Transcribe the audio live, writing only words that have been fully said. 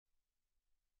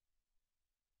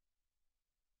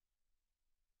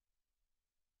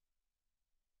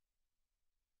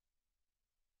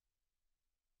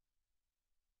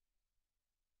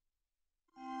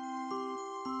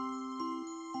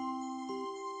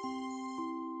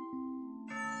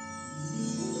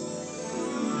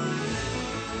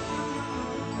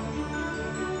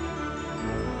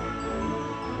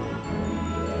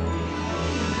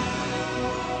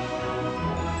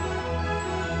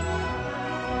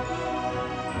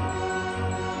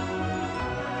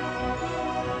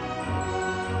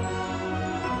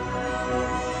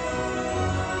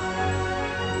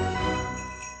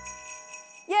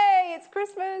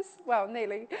Well,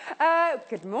 nearly.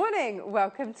 Good morning.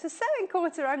 Welcome to Sewing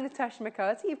Quarter. I'm Natasha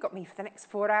McCarthy. You've got me for the next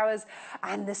 4 hours.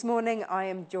 And this morning I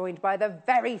am joined by the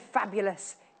very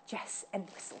fabulous Jess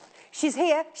Entwistle. She's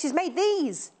here. She's made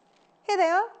these. Here they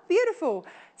are. Beautiful.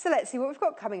 So let's see what we've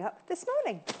got coming up this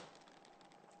morning.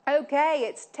 Okay,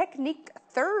 it's Technique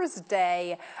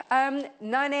Thursday. 9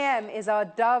 a.m. is our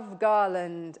Dove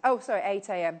Garland. Oh, sorry, 8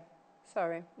 a.m.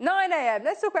 Sorry. 9 a.m.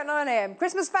 Let's talk about 9 a.m.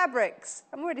 Christmas fabrics.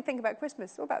 I'm already thinking about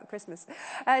Christmas. All about Christmas.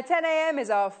 10 a.m. is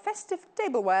our festive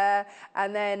tableware.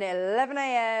 And then 11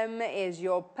 a.m. is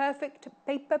your perfect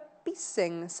paper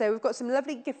piecing. So we've got some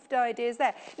lovely gift ideas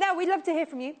there. Now, we'd love to hear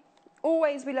from you.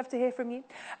 Always, we love to hear from you.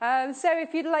 So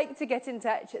if you'd like to get in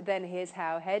touch, then here's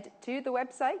how. Head to the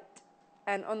website.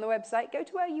 And on the website, go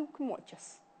to where you can watch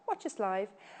us. Watch us live.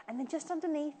 And then just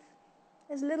underneath,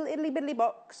 there's a little idly-biddly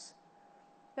box.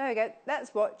 There we go.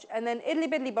 That's watch. And then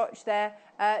idly-biddly box there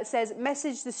says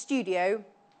message the studio.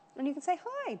 And you can say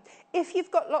hi. If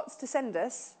you've got lots to send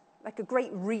us, like a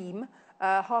great ream,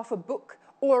 half a book,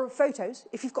 or photos.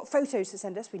 If you've got photos to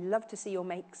send us, we love to see your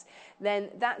makes. Then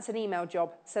that's an email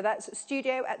job. So that's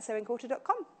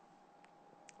studio@sewingquarter.com.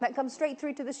 That comes straight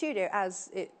through to the studio, as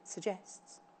it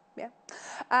suggests. Yeah.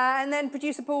 And then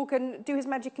producer Paul can do his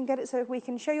magic and get it so we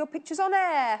can show your pictures on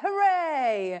air.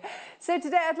 Hooray! So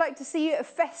today I'd like to see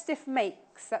festive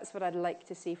makes. That's what I'd like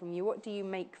to see from you. What do you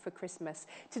make for Christmas?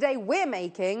 Today we're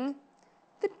making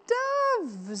the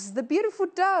doves, the beautiful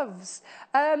doves.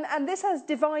 And this has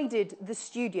divided the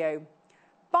studio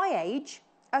by age,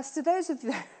 as to those of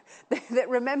you that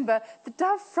remember the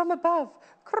dove from above,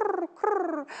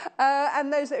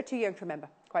 and those that are too young to remember,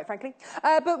 quite frankly.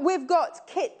 But we've got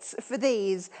kits for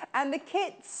these, and the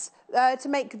kits to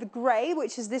make the grey,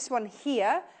 which is this one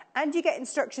here, and you get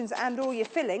instructions and all your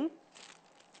filling,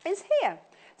 is here.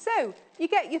 So you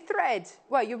get your thread,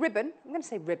 well, your ribbon, I'm going to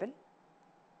say ribbon,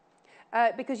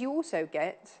 because you also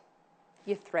get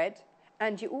your thread,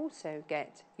 and you also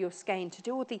get your skein to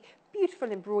do all the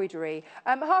beautiful embroidery.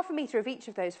 Half a metre of each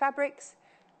of those fabrics,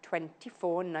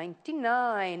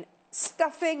 £24.99.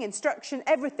 Stuffing, instruction,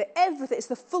 everything. It's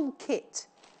the full kit.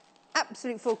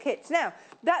 Absolute full kit. Now,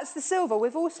 that's the silver.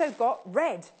 We've also got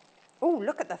red. Oh,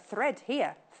 look at the thread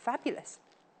here. Fabulous.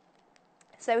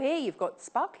 So here you've got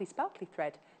sparkly, sparkly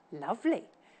thread. Lovely.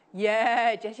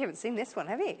 Yeah, Jess, you haven't seen this one,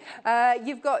 have you?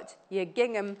 You've got your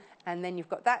gingham, and then you've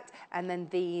got that. And then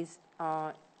these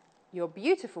are your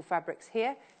beautiful fabrics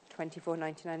here.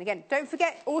 £24.99 again. Don't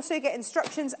forget, also get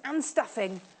instructions and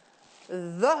stuffing.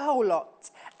 The whole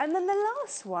lot. And then the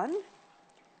last one,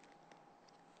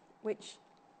 which,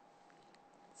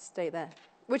 stay there,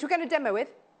 which we're going to demo with,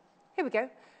 here we go,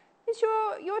 is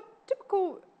your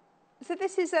typical, so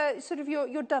this is sort of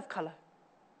your dove colour.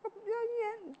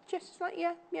 Yeah, just like,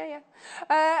 yeah.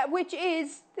 Which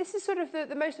is, this is sort of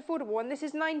the most affordable one. This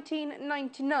is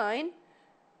 £19.99.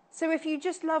 So if you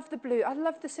just love the blue, I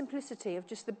love the simplicity of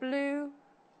just the blue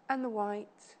and the white.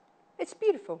 It's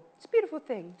beautiful. It's a beautiful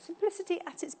thing. Simplicity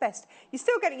at its best. You're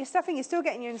still getting your stuffing, you're still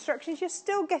getting your instructions, you're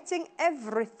still getting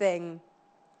everything.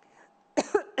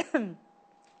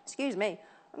 Excuse me.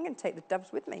 I'm going to take the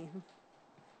doves with me.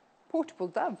 Portable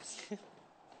doves.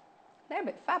 They're a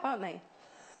bit fab, aren't they?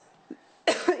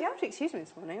 You have to excuse me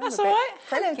this morning. That's all right.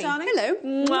 Hello, darling. Hello.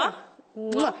 Mwah.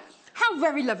 Mwah. How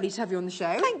very lovely to have you on the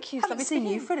show. Thank you. Haven't seen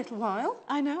you for a little while.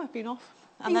 I know, I've been off.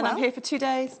 And then I'm here for 2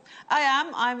 days.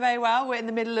 I'm very well. We're in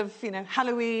the middle of,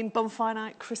 Halloween, bonfire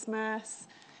night, Christmas.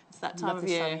 It's that time of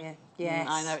year. Yes.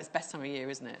 I know, it's the best time of year,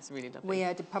 isn't it? It's really lovely. We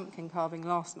did pumpkin carving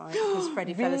last night because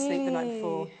Freddie fell asleep the night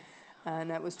before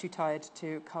and was too tired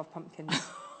to carve pumpkins.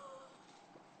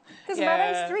 Doesn't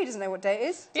matter, he's 3, doesn't know what day it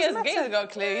is. He hasn't got a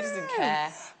clue, he doesn't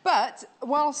care. But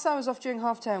whilst I was off during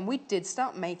half term, we did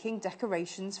start making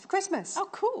decorations for Christmas. Oh,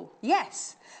 cool.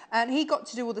 Yes. And he got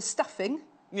to do all the stuffing.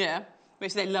 Yeah.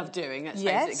 Which they love doing, let's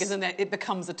face it, because then it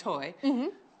becomes a toy. Mm-hmm.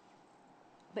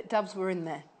 But doves were in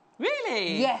there.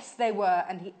 Really? Yes, they were,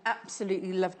 and he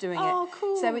absolutely loved doing it. Oh,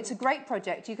 cool. So it's a great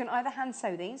project. You can either hand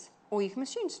sew these, or you can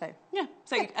machine sew. Yeah,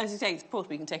 so as you say, it's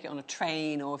portable. You can take it on a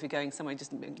train, or if you're going somewhere,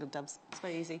 just little doves. It's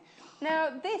very easy. Now,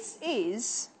 this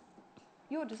is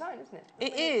your design, isn't it?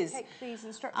 It is. Take these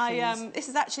instructions. This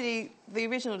is actually, the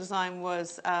original design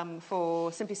was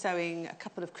for Simply Sewing a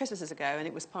couple of Christmases ago, and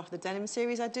it was part of the denim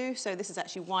series I do. So this is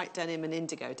actually white denim and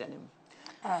indigo denim.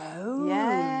 Oh.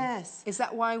 Yes. Is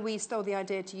that why we stole the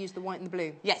idea to use the white and the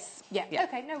blue? Yes. Yeah.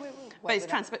 Okay, no, we'll but it's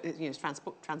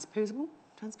transposable,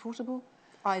 transportable.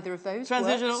 Either of those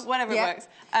Transitional, works. whatever it works.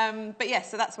 But yes,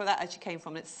 so that's where that actually came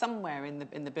from. It's somewhere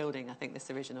in the building, I think, this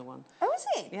original one. Oh, is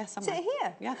it? Yeah, somewhere. Is it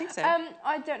here? Yeah, I think so.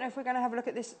 I don't know if we're going to have a look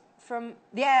at this from...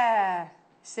 Yeah.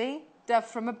 See? Dove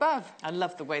from above. I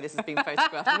love the way this has been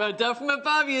photographed. A dove from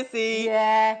above, you see.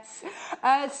 Yes.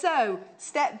 So,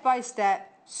 step by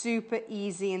step, super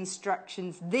easy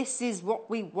instructions. This is what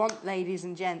we want, ladies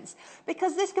and gents,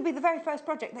 because this could be the very first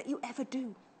project that you ever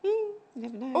do. You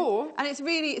never know. And it's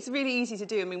really easy to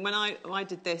do. I mean, when I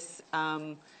did this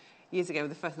years ago,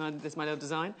 the first time I did this, my little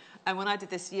design, and when I did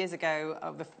this years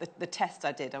ago, the test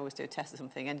I always do a test or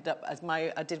something, ended up as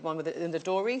I did one with it in the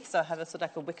door wreath, so I had a sort of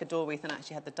like a wicker door wreath and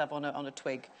actually had the dove on a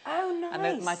twig. Oh,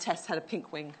 nice. And my test had a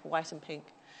pink wing, white and pink.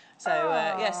 So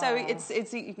yeah, so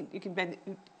you can bend.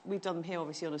 We've done them here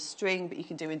obviously on a string, but you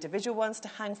can do individual ones to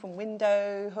hang from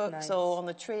window hooks or on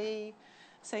the tree.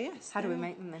 So yes. How do we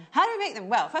make them then? How do we make them?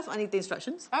 Well, first of all, I need the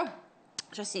instructions. Oh.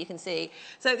 Just so you can see.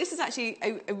 So this is actually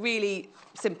a really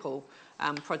simple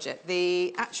project.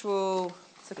 The actual,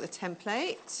 let's look at the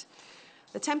template.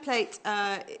 The template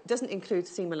doesn't include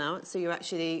seam allowance, so you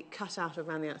actually cut out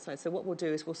around the outside. So what we'll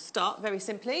do is we'll start very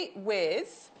simply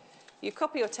with, you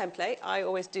copy your template. I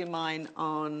always do mine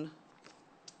on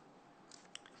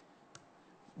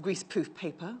grease-proof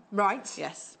paper. Right.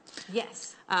 Yes.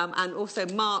 Yes. And also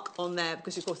mark on there,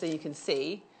 because of course then you can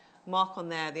see, mark on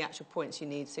there the actual points you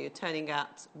need. So you're turning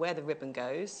out where the ribbon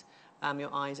goes,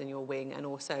 your eyes and your wing, and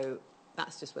also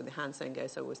that's just where the hand sewing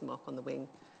goes, so always mark on the wing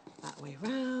that way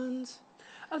round.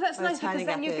 Oh, that's nice, because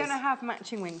then you're going to have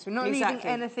matching wings. We're not leaving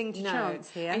anything to chance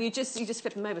here. And you just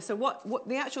flip them over. So what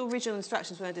the actual original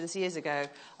instructions when I did this years ago,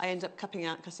 I end up cutting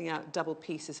out double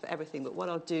pieces for everything. But what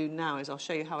I'll do now is I'll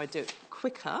show you how I do it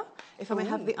quicker. If I may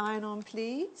have the iron on,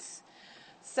 please.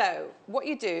 So what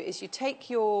you do is you take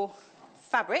your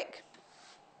fabric.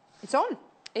 It's on.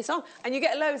 It's on. And you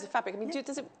get loads of fabric. I mean,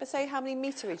 does it say how many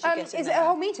meterage you get in Is there? it a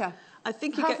whole metre? I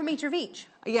think you half get a metre of each.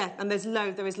 Yeah, and there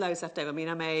is loads left over. I mean,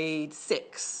 I made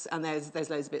 6, and there's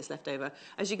loads of bits left over.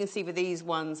 As you can see with these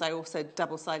ones, I also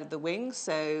double-sided the wings,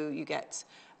 so you get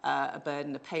a bird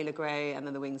in a paler grey, and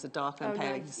then the wings are darker and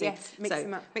paler. Nice. Yes, mix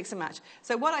and match. Mix and match.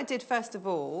 So what I did first of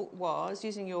all was,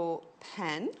 using your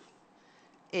pen,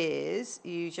 is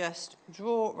you just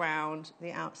draw round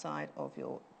the outside of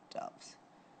your doves.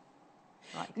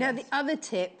 Like now, this. the other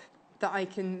tip that I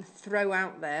can throw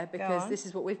out there, because this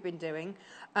is what we've been doing,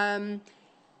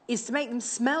 is to make them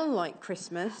smell like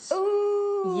Christmas.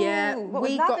 Ooh! Yeah,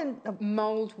 we got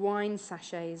mulled wine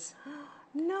sachets.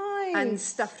 Nice. And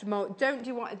stuffed mulled. Don't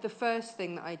do what the first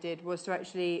thing that I did was to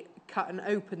actually cut and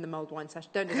open the mulled wine sachet.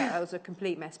 Don't do that. That was a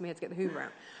complete mess. We had to get the Hoover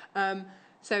out.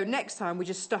 So next time we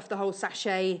just stuff the whole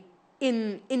sachet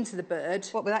into the bird.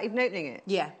 What, without even opening it?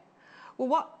 Yeah.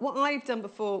 Well, what I've done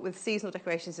before with seasonal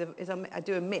decorations is I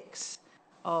do a mix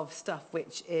of stuff,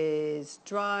 which is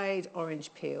dried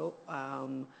orange peel,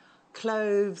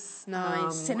 cloves,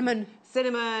 cinnamon,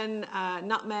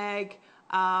 nutmeg,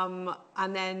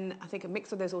 and then I think I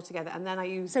mix all those all together, and then I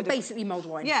use basically mulled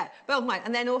wine. Yeah, mulled wine,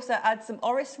 and then also add some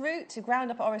orris root, to ground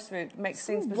up orris root, makes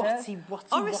things preserved.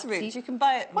 Orris root, you can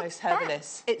buy it at most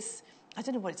herbalists. I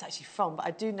don't know what it's actually from, but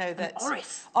I do know that...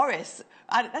 Orris.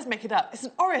 Let's make it up. It's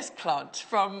an orris plant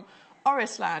from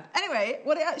Orrisland. Anyway,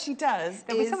 what it actually does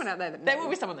There'll be someone out there that knows. There will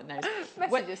be someone that knows.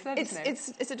 Messages, let us know. It's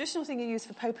a traditional thing you use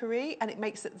for potpourri, and it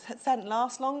makes the scent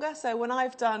last longer. So when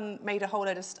I've made a whole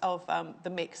load of the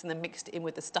mix and then mixed it in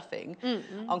with the stuffing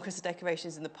on Christmas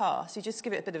decorations in the past, you just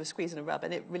give it a bit of a squeeze and a rub,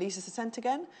 and it releases the scent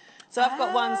again. So I've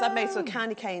got ones, I've made sort of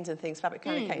candy canes and things, fabric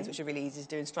candy canes, which are really easy to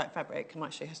do in striped fabric. I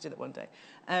might show you how to do that one day.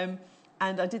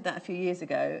 And I did that a few years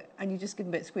ago, and you just give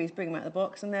them a bit of squeeze, bring them out of the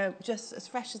box, and they're just as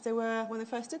fresh as they were when they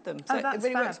first did them. So it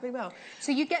really works pretty well.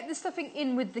 So you get the stuffing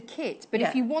in with the kit, but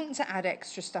if you want to add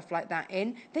extra stuff like that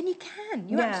in, then you can.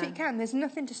 You absolutely can. There's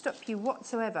nothing to stop you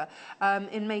whatsoever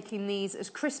in making these as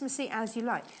Christmassy as you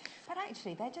like. But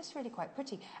actually, they're just really quite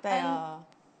pretty. They are.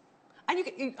 And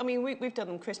I mean, we've done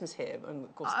them Christmas here, and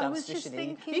of course, doves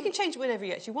traditionally. You can change it whatever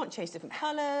you actually want, change different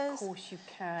colours. Of course you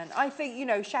can. I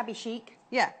think, shabby chic.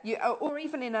 Yeah. Or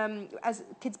even in as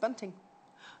kids' bunting.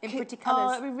 In pretty colours. Oh,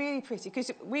 that'd be really pretty,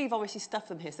 because we've obviously stuffed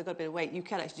them here, so they've got a bit of weight. You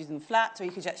can actually do them flat, or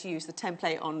you could actually use the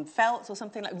template on felt or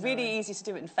something, like really easy to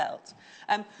do it in felt.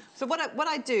 So what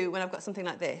I do when I've got something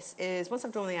like this is, once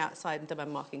I've drawn the outside and done my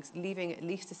markings, leaving at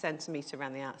least a centimetre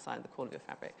around the outside of the corner of your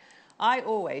fabric. I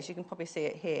always, you can probably see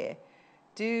it here,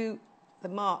 do the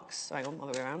marks, hang on, all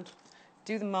the way around,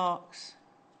 do the marks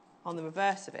on the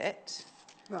reverse of it.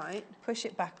 Right. Push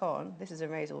it back on, this is a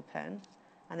razor pen,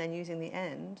 and then using the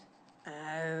end.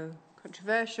 Oh,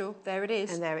 controversial. There it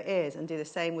is. And there it is, and do the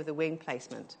same with the wing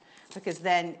placement, because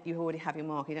then you already have your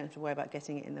mark, you don't have to worry about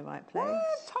getting it in the right place.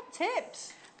 Top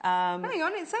tips. Hang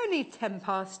on, it's only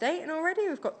 8:10, and already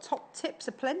we've got top tips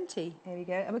aplenty. Here we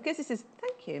go. And because this is,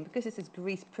 thank you, and because this is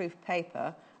grease-proof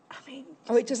paper, I mean...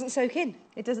 Oh, it doesn't soak in?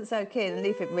 It doesn't soak in, and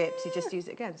if it rips, you just use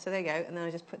it again. So there you go, and then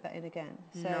I just put that in again.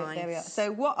 So there we are.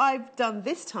 So what I've done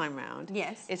this time round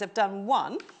is I've done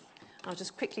one. I'll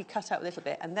just quickly cut out a little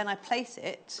bit, and then I place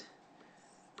it...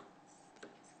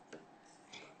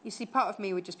 You see, part of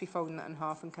me would just be folding that in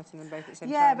half and cutting them both at the same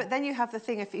time. Yeah, but then you have the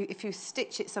thing, if you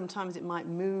stitch it, sometimes it might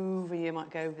move and you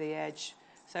might go over the edge.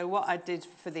 So what I did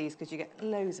for these, because you get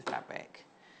loads of fabric,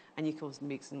 and you can also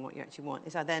mix in what you actually want,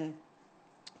 is I then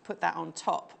put that on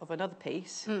top of another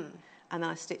piece, and then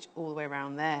I stitch all the way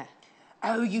around there.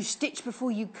 Oh, you stitch before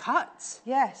you cut?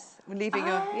 Yes, we're leaving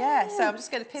yeah, so I'm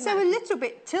just going to pin that. So a little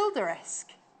bit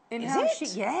Tilda-esque. Is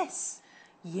it? Yes,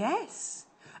 yes.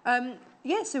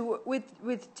 Yeah, so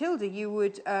with Tilda, you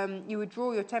would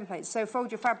draw your template. So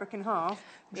fold your fabric in half,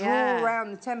 draw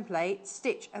around the template,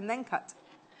 stitch, and then cut.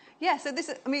 Yeah, so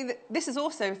this is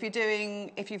also if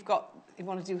you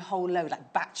want to do a whole load,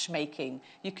 like batch making,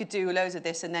 you could do loads of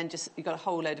this and then you've got a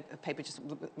whole load of paper, just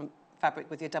fabric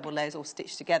with your double layers all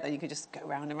stitched together. You could just go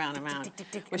round and round and round,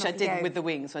 which I did with the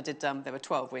wings. So I did, there were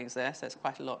 12 wings there, so it's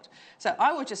quite a lot. So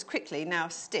I will just quickly now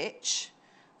stitch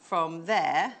from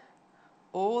there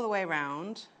all the way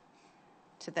around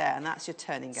to there, and that's your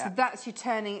turning gap. So that's your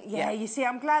turning, you see,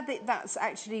 I'm glad that that's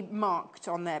actually marked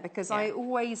on there, because I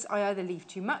either leave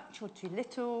too much or too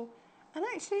little, and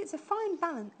actually it's a fine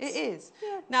balance. It is.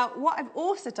 Yeah. Now, what I've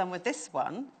also done with this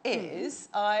one is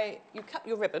you cut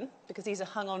your ribbon, because these are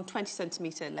hung on 20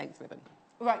 centimetre length ribbon.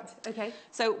 Right, okay.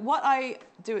 So what I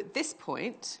do at this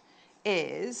point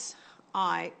is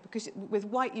because with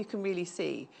white you can really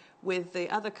see. With the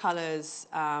other colours,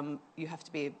 you have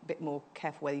to be a bit more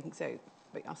careful where you can sew.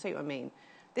 But I'll show you what I mean.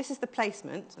 This is the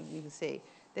placement, and you can see.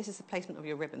 This is the placement of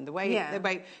your ribbon. The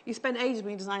way you spend ages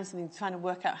when you design something trying to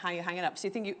work out how you hang it up. So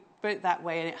you think you put it that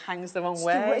way and it hangs the wrong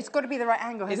way. It's got to be the right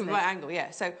angle, hasn't it? It's the right angle, yeah.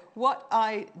 So what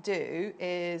I do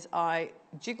is I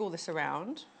jiggle this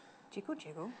around. Jiggle,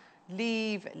 jiggle.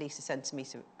 Leave at least a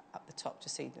centimetre up the top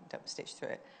just so you don't stitch through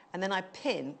it. And then I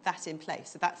pin that in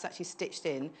place. So that's actually stitched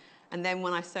in. And then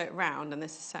when I sew it round, and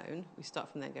this is sewn, we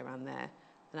start from there, go around there,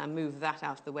 and I move that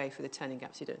out of the way for the turning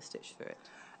gap so you don't stitch through it.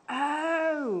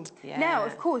 Oh! Yeah. Now,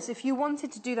 of course, if you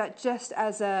wanted to do that just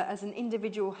as an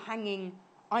individual hanging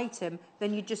item,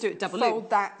 then you just do it double fold loop.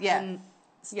 that and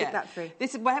stick that through.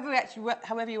 This is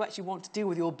however you actually want to deal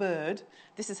with your bird.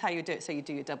 This is how you do it. So you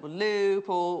do your double loop,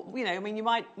 or you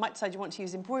might decide you want to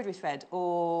use embroidery thread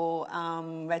or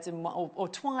resin or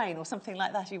twine or something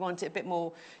like that. If you want it a bit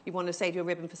more, you want to save your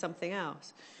ribbon for something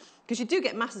else, because you do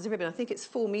get masses of ribbon. I think it's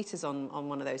 4 metres on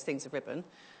one of those things of ribbon,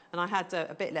 and I had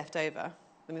a bit left over.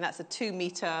 I mean, that's a 2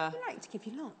 metre... I like to give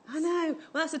you lots. I know.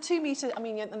 Well, that's a 2 metre... I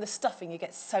mean, and the stuffing, you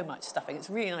get so much stuffing. It's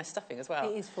really nice stuffing as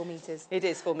well. It is 4 metres. It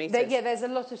is 4 metres. There's a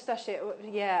lot of stuffing.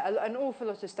 Yeah, an awful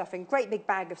lot of stuffing. Great big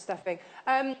bag of stuffing.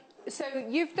 So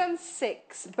you've done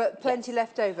 6, but plenty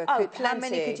left over. Oh,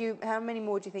 plenty. How many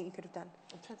more do you think you could have done?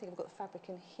 I'm trying to think. I've got the fabric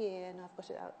in here, and I've got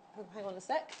it out. Hang on a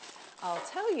sec. I'll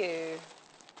tell you.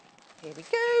 Here we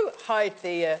go. Hide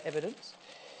the evidence.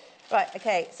 Right,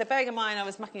 OK, so bearing in mind I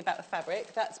was mucking about with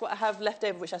fabric, that's what I have left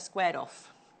over, which I squared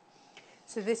off.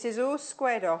 So this is all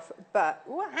squared off, but...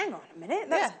 Oh, hang on a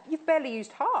minute. You've barely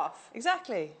used half.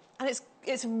 Exactly. And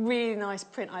it's a really nice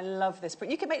print. I love this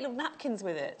print. You can make little napkins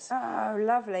with it. Oh,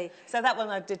 lovely. So that one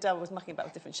I was mucking about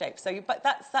with different shapes. But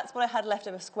that's what I had left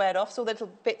over squared off, so all the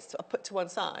little bits I put to one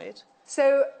side.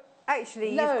 So,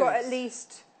 actually, you've got at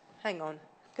least... Hang on.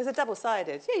 Because they're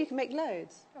double-sided. Yeah, you can make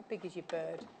loads. How big is your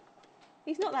bird?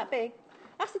 He's not that big.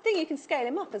 That's the thing, you can scale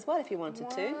him up as well if you wanted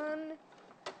to. 1,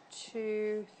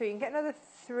 2, 3. You can get another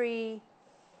 3. You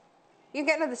can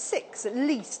get another 6 at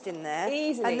least in there.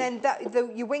 Easily. And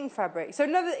then your wing fabric. So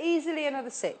easily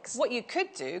another 6. What you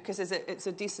could do, because it's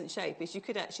a decent shape, is you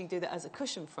could actually do that as a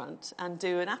cushion front and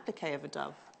do an applique of a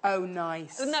dove. Oh,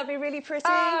 nice. Wouldn't that be really pretty?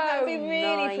 Oh, that would be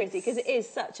really nice. pretty, because it is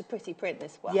such a pretty print,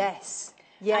 this one. Yes.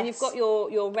 Yes. And you've got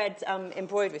your red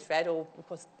embroidery thread, or of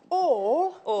course...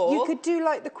 Or you could do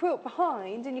like the quilt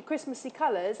behind in your Christmassy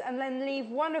colours and then leave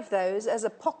one of those as a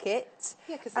pocket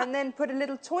and then put a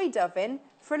little toy dove in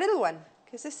for a little one.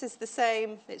 Because this is the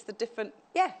same, it's the different...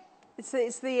 Yeah, it's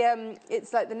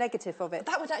like the negative of it.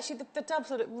 That would actually, the doves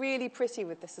would look really pretty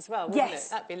with this as well, wouldn't it?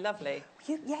 That'd be lovely.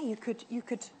 You could...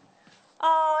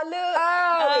 Oh, look!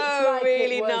 Oh, it's like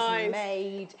really it was nice.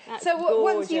 made. That's so gorgeous.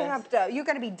 Once you have dove, you're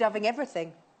going to be doving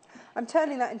everything. I'm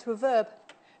turning that into a verb.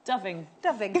 Doving.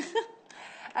 Doving.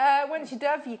 Once you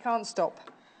dove, you can't stop.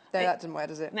 No, that doesn't work,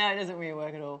 does it? No, it doesn't really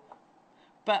work at all.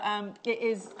 But it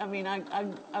is, I mean,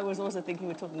 I was also thinking,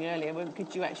 we were talking earlier,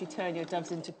 could you actually turn your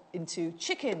doves into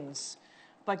chickens?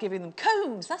 by giving them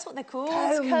combs. That's what they're called.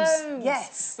 Combs.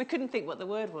 Yes. We couldn't think what the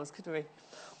word was, could we?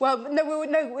 Well, no,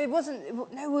 it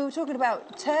wasn't. No, we were talking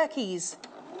about turkeys.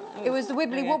 It was the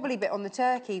wibbly wobbly bit on the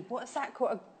turkey. What's that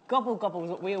called? Gobble gobble is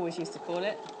what we always used to call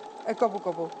it. A gobble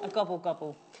gobble. A gobble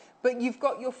gobble. But you've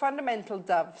got your fundamental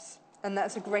doves, and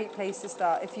that's a great place to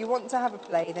start. If you want to have a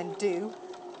play, then do.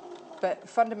 But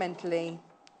fundamentally,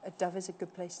 a dove is a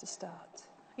good place to start.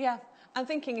 Yeah, I'm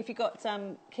thinking if you've got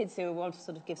kids who want to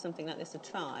sort of give something like this a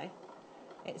try,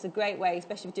 it's a great way,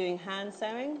 especially if you're doing hand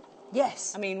sewing.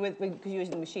 Yes. I mean, because you're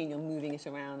using the machine, you're moving it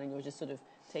around and you're just sort of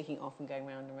taking it off and going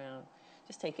round and round.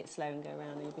 Just take it slow and go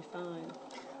around and you'll be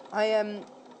fine.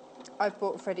 I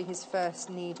bought Freddie his first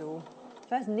needle.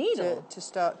 First needle? To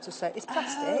start to sew. It's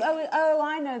plastic. Oh,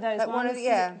 I know those like ones. One of the,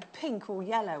 yeah. Pink or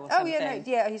yellow or something. Oh, yeah, no,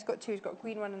 yeah, he's got two. He's got a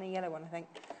green one and a yellow one, I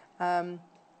think.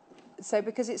 So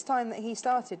because it's time that he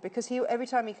started, because every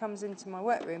time he comes into my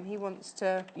workroom, he wants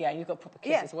to... Yeah, you've got proper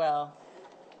kids as well.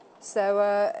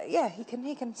 So, yeah, he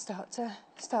can start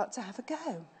to have a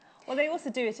go. Well, they also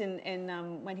do it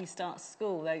in when he starts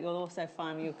school. You'll also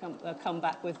find they'll come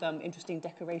back with interesting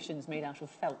decorations made out of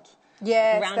felt.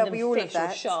 Yes, like there'll be all of that. Random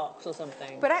fish or sharks or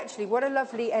something. But actually, what a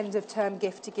lovely end-of-term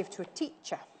gift to give to a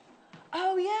teacher.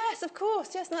 Oh, yes, of course.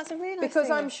 Yes, that's a really nice because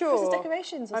thing. I'm sure... Christmas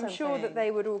decorations or I'm sure that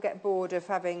they would all get bored of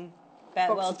having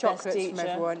box of chocolates from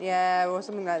everyone. Yeah, or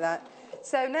something like that.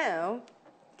 So now,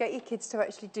 get your kids to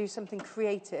actually do something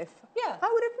creative. Yeah. I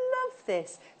would have loved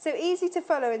this. So easy to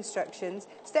follow instructions.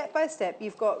 Step by step,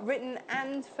 you've got written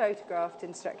and photographed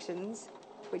instructions,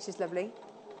 which is lovely.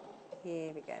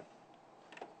 Here we go.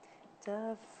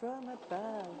 Dove from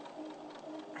above.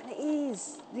 And it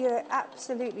is,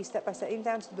 absolutely step by step, even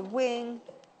down to the wing.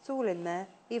 It's all in there.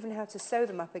 Even how to sew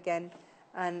them up again.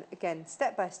 And again,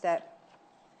 step by step,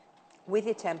 with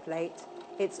your template,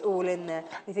 it's all in there.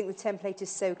 I think the template is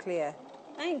so clear.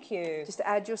 Thank you. Just to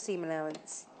add your seam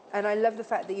allowance. And I love the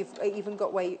fact that you've even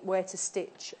got where to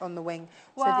stitch on the wing.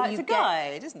 Well, so that it's a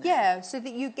guide, isn't it? Yeah, so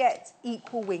that you get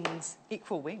equal wings.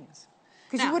 Equal wings.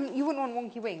 Because you wouldn't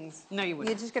want wonky wings. No, you wouldn't.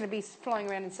 You're just going to be flying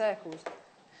around in circles.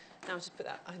 Now, just put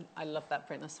that... I love that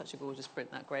print. That's such a gorgeous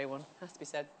print, that grey one. Has to be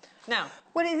said. Now...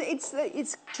 Well,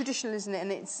 it's traditional, isn't it?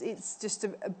 And it's just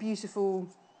a beautiful...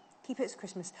 Keep it as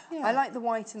Christmas. Yeah. I like the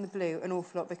white and the blue an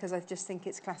awful lot because I just think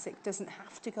it's classic. It doesn't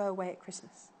have to go away at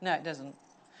Christmas. No, it doesn't.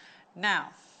 Now,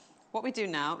 what we do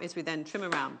now is we then trim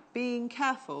around, being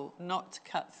careful not to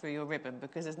cut through your ribbon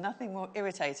because there's nothing more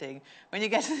irritating when you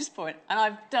get to this point, and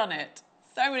I've done it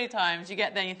so many times. You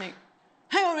get there and you think,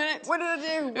 hang on a minute. What did I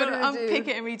do? You've got to unpick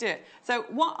it and redo it. So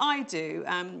what I do,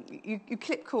 you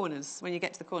clip corners when you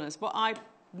get to the corners. What I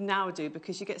now do,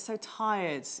 because you get so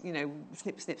tired, you know,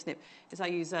 snip, snip, snip, is I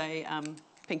use a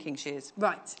pinking shears.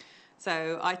 Right.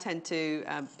 So I tend to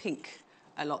pink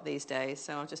a lot these days,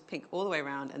 so I'll just pink all the way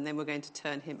around and then we're going to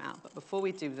turn him out. But before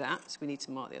we do that, we need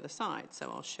to mark the other side.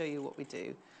 So I'll show you what we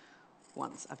do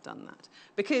once I've done that.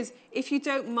 Because if you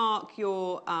don't mark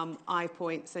your eye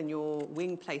points and your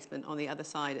wing placement on the other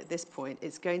side at this point,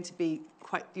 it's going to be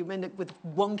quite... You end up with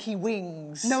wonky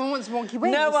wings. No one wants wonky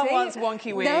wings. No one wants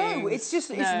wonky wings. No, it's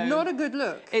just, it's not a good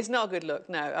look. It's not a good look,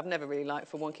 no. I've never really liked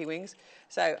for wonky wings.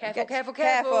 So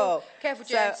Careful, So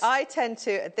Jess. I tend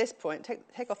to, at this point,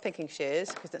 take off pinking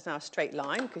shears, because that's now a straight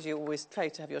line, because you always try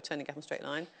to have your turning gap on straight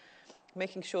line.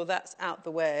 Making sure that's out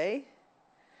the way.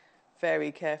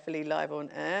 Very carefully, live on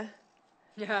air.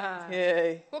 Yeah.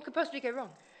 Yay. What could possibly go wrong?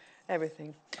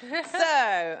 Everything. So,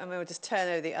 and then we'll just turn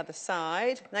over the other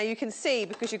side. Now you can see,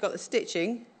 because you've got the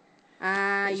stitching,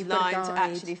 you've line got to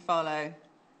actually follow.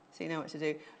 So you know what to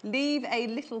do. Leave a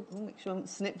little, make sure I haven't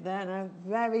snipped there now,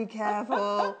 very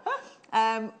careful.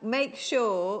 Make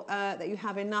sure that you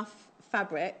have enough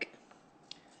fabric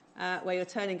where your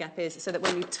turning gap is, so that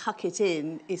when you tuck it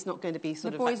in, it's not going to be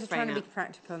sort of like The boys are trying to be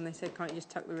practical, and they said, can't you just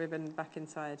tuck the ribbon back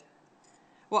inside?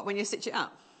 What, when you stitch it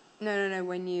up? No.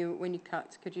 When you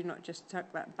cut, could you not just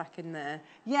tuck that back in there?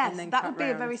 Yes, and then that cut would be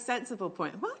round? a very sensible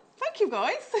point. Well, thank you,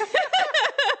 guys.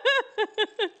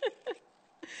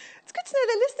 It's good to know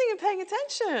they're listening and paying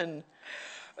attention.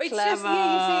 It's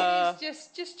Clever. Just,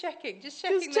 it's just checking. Just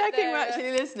checking we're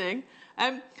actually listening.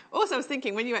 Also, I was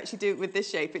thinking, when you actually do it with this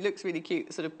shape, it looks really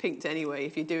cute, sort of pinked anyway,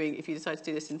 if you decide to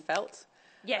do this in felt.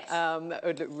 Yes. That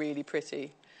would look really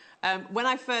pretty. When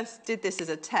I first did this as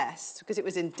a test, because it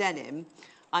was in denim,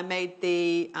 I made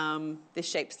this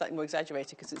shape slightly more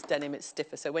exaggerated because it's denim, it's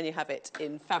stiffer. So when you have it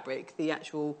in fabric, the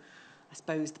actual, I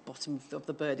suppose, the bottom of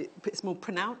the bird, it's more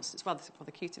pronounced. It's rather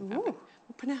cute in fabric. More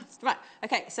pronounced. Right,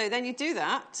 OK, so then you do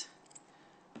that,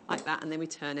 like that, and then we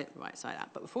turn it right side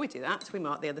out. But before we do that, we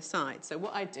mark the other side. So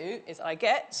what I do is I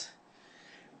get,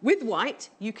 with white,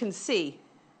 you can see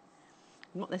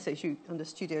not necessarily under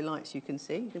studio lights you can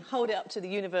see. You can hold it up to the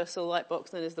universal light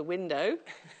box known as the window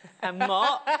and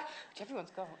mark. Which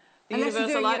everyone's got. The Unless universal you're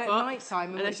doing light it at box. night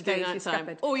time, Unless you're doing it at night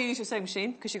time. Or you use your sewing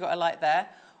machine because you've got a light there.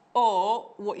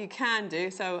 Or what you can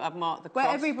do, so I've marked the cross.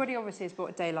 Well, everybody obviously has bought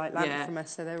a daylight lamp from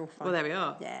us, so they're all fine. Well, there we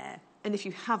are. Yeah. And if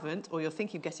you haven't, or you're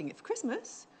thinking of getting it for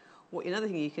Christmas, another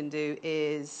thing you can do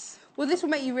is... Well, this will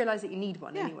make you realise that you need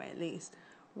one anyway, at least.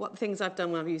 What things I've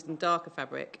done when I've used in darker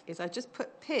fabric is I just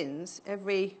put pins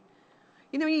every...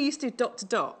 You know when you used to do dot to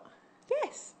dot?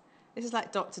 Yes. This is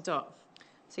like dot to dot.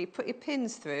 So you put your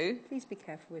pins through. Please be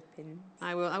careful with pins.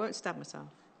 I will. I won't stab myself.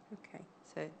 Okay.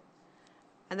 So...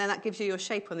 And then that gives you your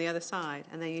shape on the other side.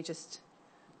 And then you just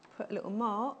put a little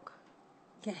mark.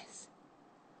 Yes.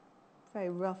 Very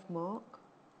rough mark.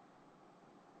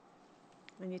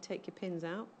 And you take your pins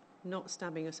out, not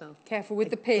stabbing yourself. Careful with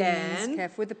the pins.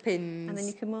 Careful with the pins. And then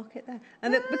you can mark it there.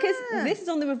 And because this is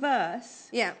on the reverse.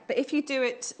 Yeah. But if you do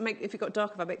it, if you've got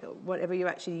darker fabric, whatever you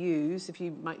actually use, if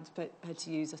you might had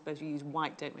to use, I suppose we use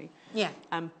white, don't we? Yeah.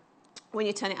 When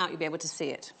you turn it out, you'll be able to see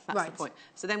it. That's the point.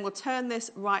 So then we'll turn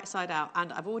this right side out.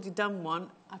 And I've already done one.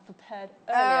 I prepared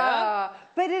earlier.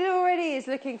 But it already is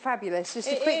looking fabulous. Just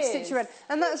a quick stitch around.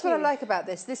 And that's what I like about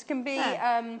this. This can be,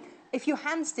 if you're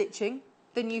hand stitching,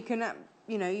 then you can,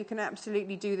 you can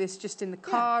absolutely do this just in the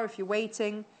car if you're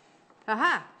waiting.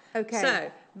 Aha. Okay.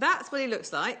 So that's what he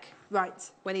looks like. Right.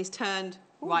 When he's turned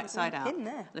right side out. Pin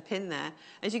there. And a pin there.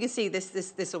 As you can see,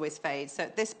 this always fades. So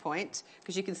at this point,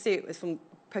 because you can see it was from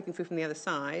poking through from the other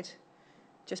side,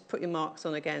 just put your marks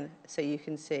on again so you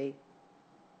can see.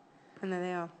 And there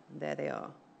they are. There they are.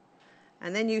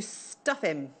 And then you stuff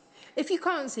him. If you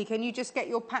can't see, can you just get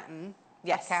your pattern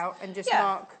back out and just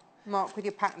mark with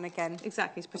your pattern again?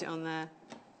 Exactly, just put it on there.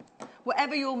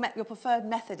 Whatever your preferred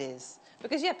method is.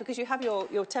 Because you have your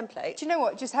template. Do you know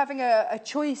what? Just having a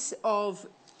choice of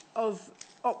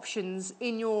options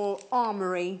in your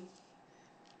armoury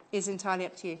is entirely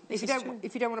up to you. If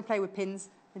you don't want to play with pins,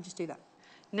 then just do that.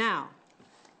 Now,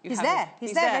 he's there,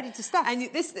 ready to stuff. And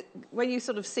when you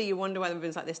sort of see, you wonder why the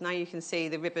ribbon's like this. Now you can see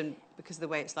the ribbon because of the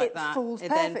way it's like that. Falls it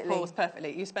perfectly. Then falls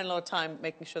perfectly. You spend a lot of time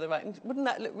making sure they're right. Wouldn't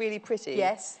that look really pretty?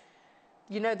 Yes.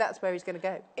 You know that's where he's going to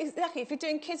go. Exactly. If you're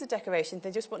doing kids' decorations,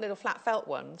 they just want little flat felt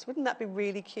ones. Wouldn't that be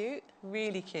really cute?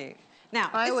 Really cute. Now,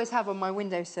 I always have on my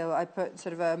windowsill, I put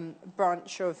sort of a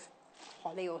branch of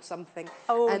holly or something.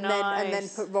 Oh, and nice. then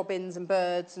put robins and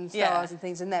birds and stars and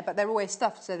things in there. But they're always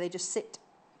stuffed, so they just sit.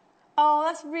 Oh,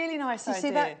 that's really nice idea. You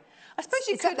see that? I suppose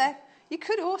you could. There. You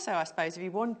could also, I suppose, if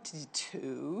you wanted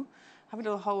to, have a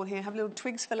little hole here, have little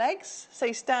twigs for legs, so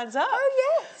he stands up.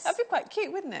 Oh, yes. That'd be quite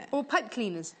cute, wouldn't it? Or pipe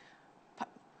cleaners.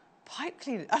 Pipe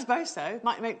cleaners, I suppose so.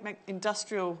 Might make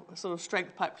industrial sort of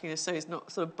strength pipe cleaners so he's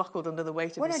not sort of buckled under the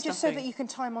weight of his stuffing. Just so that you can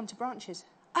tie him onto branches.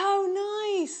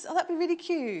 Oh, nice. Oh, that'd be really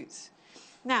cute.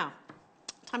 Now,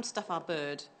 time to stuff our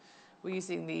bird. We're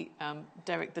using the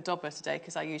Derek the Dobber today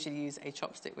because I usually use a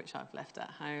chopstick which I've left at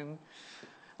home,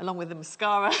 along with the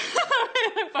mascara.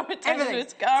 I borrowed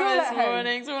mascara this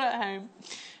morning. It's all at home.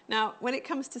 Now, when it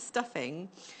comes to stuffing,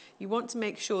 you want to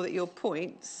make sure that your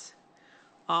points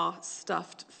are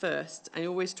stuffed first, and you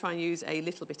always try and use a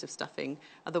little bit of stuffing.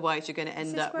 Otherwise, you're going to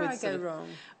end up with. This is where I go wrong.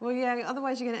 Well, yeah.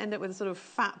 Otherwise, you're going to end up with a sort of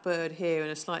fat bird here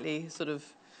and a slightly sort of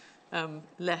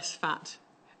less fat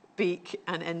beak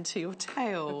and end to your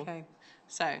tail. Okay.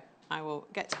 So I will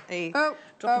get a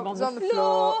drop him on the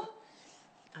floor,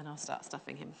 and I'll start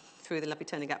stuffing him through the lovely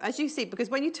turning gap. As you see, because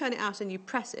when you turn it out and you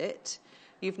press it,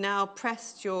 you've now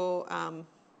pressed your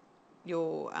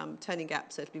turning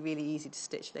gap, so it'll be really easy to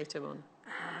stitch later on.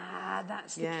 Ah,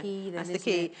 that's the key then, that's the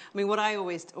key. I mean, what I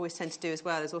always tend to do as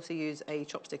well is also use a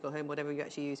chopstick or whatever you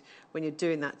actually use when you're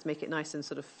doing that to make it nice and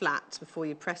sort of flat before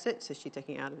you press it. So she's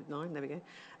taking it out of line. There we go.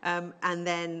 And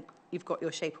then you've got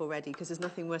your shape already, because there's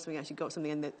nothing worse when you actually got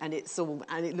something and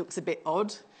it looks a bit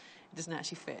odd. It doesn't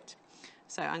actually fit.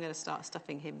 So I'm going to start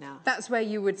stuffing him now. That's where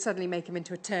you would suddenly make him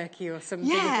into a turkey or something.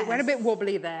 Yes. If it went a bit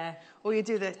wobbly there. Or you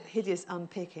do the hideous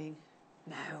unpicking.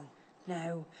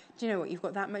 No. Do you know what? You've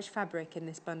got that much fabric in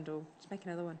this bundle. Just make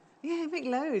another one. Yeah, make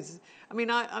loads. I mean,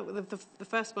 the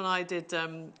first one I did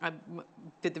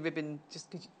the ribbon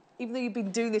just... Even though you've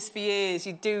been doing this for years,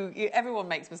 everyone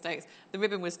makes mistakes. The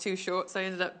ribbon was too short, so I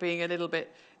ended up being a little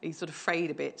bit... He sort of frayed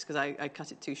a bit because I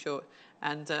cut it too short.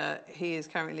 And he is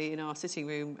currently in our sitting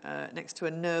room next to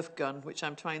a Nerf gun, which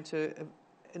I'm trying to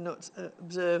not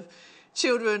observe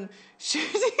children shooting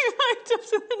right up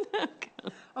to the Nerf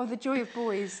gun. Oh, the joy of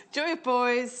boys. Joy of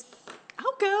boys.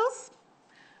 Oh, girls.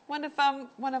 One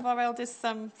of our eldest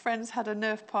friends had a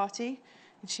Nerf party,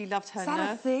 and she loved her Nerf. Is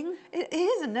that a thing? It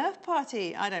is a Nerf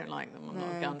party. I don't like them. I'm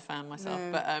not a gun fan myself,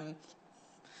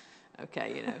 but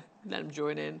okay, you know, let them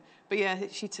join in. But yeah,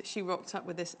 she rocked up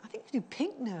with this. I think we do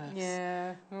pink nurse.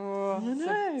 Yeah. Oh, I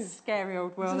know. it's a scary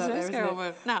old world It's out a there, scary isn't old it?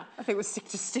 world. Now, I think we'll stick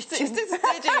to stitching. stitching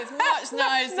is much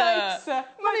nicer.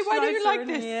 Mummy, why don't you like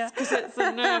this? Because it's a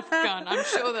Nerf gun. I'm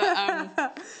sure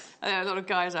that there are a lot of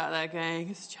guys out there going,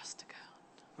 it's just a gun.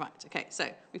 Right, okay, so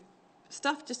we've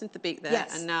stuffed just into the beak there,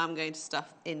 and now I'm going to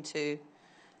stuff into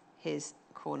his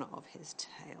corner of his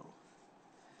tail.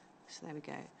 So there we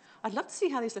go. I'd love to see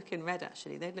how these look in red,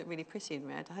 actually. They look really pretty in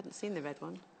red. I hadn't seen the red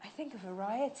one. I think a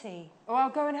variety. Oh,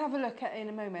 I'll go and have a look in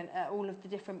a moment at all of the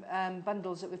different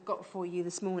bundles that we've got for you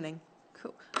this morning.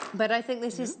 Cool. But I think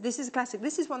this is a classic.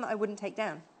 This is one that I wouldn't take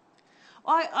down.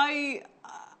 I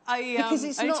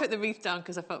not... took the wreath down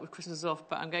because I felt with Christmas off,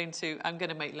 but I'm going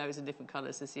to make loads in different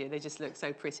colours this year. They just look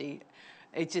so pretty.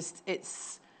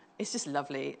 It's just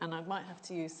lovely, and I might have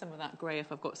to use some of that grey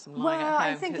if I've got some lying at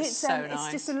home. I think it's so nice.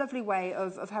 It's just a lovely way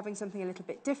of having something a little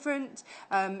bit different.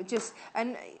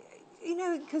 You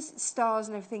know, because stars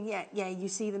and everything, yeah, you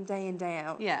see them day in, day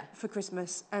out for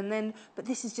Christmas. But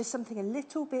this is just something a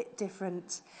little bit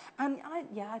different. And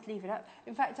I'd leave it up.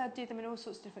 In fact, I'd do them in all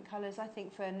sorts of different colours. I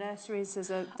think for nurseries,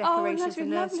 as a decoration for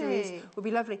nurseries would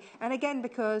be lovely. And again,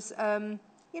 because,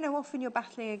 you know, often you're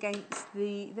battling against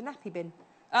the nappy bin.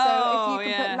 So if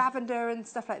you can put lavender and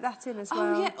stuff like that in as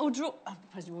well. Oh, yeah, or drawer. I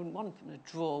suppose you wouldn't want to put in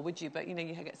a drawer, would you? But, you know,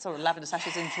 you get sort of lavender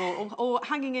sashes in drawer, or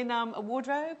hanging in a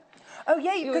wardrobe. Oh,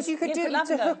 yeah, because you could do it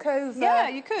to hook over... Yeah,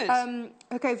 you could.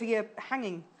 Hook over your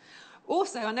hanging.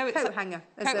 Also, I know it's... Coat hanger,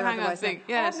 as coat they're hanger, otherwise thing. known.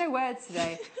 Yes. I have no words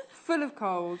today. Full of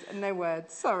cold and no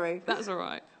words. Sorry. That's all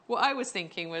right. What I was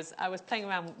thinking was, I was playing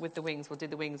around with the wings. We'll do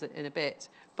the wings in a bit.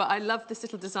 But I love this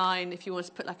little design. If you want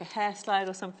to put like a hair slide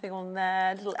or something on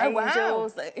there, little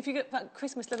angels. Wow. If you get like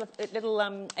Christmas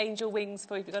little angel wings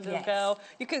for if you've got a little girl,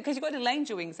 you could, because you've got little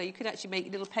angel wings there. You could actually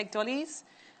make little peg dollies.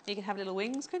 You could have little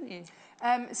wings, couldn't you?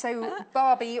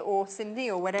 Barbie or Cindy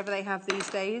or whatever they have these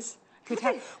days could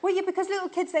have. Well, yeah, because little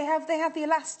kids they have the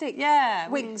elastic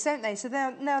wings, don't they? So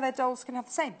now their dolls can have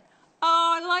the same.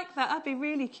 Oh, I like that. That'd be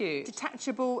really cute.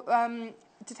 Detachable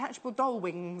doll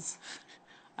wings.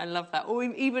 I love that. Or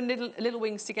even little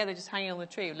wings together just hanging on the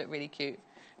tree would look really cute.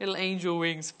 Little angel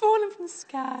wings falling from the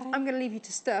sky. I'm going to leave you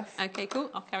to stuff. OK, cool.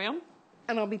 I'll carry on.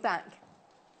 And I'll be back.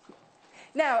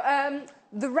 Now,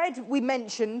 the red we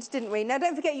mentioned, didn't we? Now,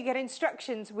 don't forget you get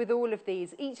instructions with all of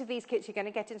these. Each of these kits you're going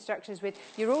to get instructions with.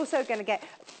 You're also going to get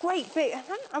great big...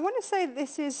 I want to say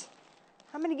this is...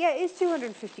 How many? Yeah, it is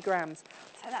 250 grams.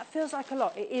 So that feels like a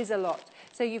lot. It is a lot.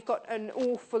 So you've got an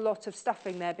awful lot of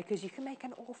stuffing there because you can make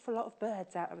an awful lot of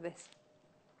birds out of this.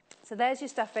 So there's your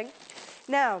stuffing.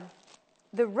 Now,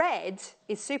 the red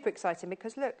is super exciting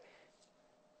because, look,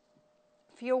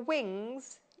 for your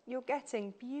wings, you're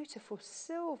getting beautiful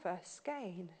silver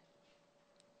skein.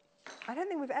 I don't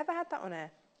think we've ever had that on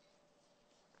air.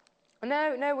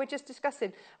 No, we're just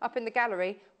discussing up in the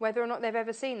gallery whether or not they've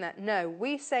ever seen that. No,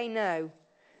 we say no.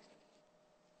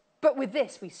 But with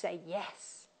this, we say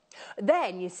yes.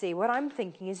 Then, you see, what I'm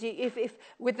thinking is if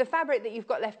with the fabric that you've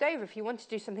got left over, if you want to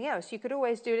do something else, you could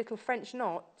always do little French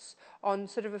knots on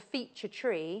sort of a feature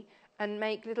tree and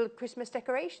make little Christmas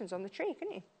decorations on the tree,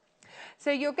 couldn't you? So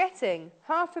you're getting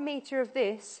 1/2 metre of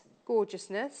this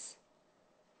gorgeousness.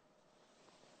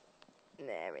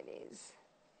 There it is.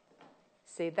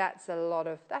 See, that's a lot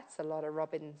of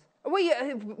robins. Well,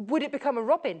 yeah, would it become a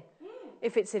robin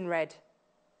if it's in red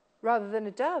rather than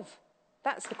a dove?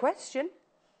 That's the question.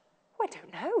 Oh, I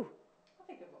don't know. I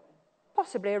think a robin.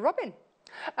 Possibly a robin.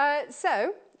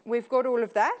 So we've got all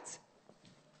of that.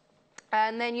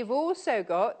 And then you've also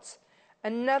got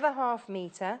another 1/2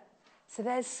 metre. So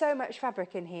there's so much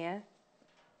fabric in here.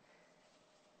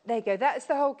 There you go, that's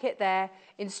the whole kit there.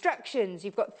 Instructions,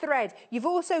 you've got thread. You've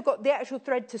also got the actual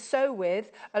thread to sew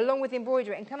with, along with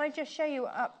embroidery. And can I just show you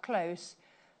up close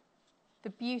the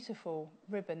beautiful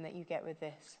ribbon that you get with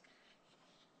this?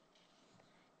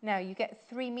 Now, you get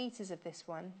 3 meters of this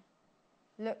one.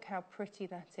 Look how pretty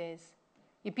that is.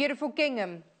 Your beautiful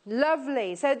gingham,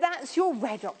 lovely. So that's your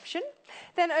red option.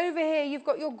 Then over here, you've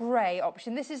got your grey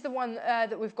option. This is the one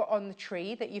that we've got on the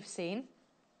tree that you've seen.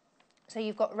 So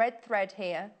you've got red thread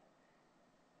here.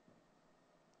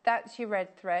 That's your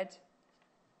red thread.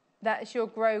 That's your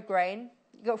grosgrain.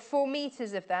 You've got 4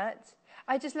 meters of that.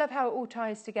 I just love how it all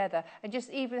ties together. And just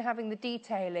even having the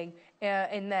detailing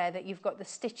in there, that you've got the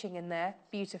stitching in there.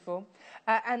 Beautiful.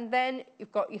 And then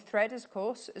you've got your thread, of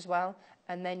course, as well.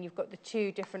 And then you've got the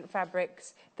 2 different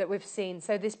fabrics that we've seen.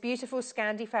 So this beautiful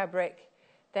Scandi fabric,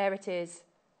 there it is.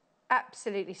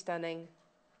 Absolutely stunning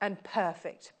and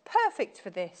perfect. Perfect for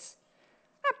this.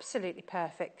 Absolutely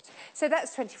perfect. So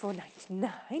that's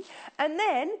 £24.99. And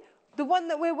then The one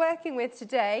that we're working with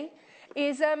today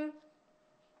is,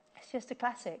 it's just a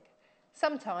classic.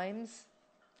 Sometimes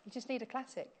you just need a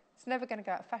classic. It's never going to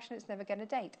go out of fashion, it's never going to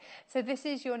date. So this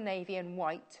is your navy and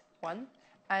white one.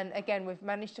 And again, we've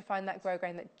managed to find that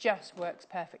grosgrain that just works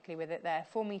perfectly with it there.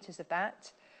 4 meters of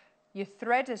that. Your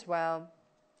thread as well,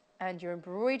 and your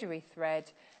embroidery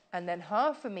thread, and then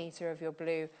 1/2 meter of your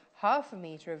blue, 1/2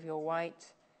 meter of your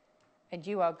white, and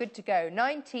you are good to go.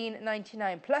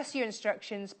 $19.99 plus your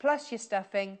instructions, plus your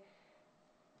stuffing.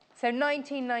 So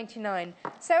 $19.99.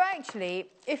 So actually,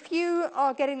 if you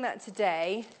are getting that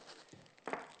today,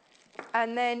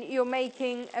 and then you're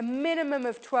making a minimum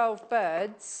of 12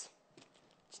 birds,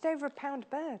 just over £1 a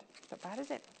bird. Not bad, is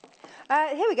it?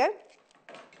 Here we go.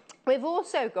 We've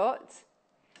also got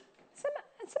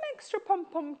some extra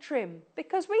pom-pom trim,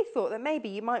 because we thought that maybe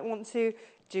you might want to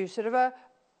do sort of a,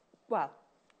 well,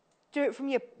 do it from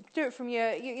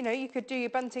your, you know, you could do your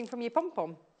bunting from your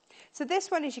pom-pom. So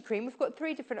this one is your cream. We've got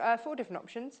 4 different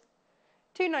options.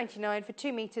 $2.99 for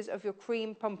 2 meters of your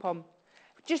cream pom-pom.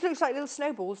 Just looks like little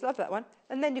snowballs. Love that one.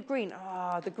 And then the green.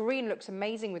 Ah, the green looks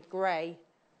amazing with grey.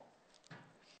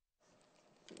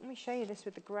 Let me show you this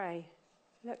with the grey.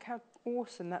 Look how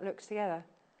awesome that looks together.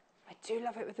 I do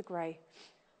love it with the grey.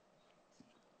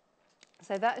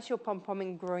 So that's your pom-pom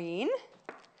in green.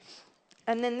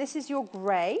 And then this is your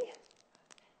grey.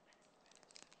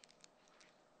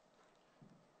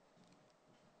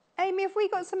 Amy, have we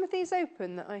got some of these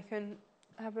open that I can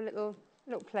have a little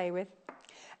play with?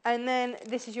 And then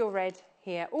this is your red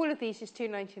here. All of these is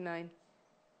 $2.99.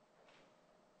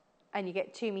 And you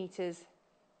get 2 meters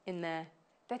in there.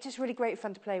 They're just really great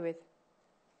fun to play with.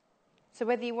 So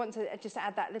whether you want to just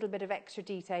add that little bit of extra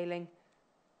detailing,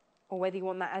 or whether you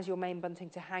want that as your main bunting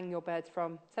to hang your birds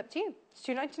from, it's up to you. It's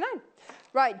 $2.99.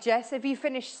 Right, Jess, have you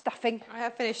finished stuffing? I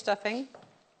have finished stuffing.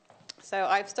 So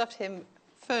I've stuffed him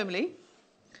firmly.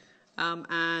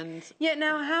 And yeah,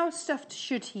 now how stuffed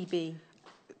should he be?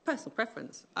 Personal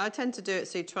preference. I tend to do it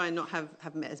so you try and not have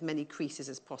as many creases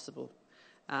as possible.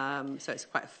 So it's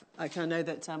quite. I know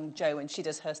that Jo, when she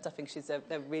does her stuffing,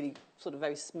 they're really sort of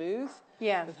very smooth.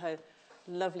 Yeah. With her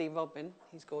lovely Robin,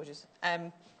 he's gorgeous.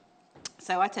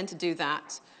 So I tend to do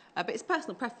that, but it's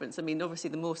personal preference. I mean, obviously,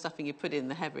 the more stuffing you put in,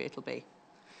 the heavier it'll be.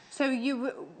 So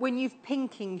when you've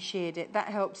pinking sheared it, that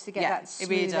helps to get that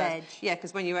smooth it really does. edge. Yeah,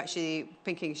 because when you're actually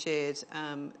pinking sheared,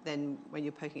 then when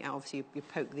you're poking out, obviously you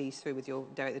poke these through with your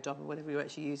derrick the Dove or whatever you're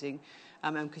actually using,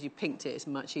 because you pinked it, it's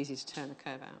much easier to turn the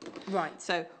curve out. Right.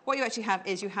 So what you actually have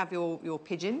is you have your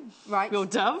pigeon, right, your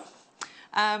dove.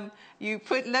 You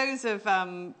put loads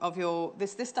of your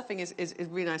this stuffing is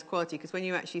really nice quality, because when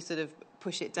you actually sort of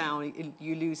push it down,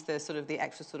 you lose the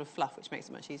extra sort of fluff, which makes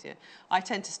it much easier. I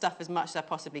tend to stuff as much as I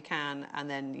possibly can, and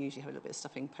then usually have a little bit of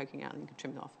stuffing poking out, and you can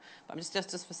trim it off. But I'm just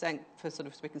for sort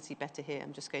of so we can see better here,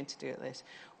 I'm just going to do it this.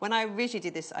 When I originally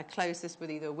did this, I closed this with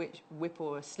either a whip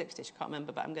or a slip stitch. I can't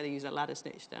remember, but I'm going to use a ladder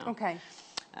stitch now. Okay.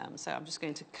 So I'm just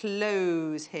going to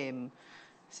close him.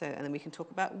 So, and then we can talk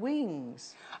about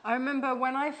wings. I remember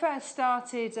when I first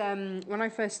started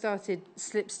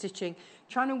slip stitching,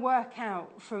 trying to work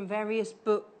out from various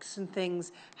books and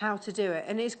things how to do it,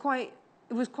 and it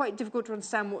was quite difficult to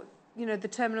understand what, you know, the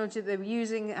terminology that they were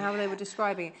using, how they were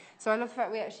describing it. So I love the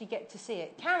fact we actually get to see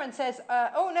it. Karen says,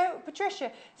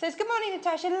 Patricia says, good morning,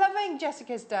 Natasha, loving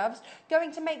Jessica's doves,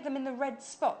 going to make them in the red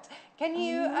spot. Can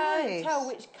you tell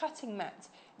which cutting mat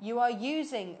you are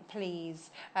using, please,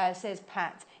 says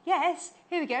Pat. Yes,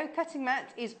 here we go. Cutting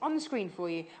mat is on the screen for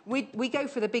you. We go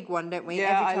for the big one, don't we?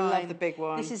 Yeah, every time. I love the big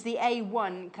one. This is the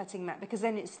A1 cutting mat, because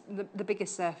then it's the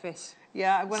biggest surface.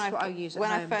 Yeah, when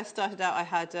I first started out, I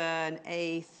had an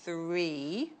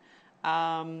A3,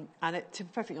 and to be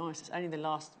perfectly honest, it's only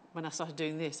when I started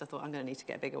doing this, I thought, I'm going to need to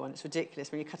get a bigger one. It's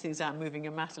ridiculous when you're cutting things out and moving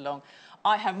your mat along.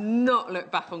 I have not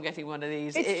looked back on getting one of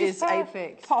these. It is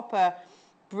perfect. A proper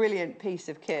brilliant piece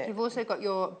of kit. You've also got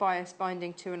your bias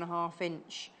binding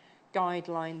 2.5-inch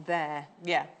guideline there.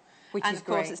 Yeah. Which is of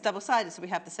course, great. It's double-sided, so we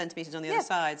have the centimetres on the other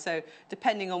side. So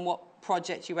depending on what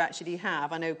project you actually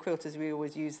have, I know quilters, we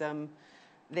always use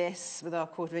this with our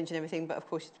 1/4 inch and everything, but of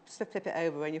course, you flip it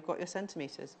over and you've got your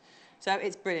centimetres. So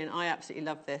it's brilliant. I absolutely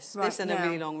love this. Right, this and a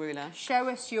really long ruler. Show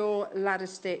us your ladder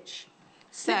stitch.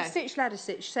 Slip stitch, ladder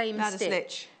stitch, same ladder stitch.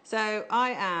 Stitch. So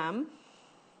I'm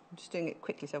just doing it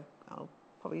quickly, so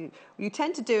you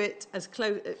tend to do it as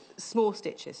small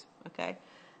stitches, okay?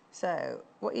 So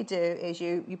what you do is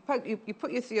you put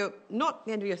your not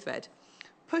the end of your thread,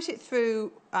 push it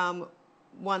through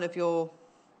one of your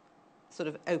sort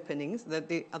of openings,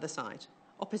 the other side,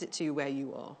 opposite to where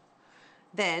you are.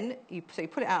 Then you put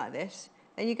it out like this.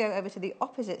 and you go over to the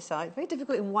opposite side. Very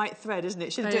difficult in white thread, isn't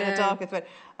it? Should have done a darker thread.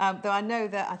 Though I know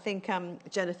that I think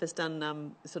Jennifer's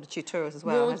done sort of tutorials as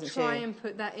well, hasn't she? We'll try and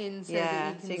put that in so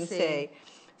that you can see.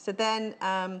 So then...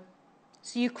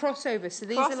 so you cross over. So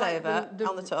these cross are like over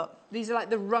on the top. These are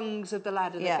like the rungs of the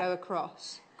ladder that go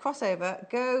across. Cross over,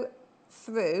 go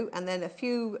through, and then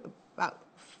about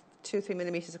 2 or 3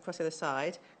 millimetres across the other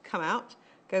side, come out,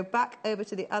 go back over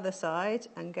to the other side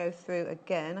and go through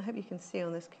again. I hope you can see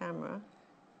on this camera.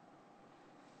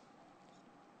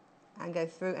 And go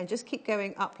through and just keep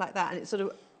going up like that, and it's sort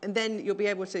of, and then you'll be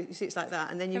able to, you see it's like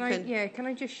that, and then can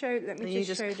I just show, let me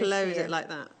just show this. You just close it like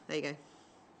that. There you go.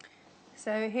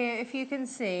 So here, if you can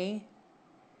see,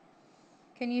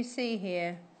 can you see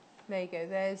here? There you go,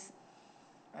 there's,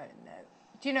 I don't know.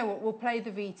 Do you know what? We'll play the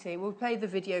VT. We'll play the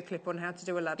video clip on how to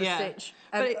do a ladder stitch,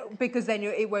 because then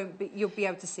you'll be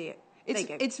able to see it.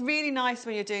 It's really nice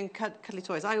when you're doing cuddly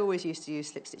toys. I always used to use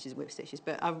slip stitches, whip stitches,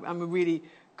 but I'm a really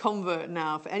convert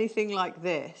now for anything like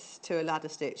this to a ladder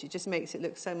stitch. It just makes it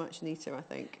look so much neater, I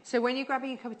think. So when you're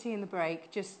grabbing a cup of tea in the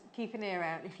break, just keep an ear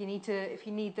out. If you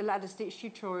need the ladder stitch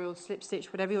tutorial, slip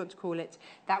stitch, whatever you want to call it,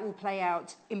 that will play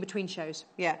out in between shows.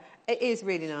 Yeah, it is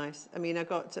really nice. I mean, I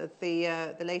got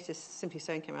the latest Simply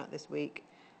Sewing came out this week,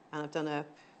 and I've done a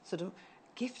sort of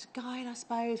gift guide, I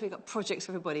suppose. We've got projects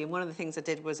for everybody, and one of the things I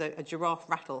did was a giraffe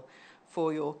rattle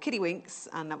for your kiddie winks,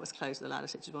 and that was closed with the ladder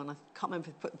stitches one. I can't remember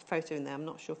if I put the photo in there. I'm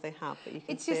not sure if they have, but you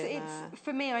can see it there.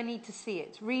 For me, I need to see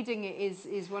it. Reading it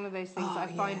is one of those things that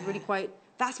I find really quite...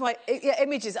 That's why,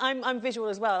 images, I'm visual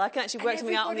as well. I can actually work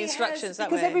something out on the instructions that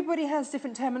way. Because everybody has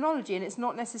different terminology, and it's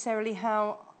not necessarily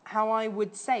how I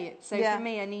would say it. So for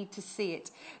me, I need to see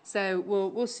it. So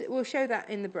we'll show that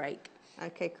in the break.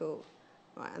 Okay, cool.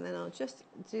 Right, and then I'll just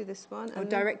do this one. And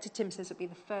Director Tim says it'll be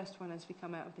the first one as we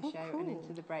come out of the show and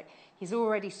into the break. He's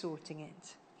already sorting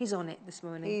it. He's on it this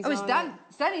morning. It's done.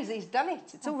 It's done. He's done it.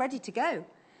 It's all ready to go.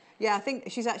 Yeah, I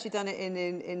think she's actually done it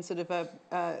in sort of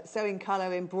a sewing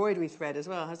colour embroidery thread as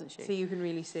well, hasn't she? So you can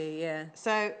really see, yeah.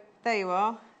 So there you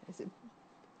are. Is it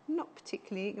not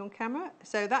particularly on camera?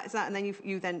 So that's that, and then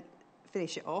you then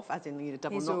finish it off, as in you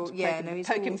double knot,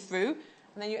 poke him through,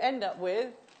 and then you end up with.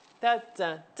 Da,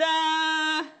 da,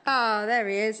 da. Ah, there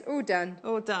he is. All done.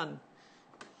 All done.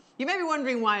 You may be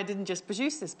wondering why I didn't just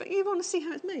produce this, but you want to see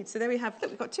how it's made. So there we have, look,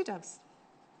 we've got 2 doves.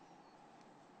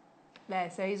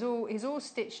 There, so he's all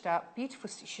stitched up. Beautiful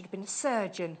stitch. Should have been a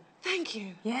surgeon. Thank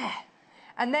you. Yeah.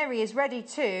 And there he is, ready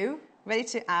to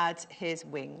add his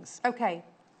wings. Okay.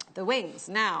 The wings.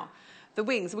 Now, the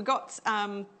wings, we've got...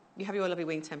 you have your lovely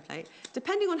wing template.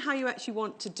 Depending on how you actually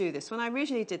want to do this, when I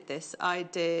originally did this, I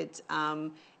did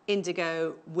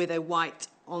indigo with a white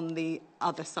on the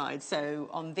other side. So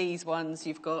on these ones,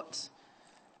 you've got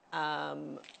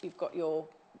your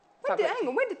fabric. Hang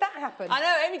on, when did that happen? I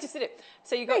know, Amy just did it.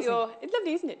 So you've got it's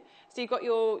lovely, isn't it? So you've got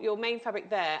your main fabric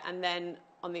there, and then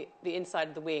on the inside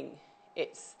of the wing,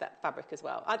 it's that fabric as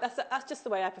well. That's just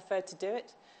the way I prefer to do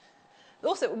it.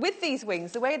 Also, with these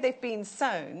wings, the way they've been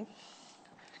sewn,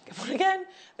 again,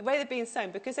 the way they've been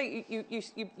sewn, because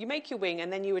you make your wing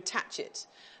and then you attach it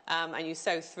and you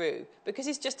sew through. Because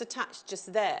it's just attached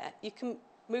just there, you can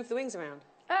move the wings around.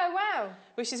 Oh, wow.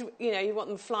 Which is, you want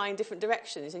them flying different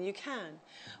directions, and you can.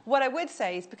 What I would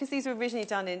say is, because these were originally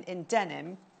done in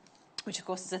denim, which of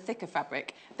course is a thicker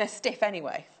fabric, they're stiff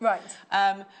anyway. Right.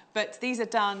 But these are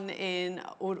done in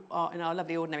our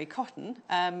lovely ordinary cotton,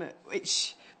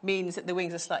 which means that the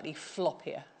wings are slightly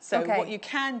floppier. So what you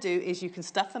can do is you can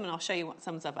stuff them, and I'll show you what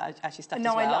some of them are actually stuffed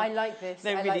as well. I like this.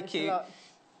 They're really cute.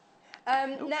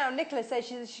 Now, Nicola says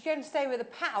she's going to stay with a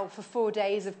pal for 4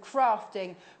 days of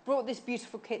crafting. Brought this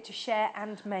beautiful kit to share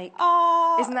and make.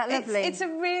 Oh, isn't that lovely? It's a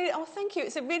really thank you.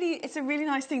 It's a really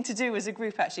nice thing to do as a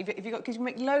group actually. If you got, because you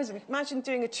make loads of. Imagine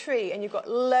doing a tree and you've got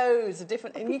loads of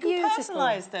different, and you can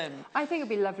personalise them. I think it'd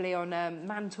be lovely on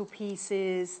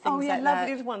mantelpieces. Things lovely that.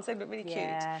 little ones. They look really cute.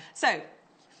 Yeah. So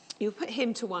you put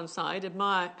him to one side.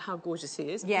 Admire how gorgeous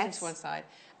he is. Yes. Put him to one side.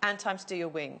 And time to do your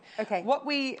wing. Okay. What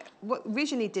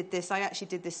originally did this, I actually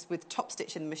did this with top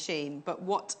stitch in the machine, but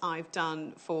what I've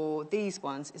done for these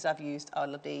ones is I've used our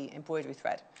lovely embroidery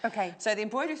thread. Okay. So the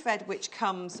embroidery thread which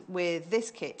comes with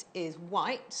this kit is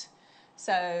white,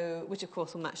 which of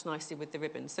course will match nicely with the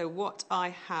ribbon. So what I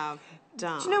have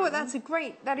done... Do you know what, that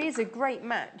is a great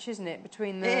match, isn't it,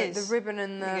 between the ribbon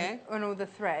and all the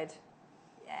thread.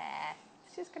 Yeah.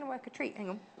 It's just going to work a treat. Hang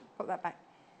on, pop that back.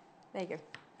 There you go.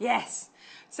 Yes.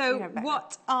 So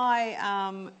what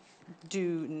I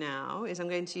do now is I'm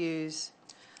going to use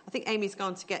I think Amy's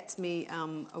gone to get me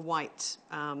a white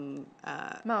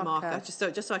marker, just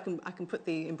so I can put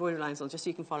the embroidery lines on, just so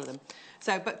you can follow them.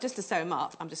 So, but just to sew them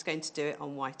up, I'm just going to do it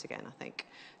on white again, I think.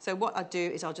 So what I'll do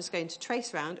is I'll just going to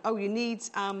trace around. Oh, you need,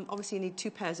 obviously you need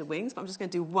 2 pairs of wings, but I'm just going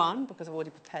to do 1 because I've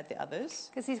already prepared the others.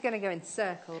 Because he's going to go in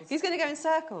circles. He's going to go in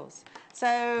circles.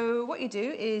 So what you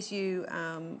do is you,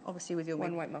 obviously with your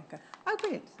one white marker. Oh,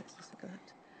 brilliant. Let's just look at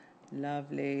that.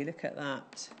 Lovely, look at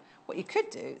that. What you could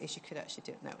do is you could actually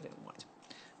do it, no, we'll do it in white.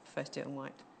 First do it in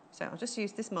white. So I'll just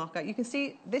use this marker. You can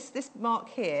see this mark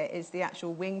here is the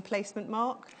actual wing placement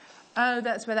mark. Oh,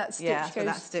 that's where that stitch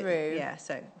goes through. Yeah,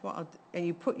 so and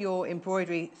you put your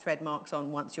embroidery thread marks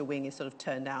on once your wing is sort of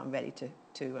turned out and ready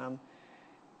to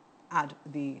add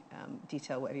the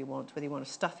detail, whatever you want, whether you want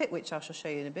to stuff it, which I shall show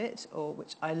you in a bit, or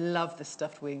which I love the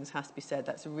stuffed wings, has to be said.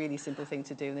 That's a really simple thing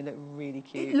to do, and they look really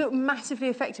cute. It looked massively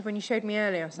effective when you showed me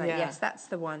earlier. I was like, yes, that's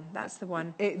the one, that's the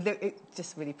one. It's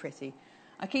just really pretty.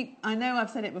 I know I've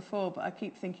said it before, but I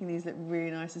keep thinking these look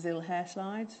really nice as little hair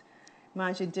slides.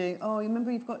 Imagine doing, you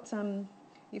remember you've got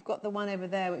the one over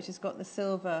there which has got the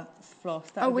silver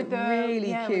floss. That would look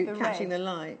really cute, catching the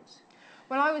light.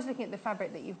 Well, I was looking at the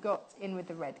fabric that you've got in with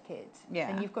the red kid. Yeah.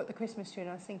 And you've got the Christmas tree, and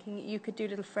I was thinking you could do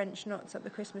little French knots up the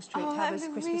Christmas tree to have as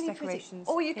Christmas really decorations.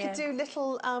 Or you could do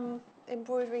little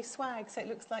embroidery swag so it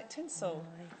looks like tinsel.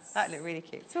 Nice. That would look really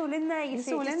cute. It's all in there, you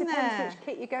see. It just depends which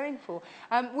kit you're going for.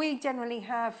 We generally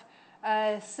have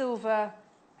silver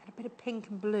and a bit of pink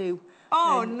and blue.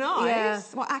 Oh, nice. Yeah.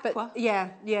 What, aqua? But,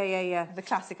 yeah. The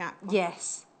classic aqua.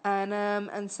 Yes.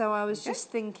 And so I was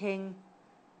just thinking...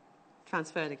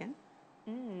 Transferred again.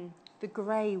 The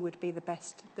grey would be the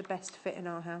best fit in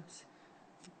our house.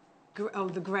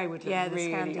 The grey would look that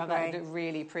would look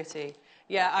really pretty.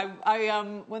 Yeah,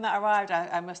 I when that arrived,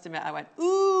 I must admit, I went,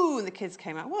 ooh, and the kids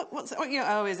came out. What's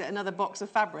is it another box of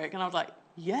fabric? And I was like,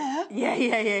 yeah.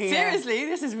 Seriously,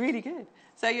 this is really good.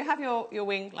 So you have your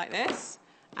wing like this,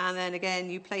 and then again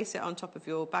you place it on top of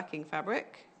your backing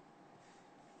fabric.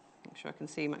 Make sure I can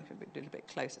see, might be a little bit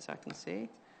closer so I can see.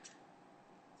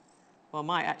 Well, I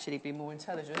might actually be more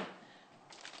intelligent.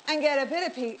 And get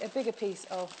a bigger piece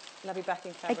of lovely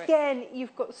backing fabric. Again,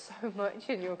 you've got so much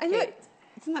in your kit. And look,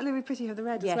 isn't that really pretty of the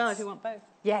red as well if you want both?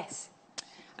 Yes.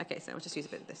 Okay, so I'll just use a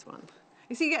bit of this one.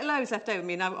 You see, you get loads left over. I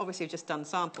mean, I've obviously just done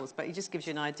samples, but it just gives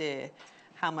you an idea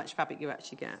how much fabric you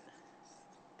actually get.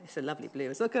 It's a lovely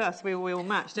blue. Look at us, we all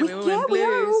match, don't we? All in blues. We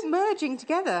are all merging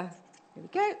together. Here we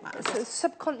go. It's a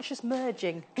subconscious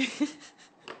merging.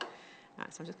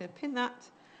 Right, so I'm just going to pin that.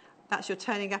 That's your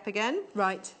turning gap again.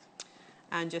 Right.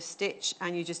 And just stitch,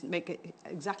 and you just make it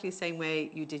exactly the same way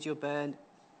you did your burn.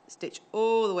 Stitch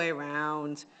all the way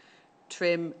around,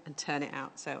 trim, and turn it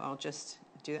out. So I'll just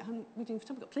do that. We've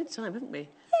got plenty of time, haven't we?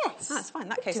 Yes. That's fine. In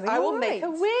that case, I will make a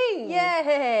wing.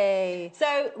 Yay!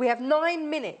 So we have 9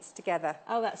 minutes together.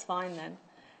 Oh, that's fine then.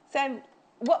 So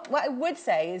what I would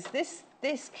say is this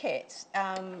kit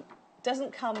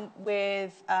doesn't come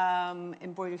with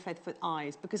embroidery thread for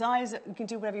eyes, because eyes you can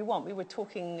do whatever you want. We were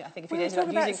talking, I think, a few days ago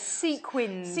about using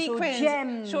sequins or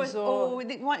gems, or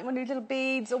you might want to do little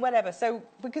beads or whatever. So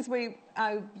because we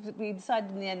decided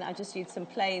in the end that I just used some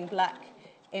plain black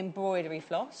embroidery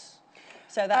floss.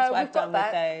 So that's what I've done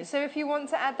with those. So if you want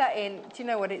to add that in, do you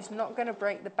know what? It's not going to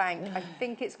break the bank. I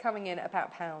think it's coming in at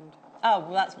about £1. Oh,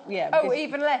 well, that's, yeah. Oh,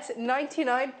 even less,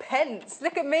 99 pence.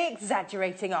 Look at me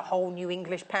exaggerating a whole new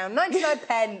English pound. 99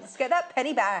 pence. Get that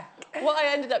penny back. What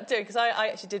I ended up doing, because I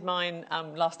actually did mine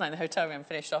last night in the hotel room and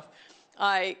finished off,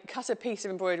 I cut a piece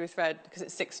of embroidery thread, because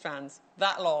it's 6 strands,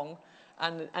 that long,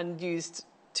 and used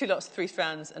 2 lots of 3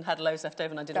 strands and had loads left over,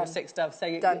 and I did all 6 doves. So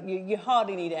you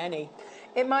hardly need any.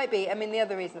 It might be. I mean, the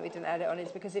other reason that we didn't add it on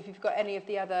is because if you've got any of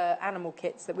the other animal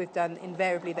kits that we've done,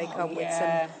 invariably they come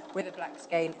with a black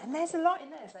skein. And there's a lot in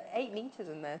there. It's like 8 metres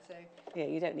in there. So yeah,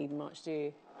 you don't need much, do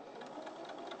you?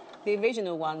 The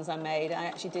original ones I made, I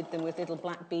actually did them with little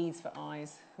black beads for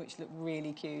eyes, which look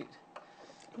really cute.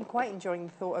 I'm quite enjoying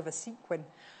the thought of a sequin.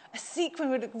 A sequin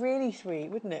would look really sweet,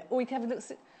 wouldn't it? Or you could have a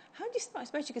little... How do you... I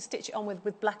suppose you could stitch it on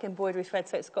with black embroidery thread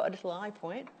so it's got a little eye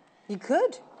point. You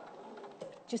could.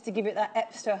 Just to give it that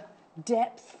extra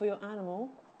depth for your animal.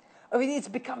 I mean, it's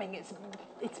becoming...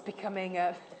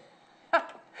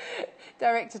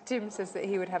 Director Tim says that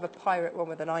he would have a pirate one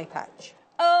with an eye patch.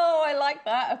 Oh, I like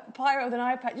that. A pirate with an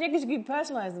eye patch. Yeah, because you could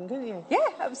personalise them, couldn't you? Yeah,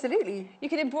 absolutely. You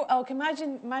could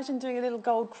imagine doing a little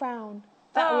gold crown.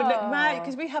 That would look mad,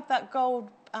 because we have that gold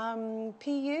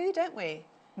PU, don't we?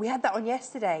 We had that on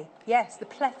yesterday. Yes, the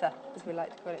plether, as we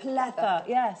like to call it. Plether,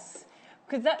 yes.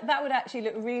 because that would actually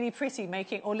look really pretty,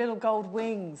 or little gold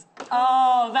wings.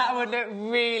 Oh, that would look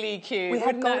really cute. We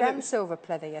had gold and silver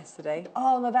pleather yesterday.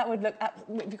 Oh, no, that would look...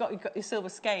 You've got your silver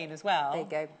skein as well. There you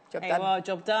go. Job Hey, done. well,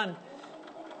 job done.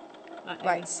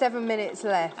 Right, 7 minutes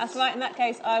left. That's right. In that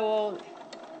case,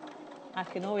 I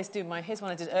can always do here's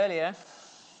one I did earlier.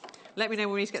 Let me know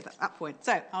when we need to get to that point.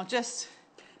 So I'll just...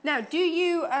 Now, do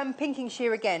you pinking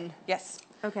shear again? Yes.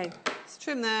 Okay. Let's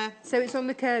trim there. So it's on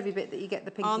the curvy bit that you get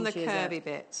the pinking On the shears curvy out.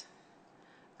 bit.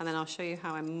 And then I'll show you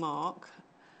how I mark.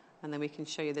 And then we can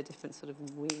show you the different sort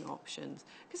of wing options.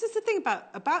 Because that's the thing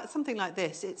about something like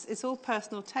this. It's all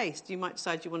personal taste. You might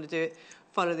decide you want to do it,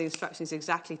 follow the instructions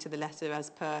exactly to the letter as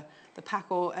per the pack,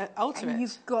 or alter it. And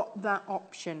you've got that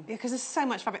option. Yeah, because there's so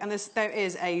much fabric, and there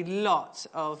is a lot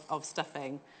of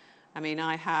stuffing. I mean,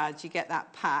 you get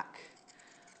that pack.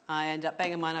 I end up,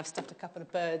 bearing in mind, I've stuffed a couple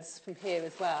of birds through here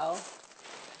as well.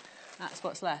 That's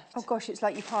what's left. Oh gosh, it's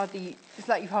like you've hardly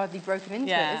broken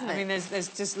into it, isn't it? I mean,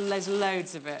 there's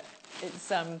loads of it. It's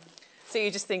so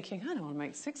you're just thinking, I don't want to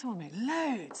make 6, I want to make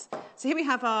loads. So here we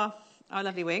have our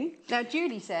lovely wing. Now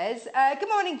Julie says, good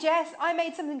morning, Jess. I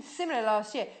made something similar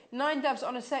last year. 9 doves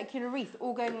on a circular wreath,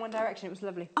 all going in one direction. It was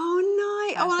lovely. Oh,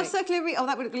 nice. Perfect. Oh, on a circular wreath. Oh,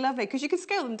 that would look lovely, because you could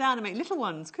scale them down and make little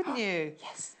ones, couldn't you?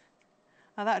 Yes.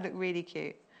 Oh, that would look really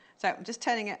cute. So I'm just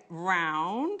turning it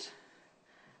round,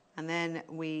 and then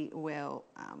we will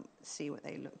see what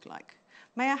they look like.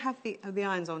 May I have the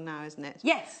irons on now, isn't it?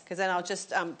 Yes. Because then I'll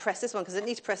just press this one, because I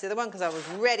need to press the other one, because I was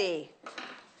ready.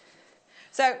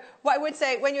 So what I would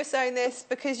say, when you're sewing this,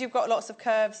 because you've got lots of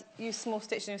curves, use small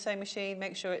stitch in your sewing machine.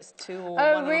 Make sure it's 2 or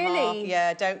 1.5. Really?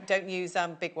 Yeah, don't use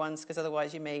big ones, because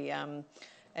otherwise you may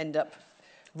end up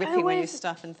ripping when you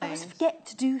stuff and I things. always forget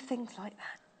to do things like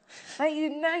that. Now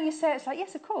you say it's like,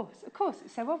 yes, of course,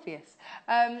 it's so obvious.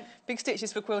 Big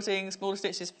stitches for quilting, smaller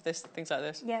stitches for things like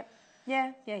this. Yeah.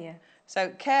 So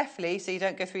carefully, so you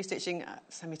don't go through your stitching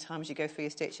so many times you go through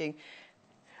your stitching.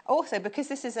 Also, because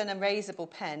this is an erasable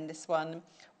pen, this one,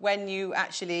 when you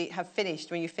actually have finished,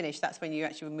 that's when you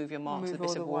actually remove your marks with a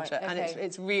bit of water. Okay. And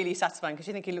it's really satisfying, because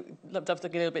you think dove's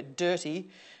looking a little bit dirty,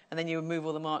 and then you remove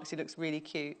all the marks, it looks really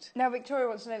cute. Now Victoria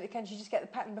wants to know, can she just get the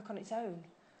pattern book on its own?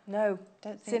 No,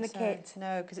 Don't it's in a so. kit.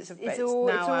 No, because it's all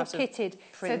now kitted,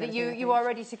 so that you are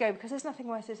ready to go. Because there's nothing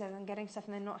worse than getting stuff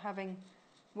and then not having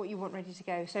what you want ready to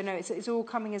go. So no, it's all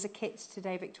coming as a kit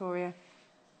today, Victoria.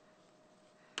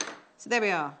 So there we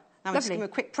are. Now we'll just give them a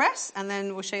quick press, and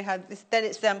then we'll show you how. Then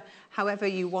it's however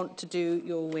you want to do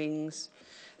your wings.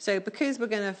 So because we're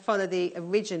going to follow the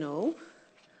original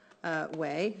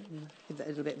way, give that a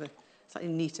little bit of a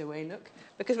slightly neater way look.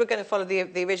 Because we're going to follow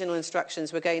the original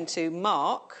instructions, we're going to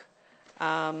mark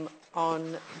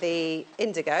on the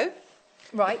indigo.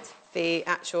 Right. The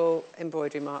actual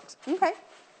embroidery marks. Okay.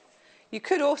 You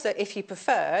could also, if you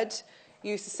preferred,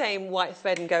 use the same white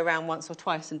thread and go around once or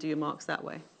twice and do your marks that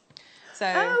way.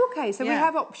 So, okay, so we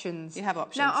have options. You have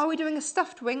options. Now, are we doing a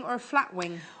stuffed wing or a flat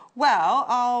wing? Well,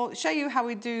 I'll show you how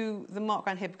we do the mark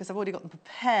around here, because I've already got them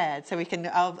prepared, so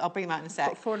I'll bring them out in a sec.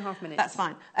 Got 4.5 minutes. That's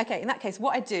fine. Okay, in that case,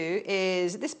 what I do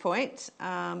is, at this point,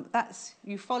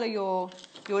 you follow your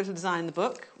little design in the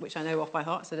book, which I know off by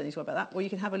heart, so I don't need to worry about that. Or you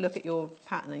can have a look at your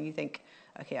pattern and you think,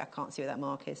 okay, I can't see where that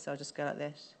mark is, so I'll just go like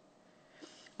this.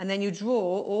 And then you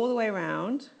draw all the way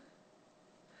around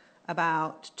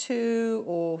about 2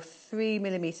 or 3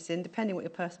 millimetres in, depending what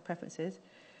your personal preference is,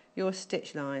 your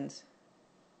stitch lines.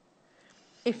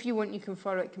 If you want, you can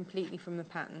follow it completely from the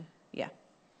pattern. Yeah.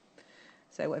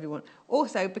 So whatever you want.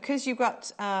 Also, because you've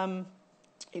got,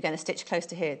 you're going to stitch close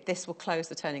to here, this will close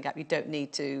the turning gap. You don't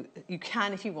need to. You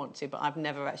can if you want to, but I've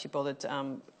never actually bothered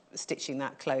stitching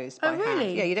that closed by hand.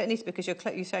 Really? Yeah, you don't need to, because you're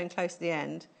sewing close to the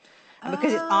end. And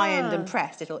because it's ironed and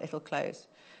pressed, it'll close.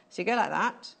 So you go like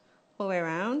that, all the way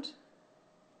around.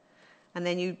 And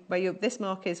then this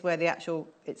mark is where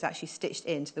it's actually stitched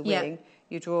into the wing. Yeah.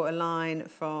 You draw a line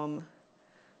from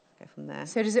there.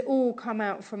 So does it all come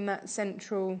out from that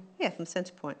central? Yeah, from the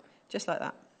centre point, just like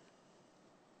that.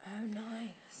 Oh,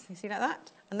 nice. You see like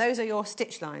that? And those are your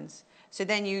stitch lines. So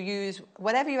then you use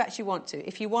whatever you actually want to.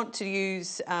 If you want to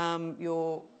use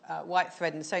your white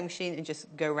thread in the sewing machine and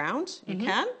just go round, you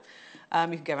can.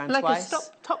 You can go around twice. Like a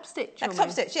top stitch? Like a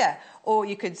top stitch, yeah. Or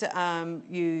you could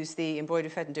use the embroidery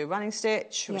thread and do a running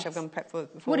stitch, which I've done prep for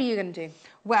before. What are you going to do?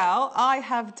 Well, I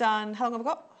have done... How long have I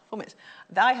got? 4 minutes.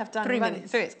 I have done 3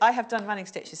 minutes. 3 minutes. I have done running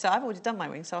stitches, so I've already done my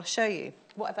wings, so I'll show you.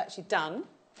 What I've actually done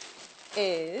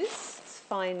is... Let's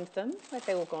find them. Where've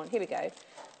they all gone? Here we go.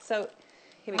 So,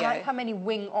 here we go. I like how many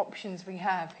wing options we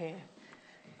have here.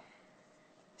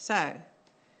 So,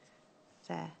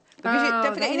 there. Because Oh,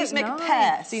 don't forget, they you need to look make a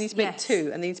pair. nice. So you need to make Yes.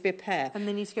 2, and they need to be a pair. And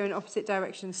they need to go in opposite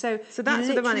directions. So that's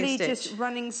you're the running literally stitch. just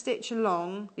running stitch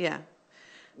along Yeah.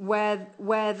 where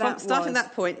that Start from was.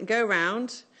 that point and go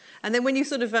around. And then when you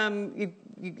sort of,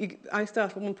 I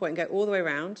start from one point and go all the way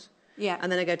around. Yeah.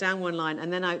 And then I go down one line,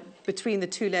 and then between the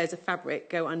 2 layers of fabric,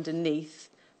 go underneath,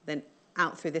 then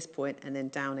out through this point, and then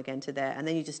down again to there, and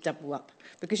then you just double up.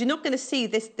 Because you're not going to see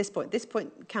this point. This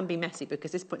point can be messy,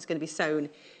 because this point's going to be sewn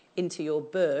into your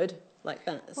bird, like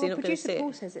that. So you're not going to see Producer Paul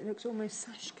it. says it looks almost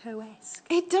Sashko-esque.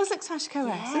 It does look Sashko-esque,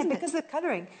 Yeah, doesn't because it? of the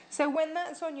colouring. So when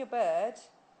that's on your bird...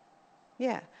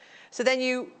 Yeah. So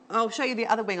then I'll show you the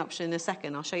other wing option in a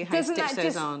second. I'll show you how you Doesn't stitch that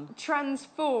those just on.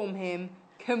 transform him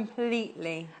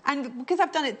completely? And because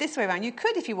I've done it this way around, you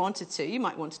could, if you wanted to, you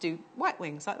might want to do white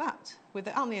wings like that, with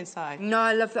it on the inside. No,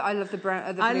 I love the brown.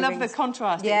 The blue I love rings. the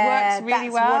contrast. Yeah, it works really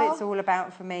well. that's what it's all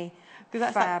about for me.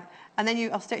 That's Fab. and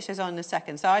then I'll stitch those on in a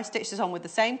second. So I stitch those on with the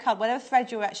same colour. Whatever thread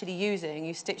you're actually using,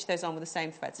 you stitch those on with the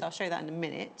same thread. So I'll show you that in a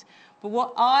minute. But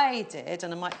what I did,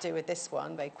 and I might do with this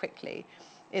one very quickly,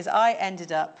 is I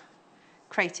ended up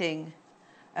creating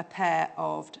a pair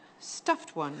of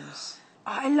stuffed ones.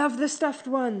 I love the stuffed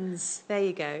ones. There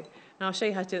you go. And I'll show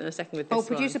you how to do it in a second with this one.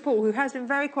 Producer Paul, who has been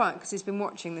very quiet because he's been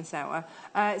watching this hour,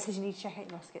 says you need to check out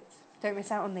your baskets. Don't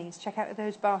miss out on these. Check out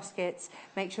those baskets.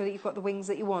 Make sure that you've got the wings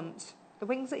that you want. The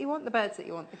wings that you want, the birds that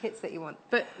you want, the kits that you want.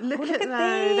 But look at these.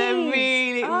 They're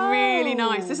really, really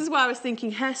nice. This is why I was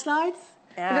thinking hair slides.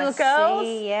 Little girls,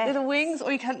 yes. little wings,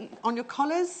 or you can, on your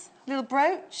collars, little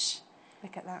brooch.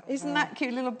 Look at that. Isn't that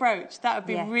cute, little brooch? That would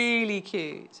be Yes. really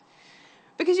cute.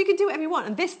 Because you can do whatever you want.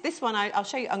 And this one, I'll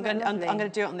show you. I'm going lovely? to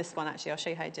do it on this one, actually. I'll show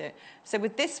you how to do it. So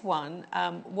with this one,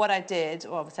 what I did,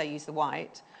 or obviously I used the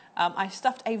white, I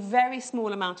stuffed a very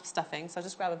small amount of stuffing. So I'll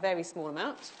just grab a very small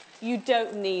amount. You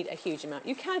don't need a huge amount.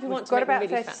 You can if you want to make about them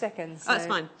really 30 fat. seconds. Oh, that's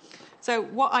fine. So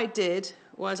what I did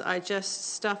was I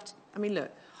just stuffed, I mean,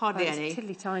 look, hardly it's any. a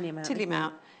tiddly tiny amount. Tiddly isn't it?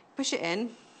 amount. Push it in,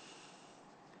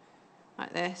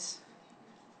 like this.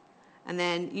 And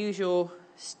then use your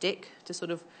stick to sort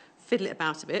of fiddle it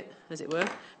about a bit, as it were.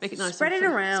 Make it nice. Spread it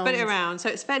around. Spread it around so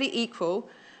it's fairly equal.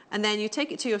 And then you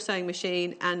take it to your sewing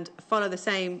machine and follow the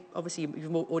same, obviously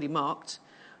you've already marked,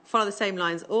 follow the same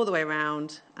lines all the way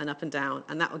around and up and down,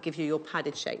 and that will give you your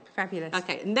padded shape. Fabulous.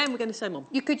 Okay, and then we're going to sew them on.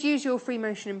 You could use your free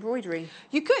motion embroidery.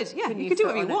 You could, yeah, you could do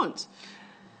whatever you want.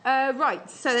 Right.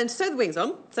 So then sew the wings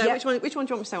on. So Yep. which one do you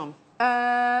want me to sew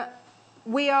on?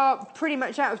 We are pretty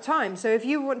much out of time, so if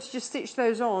you want to just stitch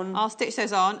those on... I'll stitch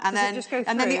those on, and Does it then just go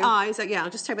and then the through? eyes. Yeah, I'll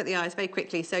just talk about the eyes very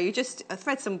quickly. So you just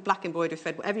thread some black embroidery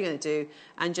thread, whatever you're going to do,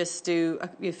 and just do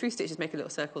 3 stitches. Make a little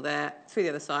circle there, through the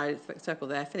other side, circle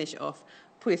there, finish it off,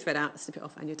 pull your thread out, snip it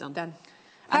off, and you're done. Done.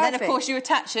 And then, of Perfect. course, you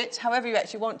attach it however you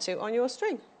actually want to on your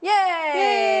string. Yay!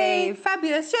 Yay!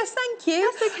 Fabulous. Yes, thank you.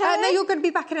 That's okay. Now you're going to be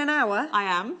back in an hour. I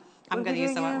am. I'm What going are to you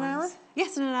use the doing white in an ones. hour?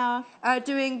 Yes, in an hour.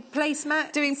 Doing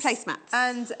placemats. Doing placemats.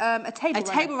 And a table A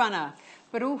table runner.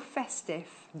 But all festive.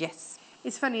 Yes.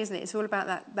 It's funny, isn't it? It's all about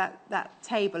that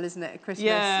table, isn't it, at Christmas?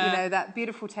 Yeah. You know, that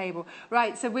beautiful table.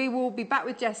 Right, so we will be back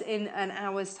with Jess in an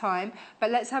hour's time.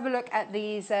 But let's have a look at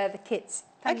these, the kits.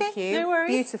 Thank Okay, you. no worries.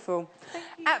 Beautiful.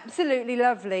 Absolutely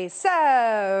lovely.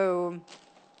 So,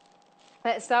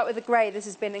 let's start with the grey. This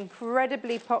has been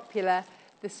incredibly popular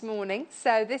this morning.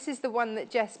 So this is the one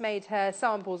that Jess made her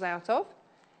samples out of.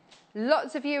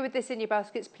 Lots of you with this in your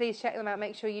baskets. Please check them out.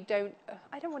 Make sure you don't...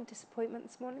 I don't want disappointment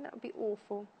this morning. That would be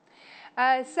awful.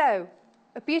 So,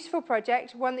 a beautiful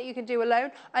project, one that you can do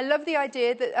alone. I love the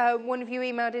idea that one of you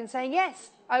emailed in saying,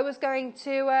 yes, I was going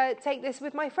to take this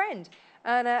with my friend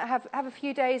and have a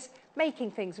few days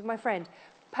making things with my friend.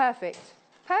 Perfect.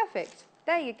 Perfect.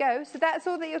 There you go. So that's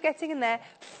all that you're getting in there.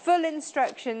 Full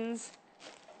instructions,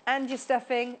 and your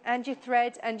stuffing, and your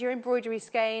thread, and your embroidery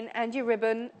skein, and your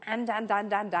ribbon, and.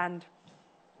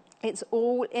 It's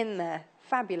all in there.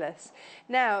 Fabulous.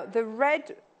 Now, the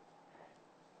red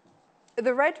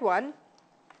one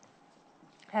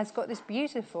has got this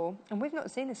beautiful, and we've not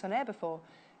seen this on air before,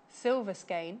 silver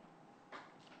skein,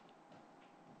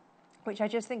 which I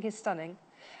just think is stunning.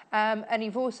 And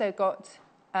you've also got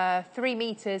 3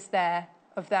 metres there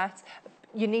of that.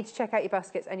 You need to check out your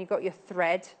baskets, and you've got your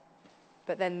thread,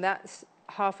 but then that's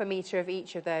 ½ metre of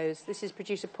each of those. This is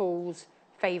producer Paul's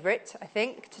favourite, I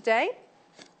think, today.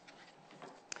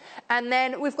 And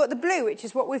then we've got the blue, which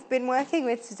is what we've been working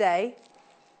with today.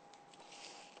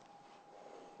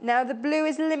 Now, the blue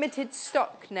is limited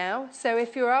stock now, so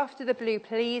if you're after the blue,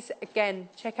 please, again,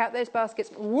 check out those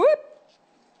baskets. Whoop!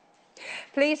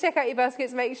 Please check out your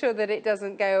baskets, make sure that it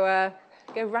doesn't go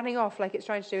running off like it's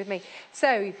trying to do with me.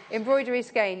 So, embroidery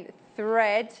skein,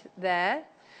 thread there,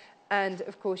 and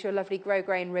of course your lovely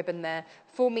grosgrain ribbon there,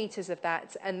 4 metres of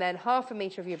that, and then half a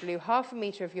metre of your blue, half a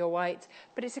metre of your white.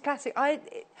 But it's a classic. I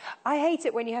hate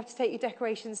it when you have to take your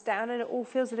decorations down and it all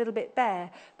feels a little bit bare.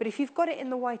 But if you've got it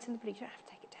in the white and the blue, you don't have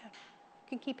to take it down. You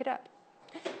can keep it up.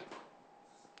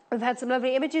 We've had some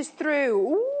lovely images through.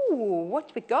 Ooh, what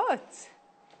have we got?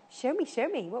 Show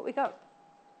me what we got.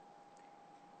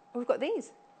 Oh, we've got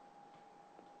these.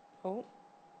 Oh,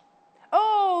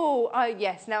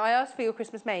 yes. Now, I asked for your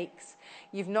Christmas makes.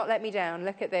 You've not let me down.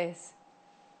 Look at this.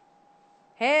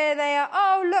 Here they are.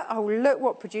 Oh, look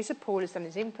what producer Paul has done.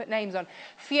 He's even put names on.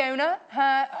 Fiona,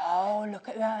 look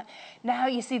at that. Now,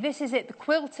 you see, this is it. The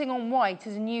quilting on white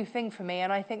is a new thing for me,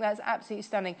 and I think that's absolutely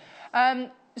stunning.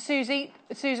 Susan,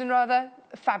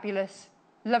 fabulous.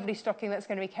 Lovely stocking that's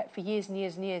going to be kept for years and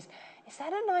years and years. Is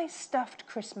that a nice stuffed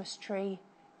Christmas tree?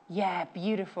 Yeah,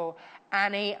 beautiful.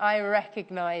 Annie, I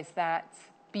recognise that.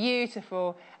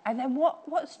 Beautiful. And then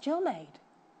what's Jill made?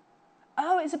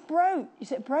 Oh, it's a brooch.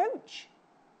 Is it a brooch?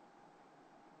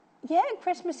 Yeah, a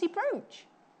Christmassy brooch.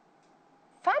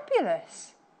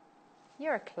 Fabulous.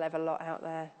 You're a clever lot out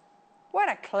there. What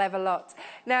a clever lot.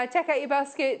 Now, check out your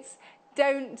baskets.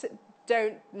 Don't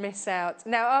miss out.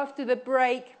 Now, after the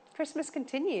break, Christmas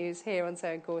continues here on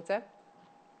Sewing Quarter.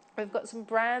 We've got some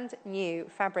brand new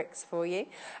fabrics for you,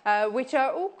 which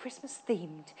are all Christmas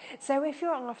themed. So if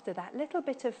you're after that little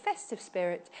bit of festive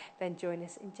spirit, then join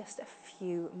us in just a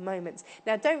few moments.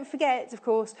 Now, don't forget, of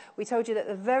course, we told you that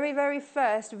the very, very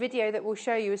first video that we'll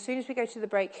show you as soon as we go to the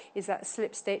break is that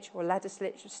slip stitch or ladder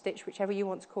stitch, whichever you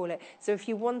want to call it. So if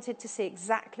you wanted to see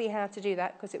exactly how to do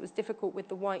that, because it was difficult with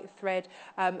the white thread,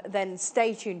 then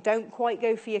stay tuned. Don't quite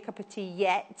go for your cup of tea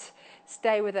yet.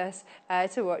 Stay with us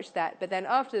to watch that. But then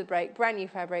after the break, brand new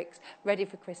fabrics ready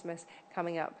for Christmas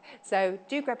coming up. So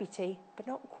do grab your tea, but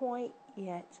not quite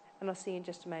yet. And I'll see you in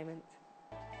just a moment.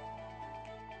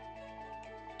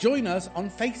 Join us on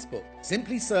Facebook.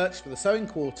 Simply search for the Sewing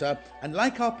Quarter and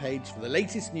like our page for the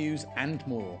latest news and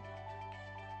more.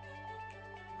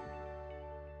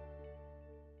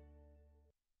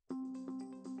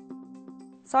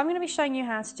 So I'm going to be showing you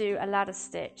how to do a ladder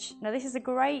stitch. Now this is a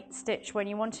great stitch when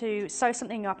you want to sew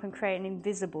something up and create an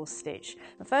invisible stitch.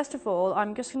 But first of all,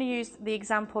 I'm just going to use the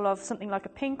example of something like a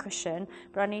pincushion,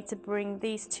 but I need to bring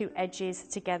these two edges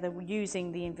together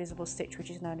using the invisible stitch, which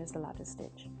is known as the ladder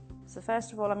stitch. So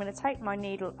first of all, I'm going to take my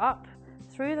needle up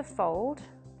through the fold.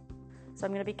 So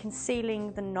I'm going to be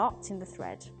concealing the knot in the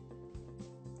thread.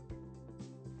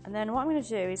 And then what I'm going to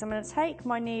do is I'm going to take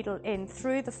my needle in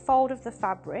through the fold of the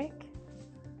fabric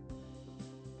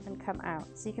and come out.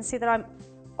 So you can see that I'm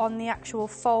on the actual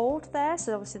fold there,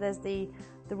 so obviously there's the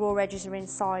raw edges are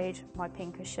inside my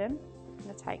pincushion. I'm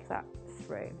going to take that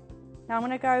through. Now I'm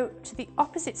going to go to the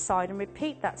opposite side and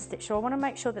repeat that stitch. So I want to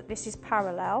make sure that this is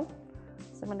parallel.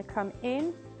 So I'm going to come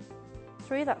in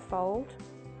through that fold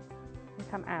and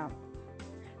come out.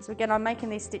 So again, I'm making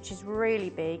these stitches really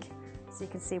big so you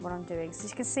can see what I'm doing. So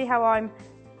you can see how I'm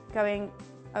going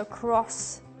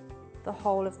across the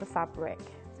whole of the fabric.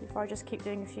 If I just keep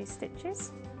doing a few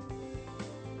stitches.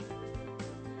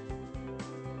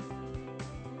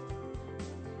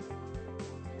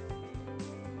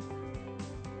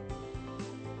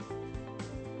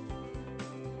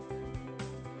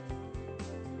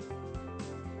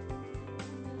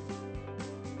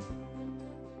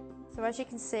 So as you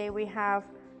can see, we have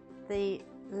the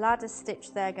ladder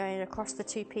stitch there going across the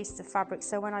two pieces of fabric.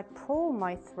 So when I pull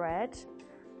my thread,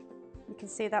 you can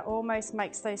see that almost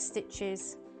makes those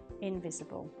stitches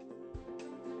invisible.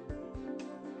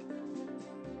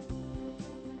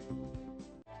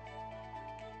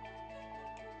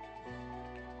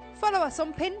 Follow us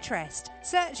on Pinterest.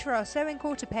 Search for our Sewing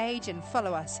Quarter page and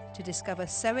follow us to discover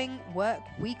sewing work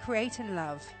we create and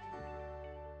love.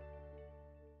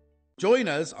 Join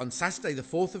us on Saturday the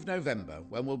 4th of November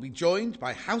when we'll be joined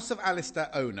by House of Alistair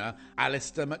owner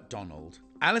Alistair MacDonald.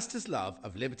 Alistair's love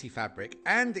of Liberty fabric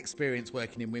and experience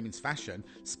working in women's fashion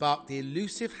sparked the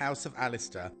elusive House of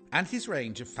Alistair and his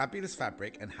range of fabulous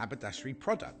fabric and haberdashery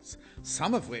products,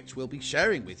 some of which we'll be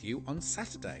sharing with you on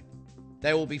Saturday.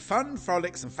 There will be fun,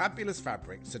 frolics and fabulous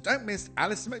fabrics, so don't miss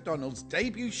Alistair MacDonald's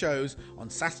debut shows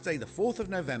on Saturday the 4th of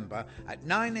November at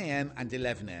 9 AM and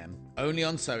 11 AM, only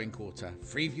on Sewing Quarter,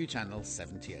 Freeview Channel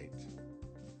 78.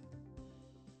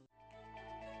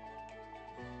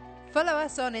 Follow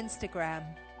us on Instagram.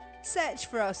 Search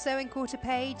for our Sewing Quarter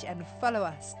page and follow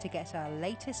us to get our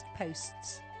latest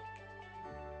posts.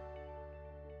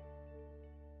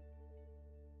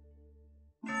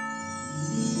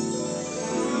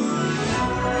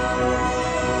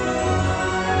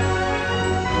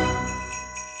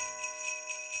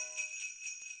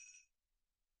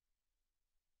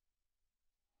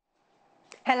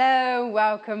 Hello,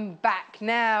 welcome back.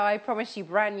 Now, I promise you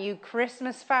brand new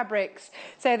Christmas fabrics.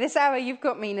 So this hour you've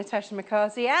got me, Natasha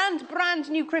McCarthy, and brand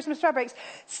new Christmas fabrics,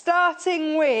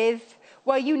 starting with,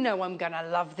 well, you know I'm gonna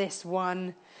love this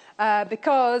one,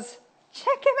 because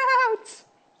check it out.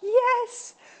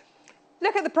 Yes.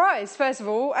 Look at the price, first of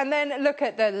all, and then look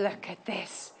at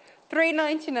this.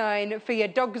 $3.99 for your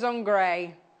dogs on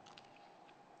grey.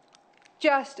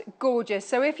 Just gorgeous.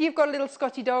 So if you've got a little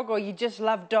Scotty dog or you just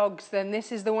love dogs, then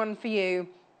this is the one for you.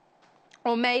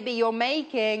 Or maybe you're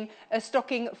making a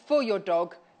stocking for your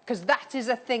dog, because that is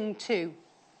a thing too.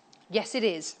 Yes, it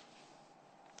is.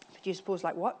 Producer Paul's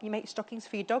like, what? You make stockings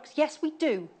for your dogs? Yes, we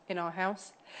do in our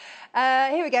house.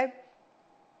 Here we go.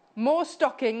 More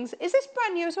stockings. Is this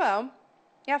brand new as well?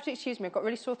 You have to excuse me, I've got a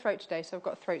really sore throat today, so I've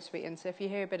got a throat sweetened. So if you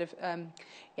hear a bit of,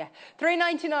 yeah.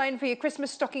 $3.99 for your Christmas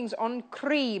stockings on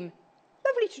cream.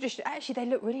 Lovely tradition. Actually, they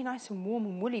look really nice and warm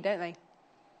and woolly, don't they?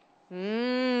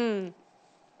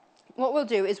 What we'll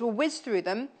do is we'll whiz through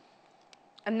them,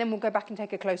 and then we'll go back and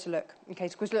take a closer look. Okay,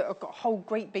 because look, I've got a whole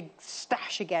great big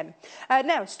stash again.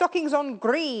 Now, stockings on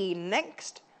green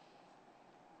next.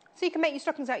 So you can make your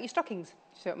stockings out your stockings. Do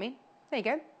you see what I mean? There you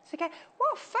go. It's okay.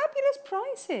 What fabulous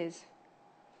prices.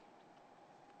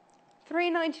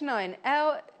 $3.99,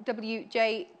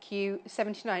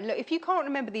 LWJQ79. Look, if you can't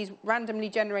remember these randomly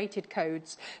generated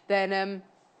codes, then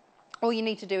all you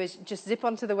need to do is just zip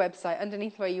onto the website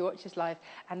underneath where you watch us live,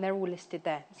 and they're all listed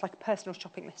there. It's like a personal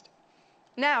shopping list.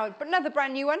 Now, but another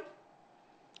brand new one,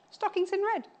 stockings in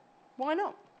red. Why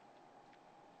not?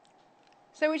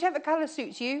 So whichever colour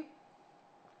suits you,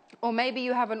 or maybe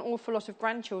you have an awful lot of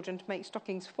grandchildren to make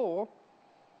stockings for,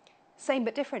 same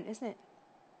but different, isn't it?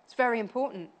 It's very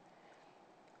important.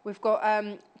 We've got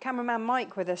cameraman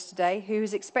Mike with us today,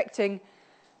 who's expecting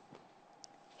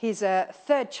his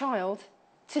third child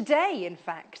today, in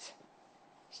fact.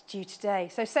 It's due today.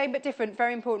 So same but different,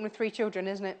 very important with 3 children,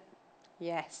 isn't it?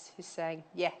 Yes, he's saying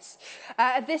yes.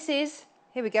 This is,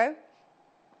 here we go,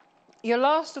 your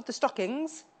last of the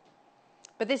stockings,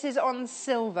 but this is on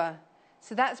silver.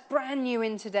 So that's brand new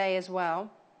in today as well.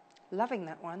 Loving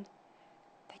that one.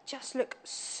 They just look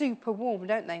super warm,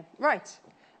 don't they? Right,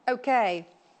 okay.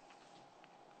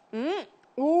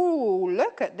 Ooh,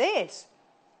 look at this.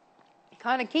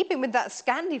 Kind of keeping with that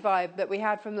Scandi vibe that we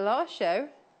had from the last show.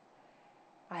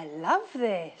 I love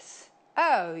this.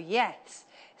 Oh, yes.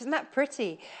 Isn't that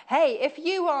pretty? Hey, if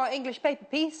you are English paper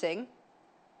piecing,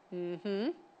 yep,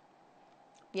 you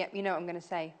know what I'm going to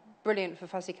say. Brilliant for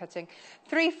fussy cutting.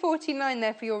 $3.49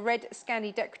 there for your red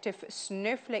Scandi decorative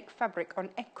snowflake fabric on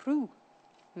ecru.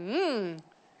 And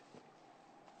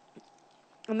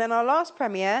then our last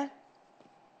premiere,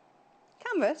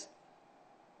 canvas.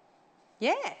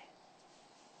 Yeah.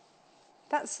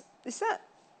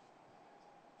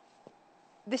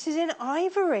 This is in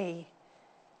ivory,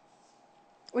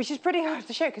 which is pretty hard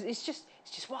to show because it's just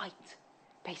white,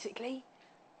 basically.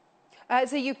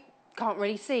 So you can't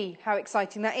really see how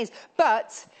exciting that is.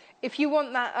 But if you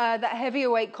want that heavier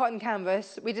weight cotton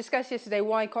canvas, we discussed yesterday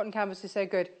why cotton canvas is so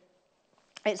good.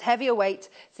 It's heavier weight,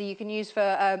 so you can use for,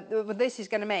 what this is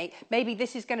going to make, maybe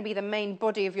this is going to be the main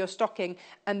body of your stocking,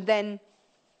 and then,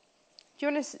 do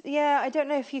you want to, yeah, I don't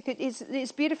know if you could,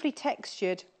 it's beautifully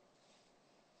textured.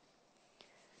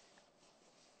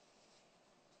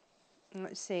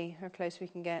 Let's see how close we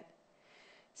can get.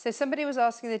 So somebody was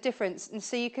asking the difference, and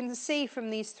so you can see from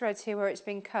these threads here where it's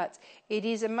been cut, it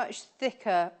is a much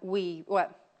thicker weave, well,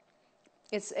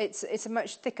 it's a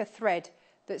much thicker thread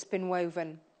that's been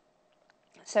woven.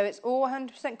 So it's all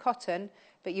 100% cotton,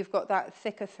 but you've got that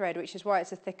thicker thread, which is why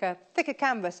it's a thicker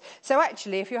canvas. So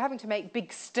actually, if you're having to make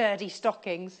big, sturdy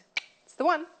stockings, it's the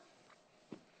one.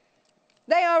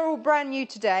 They are all brand new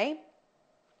today.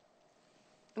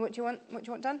 What do you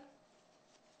want done?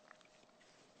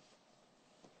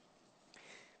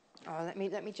 Oh, let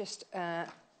me just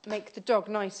make the dog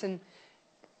nice and...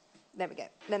 There we go.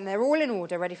 Then they're all in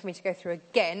order, ready for me to go through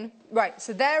again. Right,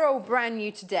 so they're all brand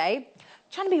new today.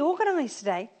 I'm trying to be organised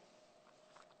today.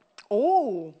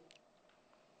 Oh.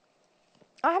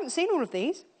 I haven't seen all of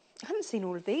these.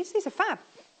 These are fab.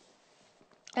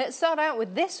 Let's start out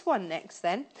with this one next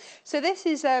then. So this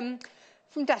is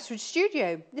from Dashwood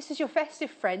Studio. This is your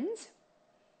festive friends.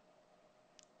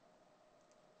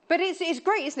 But it's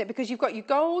great, isn't it? Because you've got your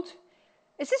gold.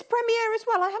 Is this premiere as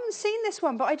well? I haven't seen this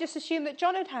one, but I just assumed that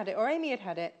John had it or Amy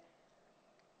had it.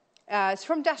 It's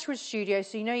from Dashwood Studio,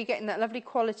 so you know you're getting that lovely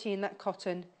quality in that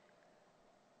cotton.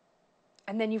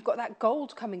 And then you've got that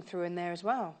gold coming through in there as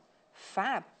well.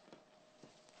 Fab.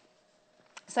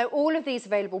 So all of these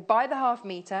available by the half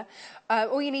metre.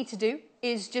 All you need to do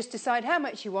is just decide how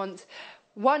much you want.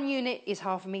 1 unit is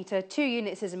half a metre, 2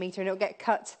 units is a metre, and it'll get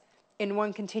cut in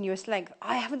one continuous length.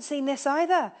 I haven't seen this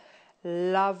either.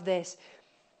 Love this.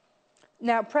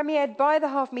 Now, premiered by the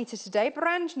half metre today,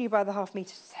 brand new by the half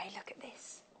metre today. Look at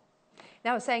this.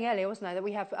 Now, I was saying earlier, wasn't I, that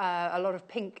we have a lot of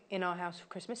pink in our house for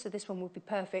Christmas, so this one would be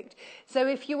perfect. So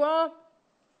if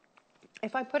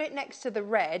I put it next to the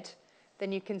red,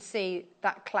 then you can see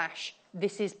that clash.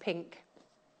 This is pink.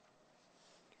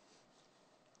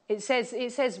 It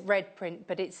says red print,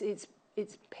 but it's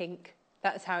pink.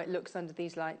 That's how it looks under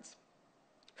these lights.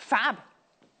 Fab.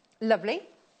 Lovely.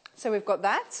 So we've got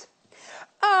that.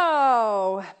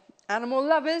 Oh, animal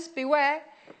lovers, beware.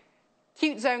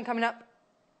 Cute zone coming up.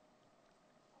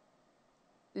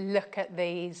 Look at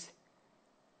these.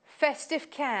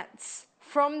 Festive cats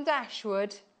from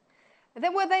Dashwood.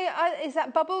 Then is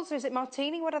that bubbles or is it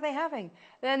martini? What are they having?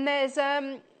 Then there's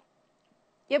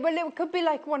yeah, well, it could be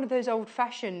like one of those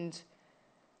old-fashioned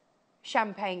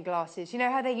champagne glasses. You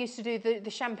know how they used to do the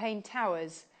champagne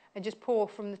towers and just pour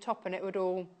from the top and it would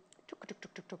all tuk, tuk,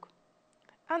 tuk, tuk, tuk.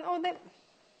 And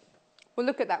we'll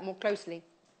look at that more closely.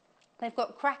 They've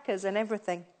got crackers and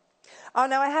everything. Oh,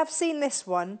 now I have seen this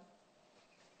one.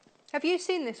 Have you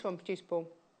seen this one, Producer Paul?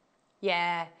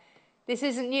 Yeah. This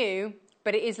isn't new,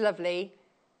 but it is lovely.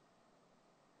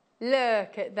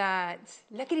 Look at that.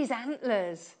 Look at his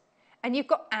antlers. And you've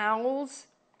got owls.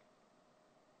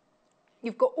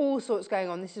 You've got all sorts going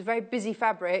on. This is very busy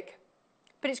fabric,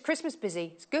 but it's Christmas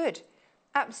busy. It's good.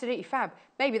 Absolutely fab.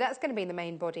 Maybe that's going to be in the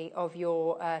main body of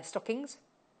your stockings.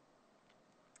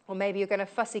 Or maybe you're going to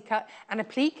fussy cut and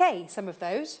applique some of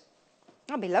those.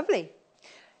 That'd be lovely.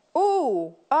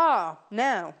 Oh,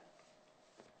 now.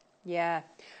 Yeah.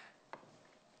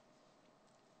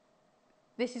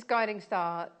 This is Guiding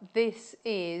Star. This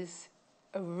is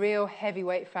a real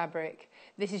heavyweight fabric.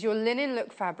 This is your linen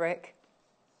look fabric.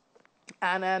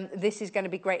 And this is going to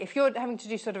be great. If you're having to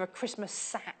do sort of a Christmas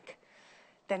sack,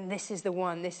 then this is the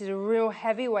one. This is a real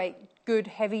heavyweight, good,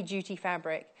 heavy-duty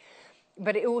fabric.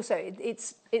 But it also,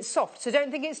 it's soft. So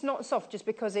don't think it's not soft just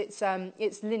because it's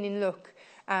linen look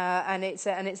and it's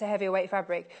a heavyweight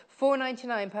fabric.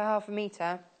 £4.99 per half a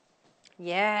metre.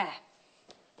 Yeah.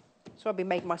 That's what I'll be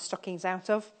making my stockings out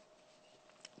of.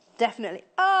 Definitely.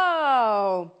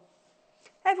 Oh,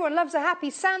 everyone loves a happy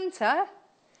Santa.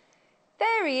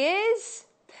 There he is.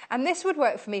 And this would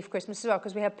work for me for Christmas as well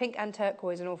because we have pink and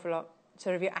turquoise an awful lot,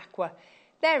 sort of your aqua.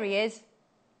 There he is.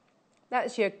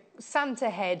 That's your Santa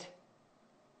head.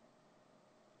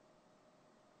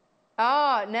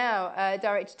 Now,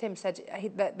 Director Tim said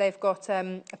that they've got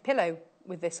a pillow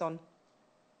with this on,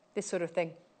 this sort of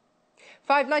thing.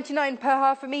 £5.99 per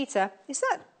half a metre. Is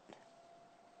that...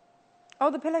 Oh,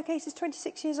 the pillowcase is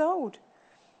 26 years old.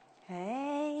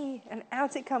 Hey, and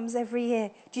out it comes every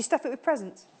year. Do you stuff it with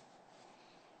presents?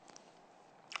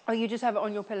 Or you just have it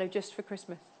on your pillow just for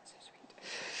Christmas? So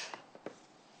sweet.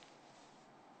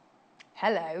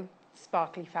 Hello,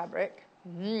 sparkly fabric.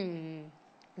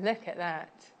 Look at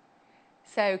that.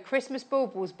 So Christmas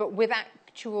baubles, but with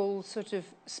actual sort of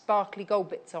sparkly gold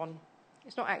bits on.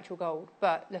 It's not actual gold,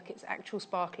 but look, it's actual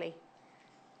sparkly.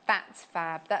 That's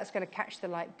fab. That's going to catch the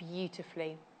light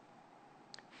beautifully.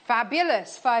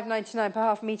 Fabulous. £5.99 per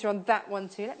half a metre on that one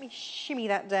too. Let me shimmy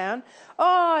that down.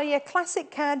 Oh, yeah,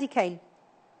 classic candy cane.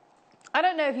 I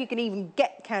don't know if you can even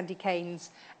get candy canes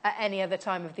at any other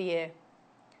time of the year.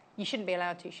 You shouldn't be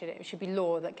allowed to, should it? It should be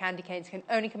law that candy canes can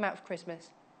only come out for Christmas.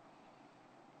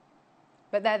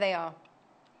 But there they are.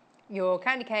 Your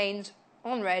candy canes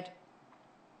on red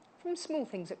from Small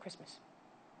Things at Christmas.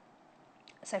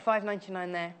 So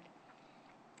 £5.99 there.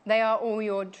 They are all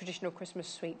your traditional Christmas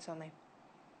sweets, aren't they?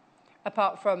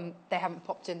 Apart from they haven't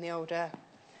popped in the old...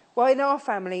 Well, in our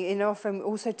family,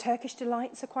 also Turkish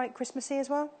Delights are quite Christmassy as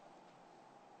well.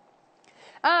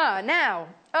 Now.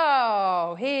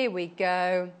 Oh, here we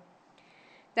go.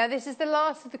 Now, this is the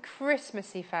last of the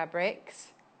Christmassy fabrics.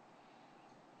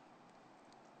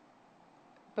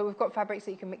 But we've got fabrics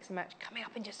that you can mix and match coming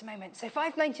up in just a moment. So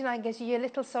 £5.99 gives you your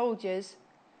little soldiers.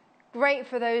 Great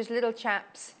for those little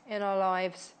chaps in our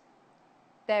lives.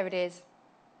 There it is.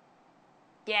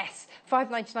 Yes,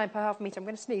 £5.99 per half metre. I'm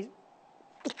going to sneeze.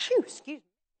 Excuse me.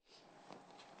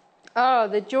 Oh,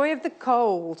 the joy of the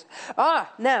cold.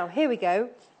 Now, here we go.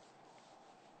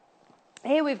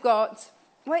 Here we've got...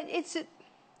 Well,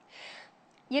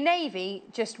 your navy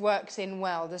just works in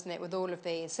well, doesn't it, with all of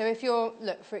these. So if you're...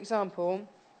 Look, for example...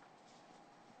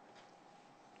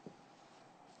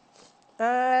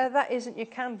 that isn't your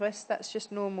canvas. That's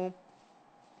just normal.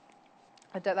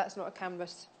 That's not a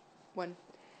canvas one.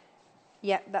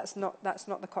 Yeah, that's not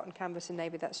the cotton canvas in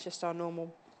navy. That's just our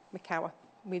normal Makawa.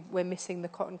 We're missing the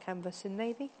cotton canvas in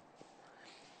navy.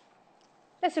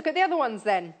 Let's look at the other ones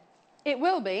then. It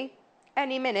will be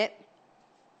any minute.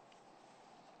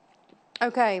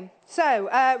 Okay, so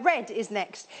red is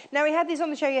next. Now, we had these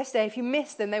on the show yesterday. If you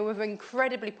missed them, they were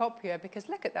incredibly popular because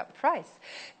look at that price,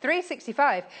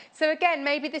 $3.65. So again,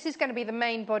 maybe this is going to be the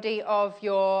main body of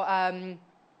your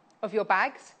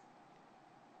bags,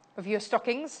 of your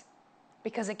stockings,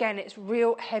 because again, it's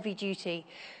real heavy duty.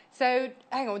 So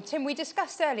hang on, Tim, we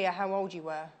discussed earlier how old you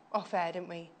were off air, didn't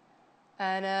we?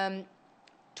 And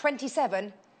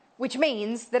 27. Which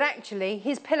means that actually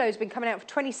his pillow's been coming out for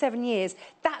 27 years.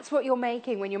 That's what you're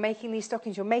making when you're making these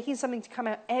stockings. You're making something to come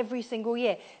out every single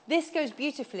year. This goes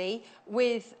beautifully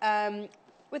with the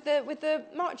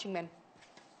marching men.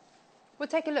 We'll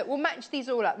take a look. We'll match these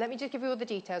all up. Let me just give you all the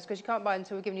details because you can't buy them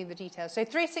until we're giving you the details. So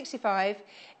 $3.65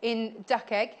 in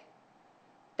duck egg.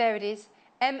 There it is.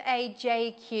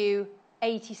 MAJQ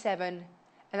 87.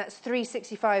 And that's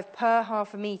 $3.65 per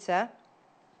half a metre.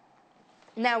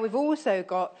 Now, we've also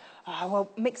got,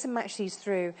 well, mix and match these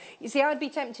through. You see, I'd be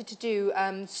tempted to do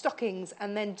stockings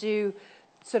and then do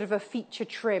sort of a feature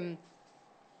trim.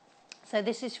 So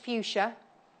this is fuchsia.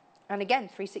 And again,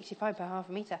 $3.65 per half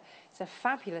a metre. It's a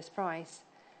fabulous price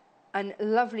and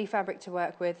lovely fabric to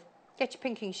work with. Get your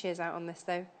pinking shears out on this,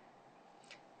 though.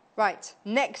 Right,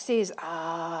 next is,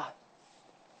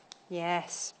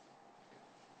 yes.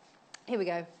 Here we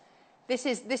go. This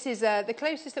is the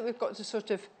closest that we've got to sort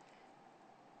of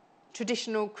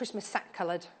traditional Christmas sack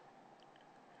coloured.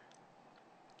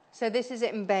 So this is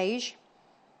it in beige.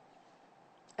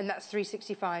 And that's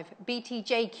 $3.65.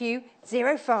 BTJQ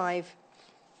 05.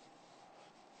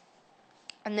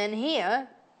 And then here,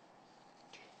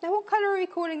 now what colour are we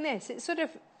calling this? It's sort of,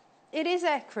 it is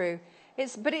ecru.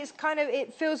 But it's kind of,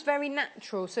 it feels very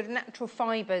natural, sort of natural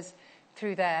fibres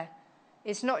through there.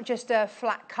 It's not just a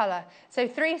flat colour. So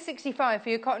 $3.65 for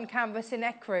your cotton canvas in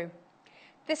ecru.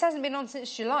 This hasn't been on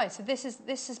since July, so this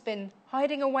has been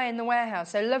hiding away in the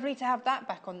warehouse. So lovely to have that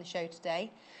back on the show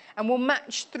today. And we'll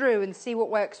match through and see what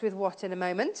works with what in a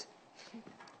moment.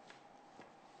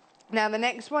 Now, the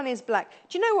next one is black.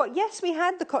 Do you know what? Yes, we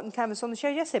had the cotton canvas on the show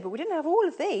yesterday, but we didn't have all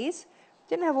of these.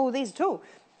 Didn't have all these at all.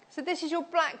 So this is your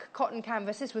black cotton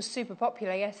canvas. This was super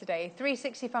popular yesterday.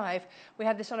 $3.65. We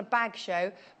had this on a bag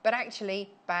show, but actually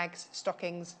bags,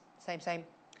 stockings, same.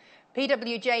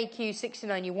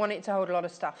 PWJQ69, you want it to hold a lot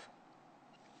of stuff.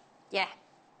 Yeah.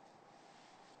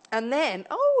 And then,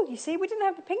 oh, you see, we didn't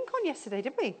have the pink on yesterday,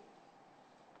 did we?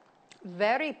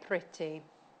 Very pretty.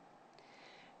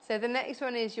 So the next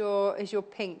one is your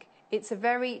pink. It's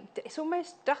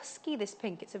almost dusky, this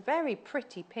pink. It's a very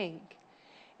pretty pink.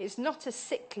 It's not a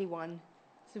sickly one.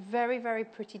 It's a very, very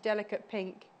pretty, delicate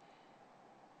pink.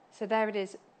 So there it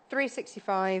is,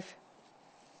 $3.65.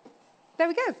 There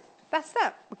we go. That's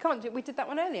that. We did that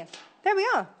one earlier. There we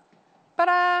are.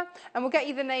 Ta-da! And we'll get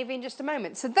you the navy in just a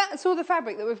moment. So that's all the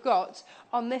fabric that we've got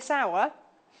on this hour.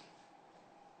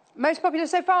 Most popular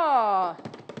so far.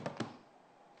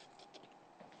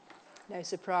 No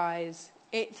surprise.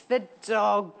 It's the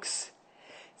dogs.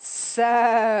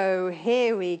 So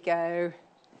here we go.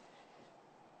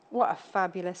 What a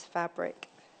fabulous fabric.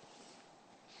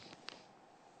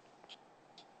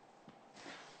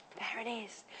 There it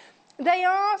is. They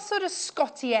are sort of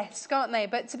Scotty-esque, aren't they?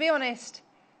 But to be honest,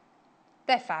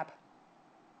 they're fab.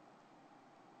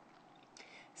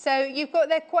 So they've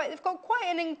got quite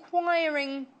an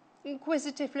inquiring,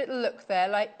 inquisitive little look there.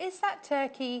 Like, is that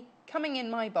turkey coming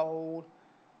in my bowl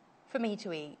for me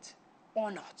to eat or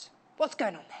not? What's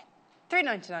going on there?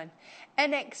 $3.99.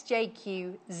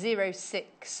 NXJQ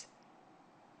 06.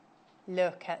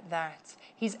 Look at that.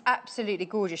 He's absolutely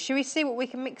gorgeous. Should we see what we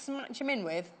can mix and match him in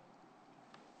with?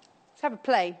 Let's have a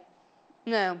play.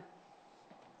 Now,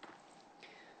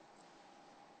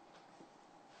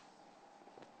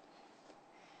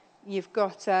 you've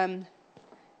got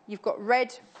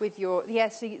red with your,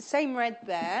 yes, same red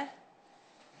there.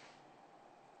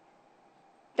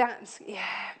 That's, yeah.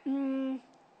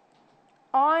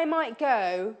 I might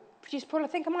go, Producer Paul, I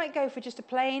think I might go for just a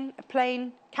plain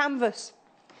canvas.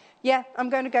 Yeah,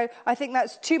 I'm going to go. I think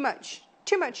that's too much.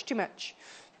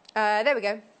 There we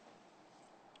go.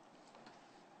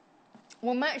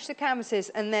 We'll match the canvases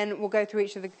and then we'll go through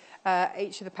each of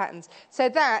the patterns. So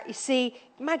that, you see,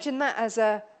 imagine that as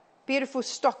a beautiful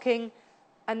stocking,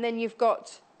 and then you've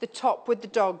got the top with the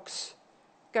dogs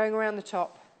going around the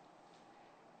top.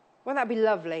 Wouldn't that be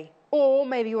lovely? Or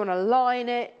maybe you want to line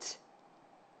it.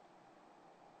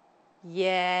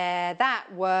 Yeah, that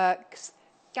works.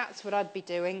 That's what I'd be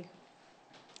doing.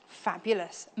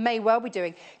 Fabulous. May well be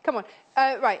doing. Come on.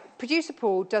 Right. Producer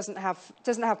Paul doesn't have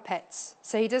pets,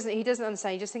 so he doesn't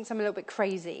understand. He just thinks I'm a little bit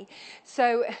crazy.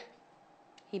 So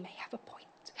he may have a point.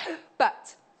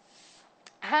 But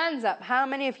hands up, how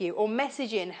many of you, or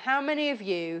message in, how many of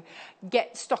you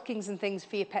get stockings and things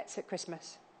for your pets at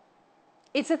Christmas?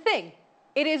 It's a thing.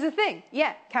 It is a thing.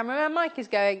 Yeah, cameraman Mike is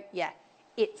going, yeah,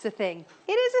 it's a thing.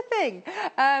 It is a thing.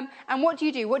 And what do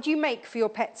you do? What do you make for your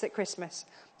pets at Christmas?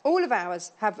 All of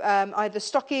ours have either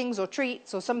stockings or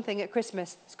treats or something at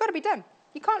Christmas. It's got to be done.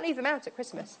 You can't leave them out at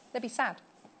Christmas. They'll be sad.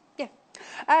 Yeah.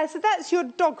 So that's your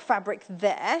dog fabric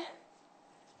there.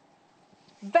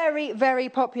 Very, very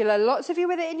popular. Lots of you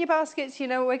with it in your baskets. You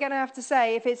know what we're going to have to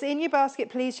say. If it's in your basket,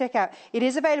 please check out. It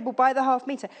is available by the half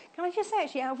metre. Can I just say,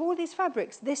 actually, out of all these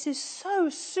fabrics, this is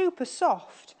so super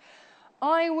soft.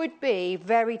 I would be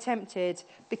very tempted,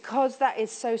 because that is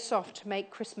so soft, to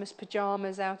make Christmas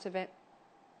pyjamas out of it.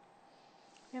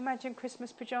 Can you imagine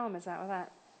Christmas pyjamas out of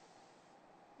that?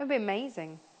 It would be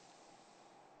amazing.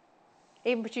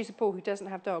 Even producer Paul, who doesn't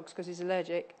have dogs because he's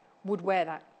allergic, would wear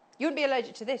that. You wouldn't be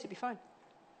allergic to this, it'd be fine.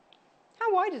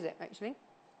 How wide is it, actually?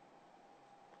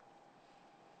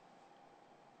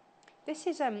 This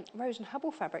is Rose and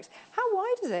Hubble fabrics. How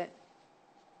wide is it?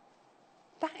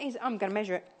 That is, I'm going to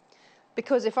measure it.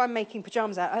 Because if I'm making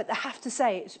pyjamas out, I have to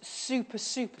say it's super,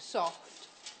 super soft.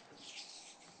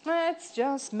 Let's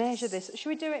just measure this. Should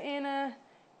we do it in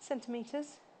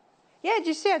centimetres? Yeah, do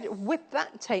you see? I whip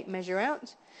that tape measure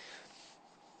out.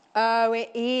 Oh,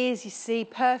 it is, you see,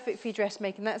 perfect for your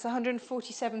dressmaking. That's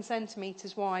 147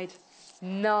 centimetres wide.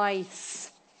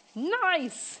 Nice.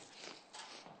 Nice.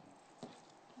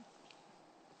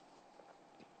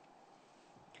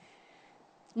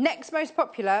 Next most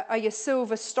popular are your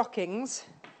silver stockings.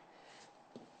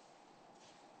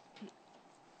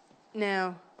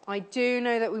 Now, I do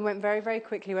know that we went very, very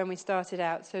quickly when we started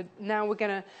out, so now we're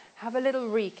going to have a little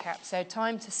recap. So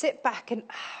time to sit back and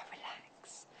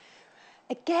relax.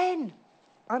 Again,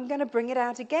 I'm going to bring it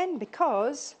out again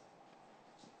because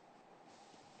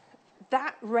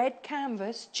that red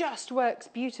canvas just works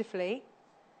beautifully.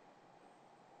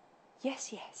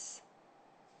 Yes, yes.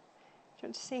 Do you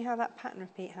want to see how that pattern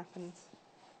repeat happens?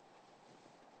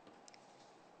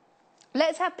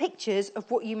 Let's have pictures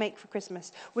of what you make for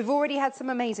Christmas. We've already had some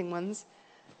amazing ones.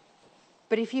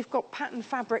 But if you've got pattern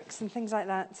fabrics and things like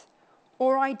that,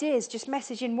 or ideas, just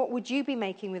message in what would you be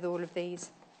making with all of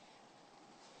these.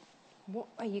 What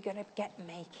are you going to get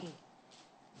making?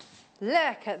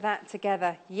 Look at that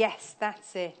together. Yes,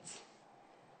 that's it.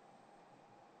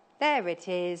 There it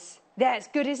is. That's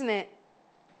good, isn't it?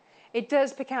 It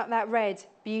does pick out that red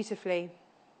beautifully.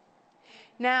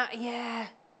 Now, yeah,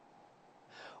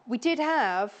 we did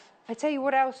have, I tell you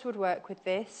what else would work with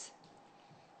this.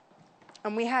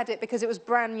 And we had it because it was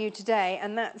brand new today,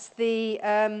 and that's the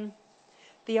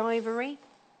ivory.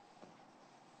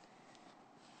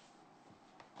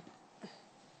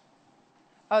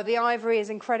 Oh, the ivory is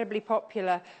incredibly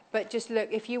popular. But just look,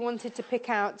 if you wanted to pick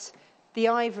out the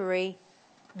ivory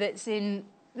that's in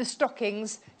the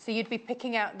stockings, so you'd be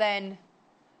picking out then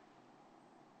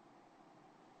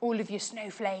all of your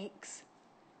snowflakes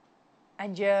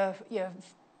and your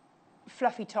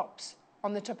fluffy tops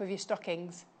on the top of your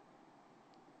stockings.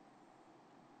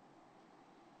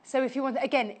 So if you want,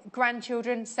 again,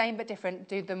 grandchildren, same but different.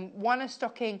 Do them one a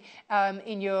stocking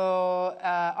in your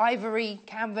ivory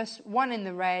canvas, one in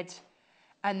the red,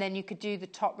 and then you could do the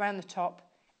top round the top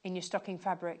in your stocking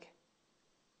fabric.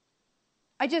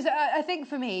 I think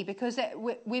for me, because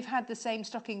we've had the same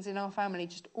stockings in our family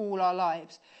just all our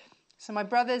lives. So my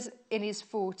brother's in his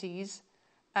 40s,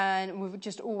 and we've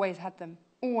just always had them.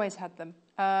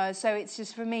 So it's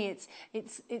just, for me,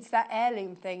 it's that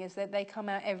heirloom thing, is that they come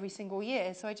out every single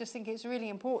year. So I just think it's really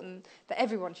important that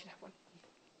everyone should have one.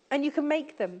 And you can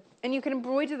make them, and you can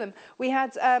embroider them. We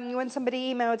had, when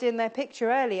somebody emailed in their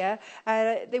picture earlier,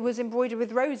 it was embroidered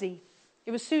with Rosie.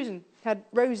 It was Susan, had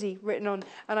Rosie written on,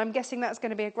 and I'm guessing that's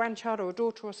going to be a grandchild or a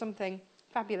daughter or something.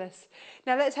 Fabulous.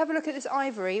 Now let's have a look at this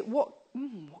ivory. What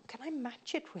can I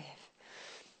match it with?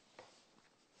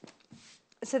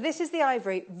 So this is the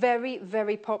ivory, very,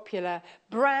 very popular,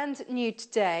 brand new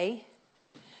today.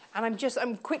 And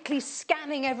I'm quickly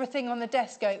scanning everything on the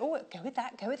desk going, oh, go with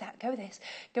that, go with that, go with this,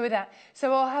 go with that.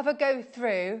 So I'll have a go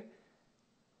through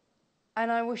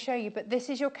and I will show you. But this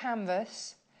is your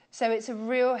canvas. So it's a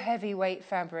real heavyweight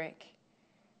fabric.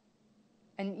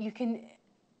 And you can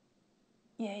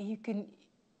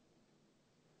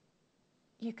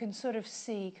sort of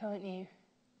see, can't you?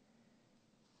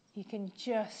 You can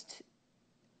just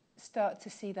start to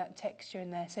see that texture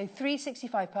in there. So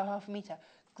 £3.65 per half a metre.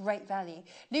 Great value.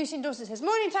 Lucy in Dorset says,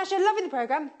 morning, Natasha, loving the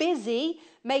programme. Busy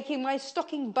making my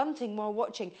stocking bunting while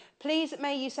watching. Please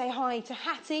may you say hi to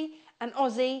Hattie and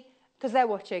Ozzy, because they're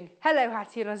watching. Hello,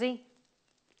 Hattie and Ozzy.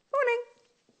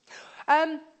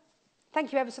 Morning.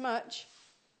 Thank you ever so much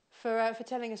for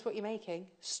telling us what you're making.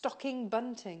 Stocking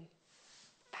bunting.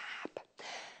 Fab.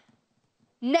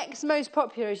 Next most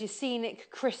popular is your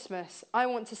Scenic Christmas. I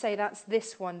want to say that's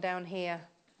this one down here.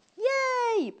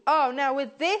 Yay! Oh, now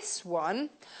with this one,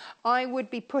 I would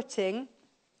be putting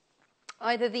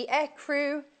either the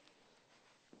ecru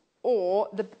or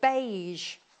the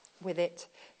beige with it.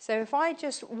 So if I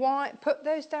just put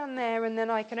those down there and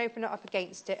then I can open it up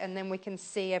against it and then we can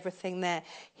see everything there.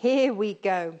 Here we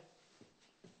go.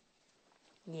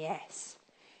 Yes,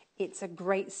 it's a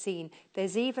great scene.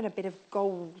 There's even a bit of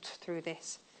gold through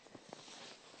this.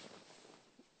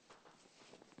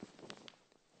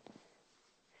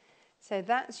 So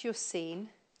that's your scene.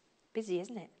 Busy,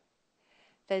 isn't it?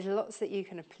 There's lots that you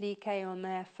can applique on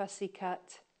there, fussy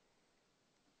cut,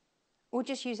 or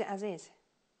just use it as is.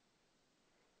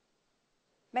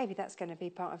 Maybe that's going to be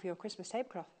part of your Christmas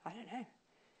tablecloth. I don't know.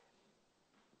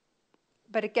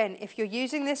 But again, if you're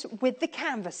using this with the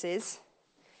canvases,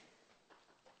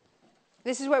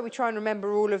 this is where we try and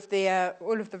remember all of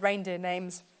the reindeer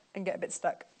names and get a bit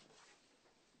stuck.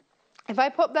 If I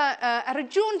pop that at a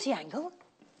jaunty angle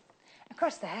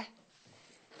across there,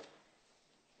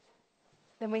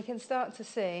 then we can start to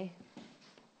see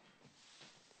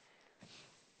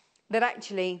that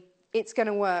actually it's going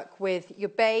to work with your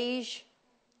beige,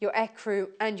 your ecru,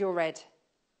 and your red.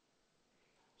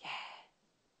 Yeah.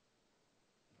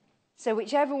 So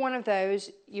whichever one of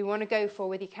those you want to go for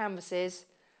with your canvases,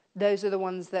 those are the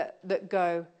ones that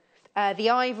go. The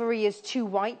ivory is too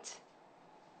white,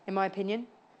 in my opinion,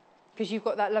 because you've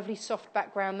got that lovely soft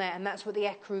background there, and that's what the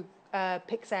ecru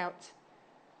picks out.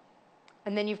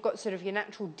 And then you've got sort of your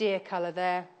natural deer colour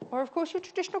there, or of course your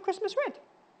traditional Christmas red.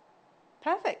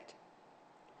 Perfect.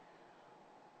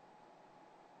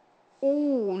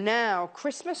 Oh, now,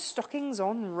 Christmas stockings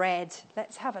on red.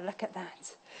 Let's have a look at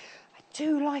that. I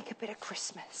do like a bit of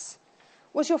Christmas.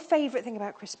 What's your favourite thing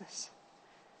about Christmas?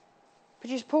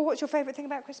 Producer Paul, what's your favourite thing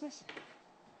about Christmas?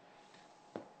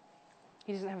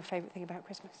 He doesn't have a favourite thing about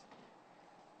Christmas.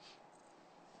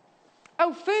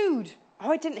 Oh, food.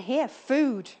 Oh, I didn't hear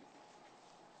food.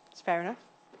 It's fair enough.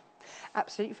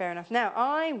 Absolutely fair enough. Now,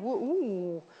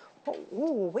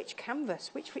 which canvas?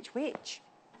 Which?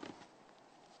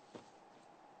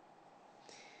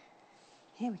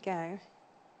 Here we go.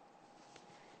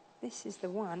 This is the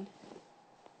one.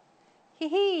 Hee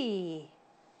hee.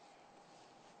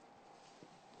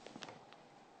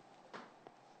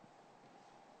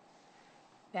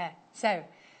 There. So,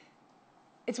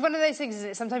 it's one of those things, isn't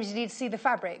it? Sometimes you need to see the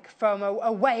fabric from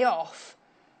a way off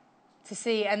to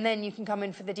see, and then you can come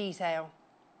in for the detail.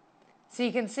 So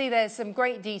you can see there's some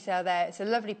great detail there. It's a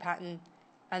lovely pattern.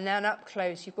 And then up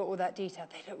close, you've got all that detail.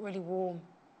 They look really warm.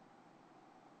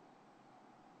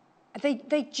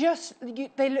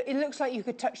 It looks like you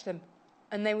could touch them,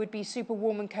 and they would be super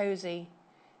warm and cozy.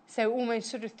 So almost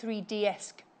sort of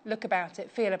 3D-esque look about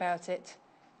it, feel about it.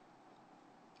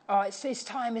 Oh, it's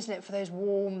time, isn't it, for those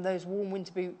warm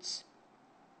winter boots,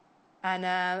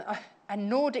 and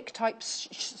Nordic type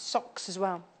socks as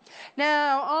well.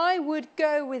 Now I would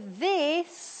go with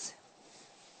this.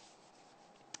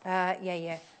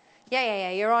 Yeah.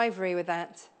 Your ivory with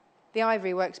that. The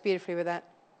ivory works beautifully with that.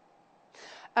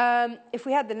 If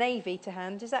we had the navy to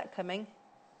hand, is that coming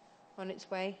on its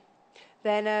way?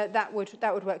 Then that would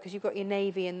work because you've got your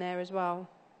navy in there as well.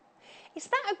 Is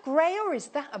that a grey or is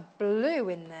that a blue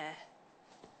in there?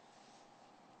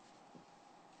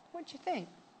 What do you think?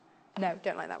 No,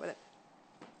 don't like that with it.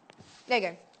 There you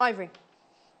go, ivory.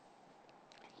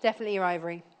 Definitely your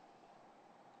ivory.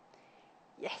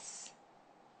 Yes.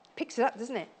 Picks it up,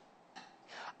 doesn't it?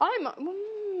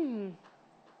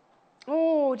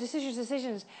 Oh,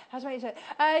 decisions. How's my Sean?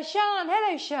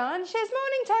 Hello, Sean. She says,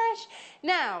 morning, Tash.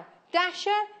 Now,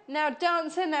 Dasher, now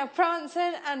Dancer, now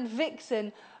Prancer and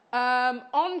Vixen.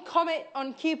 On Comet,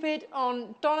 on Cupid,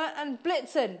 on Donna and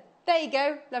Blitzen. There you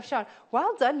go. Love, Sean.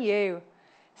 Well done, you.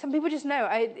 Some people just know.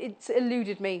 It's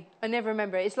eluded me. I never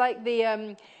remember it. It's like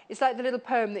the little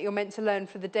poem that you're meant to learn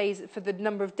for the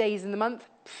number of days in the month.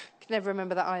 Can never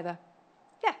remember that either.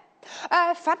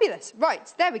 Yeah. Fabulous.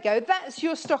 Right, there we go. That's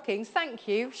your stockings. Thank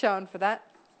you, Sean, for that.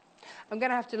 I'm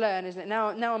going to have to learn, isn't it? Now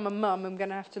I'm a mum, I'm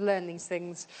going to have to learn these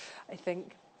things, I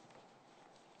think.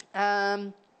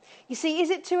 You see, is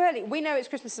it too early? We know it's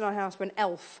Christmas in our house when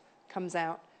Elf comes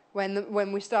out,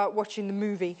 when we start watching the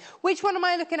movie. Which one am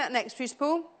I looking at next, Bruce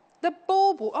Paul? The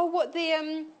bauble. Oh, what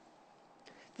the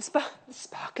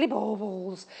sparkly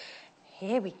baubles.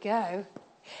 Here we go.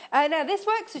 Now, this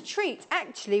works a treat,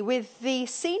 actually, with the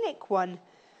scenic one.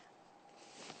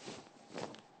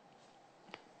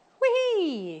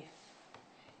 Whee!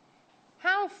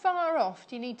 How far off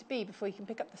do you need to be before you can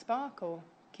pick up the sparkle?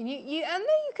 Can you and then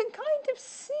you can kind of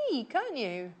see, can't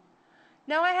you?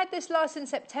 Now, I had this last in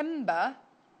September.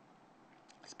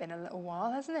 It's been a little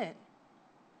while, hasn't it?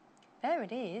 There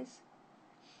it is.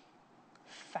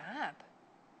 Fab.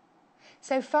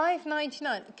 So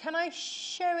 £5.99. Can I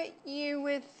show it you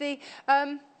with the...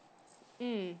 Oh,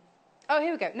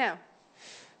 here we go. Now,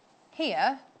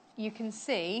 here you can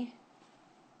see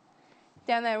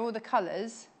down there all the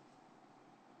colours.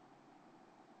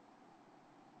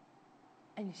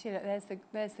 And you see that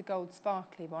there's the gold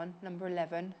sparkly one, number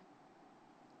 11.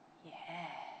 Yeah.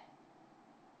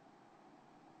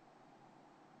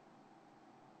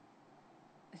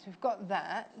 So we've got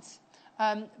that.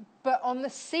 But on the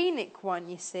scenic one,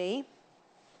 you see,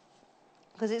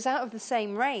 because it's out of the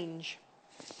same range.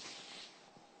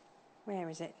 Where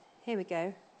is it? Here we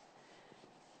go.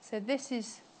 So this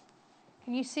is,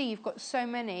 can you see you've got so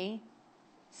many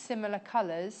similar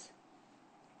colours?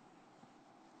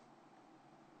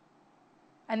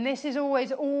 And this is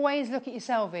always look at your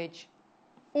selvage.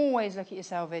 Always look at your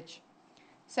selvage.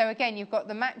 So again, you've got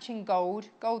the matching gold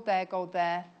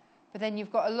there, but then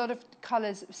you've got a lot of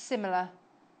colours similar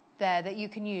there that you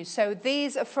can use. So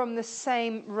these are from the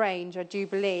same range, I do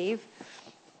believe.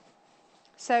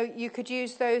 So you could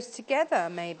use those together,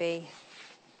 maybe,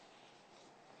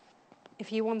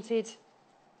 if you wanted.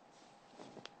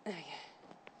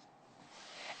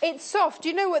 It's soft. Do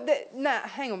you know what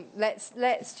hang on.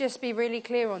 Let's just be really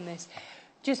clear on this.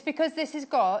 Just because this has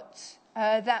got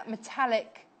that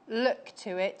metallic look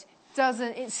to it,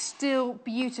 it's still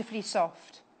beautifully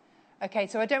soft. Okay,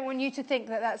 so I don't want you to think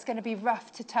that that's going to be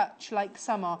rough to touch like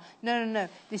some are. No.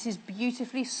 This is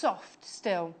beautifully soft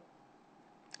still.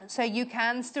 So you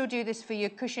can still do this for your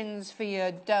cushions, for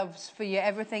your doves, for your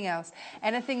everything else.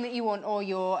 Anything that you want, or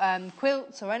your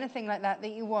quilts or anything like that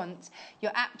you want,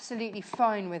 you're absolutely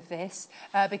fine with this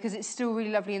because it's still really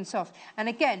lovely and soft. And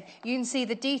again, you can see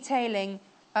the detailing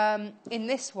in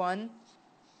this one.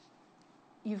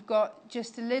 You've got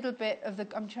just a little bit of the...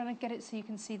 I'm trying to get it so you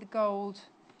can see the gold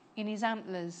in his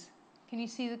antlers. Can you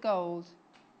see the gold?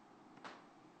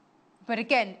 But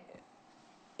again,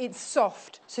 it's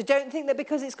soft. So don't think that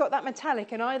because it's got that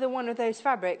metallic in either one of those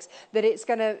fabrics that it's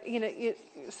going to,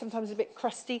 sometimes a bit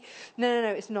crusty. No,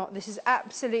 it's not. This is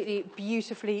absolutely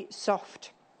beautifully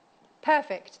soft.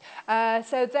 Perfect.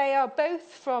 So they are both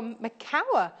from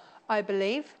Macawa, I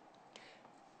believe.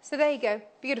 So there you go.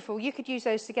 Beautiful. You could use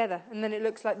those together, and then it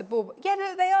looks like the bauble. Yeah,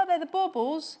 no, they are. They're the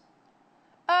baubles.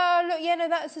 Oh, look, yeah, no,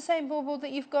 that's the same bauble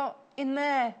that you've got in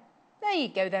there. There you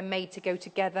go. They're made to go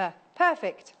together.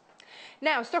 Perfect.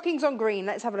 Now, stockings on green.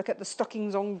 Let's have a look at the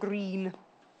stockings on green.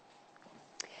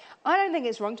 I don't think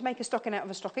it's wrong to make a stocking out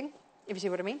of a stocking, if you see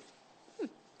what I mean.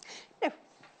 No.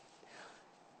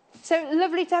 So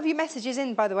lovely to have your messages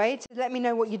in, by the way, to let me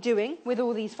know what you're doing with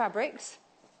all these fabrics.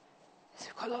 So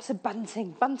we've got lots of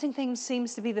bunting. Bunting things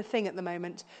seems to be the thing at the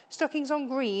moment. Stockings on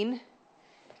green.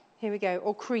 Here we go.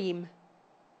 Or cream.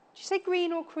 Did you say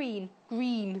green or cream?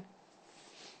 Green.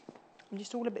 I'm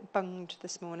just all a bit bunged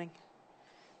this morning.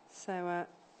 So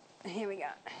here we go.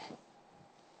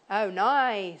 Oh,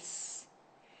 nice.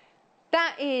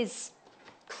 That is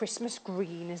Christmas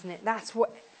green, isn't it? That's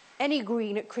what any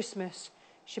green at Christmas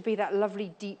should be, that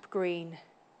lovely deep green.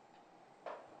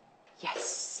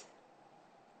 Yes.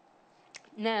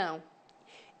 Now,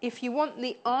 if you want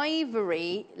the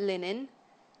ivory linen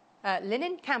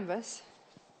canvas,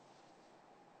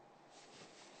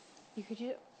 you could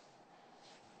use it.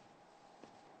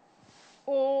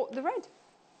 Or the red.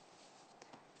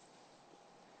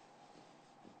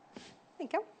 There you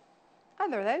go.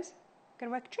 Either of those. Going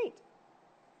to work a treat.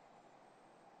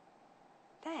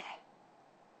 There.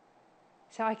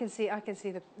 So I can see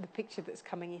the picture that's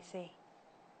coming, you see.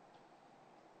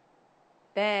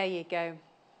 There you go.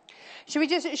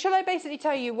 Shall I basically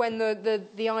tell you when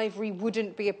the ivory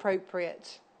wouldn't be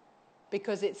appropriate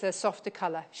because it's a softer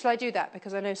colour? Shall I do that?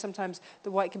 Because I know sometimes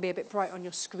the white can be a bit bright on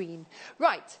your screen.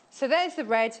 Right, so there's the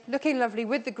red, looking lovely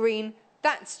with the green.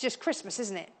 That's just Christmas,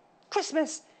 isn't it?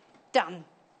 Christmas, done.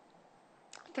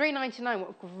 $3.99, what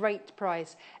a great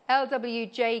price.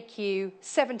 LWJQ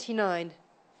 79.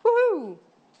 Woohoo!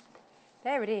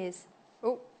 There it is.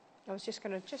 Oh, I was just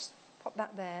going to pop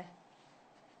that there.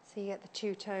 So you get the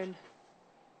two-tone.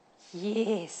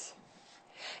 Yes.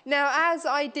 Now, as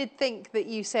I did think that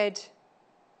you said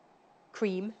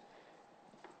cream,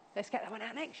 let's get that one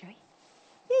out next, shall we?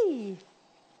 Yay.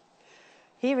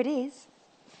 Here it is.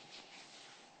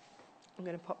 I'm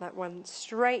going to pop that one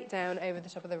straight down over the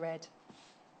top of the red.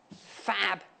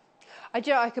 Fab.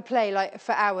 I could play like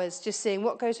for hours just seeing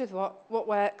what goes with what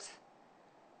works,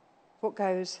 what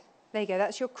goes. There you go,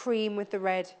 that's your cream with the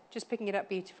red. Just picking it up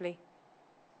beautifully.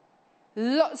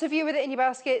 Lots of you with it in your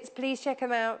baskets. Please check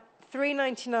them out.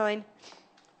 $3.99.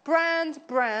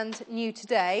 Brand new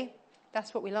today.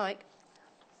 That's what we like.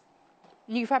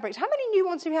 New fabrics. How many new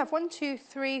ones do we have? 1, 2,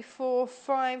 3, 4,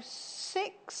 5,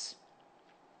 6.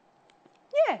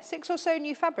 Yeah, 6 or so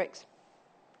new fabrics.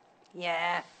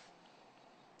 Yeah.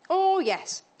 Oh,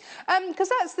 yes. Because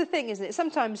that's the thing, isn't it?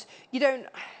 Sometimes you don't...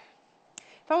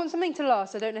 If I want something to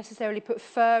last, I don't necessarily put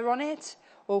fur on it,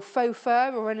 or faux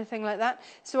fur, or anything like that.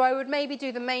 So I would maybe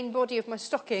do the main body of my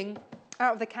stocking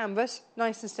out of the canvas,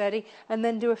 nice and sturdy, and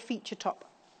then do a feature top.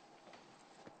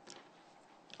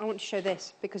 I want to show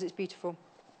this because it's beautiful.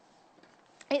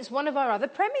 It's one of our other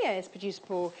premieres, Producer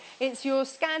Paul. It's your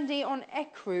Scandi on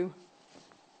ecru.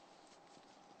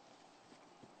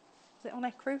 Is it on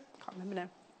ecru? Can't remember now.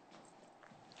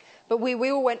 But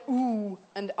we all went ooh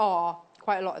and ah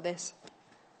quite a lot of this.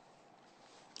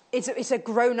 It's a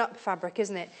grown-up fabric,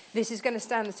 isn't it? This is going to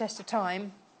stand the test of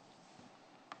time.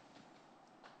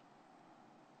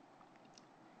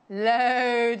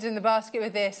 Loads in the basket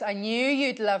with this. I knew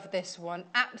you'd love this one.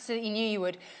 Absolutely knew you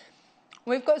would.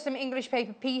 We've got some English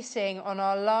paper piecing on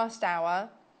our last hour,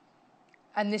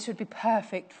 and this would be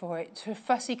perfect for it. So a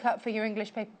fussy cut for your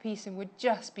English paper piecing would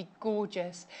just be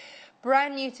gorgeous.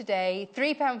 Brand new today,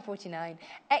 £3.49,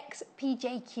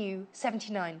 XPJQ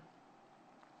 79.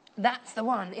 That's the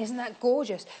one. Isn't that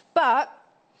gorgeous? But,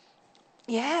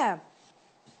 yeah.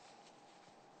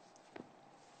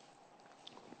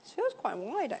 This feels quite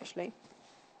wide, actually.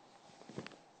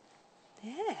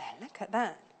 Yeah, look at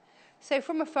that. So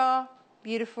from afar,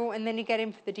 beautiful, and then you get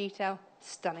in for the detail,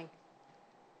 stunning.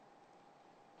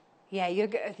 Yeah,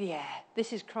 yeah.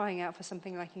 This is crying out for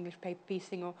something like English paper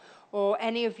piecing, or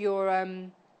any of your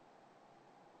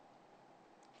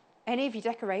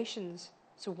decorations.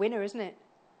 It's a winner, isn't it?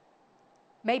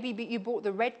 Maybe you bought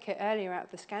the red kit earlier out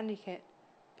of the Scandi kit.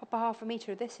 Pop a ½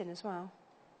 metre of this in as well.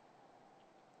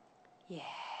 Yeah.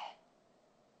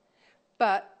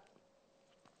 But,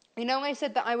 you know, I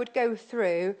said that I would go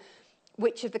through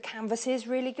which of the canvases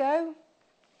really go.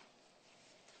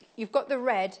 You've got the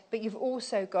red, but you've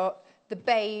also got the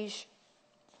beige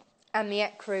and the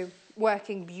ecru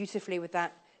working beautifully with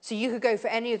that. So you could go for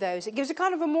any of those. It gives a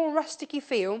kind of a more rusticy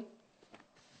feel.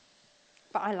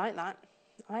 But I like that.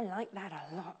 I like that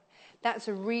a lot. That's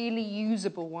a really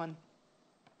usable one.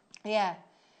 Yeah.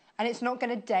 And it's not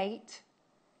going to date.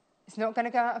 It's not going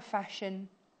to go out of fashion.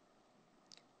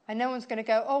 And no one's going to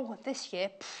go, oh, this year,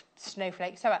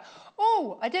 snowflakes.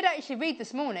 Oh, I did actually read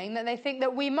this morning that they think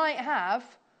that we might have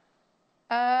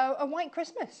a white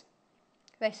Christmas.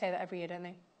 They say that every year, don't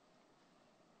they?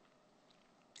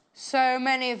 So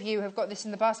many of you have got this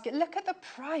in the basket. Look at the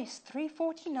price,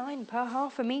 $3.49 per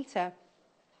 ½ metre.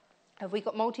 Have we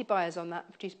got multi-buyers on that,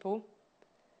 Producer Paul?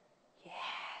 Yeah,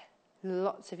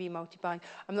 lots of you multi-buying.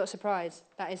 I'm not surprised.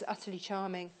 That is utterly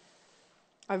charming.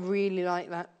 I really like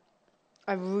that.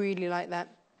 I really like that.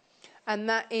 And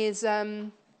that is,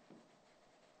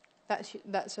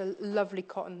 that's a lovely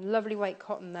cotton, lovely weight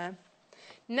cotton there.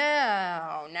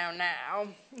 Now,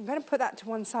 I'm going to put that to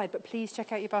one side, but please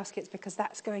check out your baskets because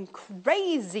that's going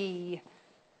crazy.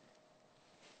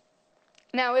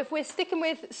 Now, if we're sticking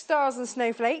with stars and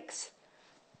snowflakes,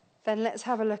 then let's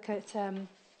have a look at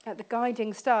the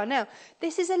guiding star. Now,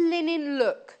 this is a linen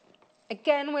look.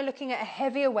 Again, we're looking at a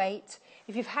heavier weight.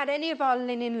 If you've had any of our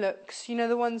linen looks, you know,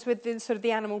 the ones with the sort of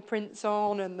the animal prints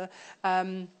on and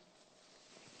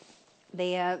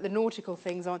the nautical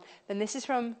things on, then this is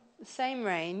from the same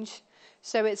range.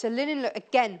 So it's a linen look.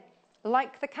 Again,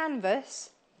 like the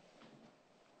canvas,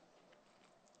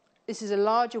 this is a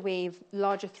larger weave,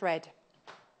 larger thread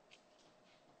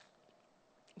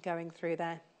going through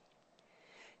there.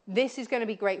 This is going to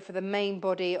be great for the main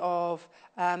body of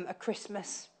a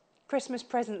Christmas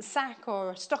present sack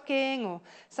or a stocking or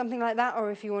something like that, or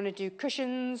if you want to do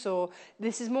cushions, or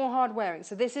this is more hard wearing.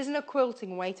 So this isn't a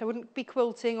quilting weight. I wouldn't be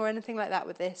quilting or anything like that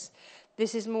with this.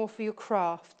 This is more for your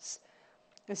crafts.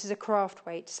 This is a craft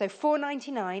weight. So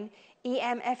 $4.99,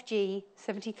 EMFG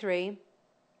 73.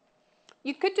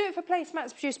 You could do it for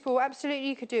placemats, Producer Paul. Absolutely,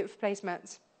 you could do it for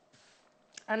placemats.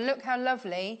 And look how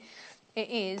lovely it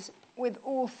is with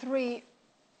all three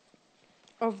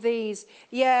of these.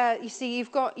 Yeah, you see,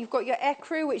 you've got your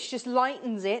ecru, which just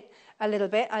lightens it a little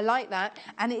bit. I like that.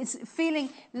 And it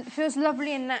feels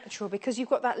lovely and natural because you've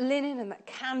got that linen and that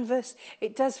canvas.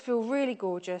 It does feel really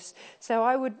gorgeous. So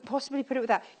I would possibly put it with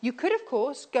that. You could, of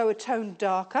course, go a tone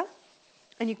darker,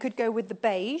 and you could go with the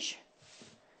beige.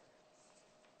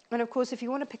 And, of course, if you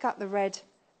want to pick up the red,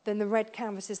 then the red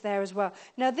canvas is there as well.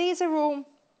 Now, these are all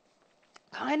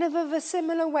kind of a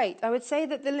similar weight. I would say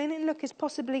that the linen look is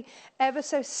possibly ever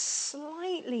so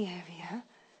slightly heavier.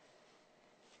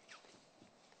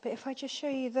 But if I just show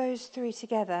you those three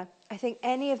together, I think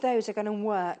any of those are going to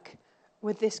work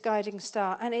with this guiding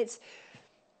star. And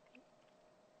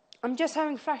I'm just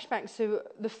having flashbacks to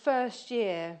the first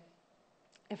year.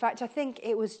 In fact, I think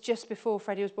it was just before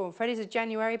Freddie was born. Freddie's a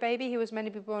January baby. He was meant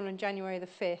to be born on January the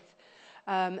 5th.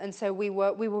 And so we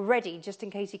were ready just in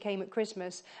case he came at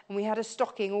Christmas. And we had a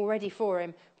stocking all ready for him.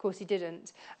 Of course, he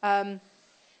didn't. And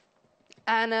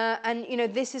you know,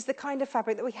 this is the kind of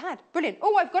fabric that we had. Brilliant.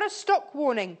 Oh, I've got a stock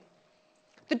warning.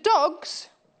 The dogs.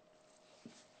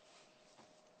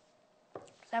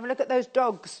 Let's have a look at those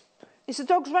dogs. Is the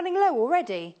dogs running low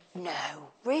already? No,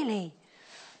 really?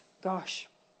 Gosh,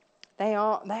 they're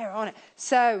on it.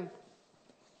 So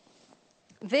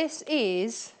this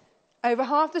is over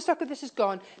half the stock of this is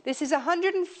gone. This is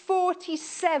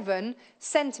 147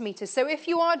 centimetres. So if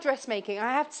you are dressmaking,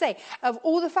 I have to say, of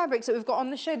all the fabrics that we've got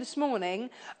on the show this morning,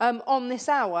 on this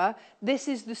hour, this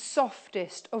is the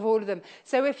softest of all of them.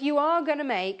 So if you are going to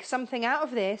make something out of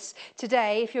this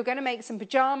today, if you're going to make some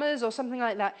pyjamas or something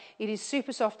like that, it is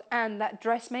super soft, and that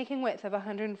dressmaking width of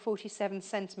 147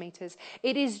 centimetres.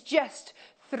 It is just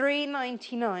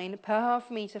 $3.99 per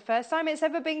half metre. First time it's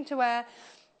ever been to wear.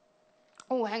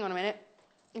 Oh, hang on a minute.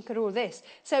 Look at all this.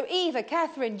 So Eva,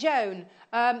 Catherine, Joan,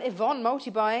 Yvonne,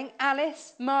 multi-buying,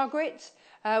 Alice, Margaret.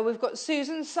 We've got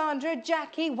Susan, Sandra,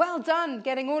 Jackie. Well done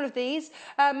getting all of these.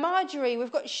 Marjorie,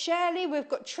 we've got Shirley, we've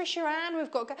got Trisha Ann,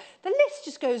 we've got... The list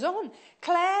just goes on.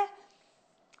 Claire,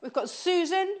 we've got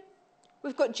Susan,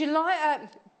 we've got Julie,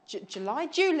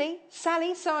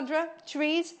 Sally, Sandra,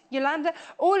 Therese, Yolanda,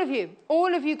 all of you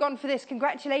gone for this.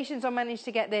 Congratulations on managing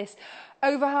to get this.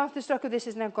 Over half the stock of this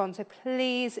is now gone, so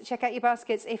please check out your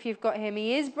baskets if you've got him.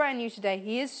 He is brand new today,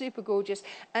 he is super gorgeous,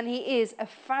 and he is a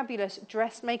fabulous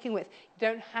dressmaking width. You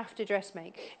don't have to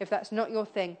dressmake if that's not your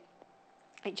thing.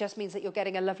 It just means that you're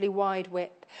getting a lovely wide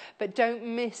width, but don't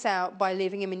miss out by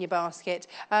leaving him in your basket.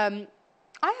 I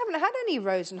haven't had any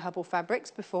Rose and Hubble fabrics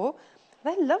before.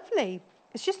 They're lovely.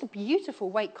 It's just a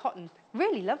beautiful weight cotton.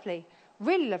 Really lovely.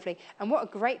 Really lovely. And what a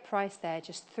great price there.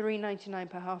 Just $3.99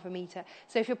 per half a metre.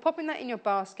 So if you're popping that in your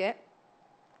basket,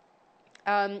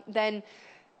 then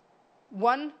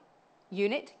 1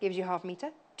 unit gives you half a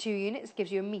metre. 2 units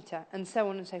gives you a metre. And so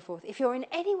on and so forth. If you're in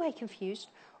any way confused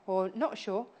or not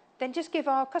sure, then just give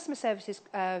our customer services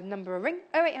number a ring.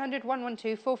 0800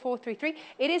 112 4433.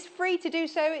 It is free to do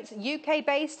so. It's UK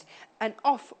based. And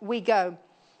off we go.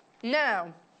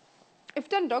 Now, if you've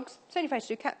done dogs, it's only fair to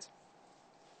do cats.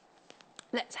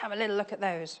 Let's have a little look at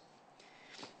those.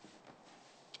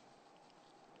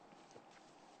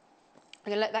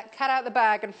 I'm going to let that cat out of the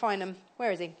bag and find them.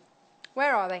 Where is he?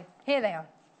 Where are they? Here they are.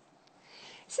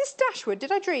 Is this Dashwood?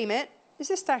 Did I dream it? Is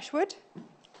this Dashwood?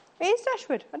 It is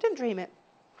Dashwood. I didn't dream it.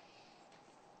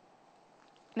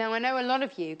 Now, I know a lot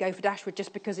of you go for Dashwood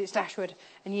just because it's Dashwood,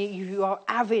 and you are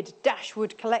avid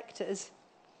Dashwood collectors.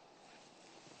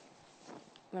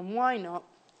 Then why not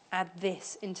add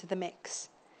this into the mix?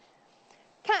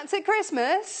 Cats at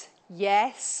Christmas?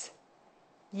 Yes.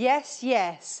 Yes,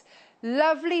 yes.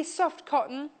 Lovely soft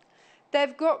cotton.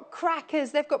 They've got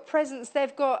crackers, they've got presents,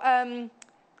 they've got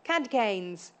candy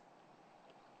canes.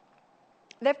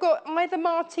 They've got either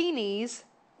martinis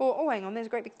or, oh, hang on, there's a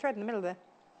great big thread in the middle there.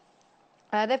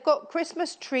 They've got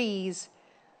Christmas trees.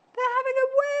 They're having a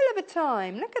whale of a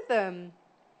time. Look at them.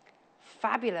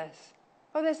 Fabulous.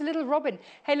 Oh, there's a little robin.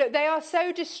 Hey, look, they are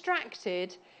so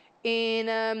distracted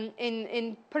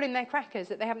in pulling their crackers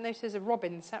that they haven't noticed there's a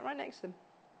robin sat right next to them.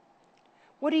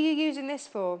 What are you using this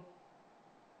for?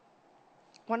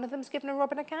 One of them's given a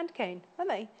robin a candy cane, aren't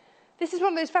they? This is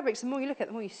one of those fabrics, the more you look at it,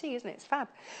 the more you see, isn't it? It's fab.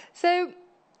 So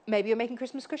maybe you're making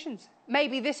Christmas cushions.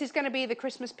 Maybe this is going to be the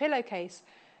Christmas pillowcase,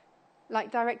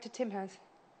 like Director Tim has.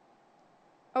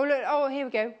 Oh, look, oh, here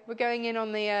we go. We're going in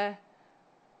on the...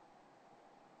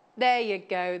 There you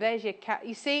go. There's your cat.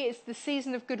 You see, it's the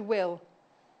season of goodwill.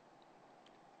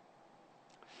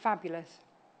 Fabulous.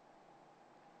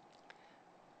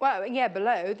 Well, yeah,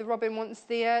 below, the robin wants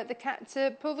the cat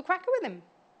to pull the cracker with him.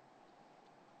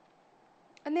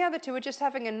 And the other two are just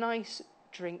having a nice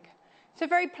drink. It's a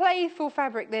very playful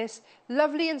fabric, this.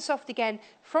 Lovely and soft again.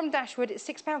 From Dashwood, it's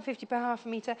 £6.50 per half a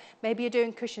metre. Maybe you're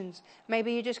doing cushions.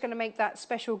 Maybe you're just going to make that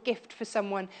special gift for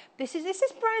someone. This is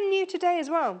brand new today as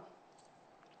well.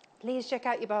 Please check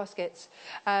out your baskets.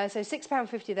 So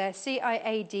 £6.50 there,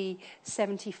 CIAD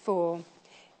 74.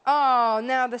 Oh,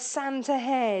 now the Santa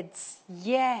heads.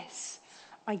 Yes,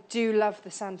 I do love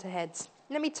the Santa heads.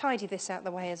 Let me tidy this out of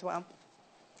the way as well.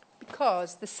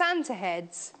 Because the Santa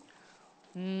heads,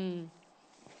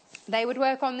 They would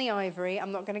work on the ivory.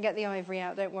 I'm not going to get the ivory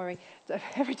out, don't worry. So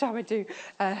every time I do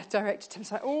direct,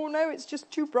 Tim's like, oh no, it's just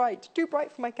too bright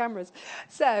for my cameras.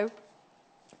 So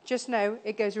just know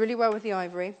it goes really well with the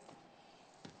ivory.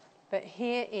 But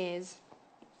here is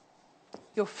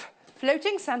your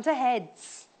floating Santa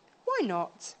heads. Why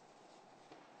not?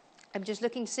 I'm just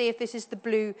looking to see if this is the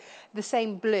blue, the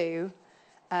same blue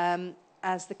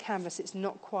as the canvas. It's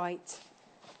not quite.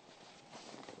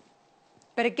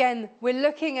 But again, we're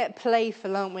looking at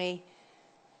playful, aren't we?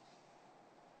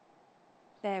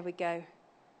 There we go.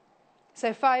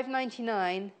 So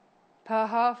 $5.99 per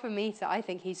half a metre. I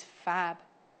think he's fab.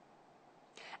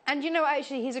 And you know,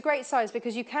 actually, he's a great size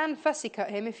because you can fussy cut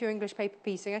him if you're English paper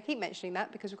piecing. I keep mentioning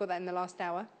that because we've got that in the last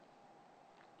hour.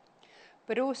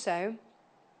 But also,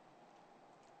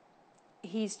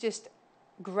 he's just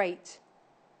great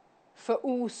for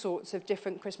all sorts of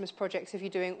different Christmas projects. If you're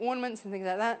doing ornaments and things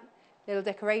like that, little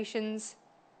decorations.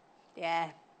 Yeah.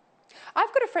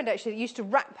 I've got a friend actually that used to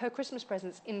wrap her Christmas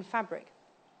presents in fabric.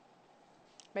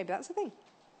 Maybe that's the thing.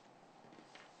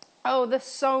 Oh, the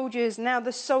soldiers. Now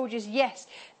the soldiers, yes,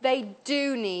 they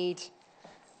do need.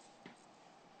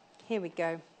 Here we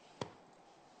go.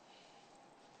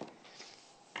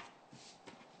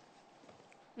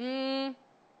 No.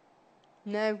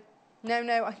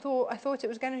 I thought it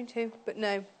was going to, but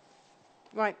no.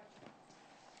 Right.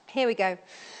 Here we go.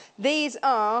 These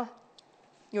are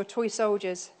your toy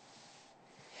soldiers.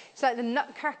 It's like the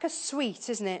Nutcracker Suite,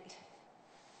 isn't it?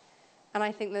 And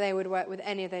I think that they would work with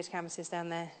any of those canvases down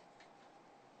there.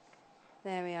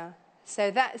 There we are.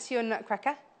 So that's your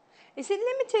Nutcracker. Is it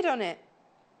limited on it?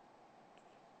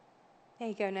 There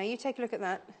you go. Now you take a look at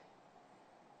that.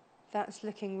 That's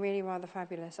looking really rather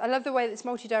fabulous. I love the way that it's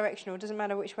multi-directional. It doesn't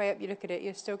matter which way up you look at it.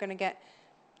 You're still going to get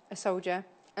a soldier.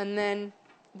 And then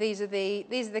these are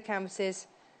the canvases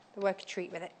that work a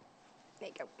treat with it. There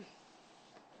you go.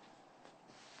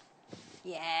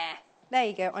 Yeah. There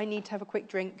you go. I need to have a quick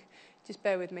drink. Just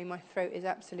bear with me. My throat is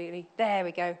absolutely... There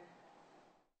we go.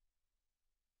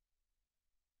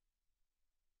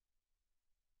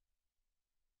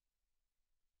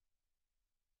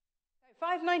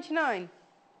 $5.99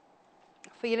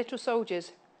 for your little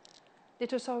soldiers.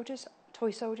 Little soldiers,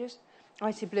 toy soldiers.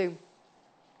 Icy blue.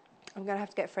 I'm going to have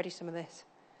to get Freddie some of this.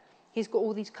 He's got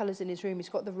all these colours in his room. He's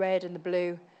got the red and the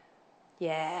blue.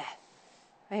 Yeah.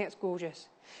 I think it's gorgeous.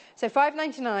 So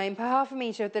 $5.99 per half a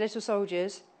metre of the little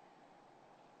soldiers.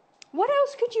 What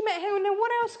else could you make? Hang on, now,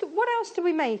 what else do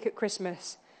we make at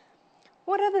Christmas?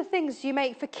 What other things do you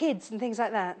make for kids and things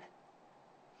like that?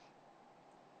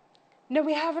 No,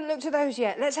 we haven't looked at those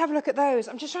yet. Let's have a look at those.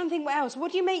 I'm just trying to think what else.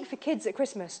 What do you make for kids at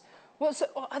Christmas? What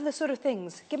other sort of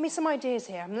things? Give me some ideas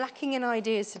here. I'm lacking in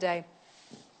ideas today.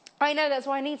 I know, that's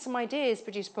why I need some ideas,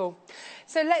 Producer Paul.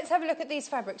 So let's have a look at these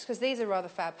fabrics, because these are rather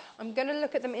fab. I'm going to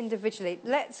look at them individually.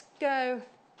 Let's go.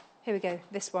 Here we go,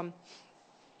 this one.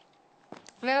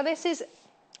 Now, this is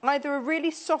either a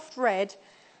really soft red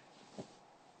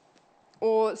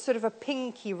or sort of a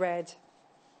pinky red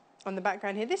on the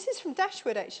background here. This is from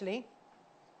Dashwood, actually.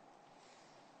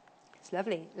 It's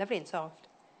lovely, lovely and soft.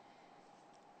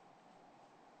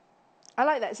 I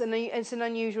like that. It's an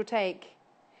unusual take.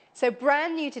 So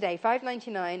brand new today,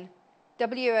 $5.99,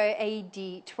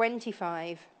 WOAD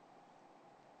 25.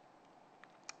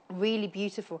 Really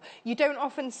beautiful. You don't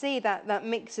often see that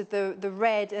mix of the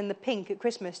red and the pink at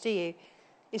Christmas, do you?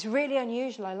 It's really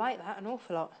unusual. I like that an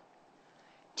awful lot.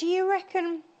 Do you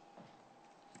reckon...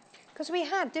 Because we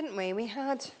had, didn't we? We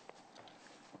had...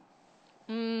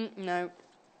 No,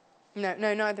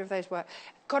 neither of those work.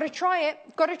 Got to try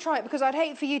it, because I'd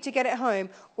hate for you to get it home.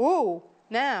 Oh,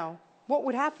 now... What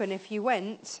would happen if you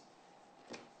went...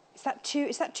 Is that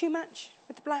too much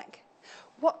with the black?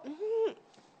 What?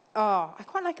 Oh, I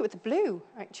quite like it with the blue,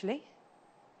 actually.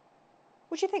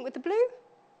 What do you think with the blue?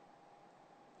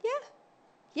 Yeah?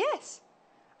 Yes.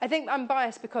 I think I'm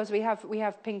biased because we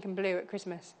have pink and blue at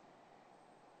Christmas.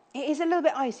 It is a little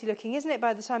bit icy looking, isn't it,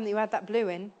 by the time that you add that blue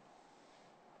in?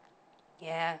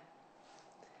 Yeah.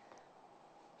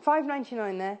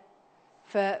 $5.99 there.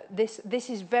 For this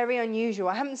is very unusual.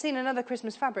 I haven't seen another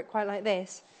Christmas fabric quite like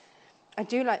this. I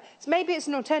do like... So maybe it's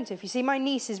an alternative. You see, my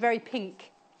niece is very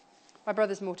pink. My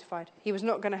brother's mortified. He was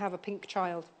not going to have a pink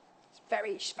child.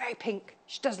 She's very pink.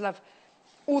 She does love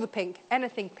all the pink,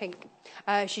 anything pink.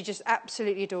 She just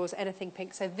absolutely adores anything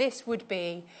pink. So this would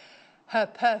be her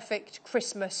perfect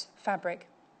Christmas fabric.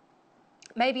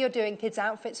 Maybe you're doing kids'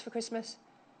 outfits for Christmas.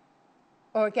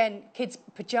 Or again, kids'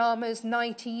 pyjamas,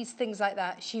 nighties, things like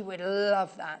that. She would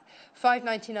love that.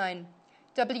 $5.99.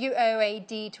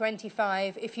 WOAD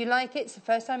 25. If you like it, it's the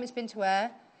first time it's been to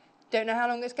wear. Don't know how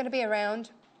long it's going to be around.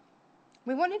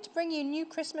 We wanted to bring you new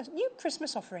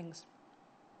Christmas offerings.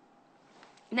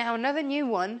 Now, another new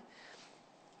one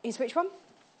is which one?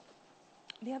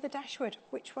 The other dashwood.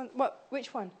 Which one? What?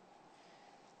 Which one?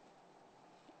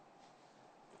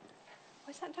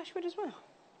 Where's that dashwood as well?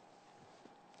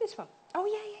 This one. Oh,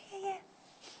 yeah.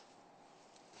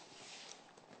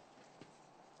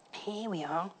 Here we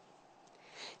are.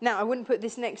 Now, I wouldn't put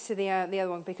this next to the other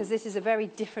one because this is a very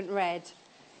different red.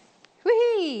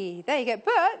 Whee! There you go.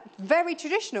 But very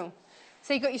traditional.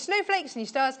 So you've got your snowflakes and your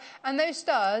stars, and those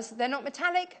stars, they're not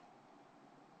metallic.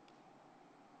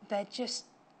 They're just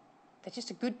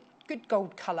a good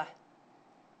gold colour.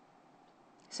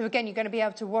 So again, you're going to be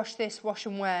able to wash this, wash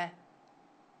and wear.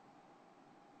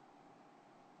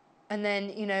 And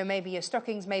then, you know, maybe your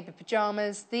stockings, maybe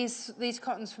pyjamas. These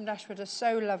cottons from Dashwood are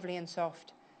so lovely and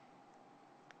soft.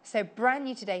 So brand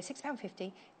new today,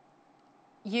 £6.50.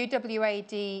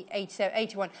 UWAD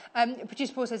 81.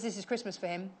 Producer Paul says this is Christmas for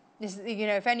him. This is, you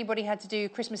know, if anybody had to do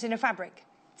Christmas in a fabric,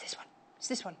 it's this one. It's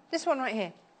this one. This one right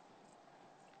here.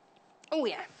 Oh,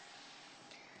 yeah.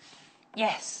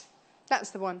 Yes,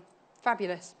 that's the one.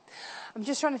 Fabulous. I'm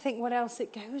just trying to think what else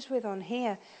it goes with on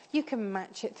here. You can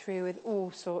match it through with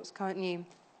all sorts, can't you?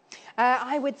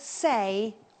 I would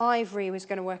say ivory was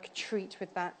going to work a treat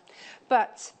with that.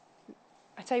 But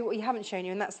I tell you what you haven't shown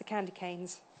you, and that's the candy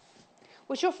canes.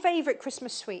 What's your favourite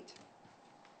Christmas sweet?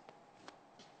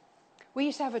 We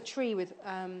used to have a tree with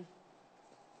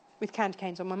candy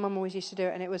canes on. My mum always used to do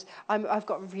it, and it was. I've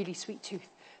got a really sweet tooth,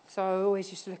 so I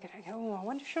always used to look at it and go, oh, I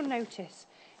wonder if she'll notice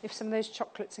if some of those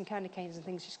chocolates and candy canes and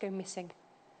things just go missing.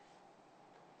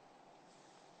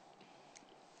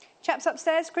 Chaps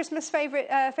upstairs, Christmas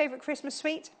favourite Christmas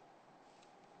sweet?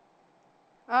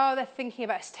 Oh, they're thinking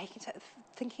about it.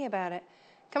 Thinking about it.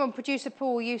 Come on, Producer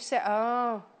Paul, you said,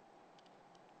 oh.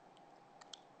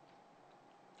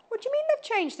 What do you mean they've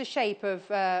changed the shape of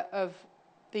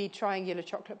the triangular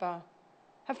chocolate bar?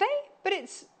 Have they? But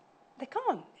they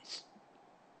can't.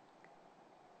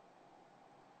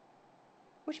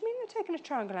 What do you mean they're taking a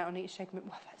triangle out on each shape? Well,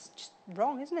 that's just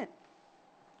wrong, isn't it?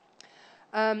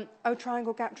 Oh,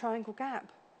 triangle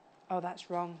gap. Oh, that's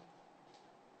wrong.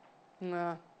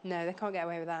 No, they can't get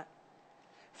away with that.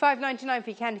 $5.99 for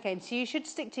your candy cane. So you should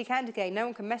stick to your candy cane. No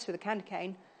one can mess with a candy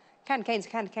cane. Candy cane's a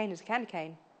candy cane is a candy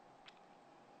cane.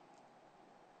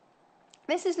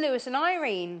 This is Lewis and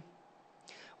Irene,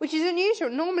 which is unusual.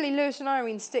 Normally, Lewis and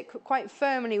Irene stick quite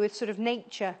firmly with sort of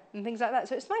nature and things like that.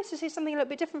 So it's nice to see something a little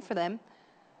bit different for them.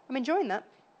 I'm enjoying that.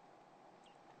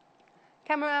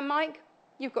 Cameraman Mike,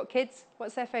 you've got kids.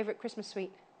 What's their favourite Christmas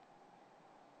sweet?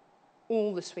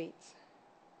 All the sweets.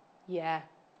 Yeah.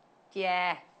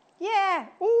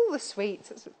 All the sweets.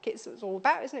 That's what kids it's all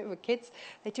about, isn't it, with kids?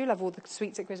 They do love all the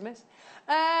sweets at Christmas.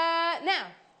 Now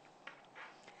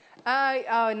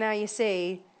you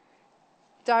see,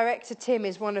 Director Tim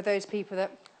is one of those people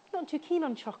that not too keen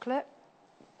on chocolate.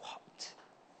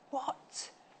 What?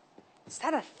 Is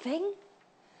that a thing?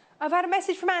 I've had a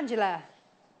message from Angela.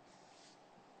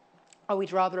 Oh,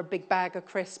 we'd rather a big bag of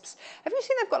crisps. Have you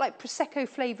seen they've got like Prosecco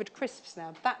flavoured crisps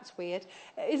now? That's weird.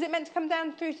 Is it meant to come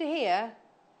down through to here?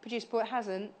 Producer Paul, it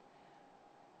hasn't.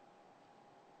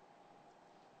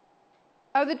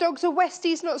 Oh, the dogs are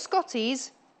Westies, not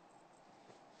Scotties.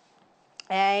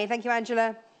 Hey, thank you,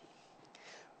 Angela.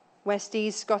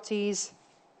 Westies, Scotties.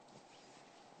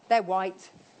 They're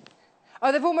white.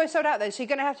 Oh, they've almost sold out though, so you're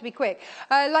going to have to be quick.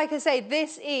 Like I say,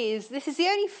 this is the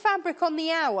only fabric on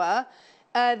the hour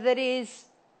that is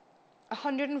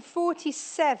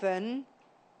 147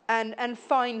 and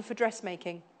fine for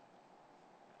dressmaking.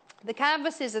 The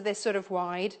canvases are this sort of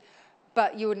wide,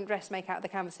 but you wouldn't dressmake out the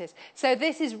canvases. So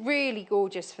this is really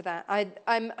gorgeous for that.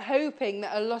 I'm hoping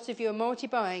that a lot of you are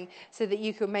multi-buying so that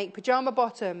you can make pyjama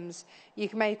bottoms. You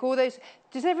can make all those.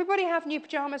 Does everybody have new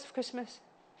pyjamas for Christmas?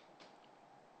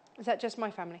 Is that just my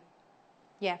family?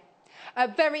 Yeah.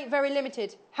 Very, very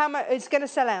limited. How much? It's going to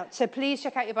sell out. So please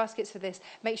check out your baskets for this.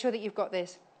 Make sure that you've got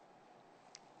this.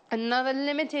 Another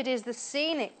limited is the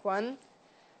scenic one.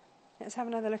 Let's have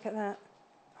another look at that.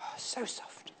 Oh, so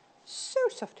soft. So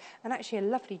soft. And actually a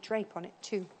lovely drape on it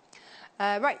too.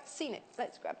 Right, scenic.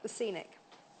 Let's grab the scenic.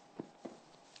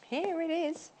 Here it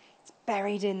is. It's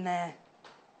buried in there.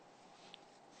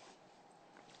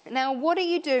 Now, what are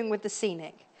you doing with the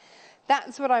scenic?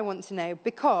 That's what I want to know,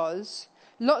 because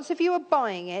lots of you are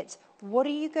buying it. What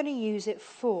are you going to use it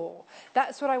for?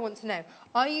 That's what I want to know.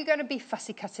 Are you going to be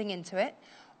fussy cutting into it?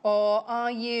 Or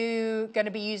are you going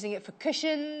to be using it for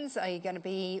cushions? Are you going to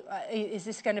be, is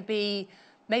this going to be,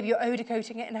 maybe you're odor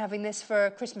coating it and having this for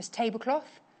a Christmas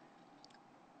tablecloth?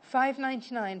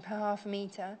 $5.99 per half a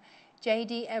metre.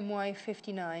 JDMY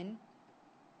 59.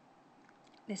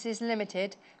 This is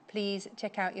limited. Please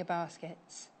check out your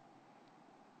baskets.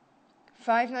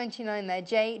 $5.99 there.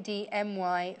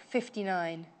 JDMY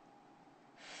 59.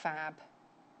 Fab.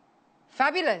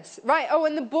 Fabulous. Right, oh,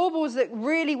 and the baubles that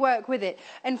really work with it.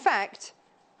 In fact,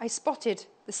 I spotted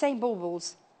the same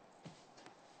baubles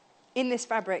in this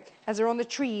fabric as are on the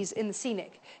trees in the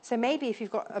scenic. So maybe if you've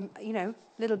got, a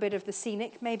little bit of the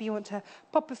scenic, maybe you want to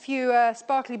pop a few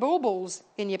sparkly baubles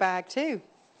in your bag too.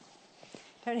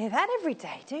 Don't hear that every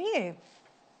day, do you?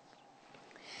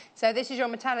 So this is your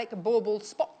metallic bauble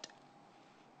spot.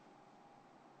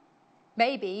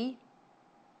 Maybe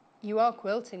you are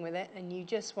quilting with it and you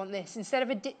just want this. Instead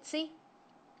of a ditzy,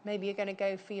 maybe you're going to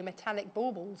go for your metallic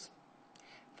baubles.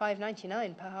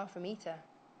 $5.99 per half a metre.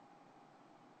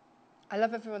 I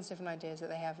love everyone's different ideas that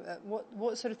they have.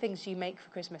 What sort of things do you make for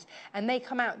Christmas? And they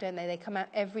come out, don't they? They come out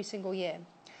every single year.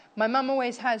 My mum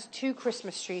always has 2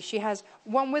 Christmas trees. She has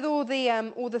one with all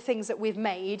the things that we've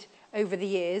made over the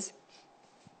years,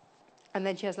 and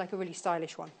then she has like a really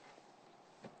stylish one.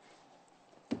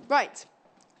 Right.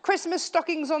 Christmas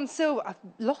stockings on silver. I've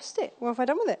lost it. What have I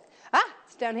done with it? Ah,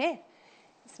 it's down here.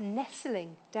 It's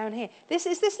nestling down here. Is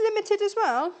this limited as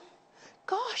well?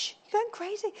 Gosh, you're going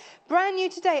crazy. Brand new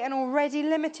today and already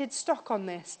limited stock on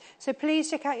this. So please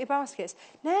check out your baskets.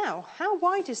 Now, how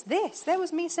wide is this? There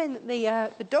was me saying that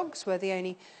the dogs were the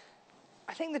only...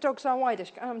 I think the dogs are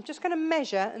widest. I'm just going to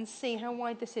measure and see how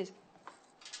wide this is.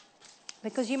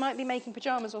 Because you might be making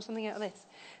pyjamas or something out of this.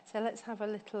 So let's have a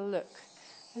little look.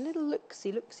 A little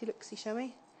look-see, shall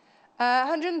we?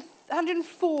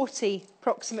 140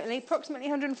 approximately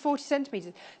 140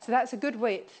 centimetres. So that's a good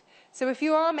width. So if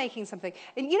you are making something,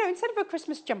 and instead of a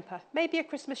Christmas jumper, maybe a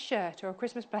Christmas shirt or a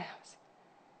Christmas blouse.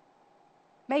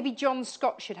 Maybe John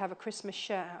Scott should have a Christmas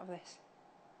shirt out of this.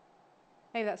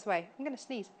 Maybe that's the way. I'm going to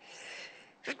sneeze.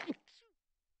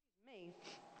 Me.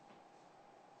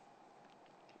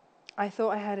 I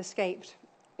thought I had escaped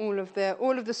all of the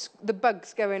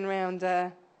bugs going around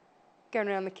the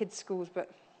kids' schools, but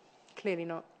clearly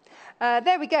not.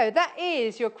 There we go. That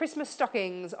is your Christmas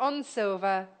stockings on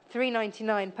silver,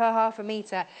 $3.99 per half a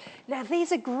metre. Now,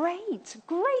 these are great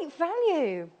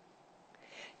value.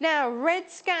 Now, red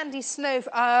Scandi snow...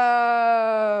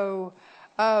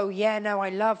 Oh, yeah, no, I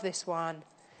love this one.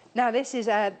 Now, this is...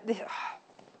 it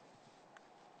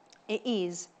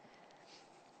is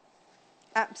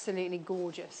absolutely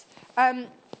gorgeous.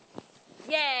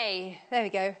 Yay! There we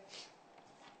go.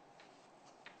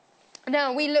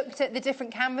 Now, we looked at the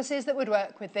different canvases that would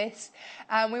work with this.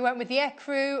 We went with the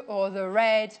ecru or the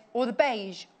red or the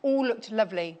beige. All looked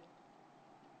lovely.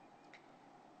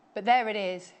 But there it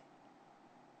is.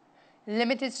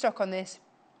 Limited stock on this.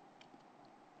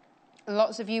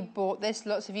 Lots of you bought this.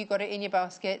 Lots of you got it in your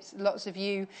baskets. Lots of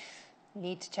you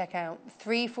need to check out.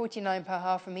 $3.49 per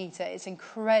half a metre. It's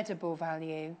incredible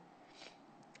value.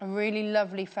 A really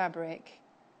lovely fabric.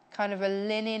 Kind of a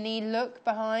linen-y look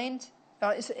behind.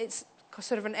 It's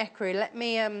sort of an ecru. Let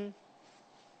me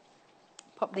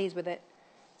pop these with it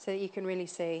so that you can really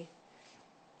see.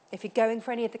 If you're going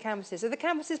for any of the canvases. Are the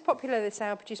canvases popular this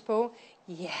hour, Producer Paul?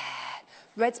 Yeah.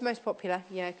 Red's most popular.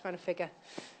 Yeah, kind of figure.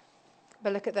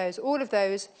 But look at those. All of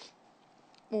those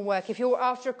will work. If you're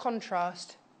after a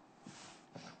contrast,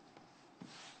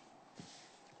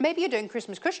 maybe you're doing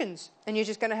Christmas cushions and you're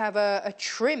just going to have a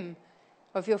trim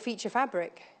of your feature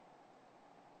fabric.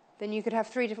 Then you could have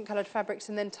 3 different coloured fabrics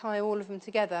and then tie all of them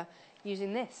together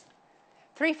using this.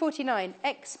 $3.49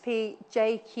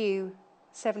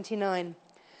 XPJQ79.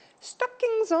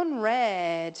 Stockings on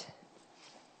red.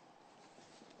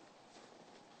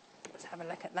 Let's have a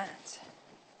look at that.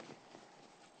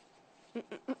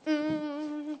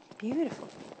 Beautiful.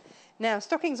 Now,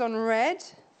 stockings on red.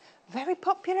 Very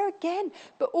popular again,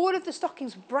 but all of the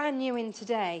stockings brand new in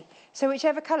today. So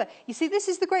whichever colour. You see, this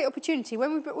is the great opportunity.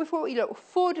 When we've got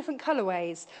 4 different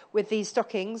colourways with these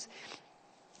stockings,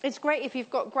 it's great if you've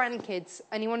got grandkids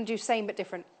and you want to do same but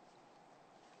different.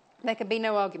 There can be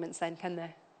no arguments then, can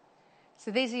there? So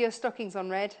these are your stockings on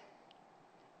red.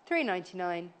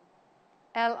 $3.99.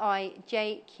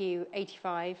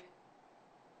 LIJQ85.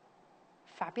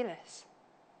 Fabulous.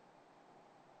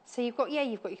 So you've got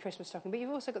your Christmas stocking, but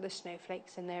you've also got the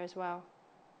snowflakes in there as well.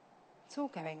 It's all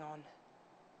going on.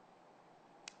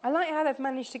 I like how they've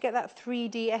managed to get that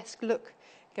 3D-esque look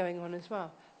going on as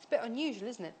well. It's a bit unusual,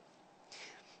 isn't it?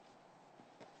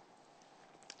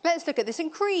 Let's look at this in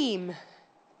cream.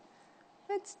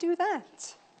 Let's do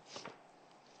that.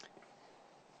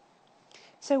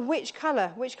 So which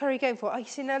colour? Which colour are you going for? Oh, you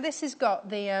see, now this has got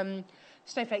the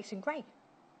snowflakes in grey.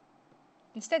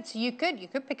 Instead, so you could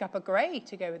pick up a grey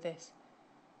to go with this.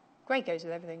 Grey goes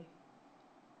with everything.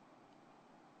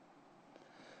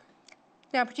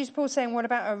 Now, producer Paul's saying, what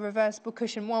about a reversible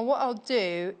cushion? Well, what I'll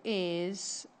do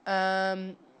is...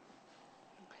 no,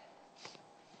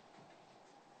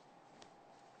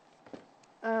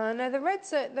 the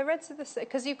reds are the same,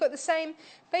 because you've got the same.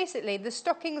 Basically, the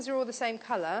stockings are all the same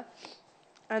colour,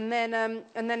 and then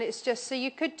it's just, so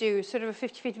you could do sort of a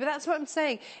 50-50. But that's what I'm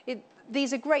saying.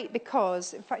 These are great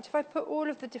because, in fact, if I put all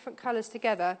of the different colours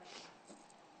together,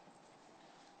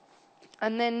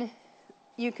 and then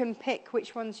you can pick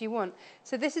which ones you want.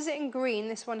 So this is it in green,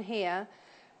 this one here.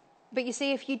 But you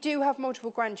see, if you do have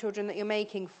multiple grandchildren that you're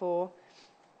making for,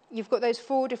 you've got those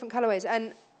 4 different colourways,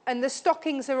 and the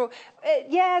stockings are all...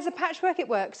 yeah, as a patchwork it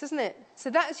works, doesn't it?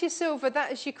 So that's your silver,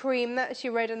 that is your cream, that's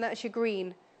your red, and that's your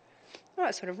green. Oh,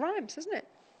 that sort of rhymes, doesn't it?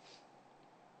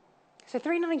 So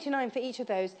 $3.99 for each of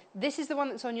those. This is the one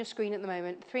that's on your screen at the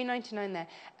moment. $3.99 there.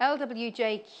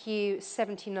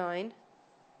 LWJQ79.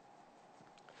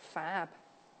 Fab.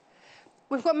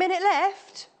 We've got a minute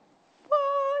left.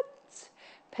 What?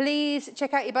 Please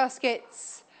check out your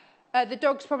baskets. The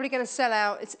dog's probably going to sell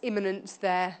out. It's imminent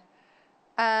there.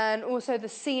 And also the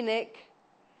scenic.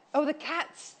 Oh, the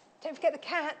cats. Don't forget the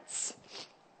cats.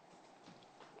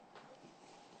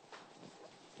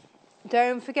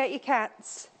 Don't forget your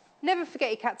cats. Never forget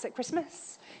your cats at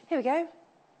Christmas. Here we go.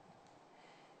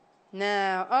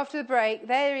 Now, after the break,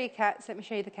 there are your cats. Let me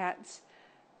show you the cats.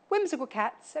 Whimsical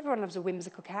cats. Everyone loves a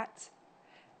whimsical cat.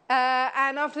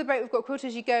 And after the break, we've got Quilt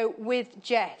As You Go with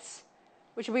Jess,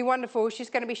 which will be wonderful. She's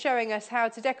going to be showing us how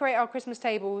to decorate our Christmas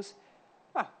tables.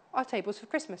 Well, our tables for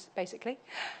Christmas, basically.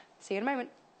 See you in a moment.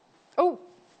 Oh,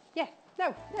 yeah.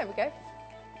 No, there we go.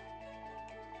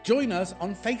 Join us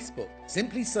on Facebook.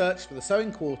 Simply search for The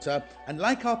Sewing Quarter and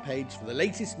like our page for the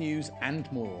latest news and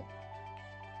more.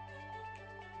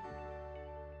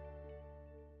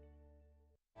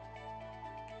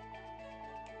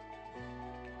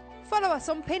 Follow us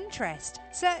on Pinterest.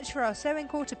 Search for our Sewing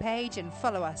Quarter page and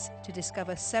follow us to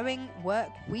discover sewing work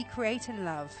we create and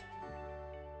love.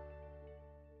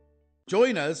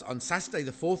 Join us on Saturday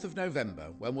the 4th of November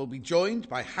when we'll be joined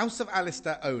by House of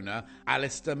Alistair owner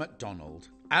Alistair MacDonald.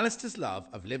 Alistair's love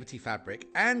of Liberty fabric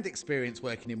and experience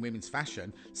working in women's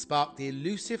fashion sparked the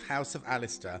elusive House of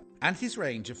Alistair and his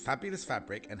range of fabulous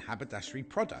fabric and haberdashery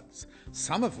products,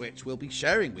 some of which we'll be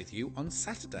sharing with you on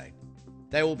Saturday.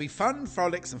 There will be fun,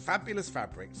 frolics and fabulous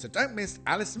fabrics, so don't miss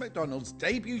Alistair MacDonald's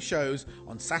debut shows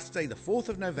on Saturday the 4th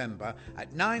of November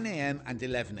at 9 a.m. and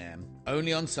 11 a.m,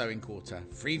 only on Sewing Quarter,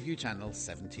 Freeview Channel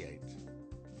 78.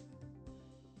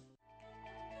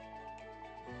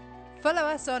 Follow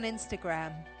us on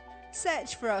Instagram.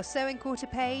 Search for our Sewing Quarter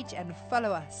page and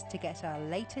follow us to get our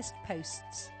latest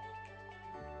posts.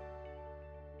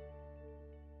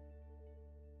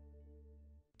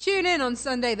 Tune in on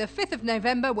Sunday the 5th of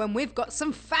November when we've got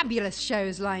some fabulous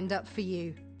shows lined up for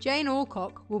you. Jane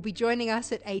Alcock will be joining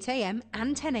us at 8 a.m.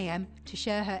 and 10 a.m. to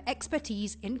share her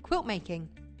expertise in quilt making.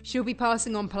 She'll be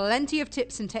passing on plenty of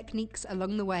tips and techniques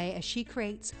along the way as she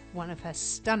creates one of her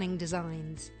stunning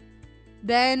designs.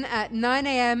 Then at 9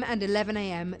 a.m. and 11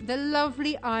 a.m, the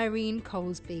lovely Irene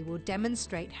Colesby will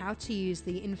demonstrate how to use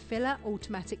the Infilla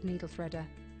automatic needle threader.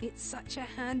 It's such a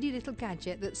handy little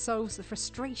gadget that solves the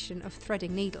frustration of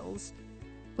threading needles.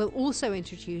 We'll also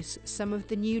introduce some of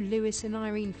the new Lewis and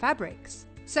Irene fabrics.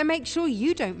 So make sure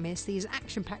you don't miss these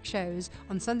action-packed shows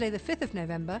on Sunday the 5th of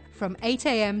November from 8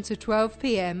 a.m. to 12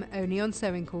 p.m. only on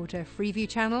Sewing Quarter, Freeview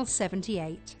Channel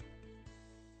 78.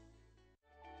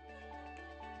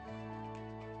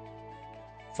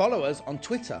 Follow us on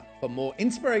Twitter for more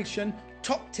inspiration,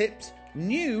 top tips,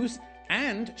 news,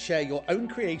 and share your own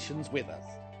creations with us.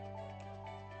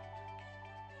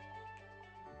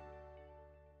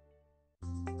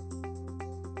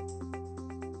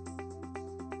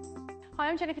 Hi,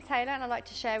 I'm Jennifer Taylor and I'd like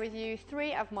to share with you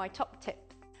 3 of my top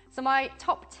tips. So my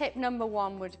top tip number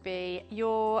 1 would be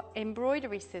your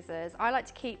embroidery scissors. I like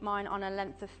to keep mine on a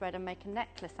length of thread and make a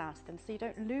necklace out of them so you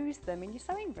don't lose them in your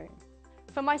sewing room.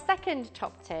 For my second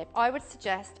top tip, I would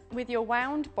suggest with your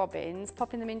wound bobbins,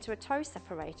 popping them into a toe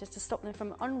separator to stop them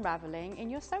from unravelling in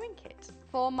your sewing kit.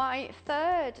 For my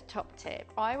third top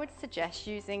tip, I would suggest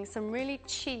using some really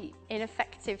cheap,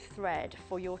 ineffective thread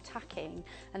for your tacking.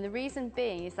 And the reason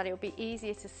being is that it will be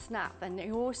easier to snap and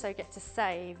you also get to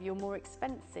save your more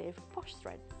expensive posh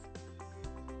threads.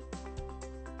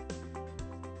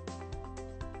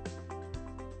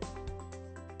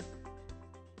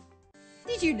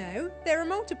 Did you know there are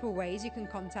multiple ways you can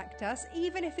contact us,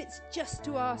 even if it's just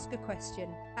to ask a question?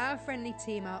 Our friendly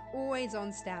team are always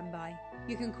on standby.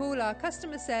 You can call our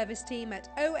customer service team at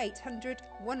 0800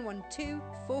 112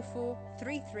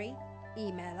 4433,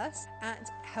 email us at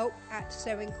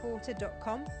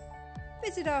help@sewingquarter.com,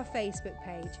 visit our Facebook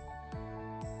page.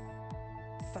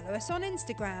 Follow us on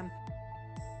Instagram.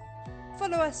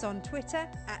 Follow us on Twitter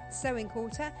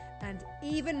 @SewingQuarter, and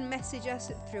even message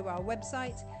us through our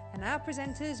website, and our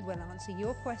presenters will answer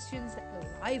your questions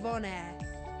live on air.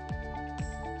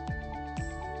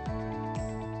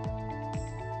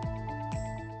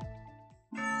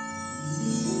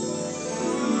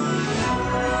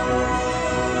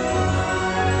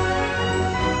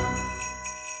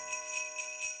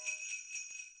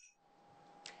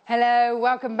 Hello,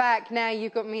 welcome back. Now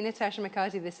you've got me, Natasha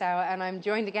McCarthy, this hour, and I'm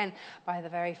joined again by the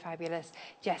very fabulous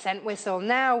Jess Entwistle.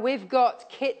 Now we've got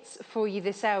kits for you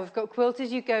this hour. We've got Quilt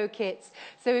As You Go kits.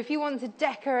 So if you want to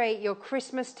decorate your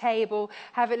Christmas table,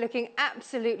 have it looking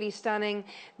absolutely stunning,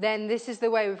 then this is the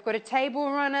way. We've got a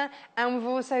table runner, and we've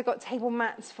also got table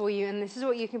mats for you, and this is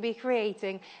what you can be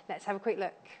creating. Let's have a quick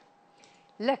look.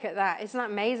 Look at that. Isn't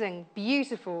that amazing?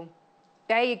 Beautiful.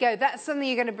 There you go. That's something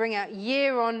you're going to bring out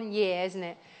year on year, isn't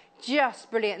it? Just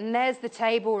brilliant. And there's the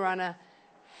table runner.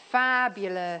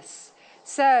 Fabulous.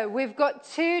 So we've got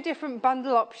two different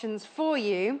bundle options for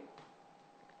you.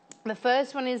 The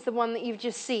first one is the one that you've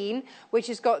just seen, which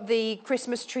has got the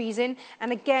Christmas trees in.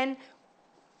 And again,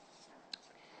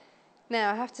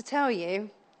 now I have to tell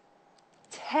you,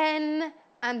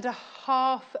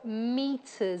 10.5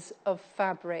 meters of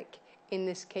fabric in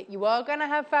this kit. You are going to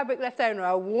have fabric left over,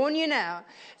 I'll warn you now.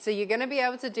 So you're going to be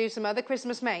able to do some other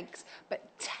Christmas makes,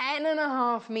 but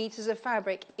 10.5 meters of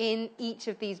fabric in each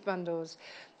of these bundles.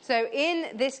 So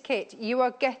in this kit, you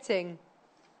are getting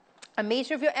 1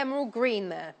 meter of your emerald green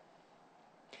there,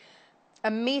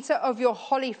 1 meter of your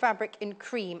holly fabric in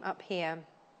cream up here,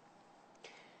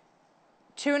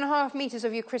 2.5 meters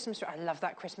of your Christmas red. I love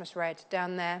that Christmas red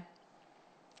down there.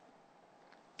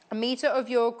 1 meter of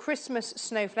your Christmas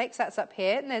snowflakes, that's up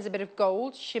here, and there's a bit of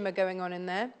gold shimmer going on in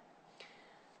there.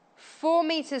 4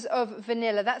 meters of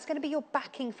vanilla, that's going to be your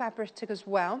backing fabric as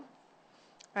well.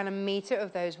 And 1 meter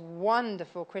of those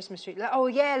wonderful Christmas trees. Oh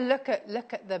yeah, look at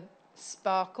the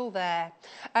sparkle there.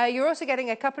 You're also getting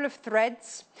a couple of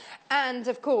threads, and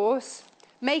of course,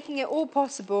 making it all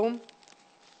possible,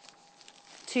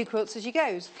 2 quilts as you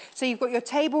goes. So you've got your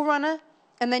table runner,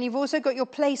 and then you've also got your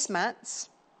placemats.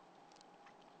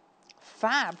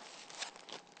 Fab.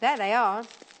 There they are.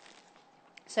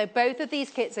 So both of these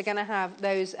kits are going to have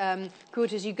those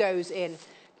quilt as you goes in.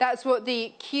 That's what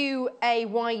the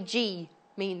QAYG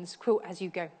means, quilt as you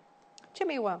go. Took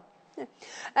me a while. Yeah.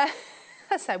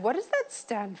 So what does that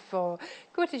stand for?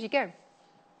 Quilt as you go.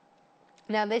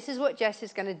 Now this is what Jess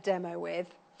is going to demo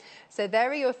with. So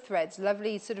there are your threads,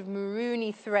 lovely sort of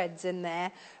maroony threads in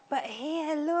there. But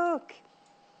here, look.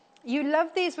 You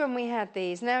loved these when we had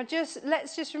these. Now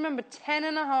let's just remember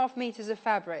 10.5 meters of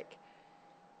fabric.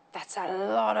 That's a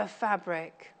lot of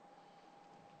fabric.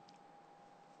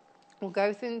 We'll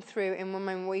go through in one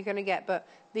moment what you're going to get, but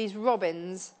these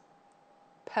robins,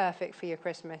 perfect for your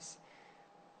Christmas.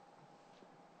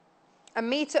 1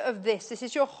 meter of this. This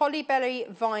is your holly berry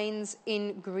vines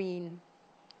in green.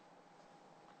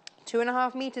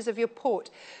 2.5 meters of your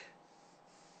port.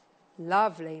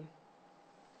 Lovely.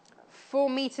 4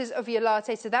 meters of your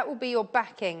latte, so that will be your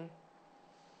backing.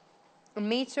 1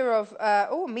 meter of,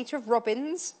 1 meter of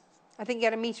robins. I think you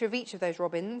get 1 meter of each of those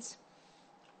robins.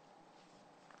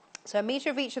 So 1 meter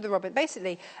of each of the robins.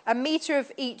 Basically, 1 meter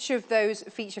of each of those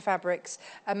feature fabrics,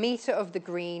 1 meter of the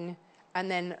green,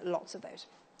 and then lots of those.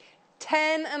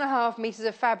 10.5 meters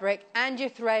of fabric, and your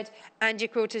thread, and your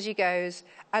quilt as you goes,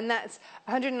 and that's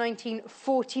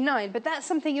 $119.49. But that's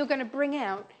something you're going to bring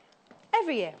out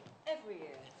every year. Every year.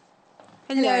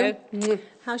 Hello.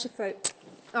 How's your throat?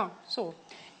 Oh, sore.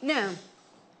 Now,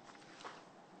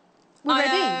 we're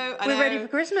ready. We're ready for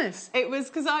Christmas. It was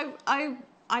because I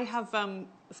have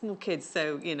small kids,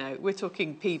 so, you know, we're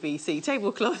talking PVC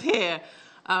tablecloth here.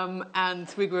 And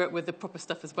we grew up with the proper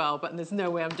stuff as well, but there's no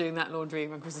way I'm doing that laundry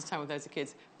around Christmas time with those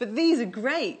kids. But these are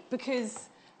great because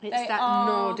it's that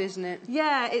nod, isn't it?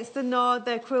 Yeah, it's the nod.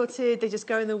 They're quilted. They just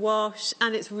go in the wash,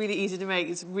 and it's really easy to make.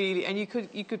 It's really, and you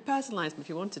could personalise them if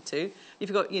you wanted to. If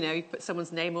you've got, you know, you put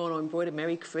someone's name on or embroider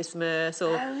 "Merry Christmas"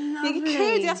 or you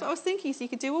could. That's what I was thinking. So you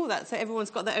could do all that. So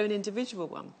everyone's got their own individual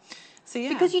one. So yeah,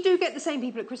 because you do get the same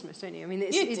people at Christmas, don't you? I mean,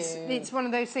 it's one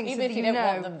of those things. Even if you don't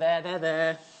want them there, they're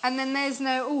there. And then there's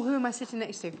no, who am I sitting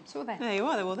next to? It's all there. There you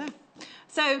are. They're all there.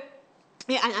 So.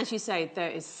 Yeah, and as you say,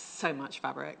 there is so much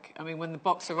fabric. I mean, when the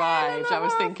box arrived, I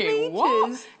was thinking,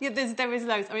 what? Yeah, there is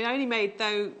loads. I mean, I only made,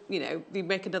 though, you know, we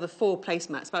make another 4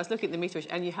 placemats, but I was looking at the meterage,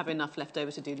 and you have enough left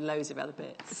over to do loads of other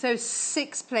bits. So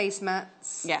 6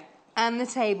 placemats. Yeah. And the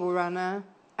table runner.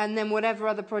 And then whatever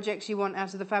other projects you want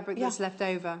out of the fabric that's left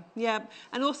over. Yeah,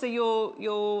 and also your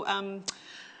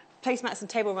placemats and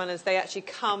table runners, they actually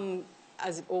come,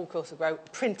 as all courses grow,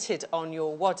 printed on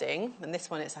your wadding. And this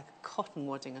one, it's like a cotton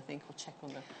wadding, I think. I'll check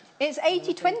on the... It's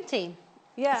 80-20.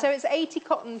 Yeah. So it's 80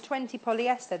 cotton, 20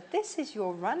 polyester. This is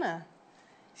your runner.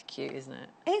 It's cute, isn't it?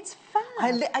 It's fab.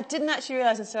 I didn't actually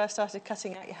realise until I started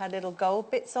cutting out you had little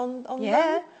gold bits on them.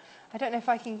 Yeah. I don't know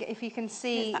if you can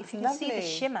see Yes, the lovely.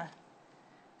 shimmer.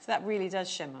 So that really does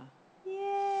shimmer.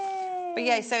 Yay. But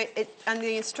yeah, so and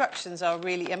the instructions are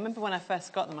really... I remember when I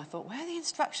first got them, I thought, where are the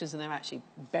instructions? And they're actually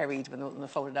buried within the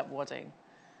folded up wadding.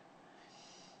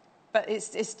 But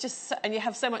it's just... And you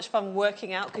have so much fun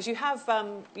working out, because you have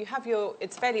your...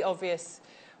 It's fairly obvious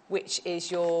which is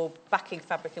your backing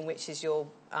fabric and which is your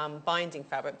binding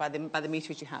fabric by the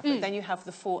meterage you have. But then you have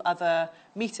the 4 other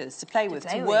meters to play with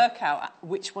to work out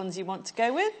which ones you want to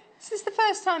go with. Is this the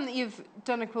first time that you've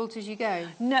done a quilt as you go?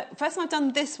 No, first time I've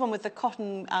done this one with the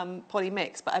cotton poly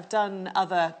mix, but I've done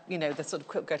other, the sort of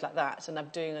quilt goes like that, and I'm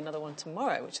doing another one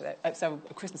tomorrow, so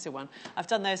a Christmassy one. I've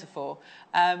done those before.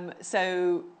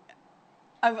 So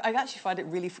I actually find it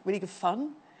really, really good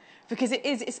fun. Because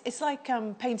it's like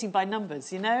painting by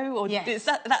numbers, or yes. It's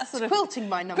that sort of quilting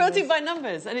by numbers. Quilting by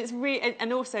numbers, and it's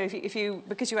and also if you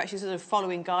because you're actually sort of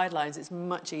following guidelines, it's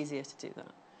much easier to do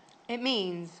that. It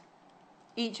means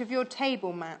each of your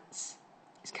table mats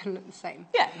is going to look the same.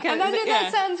 Yeah, and I know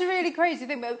that sounds a really crazy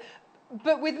thing,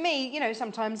 but with me,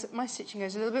 sometimes my stitching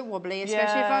goes a little bit wobbly,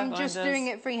 especially if I'm just doing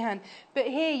it freehand. But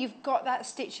here you've got that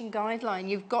stitching guideline.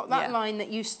 You've got that line that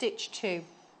you stitch to.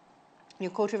 You're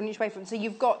 1/4 of an inch away from it. So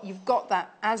you've got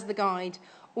that as the guide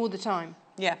all the time.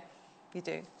 Yeah, you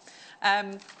do.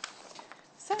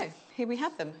 So here we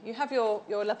have them. You have your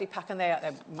lovely pack, and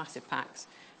they're massive packs.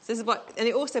 So this is and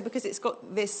it also, because it's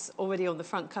got this already on the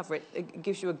front cover, it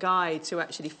gives you a guide to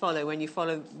actually follow when you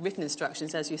follow written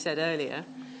instructions, as you said earlier.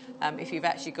 If you've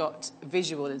actually got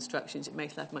visual instructions, it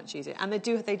makes life much easier. And they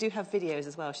do have videos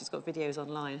as well. She's got videos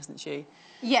online, hasn't she?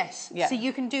 Yes. Yeah. So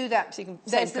you can do that. So you can,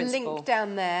 there's the link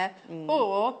down there.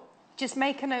 Or just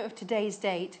make a note of today's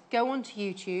date, go onto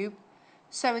YouTube,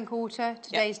 sewing quarter,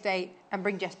 today's date, and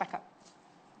bring Jess back up.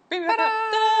 Bring her back up.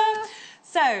 Ta-da!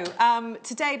 So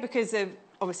today, because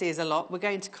obviously is a lot, we're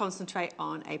going to concentrate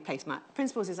on a placemat.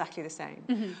 Principle is exactly the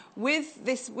same. With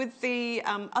the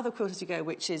other quilt as you go,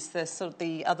 which is the sort of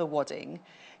the other wadding,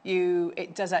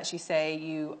 it does actually say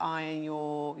you iron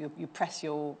you press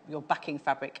your backing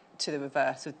fabric to the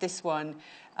reverse. With this one,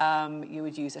 you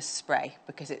would use a spray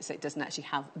because it doesn't actually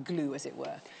have glue, as it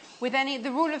were. With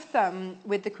the rule of thumb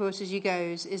with the quilt as you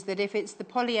goes is that if it's the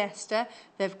polyester,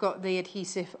 they've got the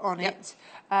adhesive on it.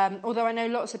 Although I know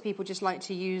lots of people just like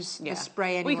to use the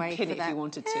spray anyway. Well, you could pin it if you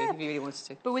wanted to, if you really wanted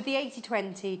to. But with the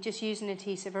 80-20, just use an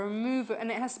adhesive, a remover, and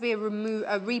it has to be a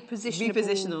repositionable.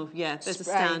 Repositional, yeah. There's a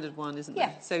standard one, isn't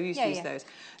there? So you use those.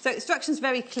 So instructions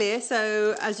very clear.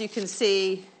 So as you can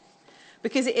see,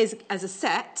 because it is as a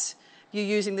set, you're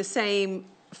using the same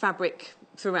fabric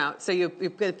throughout. So you're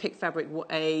going to pick fabric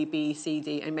A, B, C,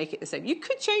 D, and make it the same. You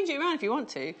could change it around if you want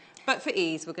to, but for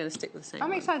ease, we're going to stick with the same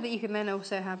I'm excited that you can then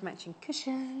also have matching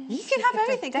cushions. You can have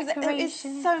everything, because there is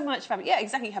so much fabric. Yeah,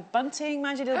 exactly. You have bunting,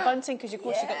 manage a little bunting, because of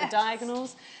course you've got the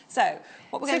diagonals. So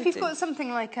what we're going to do... So if you've got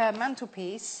something like a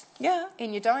mantelpiece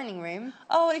in your dining room...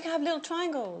 Oh, you can have little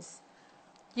triangles.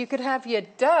 You could have your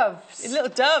doves. A little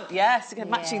dove, yes. You can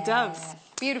have matching doves.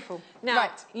 Beautiful. Now,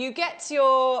 you get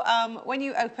your... when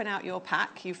you open out your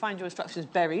pack, you find your instructions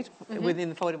buried within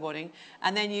the folded wadding,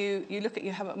 and then you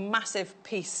have a massive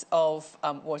piece of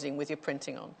wadding with your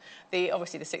printing on.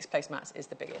 Obviously, the 6 placemats is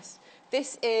the biggest.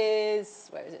 This is...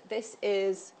 Where is it? This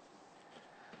is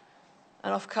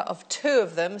an offcut of 2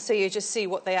 of them, so you just see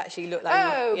what they actually look like.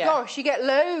 Oh, gosh, you get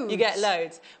loads. You get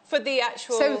loads. For the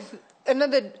actual... So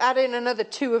add in another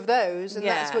 2 of those, and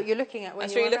that's what you're looking at when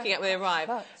that's what you're looking at when you arrive.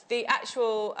 The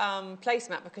actual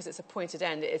placemat, because it's a pointed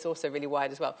end, it's also really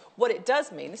wide as well. What it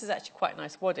does mean, this is actually quite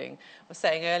nice wadding. I was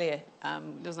saying earlier,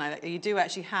 doesn't I, that you do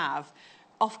actually have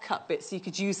off-cut bits, so you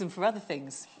could use them for other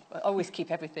things. I always keep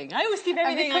everything. I always keep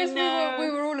everything. And because we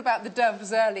were all about the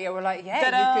doves earlier, we're like,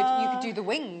 you could do the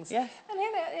wings. Yeah. And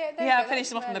here I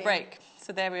finished them off on the break.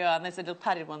 So there we are, and there's a little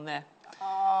padded one there.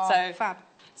 Oh, so fab.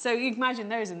 So you can imagine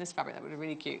those in this fabric. That would be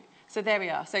really cute. So there we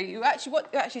are. So what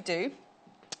you actually do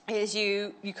is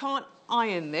you can't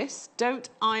iron this. Don't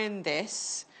iron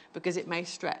this because it may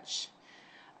stretch.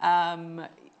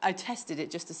 I tested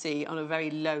it just to see on a very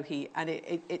low heat, and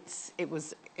it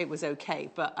was okay.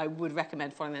 But I would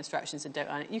recommend following the instructions and don't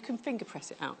iron it. You can finger press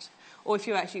it out, or if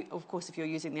you're actually, of course, if you're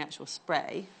using the actual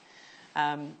spray,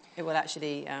 it will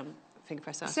actually finger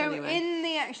press out So anyway. in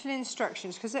the actual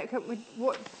instructions, because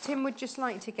what Tim would just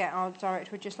like to get, our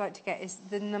director would just like to get, is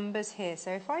the numbers here.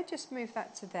 So if I just move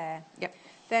that to there, Yep.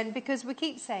 then because we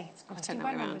keep saying it's I'll quoting turn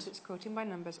by that around. numbers, it's quoting by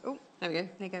numbers. Oh, There we go.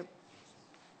 there you go.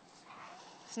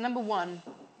 So number 1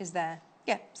 is there.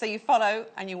 Yeah, so you follow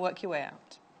and you work your way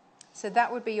out. So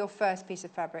that would be your first piece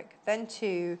of fabric, then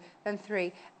 2, then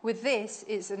 3. With this,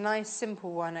 it's a nice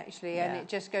simple one actually, and Yeah. it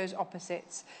just goes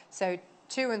opposites. So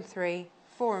 2 and 3,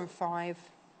 4 and 5,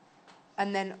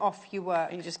 and then off you work.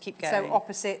 And you just keep going. So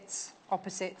opposites,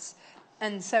 opposites,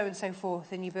 and so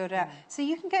forth, and you build it out. So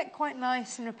you can get quite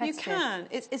nice and You repetitive. can.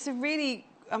 It's a really,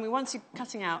 I mean, once you're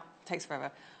cutting out, it takes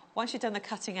forever. Once you've done the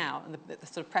cutting out and the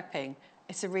sort of prepping,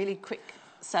 it's a really quick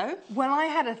sew. Well, I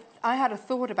had a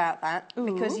thought about that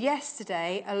because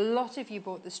yesterday a lot of you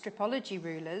bought the Stripology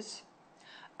rulers.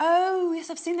 Oh,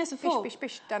 yes, I've seen this before. Bish,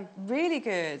 bish, bish, done. Really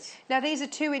good. Now these are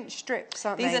 2-inch strips,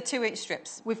 aren't These they? are 2-inch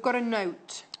strips. We've got a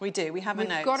note. We do. We have a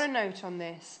note. We've got a note on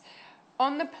this.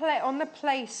 On the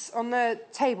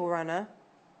table runner,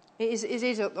 it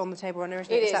is on the table runner,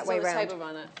 isn't it? It's that way round. Table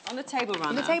runner. On the table runner.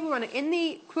 On the table runner, in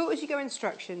the quilt as you go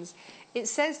instructions, it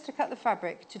says to cut the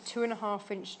fabric to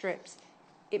 2.5-inch strips.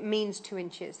 It means 2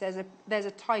 inches. There's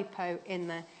a typo in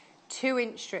there.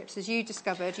 2-inch strips, as you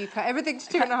discovered. You cut everything to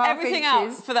 2.5 inches. Everything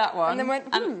out for that one. And then went,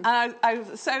 And I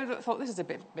thought this is a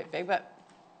bit big, but...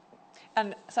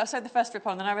 And so I sewed the first strip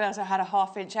on, and then I realised I had a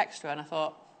 1/2 inch extra, and I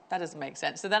thought, that doesn't make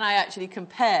sense. So then I actually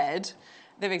compared.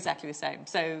 They're exactly the same.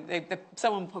 So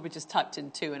someone probably just typed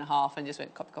in 2.5 and just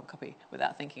went copy, copy, copy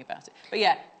without thinking about it. But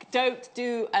yeah, don't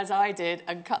do as I did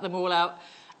and cut them all out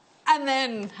and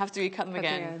then have to recut them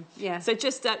again. Yeah. So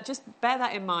just bear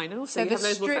that in mind. And also, you have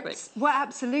loads more fabric. Well,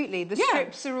 absolutely. The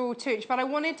strips are all 2-inch. But I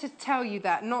wanted to tell you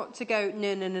that, not to go,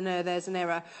 no, there's an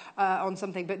error on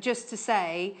something, but just to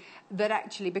say that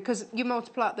actually, because you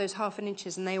multiply up those 1/2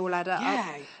 inches and they all add up,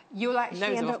 you'll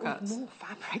actually end up with more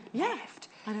fabric left.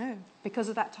 I know. Because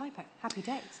of that typo. Happy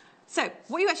days. So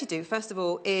what you actually do, first of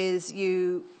all, is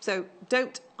so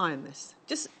don't iron this.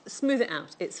 Just smooth it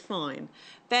out. It's fine.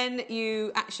 Then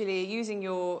you actually, using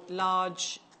your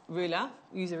large ruler,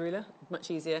 use a ruler,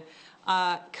 much easier,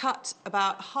 cut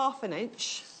about 1/2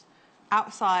 inch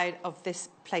outside of this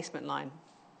placement line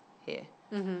here,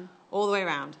 all the way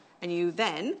around. And you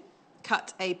then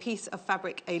cut a piece of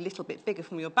fabric a little bit bigger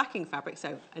from your backing fabric,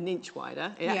 so 1 inch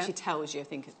wider. It actually tells you, I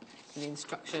think, in the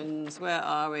instructions. Where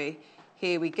are we?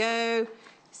 Here we go,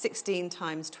 16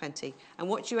 times 20. And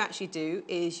what you actually do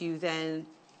is you then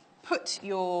put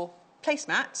your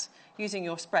placemat using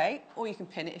your spray, or you can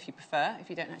pin it if you prefer. If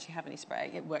you don't actually have any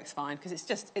spray, it works fine because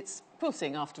it's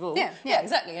quilting after all. Yeah,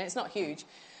 exactly, and it's not huge.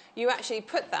 You actually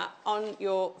put that on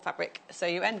your fabric, so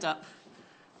you end up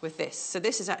with this. So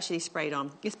this is actually sprayed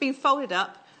on. It's been folded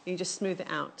up, and you just smooth it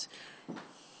out.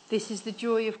 This is the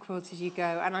joy of quilt as you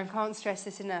go, and I can't stress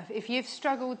this enough. If you've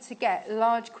struggled to get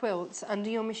large quilts under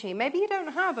your machine, maybe you don't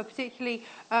have a particularly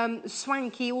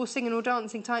swanky or singing or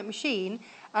dancing type machine,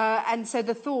 and so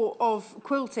the thought of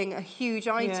quilting a huge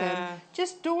item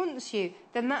just daunts you,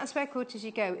 then that's where Quilt As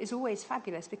You Go is always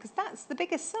fabulous, because that's the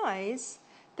biggest size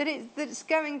that it's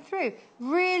going through.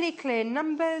 Really clear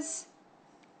numbers,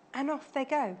 and off they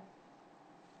go.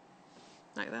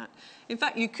 Like that. In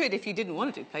fact, you could, if you didn't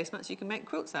want to do placemats, you can make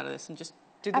quilts out of this and just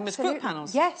do them Absolutely. as quilt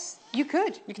panels. Yes, you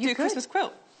could. You could do a Christmas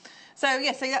quilt. So,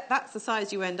 that's the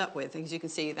size you end up with. As you can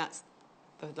see, that's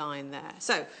the line there.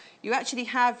 So, you actually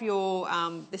have your,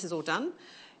 this is all done.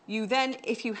 You then,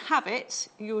 if you have it,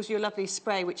 use your lovely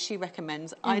spray, which she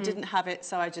recommends. I didn't have it,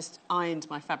 so I just ironed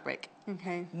my fabric.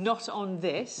 Okay. Not on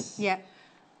this. Yeah.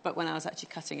 But when I was actually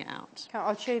cutting it out.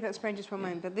 I'll show you that spray in just one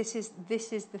moment, but this is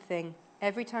the thing.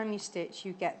 Every time you stitch,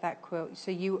 you get that quilt.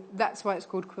 So that's why it's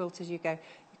called Quilt As You Go.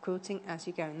 You're quilting as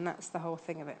you go, and that's the whole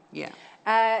thing of it. Yeah.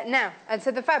 Now, and so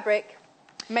the fabric,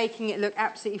 making it look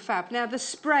absolutely fab. Now, the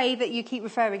spray that you keep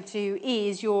referring to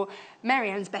is your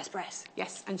Marianne's Best Press.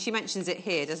 Yes, and she mentions it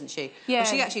here, doesn't she? Yeah. Well,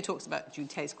 she actually talks about June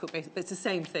Taylor's quilt base, but it's the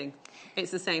same thing. It's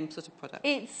the same sort of product.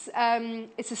 It's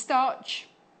a starch,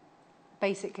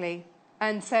 basically.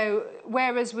 And so,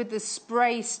 whereas with the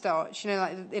spray starch,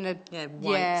 like in a... Yeah,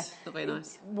 white, not very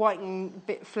nice. White and a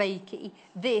bit flaky.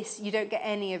 This, you don't get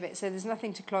any of it. So there's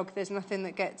nothing to clog, there's nothing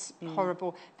that gets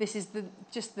horrible. This is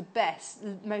just the best,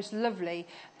 most lovely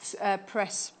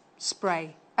press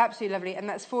spray. Absolutely lovely. And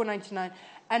that's $4.99.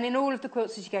 And in all of the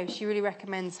Quilts As You Go, she really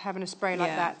recommends having a spray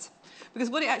like that. Because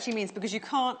what it actually means, because you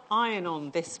can't iron on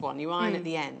this one, you iron at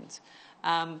the end.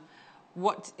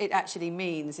 what it actually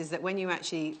means is that when you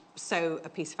actually sew a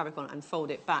piece of fabric on and fold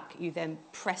it back, you then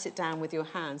press it down with your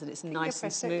hands and it's nice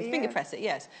and smooth. Finger press it,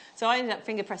 yes. So I ended up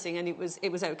finger pressing and it was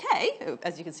okay.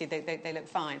 As you can see, they look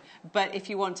fine. But if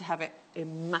you want to have it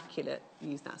immaculate,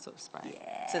 use that sort of spray.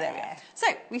 Yeah. So there we are. So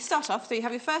we start off. So you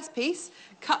have your first piece,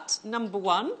 cut number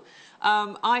 1.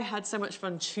 I had so much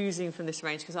fun choosing from this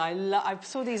range because I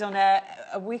saw these on air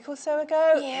a week or so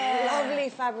ago. Yeah. Lovely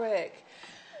fabric.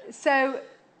 So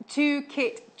 2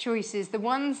 kit choices. The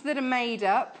ones that are made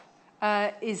up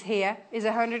is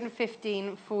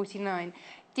 115.49.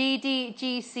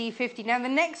 DDGC 50. Now the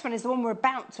next one is the one we're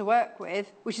about to work with,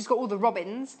 which has got all the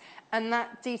robins, and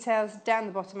that details down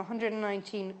the bottom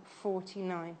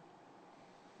 119.49.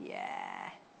 Yeah.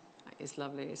 It's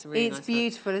lovely. It's really nice. It's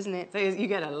beautiful, isn't it? So you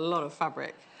get a lot of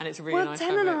fabric, and it's really nice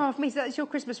fabric. 10.5 metres. That's your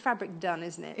Christmas fabric done,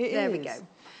 isn't it? There we go.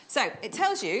 So it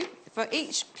tells you for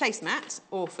each placemat,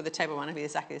 or for the table one, it'll be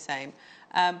exactly the same,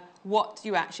 what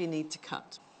you actually need to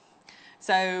cut.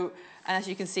 So, and as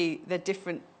you can see, they're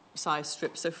different size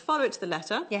strips. So follow it to the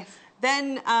letter. Yes.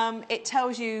 Then it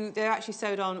tells you they're actually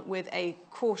sewed on with a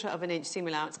 1/4 inch seam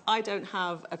allowance. I don't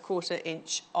have a 1/4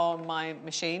 inch on my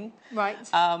machine. Right.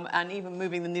 And even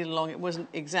moving the needle along, it wasn't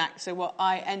exact. So what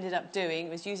I ended up doing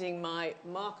was using my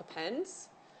marker pens.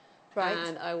 Right.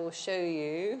 And I will show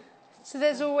you. So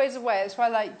there's always a way. That's why I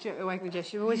like working with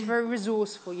Jess. You're always very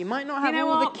resourceful. You might not have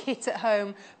all the kit at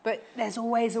home, but there's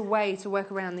always a way to work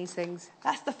around these things.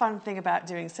 That's the fun thing about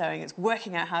doing sewing. It's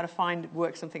working out how to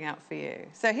work something out for you.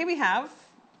 So here we have,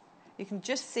 you can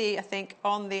just see, I think,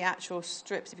 on the actual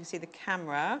strips, if you can see the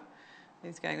camera,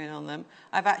 who's going in on them,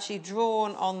 I've actually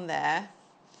drawn on there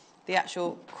the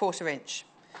actual 1/4 inch.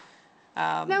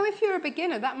 Now, if you're a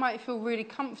beginner, that might feel really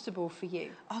comfortable for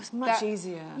you. Oh, it's much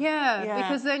easier. Yeah,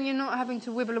 because then you're not having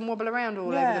to wibble and wobble around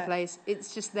all over the place.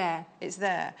 It's just there. It's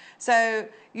there. So,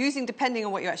 depending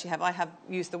on what you actually have, I have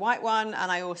used the white one,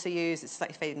 and I also use, it's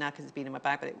slightly faded now because it's been in my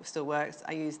bag, but it still works.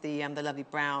 I use the lovely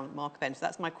brown marker pen, so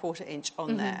that's my 1/4 inch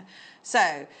on there.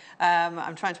 So,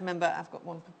 I'm trying to remember, I've got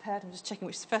one prepared, I'm just checking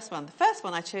which is the first one. The first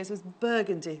one I chose was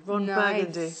burgundy,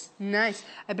 burgundy. Nice.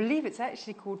 I believe it's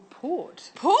actually called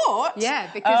port. Port?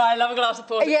 Yeah, because... Oh, I love a glass of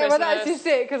port at Christmas. Well, that's just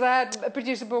it, because I had a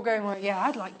producer Paul going, well, yeah,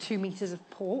 I'd like 2 metres of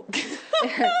port.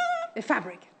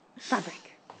 Fabric.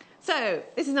 So,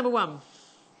 this is number 1.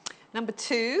 Number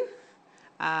 2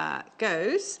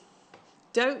 goes,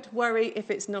 don't worry if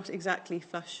it's not exactly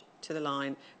flush to the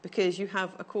line, because you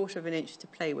have a 1/4 inch to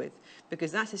play with,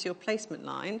 because that is your placement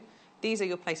line. These are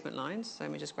your placement lines, so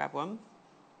let me just grab one.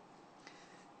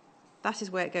 That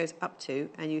is where it goes up to,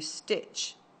 and you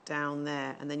stitch down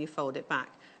there, and then you fold it back.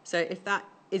 So if that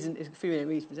isn't, if you don't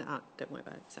worry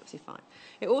about it, it's absolutely fine.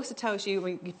 It also tells you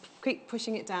when you keep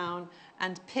pushing it down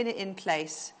and pin it in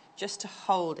place just to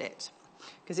hold it,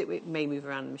 because it may move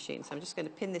around the machine. So I'm just going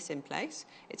to pin this in place.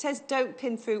 It says don't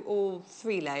pin through all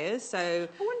 3 layers, so...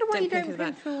 I wonder why you don't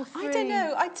pin through all 3. I don't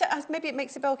know. Maybe it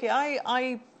makes it bulky.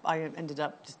 I ended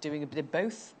up just doing a bit of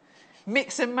both.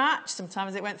 Mix and match.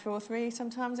 Sometimes it went through all 3,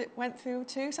 sometimes it went through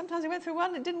 2, sometimes it went through 1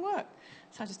 and it didn't work.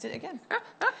 So I just did it again.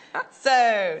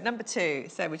 So, number 2.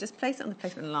 So we just place it on the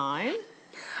placement line.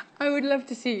 I would love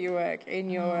to see your work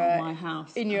in your... my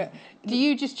house. Do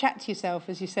you just chat to yourself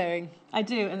as you're sewing? I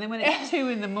do, and then when it's 2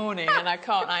 in the morning and I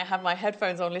can't, I have my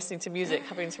headphones on listening to music,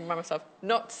 having to remind myself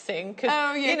not to sing, because,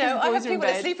 I have people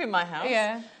that sleep in my house.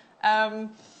 Yeah. And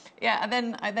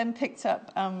I then picked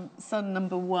up son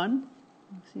number 1.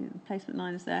 See, the placement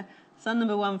line is there. Son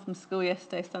number 1 from school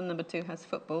yesterday. Son number 2 has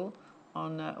football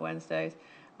on Wednesdays.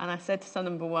 And I said to son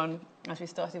number 1, as we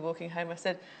started walking home, I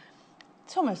said,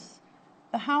 Thomas,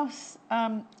 the house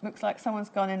looks like someone's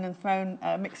gone in and thrown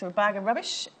a mix of a bag of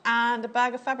rubbish and a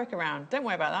bag of fabric around. Don't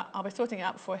worry about that. I'll be sorting it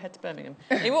out before I head to Birmingham.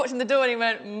 And he walked in the door and he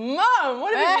went, Mum,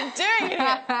 what have you been doing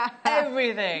here?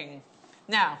 Everything.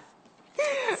 Now...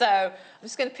 So I'm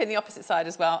just going to pin the opposite side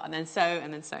as well, and then sew,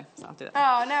 and then sew. So I'll do that.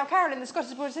 Oh, now Carolyn, the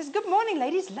Scottish border, says, good morning,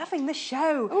 ladies. Loving the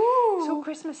show. Ooh. It's all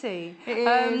Christmassy. It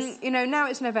is. Now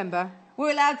it's November.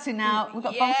 We're allowed to now. We've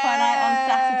got bonfire night on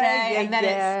Saturday, and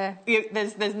then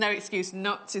there's no excuse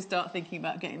not to start thinking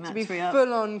about getting that tree up.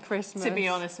 Full on Christmas. To be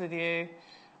honest with you.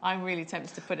 I'm really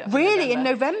tempted to put it up in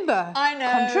November? I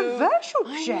know. Controversial,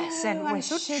 Jess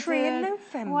Entwistle. Tree in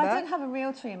November. Well, I don't have a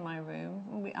real tree in my room.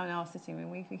 In our sitting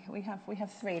room, we have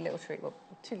 3 little trees. Well,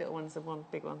 2 little ones and 1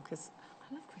 big one, because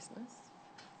I love Christmas.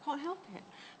 Can't help it.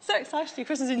 So excited.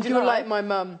 Christmas in July. You're like my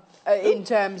mum in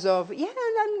terms of,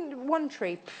 1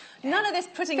 tree. None of this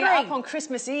putting it up on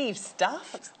Christmas Eve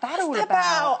stuff. What's that all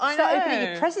about? I Start know. opening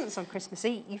your presents on Christmas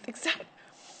Eve. Exactly.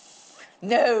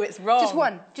 No, it's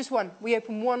wrong. Just one. We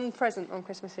open one present on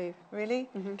Christmas Eve. Really?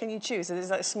 Mm-hmm. Can you choose? So there's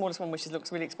like the smallest one, which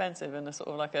looks really expensive, and a sort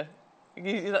of like a...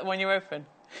 that one you open.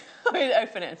 I mean,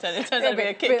 open it and it turns out to be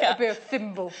a Kit Kat. It'll be a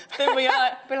thimble. Thimble, you're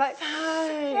like... Be like,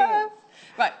 yes.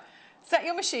 Right. Set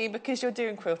your machine, because you're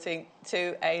doing quilting,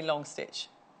 to a long stitch.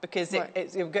 Because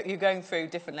you're going through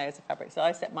different layers of fabric. So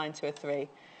I set mine to a 3.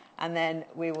 And then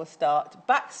we will start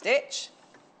back stitch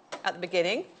at the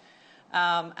beginning.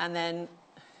 And then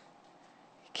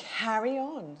carry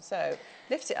on. So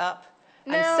lift it up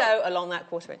and sew along that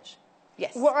 1/4 inch.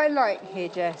 Yes. What I like here,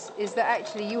 Jess, is that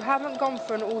actually you haven't gone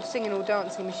for an all singing, all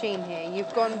dancing machine here.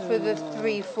 You've gone for the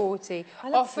 340. I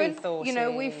love Often, 340. you know,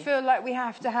 we feel like we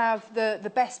have to have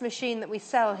the best machine that we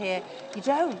sell here. You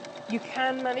don't. You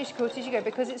can manage to quilt as you go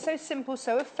because it's so simple,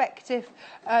 so effective.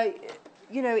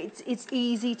 You know, it's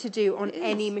easy to do on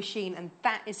any machine, and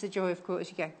that is the joy of quilt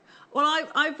as you go. Well,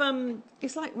 I've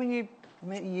it's like when you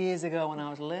met years ago when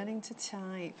I was learning to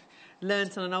type.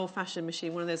 Learned on an old-fashioned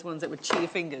machine, one of those ones that would chew your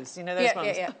fingers. You know those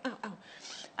ones? Yeah. Ow, ow.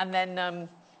 And then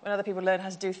when other people learn how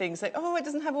to do things, like, oh, it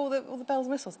doesn't have all the bells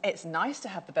and whistles. It's nice to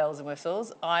have the bells and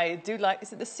whistles. I do like,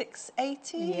 is it the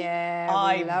 680? Yeah,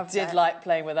 I love did that. like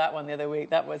playing with that one the other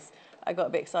week. I got a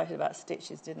bit excited about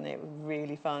stitches, didn't it? It was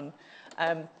really fun.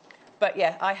 But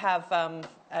yeah, I have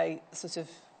a sort of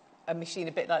a machine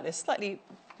a bit like this, slightly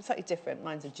different.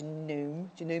 Mine's a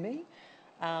Janumi.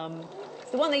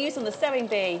 It's the one they used on the sewing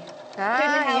bee.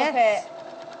 Couldn't help it.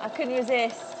 I couldn't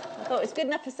resist. I thought it's good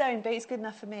enough for sewing bee. It's good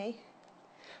enough for me.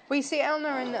 Well, you see,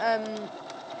 Eleanor and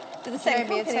They're the same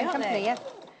company, aren't they? Yeah.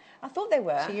 I thought they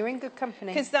were. So you're in good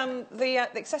company. Because the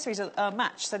accessories are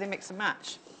matched, so they mix and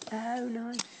match. Oh,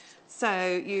 nice.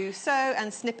 So you sew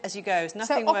and snip as you go. There's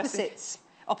nothing so worse opposites.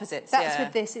 Opposites. That's yeah.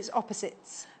 with this. It's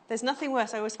opposites. There's nothing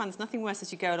worse. I always find there's nothing worse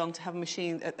as you go along to have a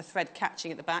machine, a thread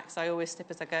catching at the back. So I always snip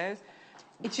as I go.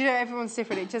 Do you know, everyone's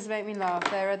different. It does make me laugh.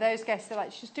 There are those guests that are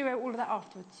like, just do all of that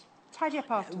afterwards. Tidy up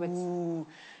afterwards. Ooh.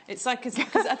 It's like,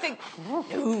 because I think,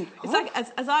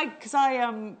 it's like, because I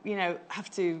you know, have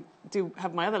to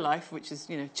have my other life, which is,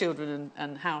 you know, children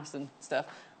and house and stuff,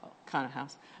 well, kind of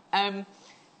house,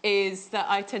 is that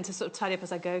I tend to sort of tidy up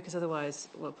as I go, because otherwise,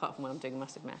 well, apart from when I'm doing a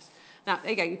massive mess. Now,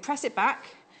 there you go. You press it back.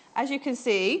 As you can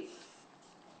see,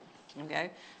 there we go.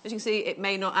 As you can see, it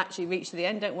may not actually reach to the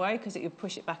end, don't worry, because you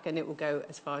push it back and it will go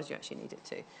as far as you actually need it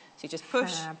to. So you just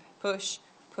push, push,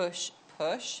 push,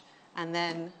 push, and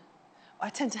then... I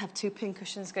tend to have 2 pin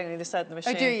cushions going on either side of the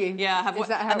machine. Oh, do you? Yeah, I have Is one.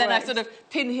 that how and then it I works? sort of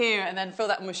pin here and then fill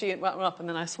that machine up and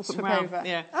then I swap them around. Over.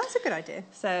 Yeah. Oh, that's a good idea.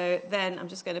 So then I'm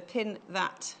just going to pin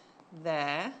that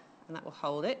there and that will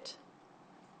hold it.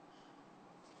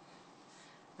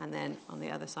 And then on the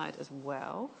other side as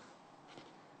well.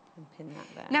 And pin that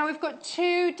there. Now, we've got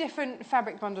 2 different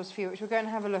fabric bundles for you, which we're going to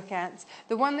have a look at.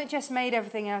 The one that Jess made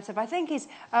everything out of, I think, is...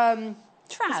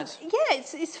 Trad.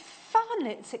 It's fun,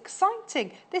 it's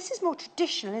exciting. This is more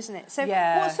traditional, isn't it? So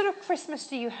what sort of Christmas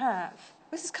do you have?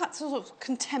 This is sort of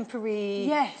contemporary.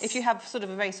 Yes. If you have sort of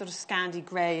a very sort of Scandi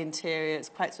grey interior, it's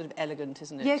quite sort of elegant,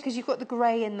 isn't it? Yeah, because you've got the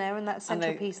grey in there and that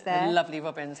centrepiece there. The lovely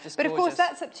robins, just But gorgeous. of course,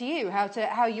 that's up to you,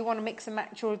 how you want to mix and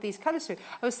match all of these colours through.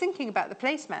 I was thinking about the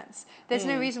placemats. There's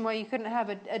no reason why you couldn't have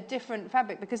a different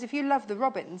fabric, because if you love the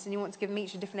robins and you want to give them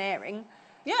each a different airing,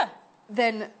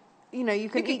 then... You know, you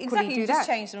can equally do that. Just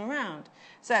change them around.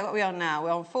 So what are we on now?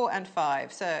 We're on 4 and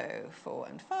 5. So 4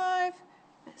 and 5.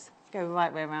 Let's go the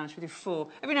right way around. Should we do 4?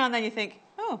 Every now and then you think,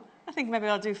 oh, I think maybe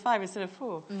I'll do 5 instead of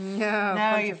 4.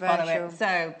 No, you follow it.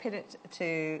 So pin it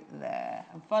to there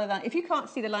and follow that. If you can't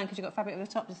see the line because you've got fabric at the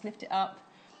top, just lift it up,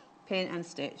 pin and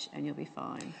stitch, and you'll be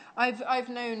fine. I've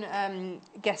known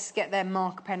guests get their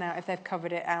mark pen out if they've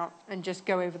covered it out and just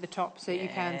go over the top so you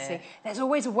can see. There's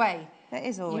always a way. There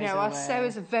is always a way. You know, our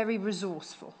sewers are very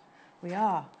resourceful. We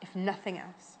are. If nothing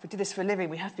else. If we do this for a living,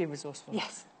 we have to be resourceful.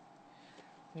 Yes.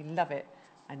 We love it.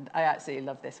 And I absolutely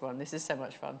love this one. This is so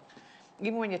much fun.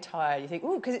 Even when you're tired, you think,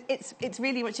 oh, because it's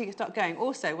really once you start going.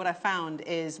 Also, what I found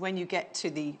is when you get to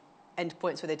the end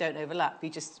points where they don't overlap, you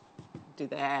just do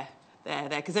there,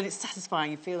 because then it's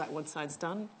satisfying. You feel like one side's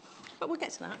done. But we'll get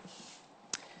to that.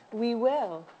 We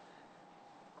will.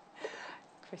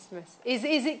 Christmas. Is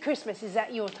it Christmas? Is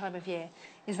that your time of year?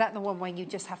 Is that the one where you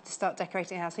just have to start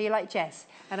decorating the house? Are you like Jess?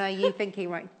 And are you thinking,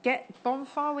 right, get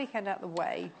bonfire weekend out the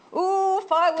way? Ooh,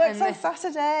 fireworks on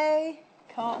Saturday.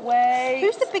 Can't wait.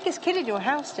 Who's the biggest kid in your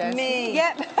house, Jess? Me.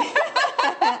 Yep.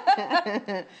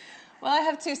 Well, I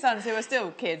have 2 sons who are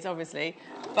still kids, obviously.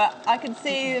 But I can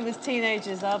see them as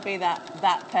teenagers. I'll be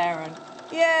that parent.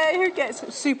 Yeah, who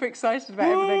gets super excited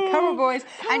about everything? Come on, boys.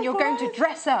 And you're going to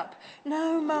dress up.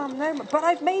 No, Mum, no, Mum. But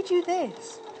I've made you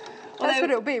this. That's what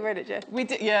it'll be, won't it, Jess? We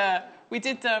did, yeah. We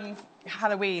did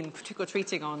Halloween,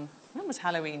 trick-or-treating on... When was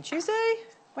Halloween? Tuesday?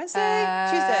 Wednesday?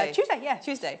 Tuesday. Tuesday, yeah.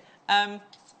 Tuesday.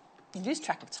 You lose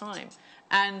track of time.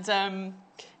 And,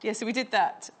 yeah, so we did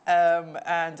that.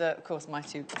 And, of course, my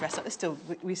two dressed up. They're still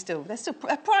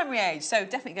a primary age, so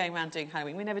definitely going around doing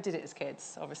Halloween. We never did it as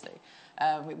kids, obviously.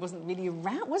 It wasn't really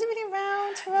around. Was it really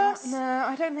around for us? No,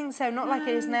 I don't think so. Not like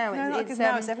it is now. No, not like it is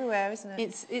now. It's everywhere, isn't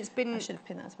it? It's been... I should have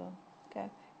pinned that as well. Okay.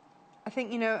 I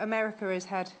think, America has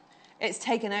had... It's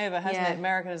taken over, hasn't it?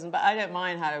 Americanism. But I don't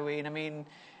mind Halloween. I mean,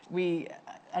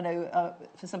 I know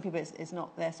for some people it's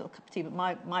not their sort of cup of tea,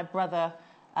 but my brother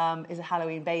is a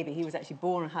Halloween baby. He was actually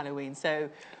born on Halloween. So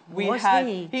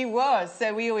he was.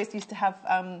 So we always used to have,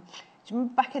 do you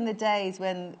remember back in the days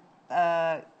when,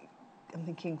 I'm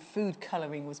thinking food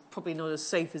colouring was probably not as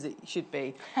safe as it should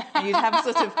be. You'd have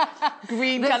sort of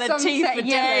green-coloured teeth for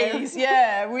days.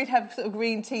 Yeah, we'd have sort of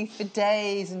green teeth for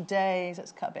days and days.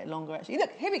 Let's cut a bit longer, actually.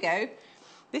 Look, here we go.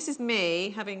 This is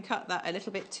me having cut that a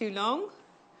little bit too long.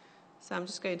 So I'm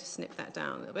just going to snip that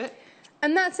down a little bit.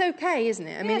 And that's okay, isn't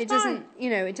it? I mean, it fine. doesn't,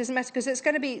 it doesn't matter because it's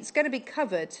going to be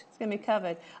covered. It's going to be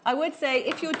covered. I would say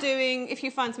if you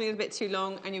find something a little bit too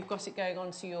long and you've got it going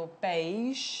on to your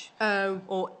beige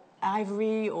or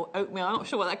ivory or oatmeal, I'm not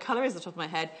sure what that colour is off the top of my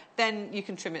head, then you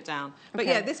can trim it down. But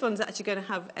yeah, this one's actually going to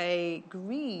have a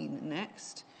green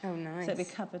next. Oh, nice. So it'll be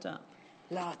covered up.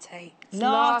 Latte.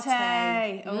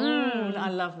 Latte. Oh, I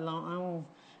love latte. Oh,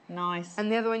 nice.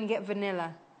 And the other one you get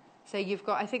vanilla. So you've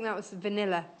got, I think that was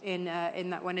vanilla in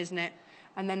that one, isn't it?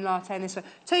 And then latte in this one.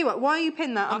 Tell you what, while you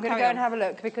pin that, I'm going to go and have a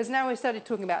look because now we've started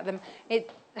talking about them.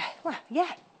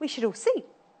 We should all see.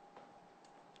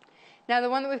 Now, the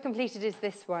one that we've completed is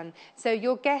this one. So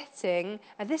you're getting,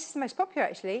 and this is the most popular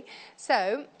actually,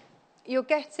 so you're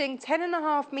getting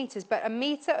 10.5 metres, but 1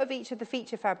 metre of each of the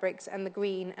feature fabrics and the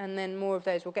green, and then more of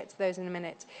those. We'll get to those in a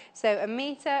minute. So 1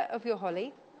 metre of your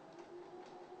holly.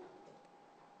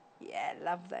 Yeah,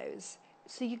 love those.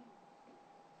 So you're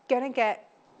going to get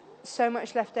so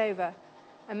much left over.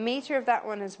 1 metre of that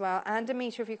one as well, and 1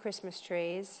 metre of your Christmas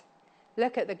trees.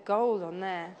 Look at the gold on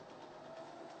there.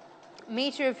 1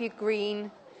 metre of your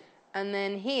green, and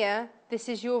then here, this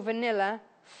is your vanilla,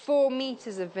 4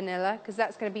 metres of vanilla, because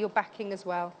that's going to be your backing as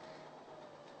well,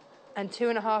 and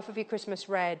 2.5 of your Christmas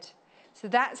red. So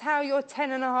that's how your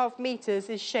 10.5 metres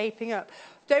is shaping up.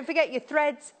 Don't forget your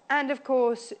threads and, of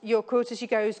course, your quilt as you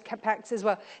go packs as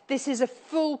well. This is a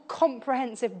full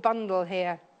comprehensive bundle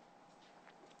here.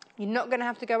 You're not going to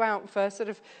have to go out for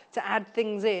to add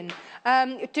things in.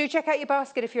 Do check out your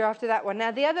basket if you're after that one.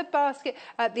 Now, the other basket,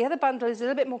 the other bundle is a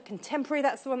little bit more contemporary.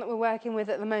 That's the one that we're working with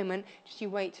at the moment. Just you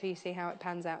wait till you see how it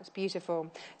pans out. It's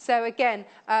beautiful. So again,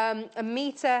 1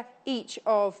 metre each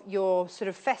of your sort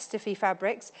of festive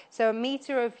fabrics. So 1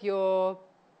 metre of your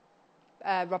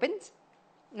robins.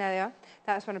 There they are.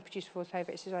 That's one of Producer Paul's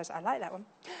favourites as well. So I like that one.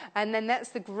 And then that's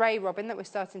the grey robin that we're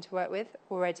starting to work with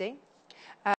already.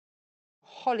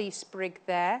 Holly sprig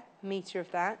there, 1 metre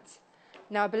of that.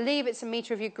 Now, I believe it's 1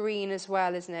 metre of your green as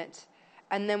well, isn't it?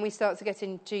 And then we start to get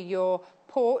into your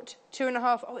port,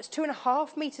 2.5. Oh, it's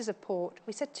 2.5 metres of port.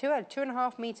 We said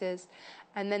 2.5 metres.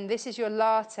 And then this is your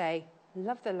latte.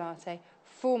 Love the latte.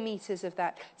 4 metres of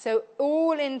that. So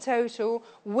all in total,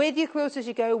 with your quilt as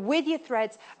you go, with your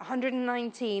threads,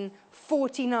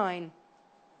 119.49.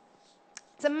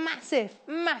 It's a massive,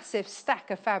 massive stack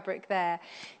of fabric there.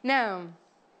 Now,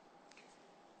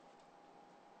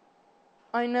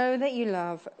 I know that you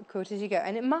love quilt as you go,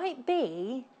 and it might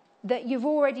be that you've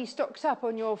already stocked up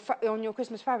on your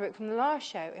Christmas fabric from the last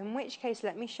show, in which case,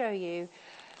 let me show you.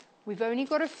 We've only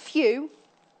got a few,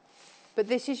 but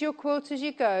this is your quilt as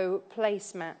you go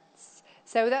placemats.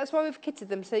 So that's why we've kitted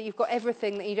them, so that you've got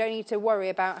everything, that you don't need to worry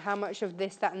about how much of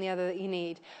this, that and the other that you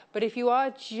need. But if you are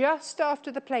just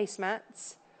after the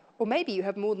placemats, or maybe you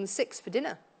have more than 6 for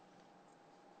dinner,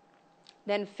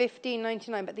 then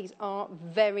 $15.99, but these are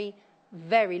very,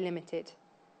 very limited.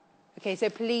 Okay, so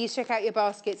please check out your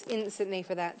baskets instantly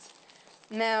for that.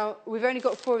 Now, we've only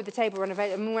got 4 of the table run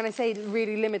available. I mean, when I say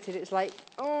really limited, it's like,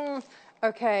 oh,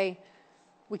 okay,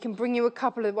 we can bring you a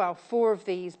couple of, 4 of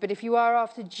these. But if you are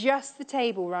after just the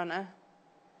table runner,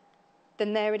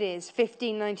 then there it is,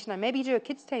 $15.99. Maybe you do a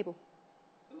kids' table.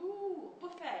 Ooh,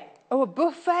 buffet. Oh, a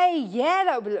buffet. Yeah,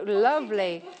 that would look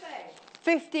lovely.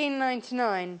 Buffet.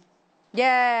 $15.99.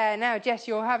 Yeah, now, Jess,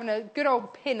 you're having a good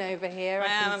old pin over here.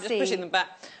 I'm just pushing them back.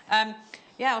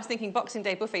 Yeah, I was thinking Boxing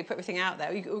Day buffet, you put everything out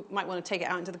there. You might want to take it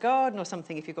out into the garden or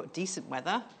something if you've got decent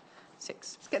weather.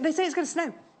 6. They say it's going to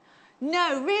snow.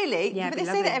 No, really? Yeah, but they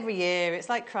say that every year. It's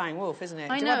like crying wolf, isn't it?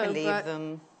 I Do know, I believe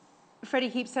them? Freddie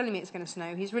keeps telling me it's going to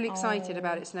snow. He's really excited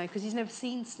about it snow because he's never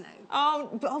seen snow. Oh,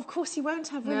 but of course he won't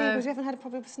have, will he? Because we haven't had a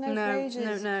proper snow for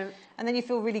ages. No. And then you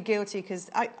feel really guilty because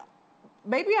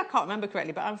maybe I can't remember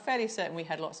correctly, but I'm fairly certain we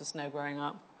had lots of snow growing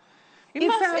up. It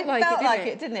felt like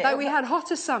it, didn't it? Like we had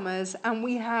hotter summers and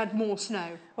we had more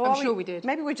snow. Well, I'm sure we did.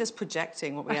 Maybe we're just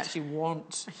projecting what we actually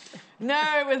want. No,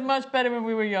 it was much better when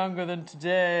we were younger than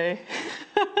today.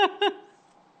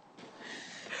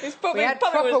 We had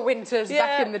proper winters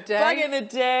back in the day. Back in the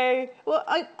day. Well,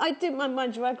 I didn't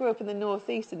mind you. I grew up in the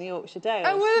northeast in the Yorkshire Dales.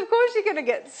 Oh, well, of course you're going to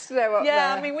get snow up there.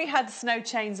 Yeah, I mean, we had snow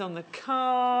chains on the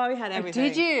car. We had everything.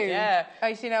 Did you? Yeah.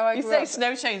 I see now. You say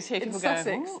snow chains here, people go,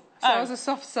 Sussex. oh. So I was a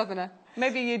soft southerner.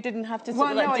 Maybe you didn't have to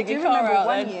I dig do your car remember out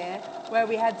one then. year where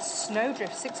we had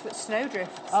snowdrift, 6-foot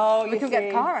snowdrifts. Oh, we couldn't get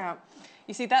the car out.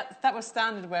 You see, that was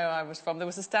standard where I was from. There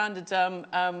was a standard,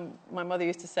 my mother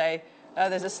used to say,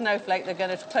 there's a snowflake, they're going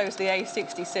to close the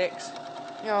A66.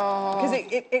 Oh. Because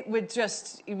it would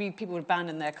just, people would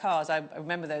abandon their cars. I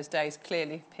remember those days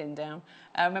clearly, pinned down.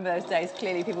 I remember those days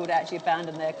clearly, people would actually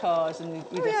abandon their cars and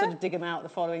we'd just sort of dig them out the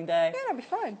following day. Yeah, that'd be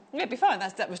fine. Yeah, it'd be fine.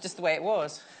 That was just the way it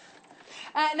was.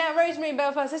 Now, Rosemary in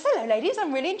Belfast says, hello, ladies,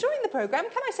 I'm really enjoying the programme.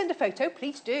 Can I send a photo?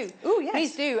 Please do. Oh, yes.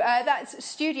 Please do. That's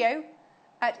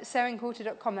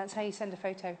studio@sewingquarter.com. That's how you send a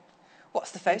photo.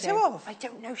 What's the photo of? I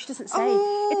don't know. She doesn't say.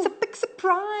 Oh. It's a big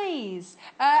surprise.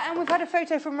 And we've had a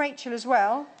photo from Rachel as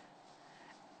well.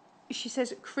 She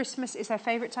says Christmas is her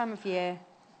favourite time of year.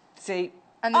 See,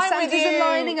 And the Santas are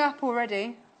lining up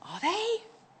already. Are they?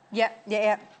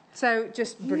 Yeah. So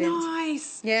just brilliant.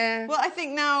 Nice. Yeah. Well, I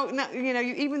think now you know,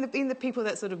 even the people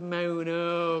that sort of moan,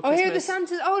 Oh, here are the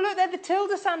Santas. Oh, look, they're the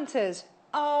Tilda Santas.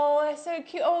 Oh, they're so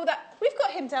cute. Oh, we've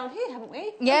got him down here, haven't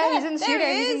we? Yeah, Oh, he's in the studio.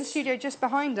 He He's in the is. studio just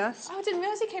behind us. Oh, I didn't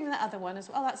realise he came in that other one as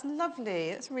well. Oh, that's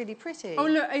lovely. That's really pretty. Oh,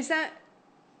 look, is that...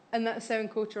 And that's Sewing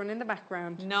Quarter on in the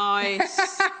background.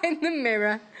 Nice. In the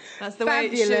mirror. That's the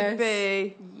Fabulous. way it should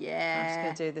be. Yeah. I'm just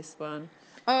going to do this one.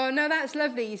 Oh, no, that's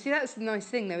lovely. You see, that's the nice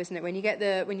thing, though, isn't it? When you get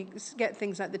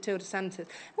things like the Tilda Santas.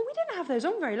 Well, we didn't have those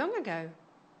on very long ago.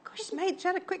 Gosh, she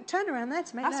had a quick turnaround there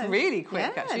to make those. That's really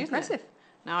quick, yeah, actually, impressive. Isn't it?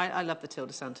 No, I love the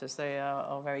Tilda Santas. They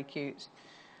are very cute.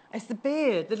 It's the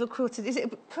beard, little quilted... Is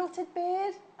it a quilted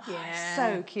beard? Oh, Yeah. It's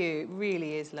so cute.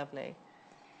 Really is lovely.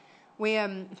 We,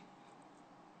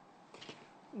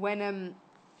 when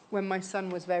my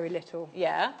son was very little...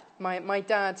 Yeah? My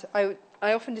dad...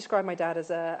 I often describe my dad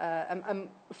as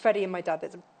Freddie and my dad,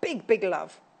 there's a big, big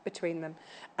love between them.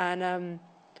 And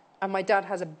my dad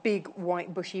has a big,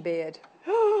 white, bushy beard.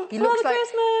 He looks like...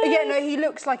 Christmas! Yeah, no, he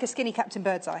looks like a skinny Captain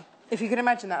Birdseye. If you can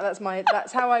imagine that, that's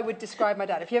how I would describe my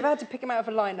dad. If you ever had to pick him out of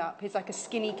a lineup, he's like a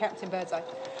skinny Captain Birdseye.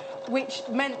 Which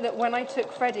meant that when I took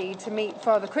Freddie to meet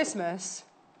Father Christmas...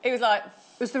 He was like...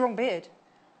 It was the wrong beard.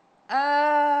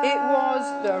 It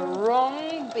was the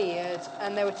wrong beard,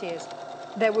 and there were tears.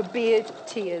 There were beard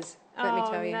tears, let me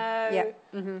tell you. No. Yeah.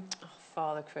 Mm-hmm. Oh,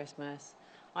 Father Christmas.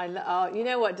 You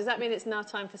know what? Does that mean it's now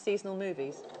time for seasonal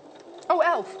movies? Oh,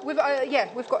 Elf. We've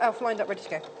got Elf lined up, ready to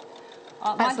go.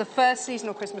 That's the first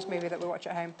seasonal Christmas movie that we watch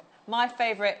at home. My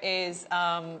favourite is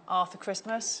Arthur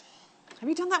Christmas. Have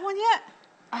you done that one yet?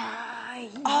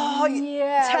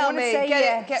 Yeah. Tell me,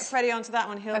 get Freddie onto that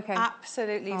one. He'll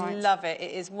absolutely right. love it.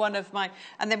 It is one of my...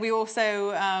 And then we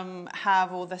also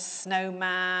have all the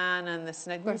snowman and the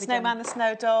snowman, the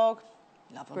snow dog.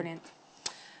 Love them. Brilliant.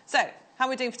 So, how are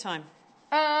we doing for time?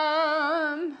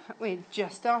 We're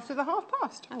just after the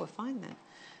past. Oh, we're fine then.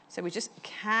 So we just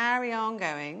carry on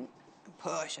going.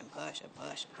 Push and push and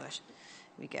push and push.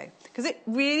 Here we go. Because it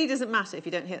really doesn't matter if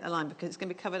you don't hit a line because it's going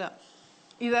to be covered up.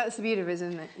 Yeah, that's the beauty of it,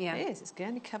 isn't it? Yeah. It is. It's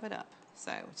going to be covered up.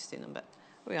 So we'll just do number...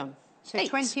 What are we on? So 8.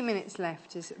 20 minutes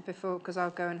left because I'll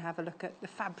go and have a look at the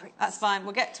fabrics. That's fine.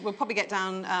 We'll probably get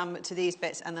down to these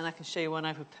bits and then I can show you one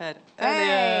I prepared.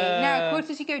 Hey! Now,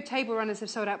 Quarter to Go table runners have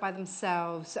sold out by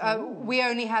themselves. We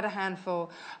only had a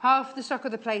handful. Half the stock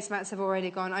of the placemats have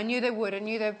already gone. I knew they would. I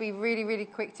knew they'd be really, really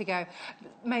quick to go.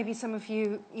 Maybe some of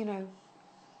you,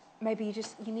 maybe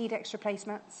you need extra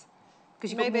placemats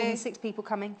because you've got more than 6 people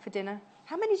coming for dinner.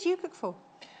 How many do you cook for?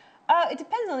 It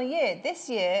depends on the year. This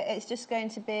year, it's just going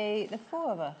to be the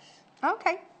 4 of us.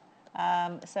 Okay.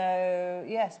 So,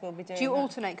 yes, we'll be doing Do you that.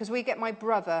 alternate? Because we get my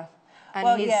brother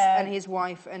and his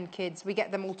wife and kids. We get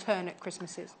them alternate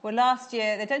Christmases. Well, last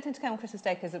year, they don't tend to come on Christmas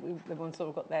Day because everyone sort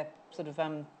of got their sort of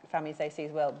families they see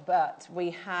as well. But we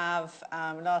have,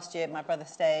 last year, my brother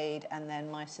stayed and then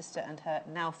my sister and her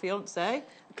now fiancé.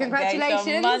 Congratulations.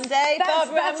 On Monday, that's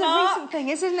a recent thing,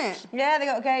 isn't it? Yeah, they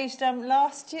got engaged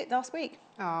last week.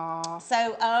 Aww.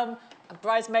 So, a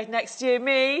bridesmaid next year,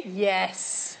 me.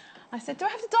 Yes. I said, do I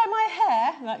have to dye my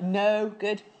hair? I'm like, no,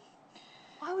 good.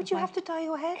 Why would you have to dye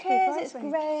your hair? Because it's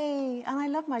grey, and I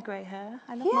love my grey hair.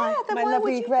 I love then my why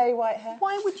lovely would you- grey white hair.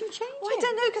 Why would you change Well, I it?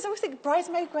 don't know, because I always think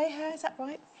bridesmaid grey hair, is that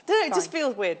right? I don't know, it just Fine.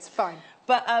 feels weird. It's fine.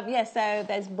 But yeah, so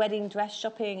there's wedding dress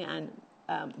shopping and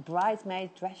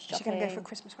bridesmaid dress shopping. Is she going to go for a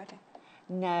Christmas wedding?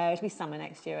 No, it'll be summer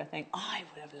next year, I think. I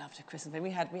would have loved a Christmas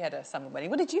wedding. We had a summer wedding.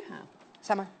 What did you have?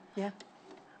 Summer, yeah.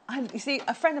 You see,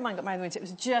 a friend of mine got married in the winter. It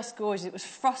was just gorgeous. It was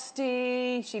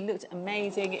frosty. She looked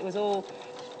amazing. It was all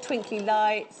twinkly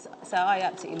lights. So I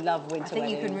absolutely love winter I think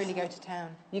weddings. you can really go to town.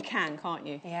 You can, can't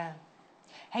you? Yeah.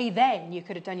 Hey, then you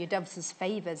could have done your doves as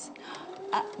favours.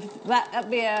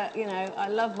 That'd be I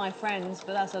love my friends,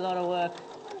 but that's a lot of work.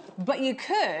 But you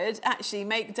could actually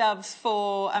make doves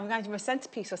for, I'm going to do a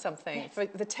centrepiece or something, for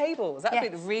the tables. That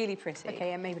would be really pretty.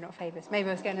 Okay, yeah, maybe not favours. Maybe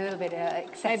I was getting a little bit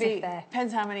excessive there.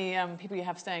 Depends how many people you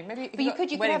have staying. Maybe But you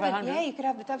could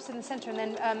have the doves in the centre and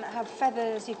then have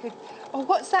feathers. You could. Oh,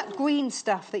 what's that green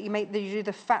stuff that you make? That you do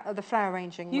the flower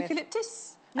arranging with?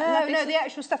 Eucalyptus? No, the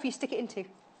actual stuff you stick it into.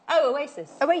 Oh,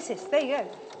 Oasis. Oasis. There you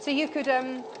go. So you could.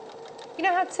 You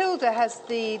know how Tilda has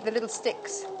the little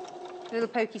sticks, the little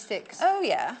pokey sticks. Oh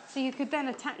yeah. So you could then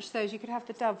attach those. You could have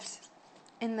the doves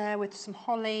in there with some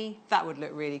holly. That would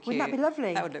look really cute. Wouldn't that be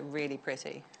lovely? That would look really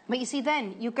pretty. But you see,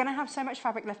 then you're going to have so much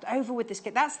fabric left over with this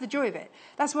kit. That's the joy of it.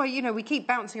 That's why, we keep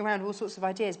bouncing around all sorts of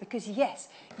ideas because, yes,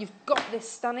 you've got this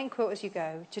stunning quilt as you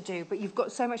go to do, but you've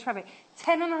got so much fabric.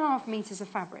 10.5 metres of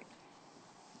fabric.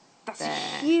 That's a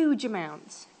huge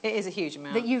amount. It is a huge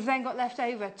amount. That you've then got left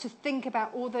over to think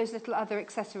about all those little other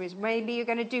accessories. Maybe you're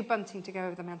going to do bunting to go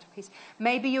over the mantelpiece.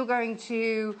 Maybe you're going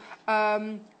to...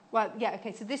 so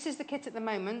this is the kit at the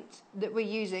moment that we're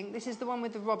using. This is the one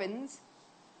with the robins.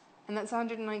 And that's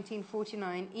 119.49,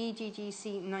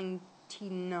 EGGC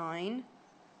 99.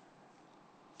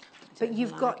 But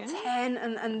you've got 10,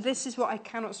 and this is what I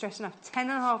cannot stress enough,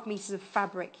 10.5 metres of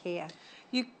fabric here.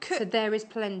 You could. So there is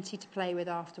plenty to play with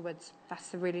afterwards. That's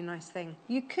the really nice thing.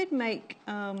 You could make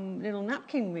little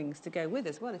napkin rings to go with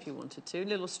as well if you wanted to.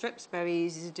 Little strips, very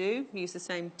easy to do. Use the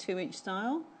same 2-inch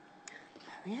style.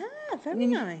 Yeah, very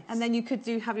nice. And then you could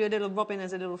have your little robin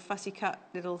as a little fussy cut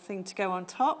little thing to go on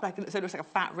top, so it looks like a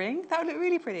fat ring. That would look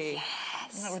really pretty.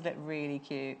 Yes. That would look really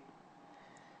cute.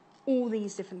 All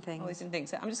these different things. All these different things.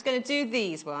 So I'm just going to do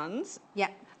these ones. Yeah.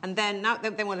 And then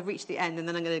we'll have reached the end, and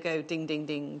then I'm going to go ding, ding,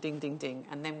 ding, ding, ding, ding,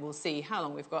 and then we'll see how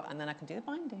long we've got, and then I can do the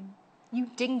binding. You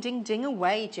ding, ding, ding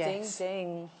away, Jess. Ding,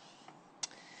 ding.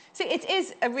 See, it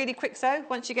is a really quick sew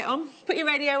once you get on. Put your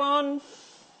radio on.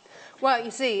 Well,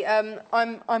 you see, I'm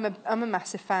a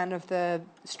massive fan of the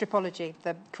stripology,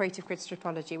 the Creative Grid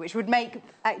stripology, which would make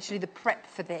actually the prep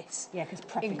for this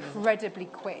incredibly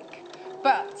quick.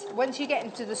 But once you get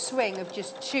into the swing of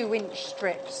just 2-inch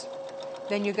strips,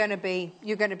 then you're going to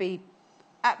be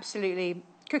absolutely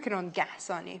cooking on gas,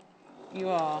 aren't you? You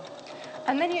are.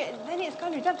 And then it's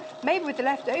kind of done. Maybe with the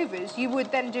leftovers, you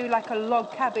would then do like a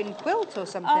log cabin quilt or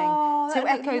something to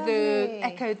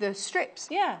echo the strips.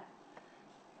 Yeah.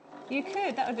 You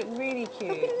could. That would look really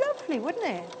cute. That'd be lovely, wouldn't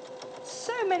it?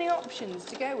 So many options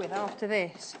to go with after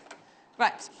this.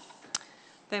 Right.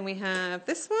 Then we have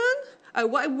this one. Oh,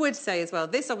 what I would say as well,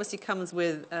 this obviously comes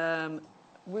with,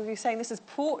 were you saying this is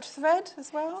port thread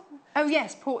as well? Oh,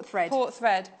 yes, port thread. Port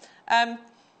thread. That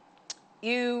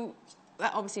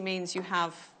obviously means you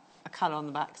have a colour on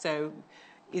the back. So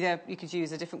either you could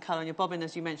use a different colour on your bobbin,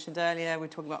 as you mentioned earlier. We were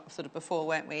talking about sort of before,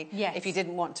 weren't we? Yes. If you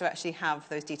didn't want to actually have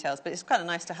those details. But it's kind of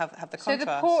nice to have the contrast. So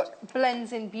the port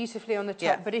blends in beautifully on the top,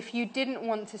 Yeah. but if you didn't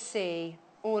want to see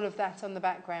all of that on the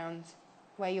background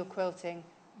where you're quilting,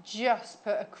 just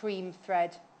put a cream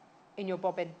thread in your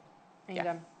bobbin and you're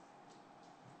done.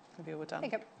 Maybe we're done. There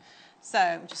you go.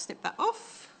 So just snip that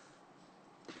off.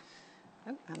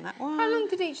 Oh, and that one. How long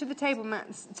did each of the table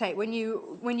mats take when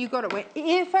you got it? With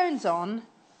earphones on,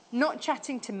 not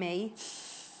chatting to me.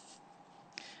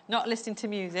 Not listening to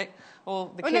music, or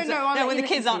the Oh, kids. no, when the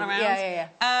kids aren't around. Yeah.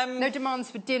 No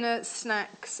demands for dinner,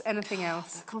 snacks, anything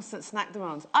else. Constant snack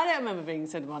demands. I don't remember being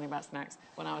so demanding about snacks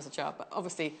when I was a child, but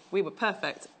obviously we were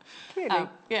perfect. Clearly.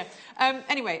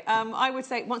 Anyway, I would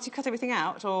say once you cut everything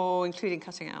out, or including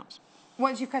cutting out.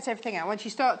 Once you've cut everything out, once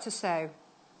you start to sew.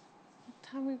 What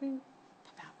time have we been?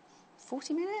 About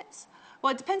 40 minutes?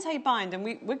 Well, it depends how you bind, and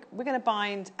we're going to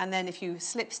bind, and then if you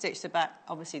slip stitch the back,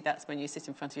 obviously that's when you sit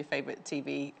in front of your favourite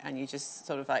TV and you just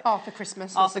sort of like After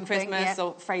Christmas or something,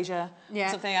 or Frasier,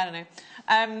 something, I don't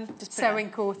know. Just Sewing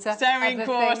quarter. Sewing other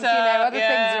quarter. Things, other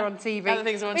things are on TV. Other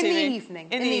things are on in TV. The evening.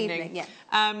 In the evening,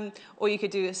 yeah. Or you could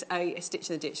do a stitch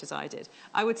in the ditch, as I did.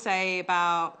 I would say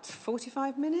about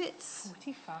 45 minutes.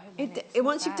 45 minutes.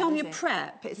 Once you've done your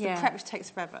prep, it's the prep which takes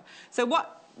forever. So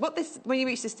what when you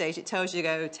reach this stage, it tells you to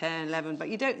go 10, 11, but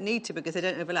you don't need to because they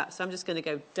don't overlap. So I'm just going to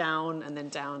go down,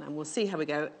 and we'll see how we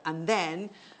go. And then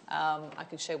I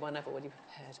can show one other one you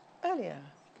prepared earlier.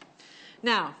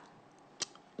 Now,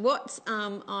 what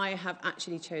I have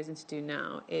actually chosen to do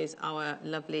now is our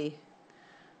lovely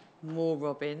more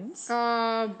robins.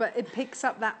 Oh, but it picks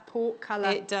up that pork colour.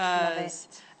 It does. Love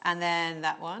it. And then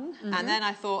that one. Mm-hmm. And then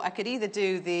I thought I could either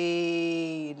do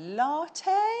the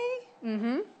latte.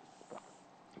 Mm-hmm.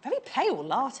 Very pale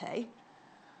latte.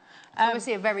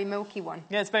 Obviously a very milky one.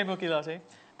 Yeah, it's very milky latte.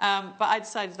 But I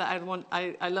decided that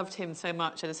I loved him so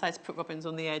much, I decided to put robins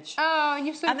on the edge. Oh, and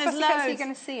you've sort of there's loads. loads. You're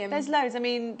going to see him. There's loads. I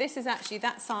mean, this is actually,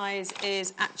 that size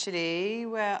is actually,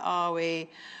 where are we?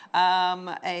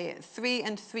 A 3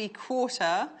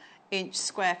 3/4 inch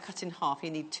square cut in half. You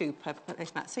need 2 per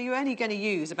placemat. So you're only going to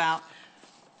use about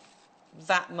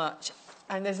that much.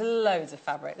 And there's loads of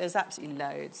fabric. There's absolutely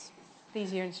loads.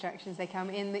 These are your instructions. They come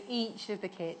in each of the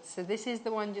kits. So this is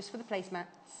the one just for the placemats.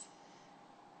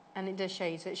 And it does show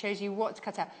you. So it shows you what to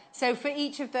cut out. So for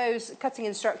each of those cutting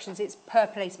instructions, it's per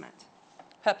placemat.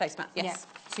 Per placemat, yes. Yeah.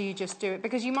 So you just do it.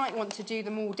 Because you might want to do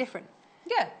them all different.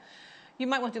 Yeah. You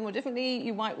might want to do more differently.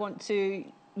 You might not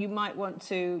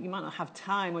have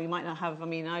time, or you might not have, I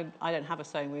mean, I don't have a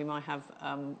sewing room. I have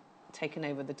taken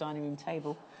over the dining room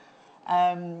table.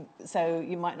 So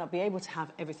you might not be able to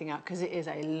have everything out because it is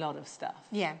a lot of stuff.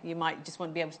 Yeah. You might just want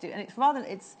to be able to do it. And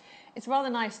it's rather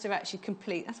nice to actually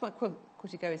complete. That's why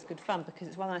Quilty Go is good fun, because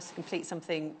it's rather nice to complete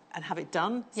something and have it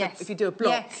done. So yes. If you do a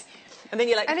block. Yes. And then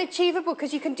you're like... And achievable,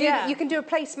 because you can do a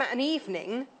placemat an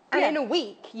evening, and in a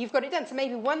week you've got it done. So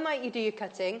maybe one night you do your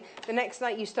cutting, the next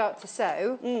night you start to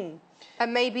sew,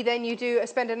 and maybe then you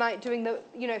spend a night doing the,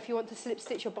 if you want to slip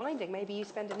stitch or binding, maybe you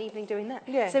spend an evening doing that.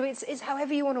 Yeah. So it's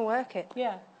however you want to work it.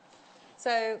 Yeah.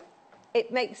 So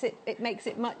it makes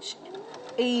it much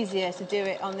easier to do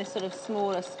it on this sort of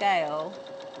smaller scale.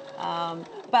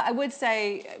 But I would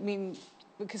say, I mean,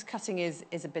 because cutting is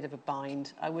a bit of a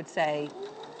bind, I would say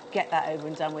get that over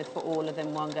and done with for all of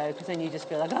them one go, because then you just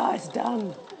feel like, oh, it's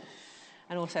done.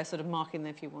 And also sort of marking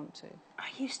them if you want to. I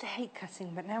used to hate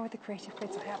cutting, but now with the creative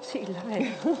grids, I absolutely love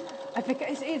it. I think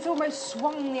it's almost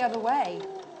swung the other way.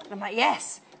 And I'm like,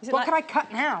 yes, what can I cut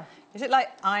now? Is it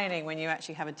like ironing when you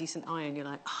actually have a decent iron? You're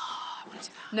like, I want to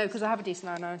do that. No, because I have a decent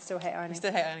iron and I still hate ironing. You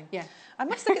still hate ironing? Yeah. I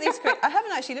must look at these. I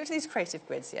haven't actually looked at these creative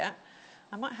grids yet.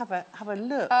 I might have a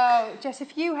look. Oh, Jess,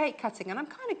 if you hate cutting, and I'm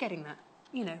kind of getting that,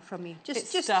 from you,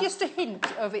 just a hint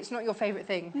of it's not your favourite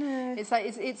thing. No. It's like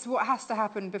it's what has to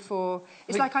happen before.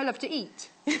 It's like I love to eat,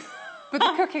 but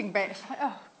the cooking bit, it's like,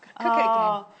 cook it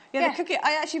again. Yeah, the cooking.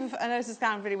 I actually prefer, I know this is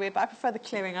sound really weird, but I prefer the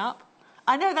clearing up.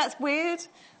 I know that's weird.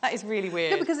 That is really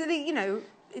weird. No, because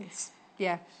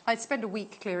I'd spend a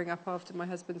week clearing up after my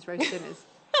husband's roast dinners.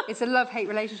 It's a love-hate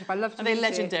relationship. I love to. Are they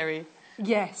legendary?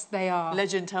 Yes, they are.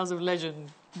 Legend tells of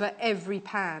legend. But every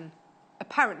pan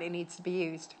apparently needs to be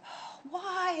used.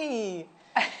 Why?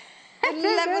 The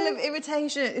level of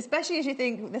irritation, especially as you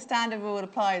think the standard rule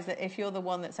applies that if you're the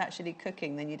one that's actually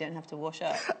cooking, then you don't have to wash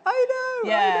up. I know.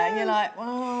 Yeah, and you're like,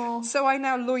 well... So I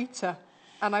now loiter,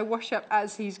 and I wash up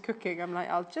as he's cooking. I'm like,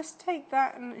 I'll just take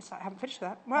that, and it's like, I haven't finished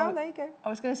that. Well, there you go. I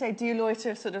was going to say, do you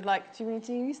loiter sort of like, do you need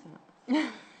to use that?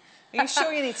 Are you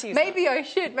sure you need to use that? Maybe I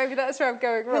should. Maybe that's where I'm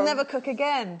going wrong. We'll never cook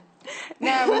again.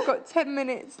 Now we've got 10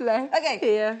 minutes left. Okay.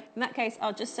 Here. In that case,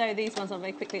 I'll just sew these ones on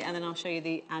very quickly, and then I'll show you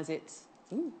the as it's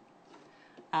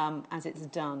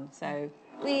done. So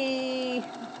I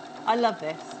love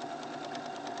this.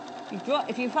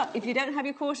 If you don't have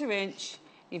your 1/4 inch,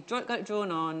 you've got it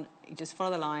drawn on. You just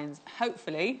follow the lines.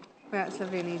 Hopefully, that's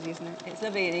lovely and easy, isn't it? It's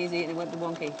lovely and easy, and it won't be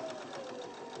wonky.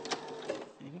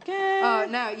 Go. Oh,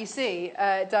 now you see,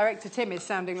 Director Tim is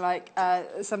sounding like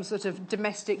some sort of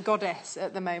domestic goddess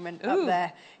at the moment up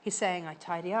there. He's saying, I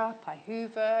tidy up, I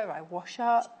hoover, I wash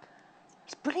up.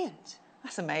 It's brilliant.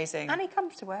 That's amazing. And he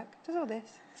comes to work, does all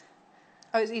this.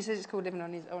 Oh, he says it's called living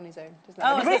on his own. Does he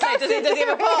have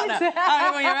a partner?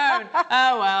 Oh, on your own.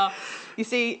 Oh, well. You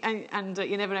see, and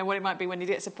you never know what it might be when he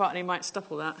gets a partner, he might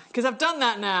stop all that. Because I've done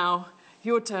that now.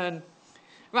 Your turn.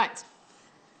 Right.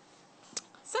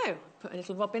 So... put a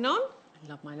little robin on. I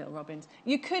love my little robins.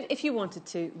 You could, if you wanted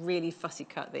to, really fussy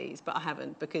cut these, but I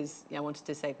haven't because I wanted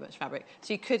to save much fabric.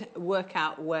 So you could work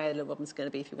out where the little robin's going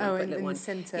to be if you want to put a little one. In the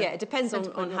centre. Yeah, it depends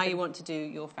on how you want to do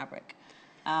your fabric.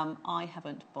 I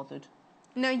haven't bothered.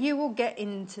 No, you will get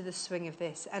into the swing of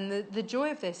this, and the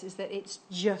joy of this is that it's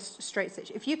just straight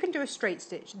stitch. If you can do a straight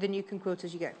stitch, then you can quilt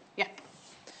as you go. Yeah.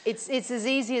 It's as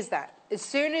easy as that. As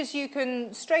soon as you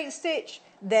can straight stitch,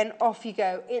 then off you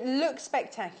go. It looks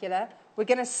spectacular. We're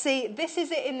going to see, this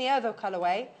is it in the other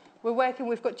colourway.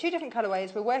 We've got 2 different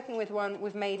colourways. We're working with one,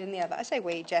 we've made in the other. I say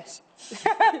we, Jess.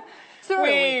 We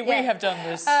have done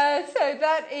this. So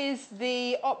that is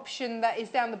the option that is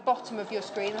down the bottom of your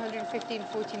screen,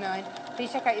 115.49.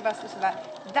 Please check out your baskets for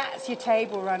that. That's your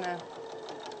table runner.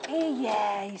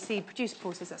 Yeah, you see, producer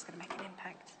Paul says that's going to make an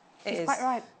impact. He's quite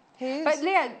right. But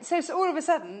Leah, so all of a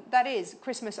sudden, that is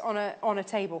Christmas on a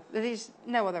table. There's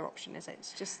no other option, is it?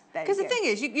 It's just there. Because the thing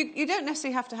is, you don't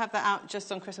necessarily have to have that out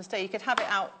just on Christmas Day. You could have it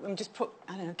out and just put,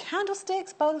 I don't know,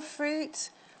 candlesticks, bowl of fruit.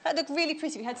 That looked really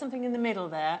pretty. We had something in the middle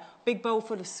there, big bowl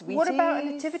full of sweeties. What about a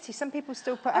nativity? Some people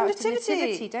still put out a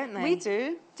nativity, don't they? We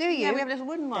do. Do you? Yeah, we have a little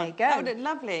wooden one. There you go. That would look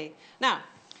lovely. Now,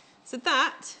 so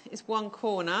that is one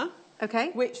corner.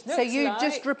 Okay. Which looks so you like...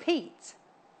 just repeat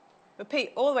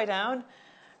all the way down.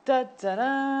 Da, da,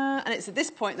 da. And it's at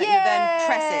this point that you then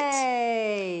press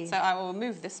it. So I will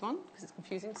move this one because it's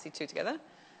confusing to see 2 together.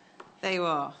 There you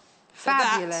are.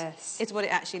 Fabulous. So that is what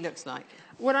it actually looks like.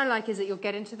 What I like is that you'll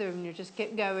get into the room and you'll just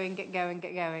get going, get going,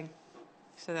 get going.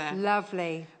 So there.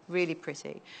 Lovely. Really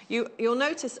pretty. You'll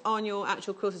notice on your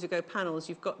actual Quilt As You Go panels,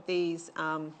 you've got these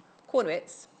corner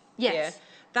bits. Yes. Here.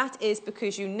 That is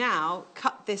because you now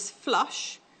cut this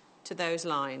flush to those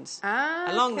lines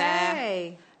along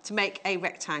there to make a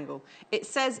rectangle. It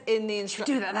says in the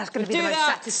instructions... Do that, that's going to be the most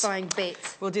satisfying bit.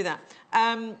 We'll do that.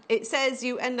 It says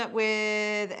you end up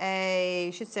with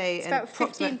it's about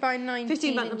 15 by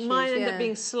 19 inches. Mine end up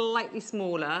being slightly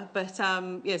smaller, but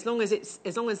yeah, as long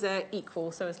as they're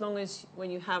equal. So as long as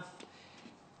when you have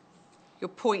your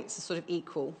points are sort of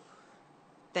equal,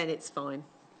 then it's fine.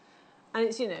 And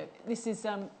it's this is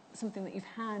something that you've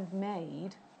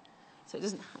handmade, so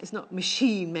it's not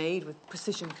machine made with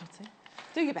precision cutting.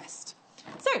 Do your best.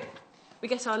 So we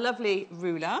get our lovely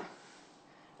ruler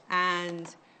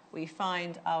and we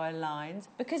find our lines.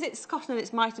 Because it's cotton and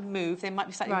it might have moved, they might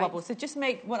be slightly wobbled. So just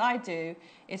what I do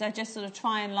is I just sort of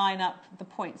try and line up the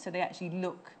points so they actually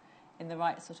look in the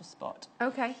right sort of spot.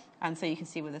 Okay. And so you can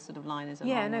see where the sort of line is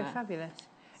along there. Fabulous.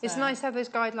 It's nice to have those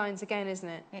guidelines again, isn't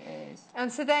it? It is.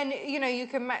 And so then, you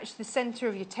can match the centre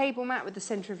of your table mat with the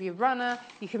centre of your runner.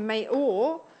 You can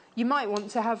or you might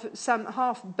want to have some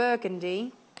half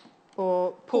burgundy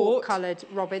or port-coloured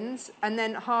robins and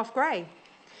then half grey.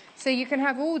 So you can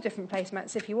have all different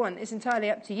placemats if you want. It's entirely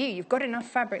up to you. You've got enough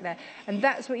fabric there. And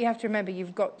that's what you have to remember.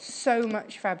 You've got so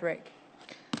much fabric.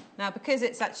 Now, because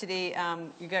it's actually,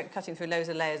 you're cutting through loads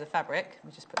of layers of fabric. Let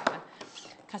me just put that there.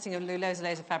 Cutting through loads of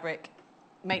layers of fabric,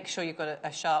 make sure you've got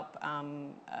a sharp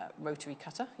rotary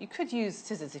cutter. You could use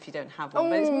scissors if you don't have one,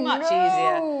 but it's much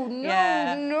easier.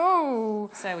 No.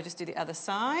 So we'll just do the other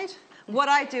side. What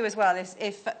I do as well is,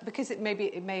 because it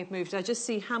may have moved, I just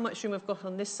see how much room I've got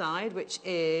on this side, which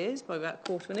is probably about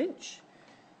 1/4 of an inch.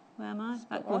 Where am I?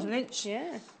 About 1/4 of an inch.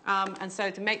 Yeah. And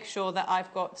so to make sure that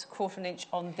I've got 1/4 of an inch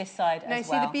on this side as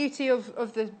well. Now, see, the beauty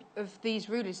of these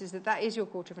rulers is that is your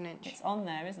 1/4 of an inch. It's on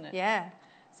there, isn't it? Yeah.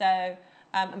 So,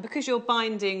 and because your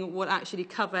binding will actually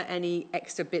cover any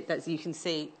extra bit that you can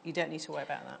see, you don't need to worry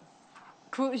about that.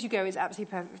 Quilt As You Go is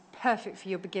absolutely perfect for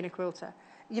your beginner quilter.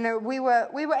 We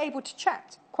were able to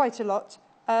chat quite a lot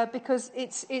because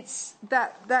it's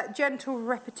that gentle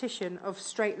repetition of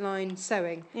straight line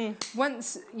sewing.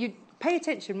 Once you pay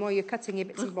attention while you're cutting your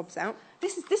bits and bobs out.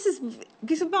 This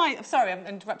is my. Sorry, I'm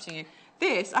interrupting you.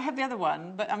 I have the other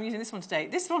one, but I'm using this one today.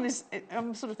 This one is.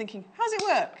 I'm sort of thinking, how does it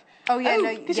work? Oh yeah,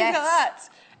 because you got that.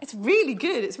 It's really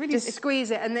good. It's really just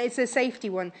squeeze it, and it's a safety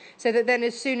one, so that then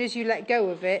as soon as you let go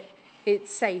of it,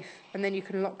 it's safe, and then you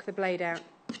can lock the blade out.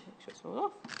 Make sure it's all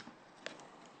off.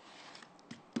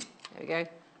 There we go.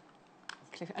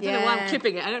 I don't know why I'm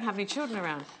clipping it. I don't have any children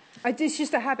around. It's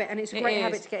just a habit, and it's a great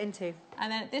habit to get into.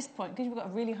 And then at this point, because you've got a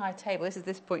really high table,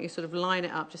 this point you sort of line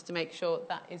it up just to make sure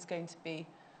that is going to be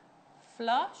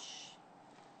flush.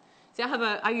 See,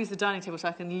 I use the dining table so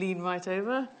I can lean right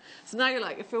over. So now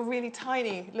I feel really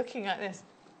tiny looking at this.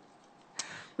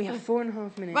 We have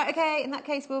 4.5 minutes. Right, okay, in that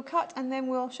case we'll cut and then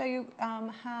we'll show you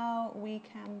how we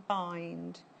can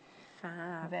bind.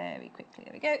 Fab. Very quickly.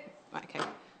 There we go. Right, okay.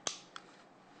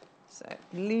 So,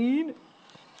 lean.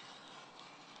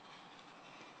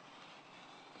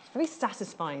 It's very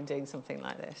satisfying doing something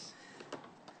like this.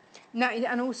 No,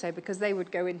 and also because they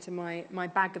would go into my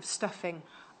bag of stuffing.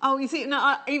 Oh, you see,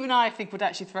 no, even I think would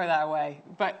actually throw that away.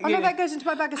 But no, that goes into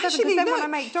my bag of stuffing. Because then when I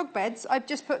make dog beds, I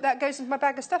just put that goes into my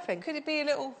bag of stuffing. Could it be a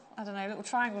little, I don't know, little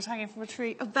triangles hanging from a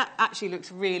tree? Oh, that actually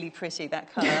looks really pretty,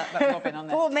 that colour, that robin on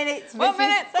there. 4 minutes. 1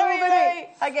 minute, 4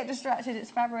 minutes. I get distracted, it's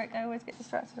fabric, I always get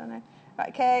distracted, I know. Right,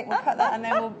 okay, we'll cut that and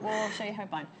then we'll show you how to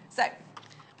bind. So,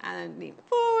 and lean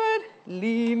forward,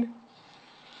 lean.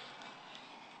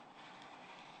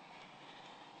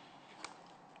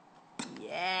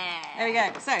 Yeah. There we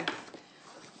go. So,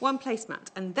 one placemat.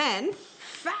 And then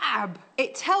Fab.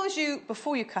 it tells you,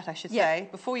 before you cut, I should say,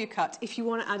 before you cut, if you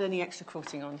want to add any extra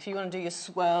quilting on, if you want to do your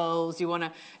swirls, you want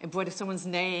to embroider someone's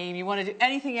name, you want to do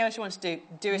anything else you want to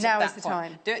do it Now at that is the point.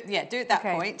 time. Do it at that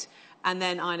point, and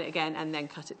then iron it again, and then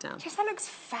cut it down. Yes, that looks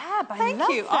fab. Thank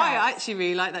love you. that. I actually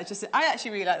really like that. I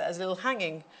actually really like that as a little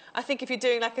hanging. I think if you're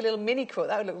doing like a little mini quilt,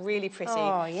 that would look really pretty.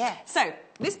 Oh, yes. So, at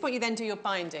this point, you then do your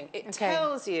binding. It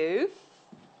tells you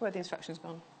where the instructions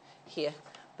gone. Here.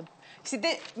 See,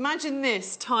 imagine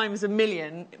this times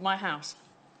 1,000,000 at my house.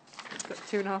 It's got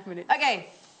 2.5 minutes. Okay.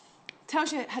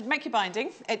 Tells you how to make your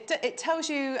binding. It tells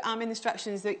you in the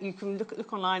instructions that you can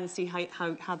look online and see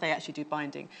how they actually do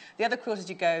binding. The other Quilt As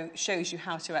You Go shows you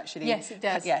how to actually... Yes, it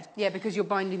does. Yeah, because you're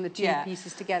binding the two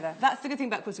pieces together. That's the good thing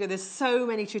about Quilt As You Go. There's so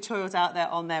many tutorials out there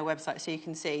on their website, so you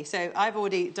can see. So I've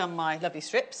already done my lovely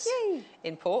strips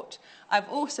in port. I've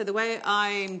also, the way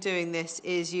I'm doing this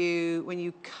is when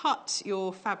you cut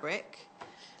your fabric,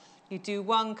 you do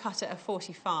one cut at a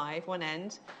 45, one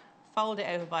end, fold it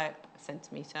over by a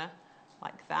centimetre,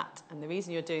 like that. And the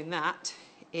reason you're doing that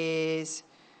is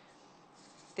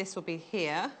this will be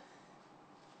here.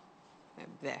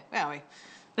 There. Where are we?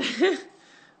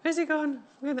 Where's it gone?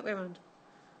 We're going that way around.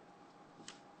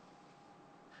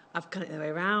 I've done it the other way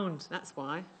around. That's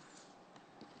why.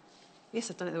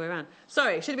 Yes, I've done it the other way around.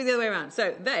 Sorry, it should be the other way around.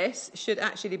 So this should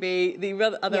actually be the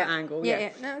other angle. Yeah.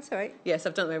 No, that's all right. Yes,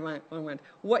 I've done it the other way around.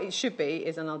 What it should be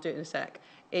is, and I'll do it in a sec,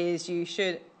 is you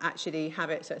should actually have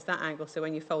it so it's that angle. So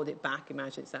when you fold it back,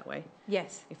 imagine it's that way.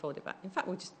 Yes. You fold it back. In fact,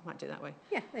 we just might do it that way.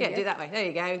 Yeah, do it that way. There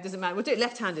you go. Doesn't matter. We'll do it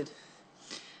left-handed.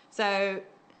 So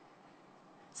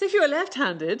if you're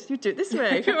left-handed, you do it this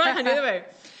way. If you're right-handed, the other way.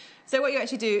 So what you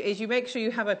actually do is you make sure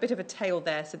you have a bit of a tail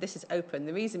there, so this is open.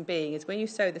 The reason being is when you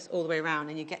sew this all the way around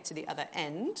and you get to the other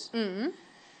end,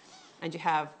 and you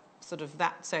have sort of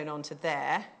that sewn onto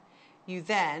there, you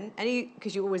then,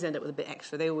 because you always end up with a bit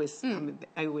extra, I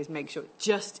always make sure,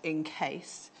 just in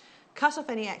case, cut off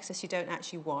any excess you don't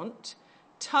actually want,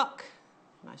 tuck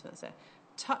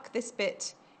this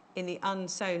bit in the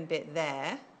unsewn bit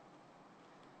there,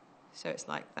 so it's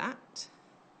like that.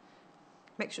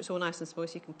 Make sure it's all nice and small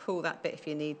so you can pull that bit if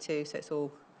you need to, so it's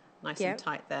all nice and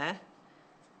tight there.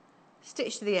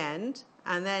 Stitch to the end,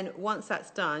 and then once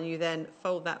that's done, you then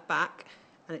fold that back,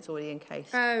 and it's already encased.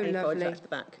 Oh, and you lovely. fold it to the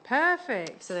back.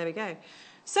 Perfect. So there we go.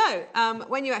 So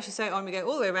when you actually sew it on, we go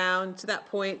all the way around to that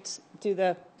point, do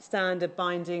the standard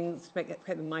bindings, make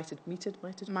them mitered.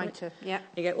 Yeah.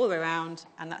 You go all the way around,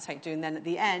 and that's how you do. And then at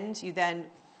the end, you then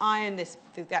iron the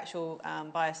actual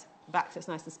bias back so it's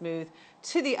nice and smooth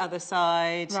to the other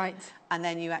side. Right. And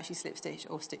then you actually slip stitch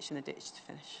or stitch in the ditch to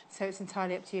finish. So it's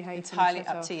entirely up to you how you Entirely finish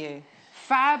that up off. to you.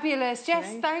 Fabulous.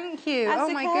 Jess, thank you. That's oh,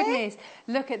 my okay. goodness.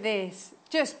 Look at this.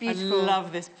 Just beautiful. I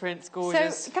love this print. It's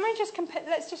gorgeous. So can I just compare?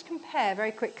 Let's just compare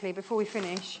very quickly before we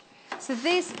finish. So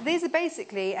these are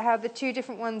basically how the two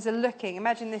different ones are looking.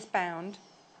 Imagine this bound.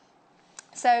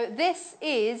 So this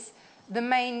is the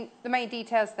main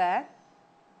details there.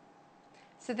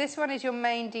 So this one is your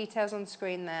main details on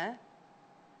screen there.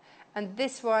 And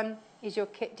this one is your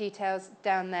kit details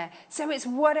down there. So it's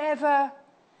whichever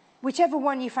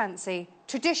one you fancy.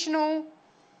 Traditional.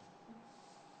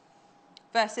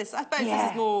 Versus, I suppose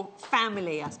this is more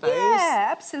family, I suppose. Yeah,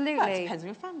 absolutely. Well, it depends on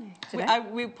your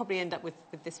family. We probably end up with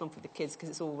this one for the kids because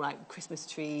it's all like Christmas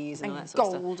trees and all that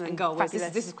sort of stuff. And gold.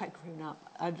 This is quite grown up.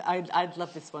 I'd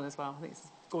love this one as well. I think it's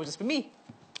gorgeous for me.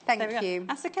 Thank you.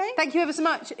 That's okay. Thank you ever so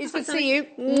much. It's good to see you.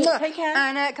 Take care.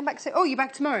 And come back soon. Oh, you're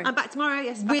back tomorrow? I'm back tomorrow,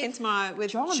 yes. Back in tomorrow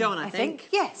with John, I think.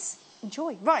 Yes.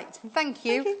 Enjoy. Right. Thank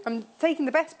you. I'm taking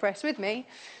the best press with me.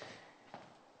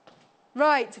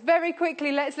 Right. Very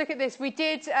quickly, let's look at this. We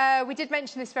did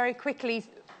mention this very quickly.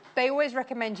 They always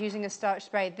recommend using a starch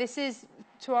spray. This is,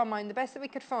 to our mind, the best that we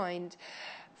could find,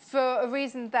 for a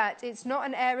reason that it's not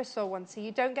an aerosol one, so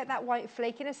you don't get that white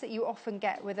flakiness that you often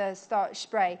get with a starch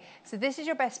spray. So this is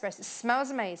your best spray. It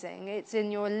smells amazing. It's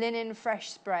in your linen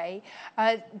fresh spray.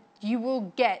 You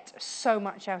will get so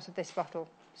much out of this bottle.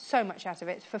 So much out of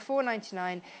it. For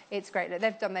 $4.99, it's great. Look,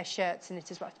 they've done their shirts in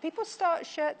it as well. Do people start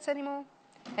shirts anymore?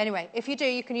 Anyway, if you do,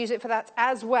 you can use it for that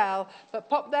as well. But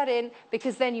pop that in,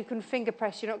 because then you can finger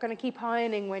press. You're not going to keep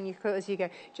ironing when you cut as you go.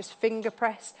 Just finger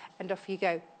press and off you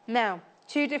go. Now,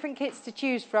 2 different kits to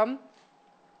choose from.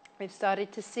 We've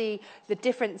started to see the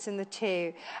difference in the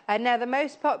two. Now, the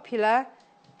most popular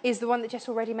is the one that Jess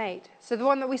already made. So the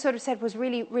one that we sort of said was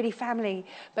really, really family.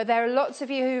 But there are lots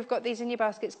of you who've got these in your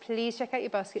baskets. Please check out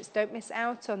your baskets. Don't miss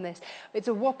out on this. It's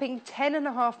a whopping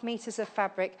 10.5 metres of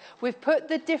fabric. We've put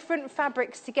the different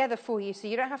fabrics together for you, so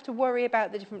you don't have to worry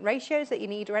about the different ratios that you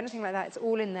need or anything like that. It's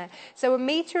all in there. So 1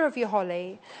 metre of your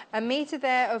holly, 1 metre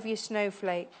there of your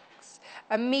snowflakes,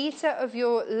 1 metre of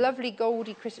your lovely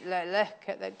goldy, look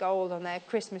at the gold on their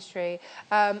Christmas tree,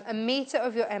 1 metre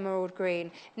of your emerald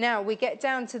green. Now we get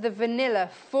down to the vanilla,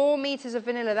 4 metres of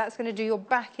vanilla, that's going to do your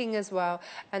backing as well,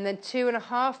 and then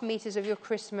 2.5 metres of your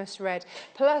Christmas red,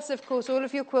 plus of course all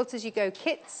of your Quilt As You Go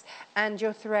kits and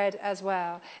your thread as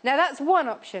well. Now that's one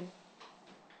option.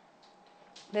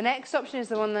 The next option is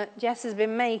the one that Jess has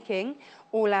been making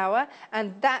all hour,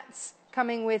 and that's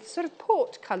coming with sort of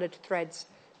port-coloured threads.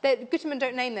 Gutermann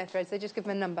don't name their threads, they just give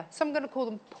them a number. So I'm going to call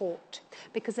them port,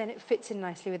 because then it fits in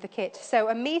nicely with the kit. So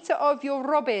 1 metre of your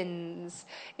robins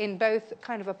in both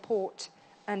kind of a port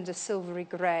and a silvery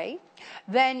grey.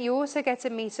 Then you also get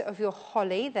 1 metre of your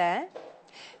holly there.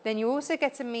 Then you also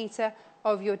get 1 metre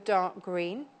of your dark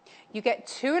green. You get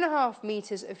 2.5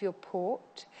 metres of your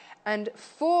port and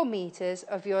 4 metres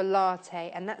of your latte,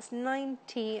 and that's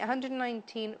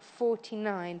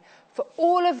 119.49 for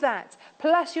all of that,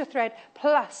 plus your thread,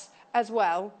 plus as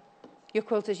well your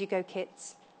Quilt As You Go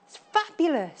kits. It's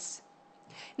fabulous.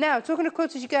 Now, talking of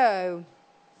Quilt As You Go,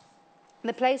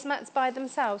 the placemats by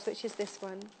themselves, which is this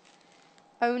one,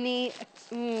 only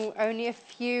a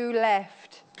few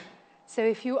left. So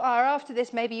if you are after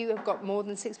this, maybe you have got more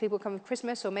than 6 people coming for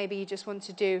Christmas, or maybe you just want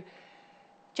to do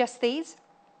just these.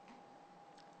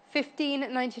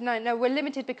 $15.99. Now, we're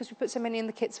limited because we put so many in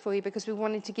the kits for you, because we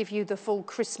wanted to give you the full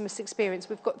Christmas experience.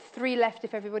 We've got 3 left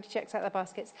if everybody checks out their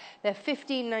baskets. They're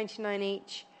 $15.99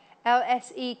 each.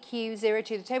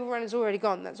 LSEQ02. The table run is already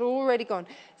gone. That's already gone.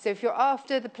 So if you're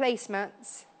after the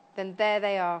placemats, then there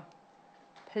they are.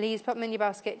 Please put them in your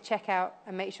basket, check out,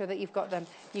 and make sure that you've got them.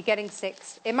 You're getting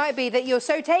 6. It might be that you're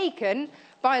so taken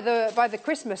by the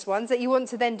Christmas ones that you want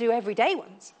to then do everyday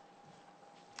ones.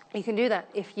 You can do that.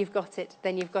 If you've got it,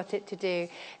 then you've got it to do.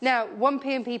 Now, 1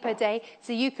 P&P per day,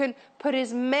 so you can put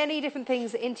as many different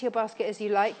things into your basket as you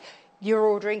like. You're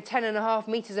ordering 10.5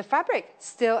 metres of fabric,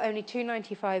 still only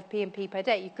 $2.95 P&P per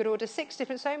day. You could order 6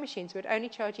 different sewing machines, would only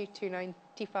charge you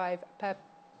 $2.95 per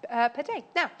day.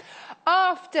 Now,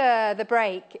 after the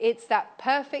break, it's that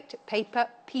perfect paper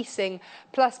piecing.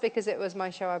 Plus, because it was my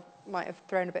show, I might have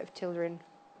thrown a bit of Tilda in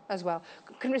as well.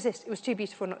 Couldn't resist. It was too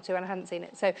beautiful not to, and I hadn't seen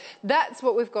it. So that's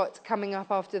what we've got coming up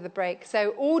after the break. So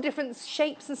all different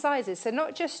shapes and sizes. So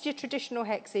not just your traditional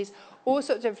hexes, all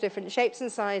sorts of different shapes and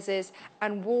sizes,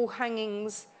 and wall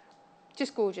hangings.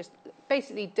 Just gorgeous.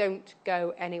 Basically, don't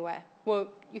go anywhere. Well,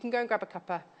 you can go and grab a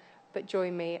cuppa, but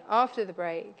join me after the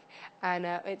break, and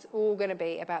it's all going to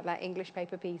be about that English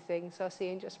paper piecing. So I'll see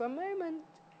you in just one moment.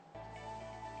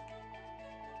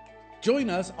 Join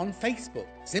us on Facebook.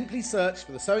 Simply search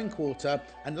for The Sewing Quarter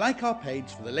and like our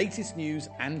page for the latest news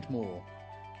and more.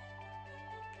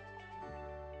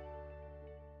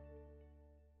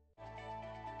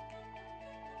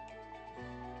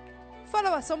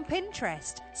 Follow us on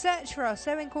Pinterest. Search for our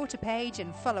Sewing Quarter page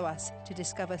and follow us to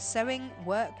discover sewing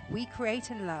work we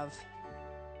create and love.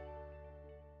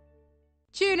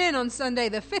 Tune in on Sunday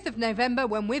the 5th of November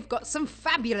when we've got some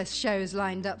fabulous shows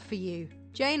lined up for you.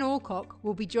 Jane Alcock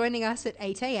will be joining us at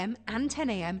 8 a.m. and 10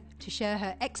 a.m. to share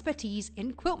her expertise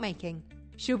in quilt making.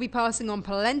 She'll be passing on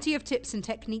plenty of tips and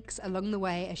techniques along the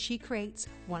way as she creates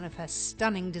one of her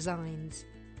stunning designs.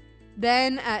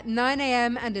 Then at 9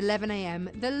 a.m. and 11 a.m,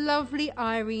 the lovely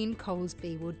Irene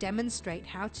Colesby will demonstrate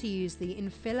how to use the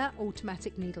Infilla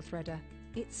automatic needle threader.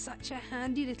 It's such a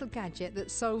handy little gadget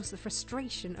that solves the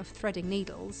frustration of threading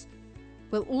needles.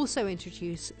 We'll also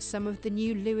introduce some of the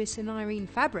new Lewis and Irene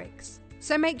fabrics.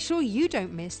 So make sure you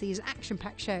don't miss these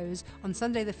action-packed shows on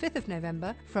Sunday the 5th of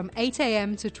November from 8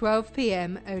 a.m. to 12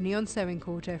 p.m. only on Sewing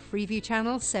Quarter, Freeview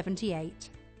Channel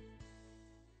 78.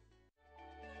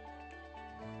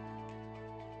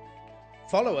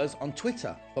 Follow us on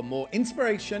Twitter for more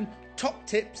inspiration, top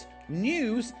tips,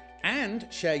 news, and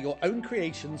share your own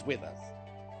creations with us.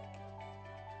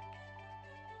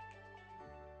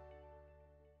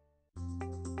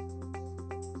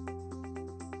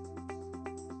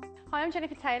 Hi, I'm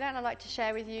Jennifer Taylor, and I'd like to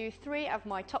share with you 3 of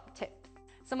my top tips.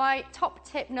 So my top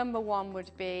tip number 1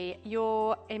 would be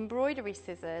your embroidery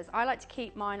scissors. I like to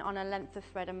keep mine on a length of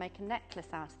thread and make a necklace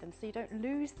out of them so you don't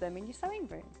lose them in your sewing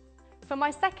room. For my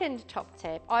second top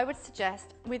tip, I would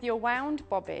suggest with your wound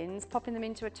bobbins, popping them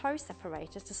into a toe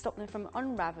separator to stop them from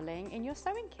unravelling in your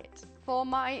sewing kit. For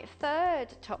my third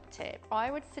top tip, I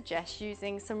would suggest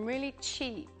using some really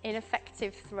cheap,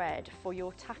 ineffective thread for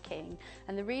your tacking.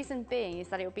 And the reason being is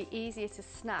that it will be easier to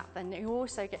snap, and you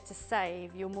also get to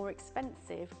save your more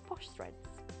expensive posh threads.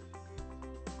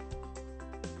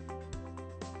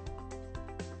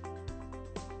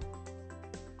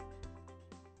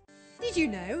 Did you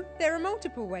know there are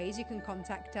multiple ways you can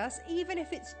contact us, even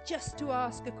if it's just to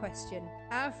ask a question?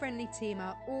 Our friendly team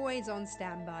are always on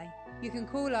standby. You can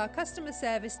call our customer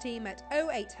service team at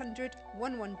 0800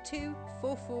 112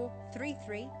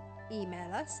 4433,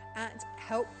 email us at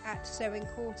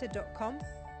help@sewingquarter.com,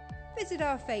 visit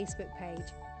our Facebook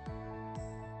page,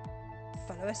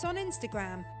 follow us on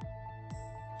Instagram,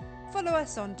 follow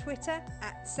us on Twitter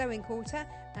 @sewingquarter,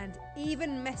 and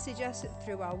even message us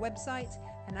through our website,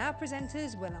 and our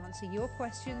presenters will answer your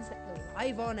questions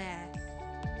live on air.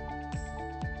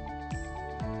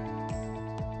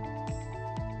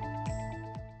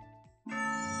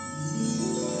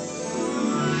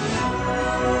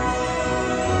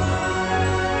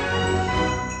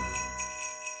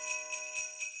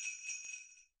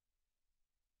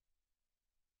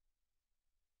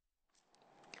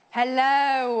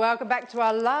 Hello, welcome back to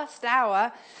our last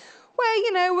hour. Well,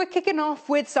 you know, we're kicking off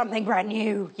with something brand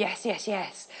new. Yes, yes,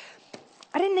 yes.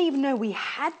 I didn't even know we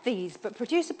had these, but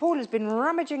producer Paul has been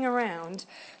rummaging around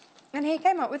and he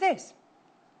came up with this.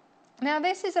 Now,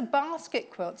 this is a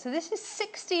basket quilt. So this is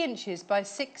 60 inches by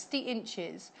 60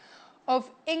 inches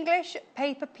of English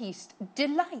paper pieced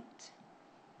delight.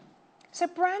 So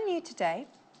brand new today.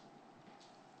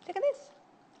 Look at this.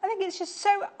 I think it's just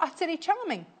so utterly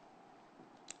charming.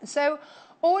 So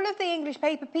all of the English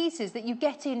paper pieces that you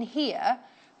get in here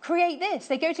create this.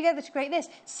 They go together to create this.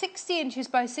 60 inches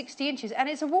by 60 inches, and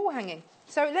it's a wall hanging.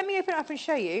 So let me open it up and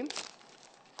show you.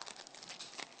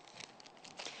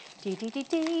 Here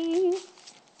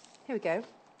we go.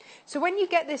 So when you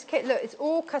get this kit, look, it's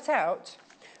all cut out,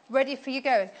 ready for you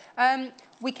go.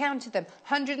 We counted them,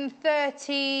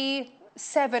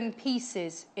 137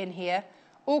 pieces in here,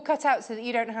 all cut out so that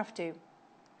you don't have to.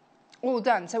 All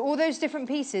done. So all those different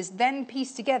pieces then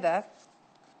pieced together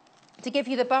to give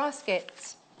you the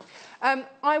baskets.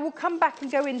 I will come back and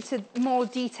go into more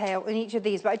detail in each of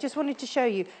these, but I just wanted to show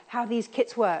you how these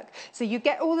kits work. So you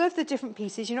get all of the different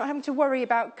pieces. You're not having to worry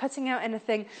about cutting out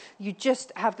anything. You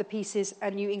just have the pieces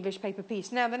and you English paper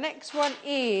piece. Now the next one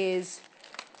is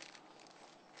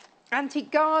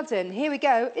Antique Garden. Here we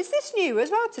go. Is this new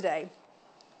as well today?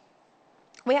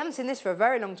 We haven't seen this for a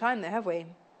very long time though, have we?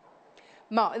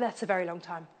 That's a very long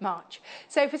time, March.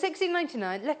 So for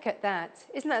 $16.99, look at that.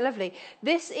 Isn't that lovely?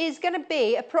 This is going to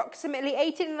be approximately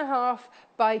 18.5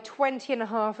 by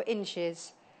 20.5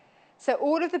 inches. So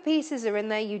all of the pieces are in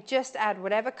there. You just add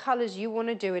whatever colours you want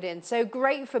to do it in. So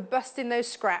great for busting those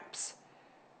scraps.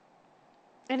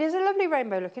 It is a lovely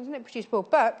rainbow look, isn't it, Producer Paul?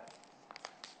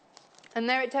 And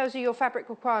there it tells you your fabric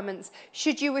requirements,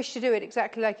 should you wish to do it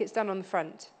exactly like it's done on the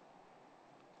front.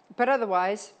 But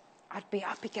otherwise, I'd be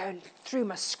going through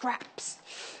my scraps.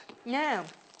 Now,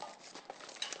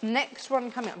 next one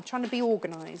coming up. I'm trying to be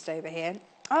organised over here.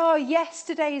 Oh,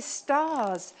 yesterday's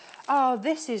stars. Oh,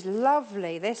 this is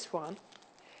lovely, this one.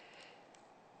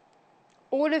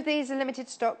 All of these are limited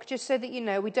stock, just so that you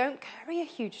know. We don't carry a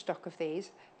huge stock of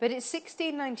these, but it's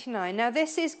 $16.99. Now,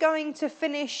 this is going to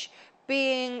finish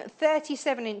being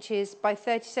 37 inches by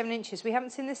 37 inches. We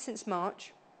haven't seen this since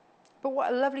March, but what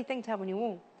a lovely thing to have on your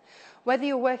wall. Whether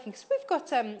you're working, because we've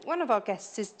got one of our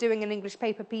guests is doing an English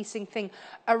paper piecing thing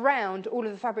around all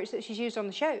of the fabrics that she's used on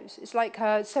the shows. It's like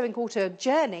her Sewing Quarter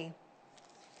journey.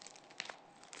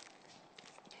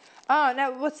 Ah,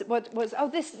 now this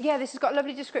has got a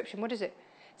lovely description. What is it?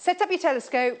 Set up your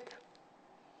telescope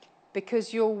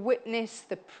because you'll witness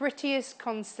the prettiest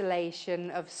constellation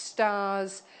of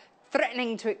stars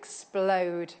threatening to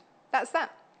explode. That's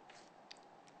that.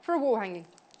 For a wall hanging.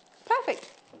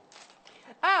 Perfect.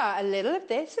 Ah, a little of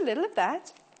this, a little of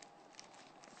that.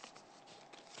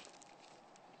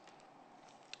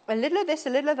 A little of this, a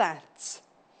little of that.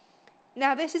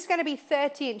 Now, this is going to be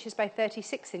 30 inches by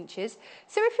 36 inches.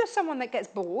 So if you're someone that gets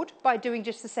bored by doing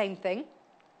just the same thing,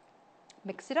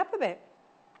 mix it up a bit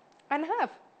and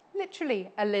have literally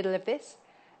a little of this,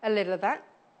 a little of that.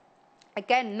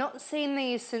 Again, not seen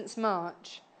these since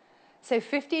March. So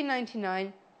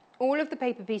 $15.99. All of the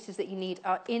paper pieces that you need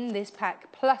are in this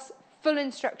pack, plus full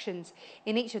instructions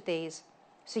in each of these.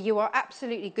 So you are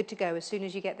absolutely good to go as soon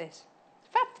as you get this.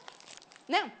 Fab.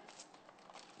 Now.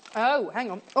 Oh,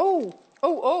 hang on. Oh.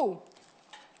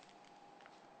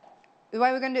 the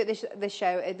way we're going to do it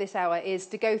this hour is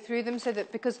to go through them so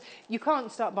that, because you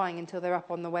can't start buying until they're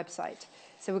up on the website.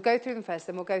 So we'll go through them first,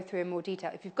 then we'll go through in more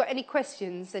detail. If you've got any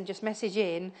questions, then just message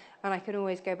in, and I can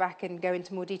always go back and go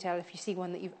into more detail if you see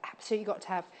one that you've absolutely got to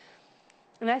have.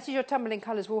 And this is your Tumbling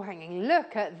Colours wall hanging.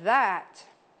 Look at that.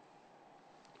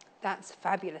 That's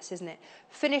fabulous, isn't it?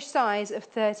 Finished size of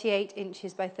 38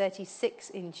 inches by 36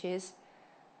 inches.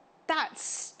 That's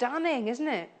stunning, isn't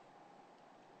it?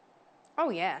 Oh,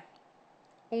 yeah.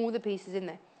 All the pieces in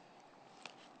there.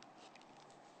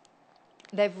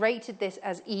 They've rated this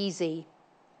as easy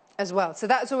as well. So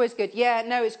that's always good. Yeah,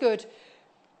 no, it's good.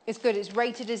 It's good. It's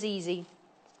rated as easy.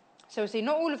 So see,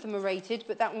 not all of them are rated,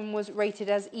 but that one was rated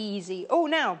as easy. Oh,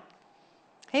 now,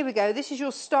 here we go. This is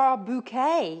your star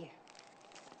bouquet.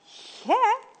 Yeah.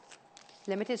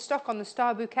 Limited stock on the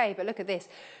star bouquet, but look at this.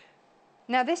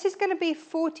 Now, this is going to be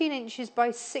 14 inches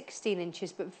by 16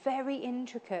 inches, but very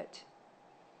intricate.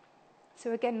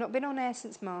 So again, not been on air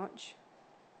since March.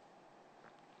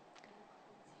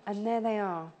 And there they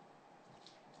are.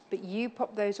 But you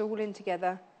pop those all in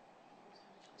together,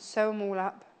 sew them all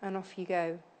up, and off you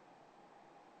go.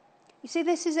 You see,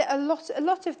 this is a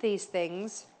lot of these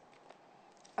things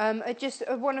are just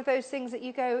one of those things that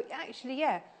you go, actually,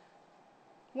 yeah,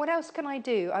 what else can I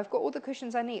do? I've got all the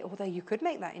cushions I need. Although you could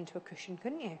make that into a cushion,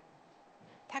 couldn't you?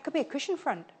 That could be a cushion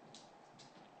front.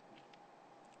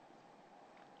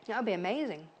 That would be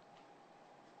amazing.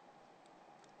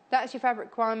 That's your fabric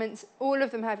requirements. All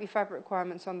of them have your fabric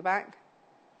requirements on the back.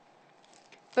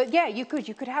 But yeah, you could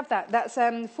have that. That's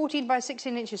 14 by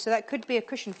 16 inches, so that could be a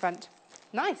cushion front.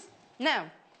 Nice. Now,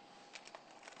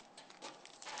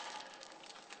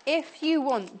 if you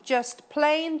want just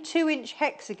plain 2-inch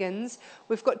hexagons,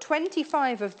 we've got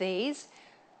 25 of these.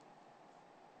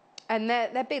 And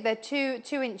they're big, they're 2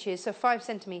 inches, so 5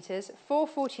 centimetres,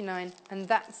 $4.49, and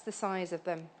that's the size of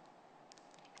them.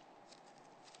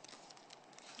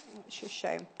 Let's just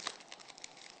show.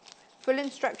 Full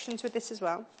instructions with this as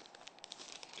well.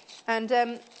 And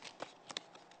there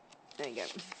you go.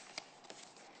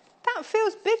 That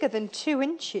feels bigger than 2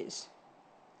 inches.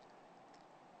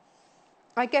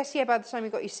 I guess, yeah, by the time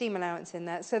you've got your seam allowance in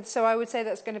there. So I would say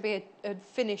that's going to be a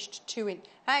finished 2-inch.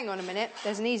 Hang on a minute,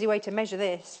 there's an easy way to measure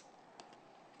this.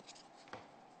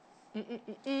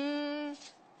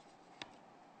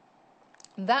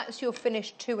 That's your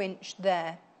finished 2-inch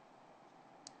there.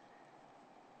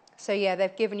 So yeah,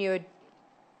 they've given you a...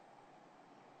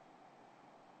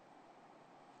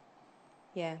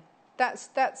 Yeah, that's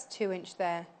 2-inch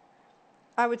there.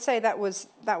 I would say that was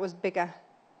bigger.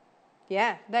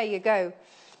 Yeah, there you go.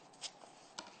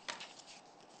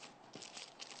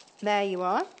 There you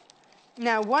are.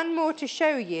 Now, one more to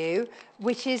show you,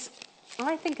 which is,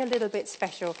 I think, a little bit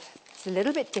special. It's a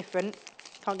little bit different.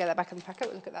 Can't get that back in the packet.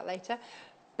 We'll look at that later.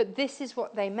 But this is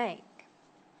what they make.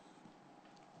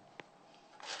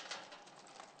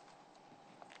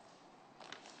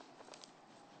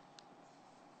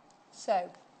 So,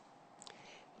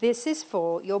 this is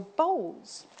for your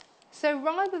bowls. So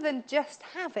rather than just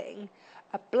having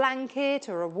a blanket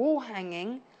or a wall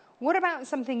hanging, what about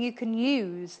something you can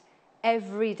use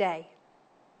every day?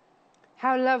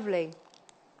 How lovely.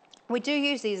 We do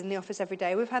use these in the office every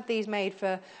day. We've had these made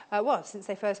for, since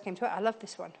they first came to it. I love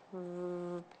this one.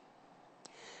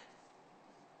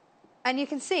 And you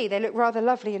can see they look rather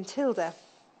lovely in Tilda.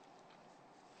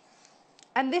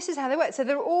 And this is how they work. So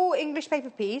they're all English paper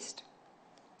pieced.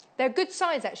 They're good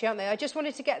size, actually, aren't they? I just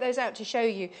wanted to get those out to show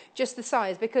you just the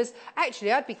size, because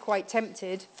actually I'd be quite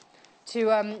tempted to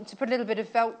put a little bit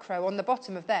of Velcro on the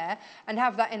bottom of there and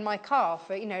have that in my car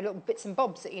for, little bits and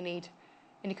bobs that you need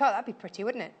in your car. That'd be pretty,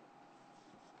 wouldn't it?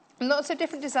 Lots of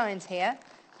different designs here,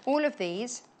 all of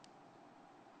these.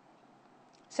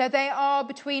 So they are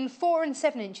between 4 and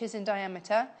 7 inches in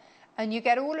diameter, and you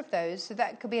get all of those, so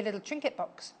that could be a little trinket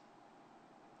box.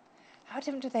 How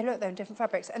different do they look, though, in different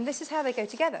fabrics? And this is how they go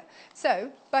together.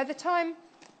 So by the time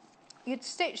you'd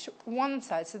stitch one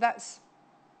side, so that's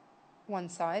one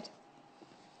side,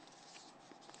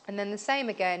 and then the same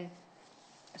again,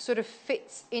 sort of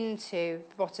fits into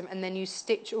the bottom, and then you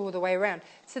stitch all the way around.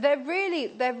 So they're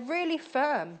really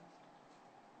firm.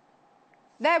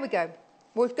 There we go.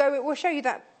 We'll show you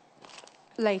that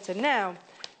later. Now,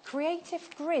 creative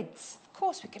grids. Of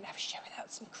course, we can have a show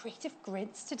without some creative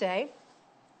grids today.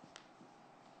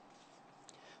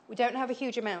 We don't have a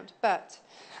huge amount, but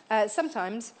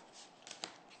sometimes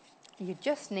you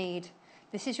just need,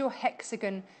 this is your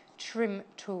hexagon trim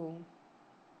tool.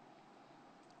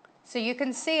 So you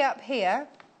can see up here,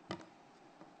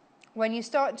 when you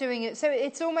start doing it, so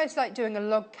it's almost like doing a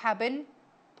log cabin,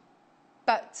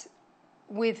 but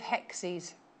with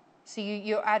hexes. So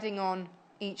you're adding on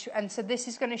each, and so this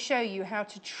is going to show you how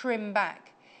to trim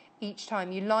back each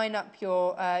time. You line up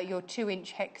your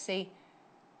 2-inch hexie,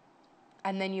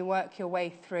 and then you work your way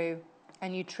through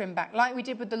and you trim back, like we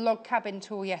did with the log cabin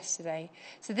tool yesterday.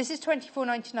 So this is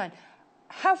 $24.99.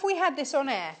 Have we had this on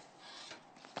air?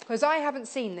 Because I haven't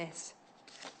seen this.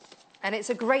 And it's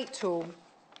a great tool.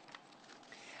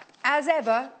 As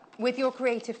ever, with your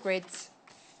creative grids,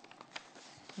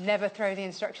 never throw the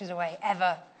instructions away,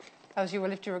 ever, else you will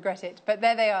live to regret it. But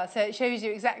there they are. So it shows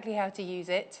you exactly how to use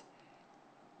it.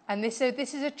 And this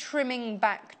is a trimming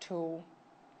back tool.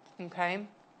 Okay?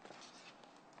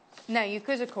 Now, you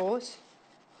could, of course,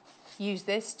 use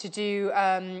this to do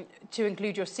to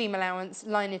include your seam allowance,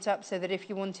 line it up so that if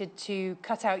you wanted to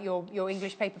cut out your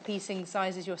English paper piecing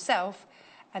sizes yourself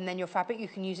and then your fabric, you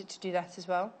can use it to do that as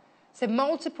well. So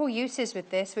multiple uses with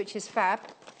this, which is fab.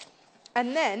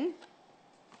 And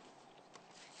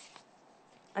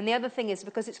the other thing is,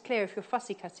 because it's clear, if you're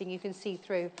fussy cutting, you can see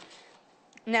through.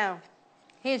 Now,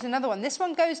 here's another one. This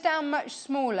one goes down much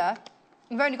smaller.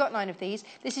 We've only got 9 of these.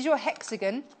 This is your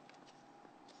hexagon.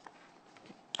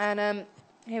 And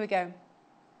here we go.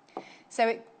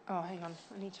 So oh, hang on.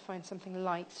 I need to find something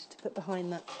light to put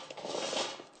behind that.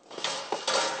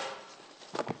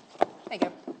 There you go.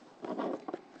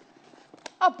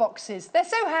 Our boxes. They're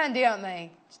so handy, aren't they?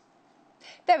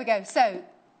 There we go. So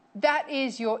that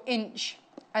is your inch.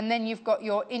 And then you've got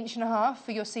your 1.5 inches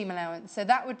for your seam allowance. So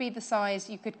that would be the size.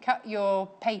 You could cut your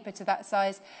paper to that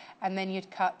size, and then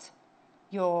you'd cut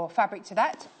your fabric to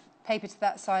that, paper to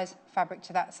that size, fabric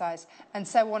to that size, and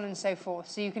so on and so forth.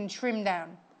 So you can trim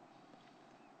down.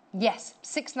 Yes,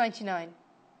 $6.99.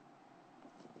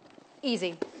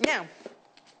 Easy. Now,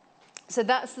 so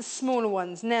that's the smaller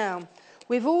ones. Now,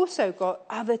 we've also got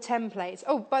other templates.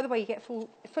 Oh, by the way, you get full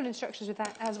instructions with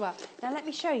that as well. Now, let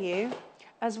me show you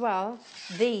as well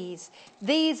these.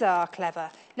 These are clever.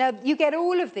 Now, you get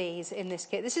all of these in this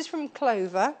kit. This is from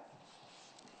Clover.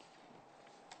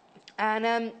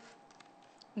 And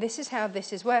this is how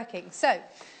this is working. So,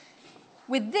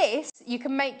 with this, you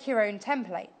can make your own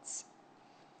templates.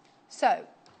 So,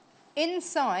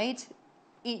 inside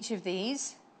each of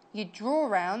these, you draw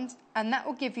around, and that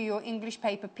will give you your English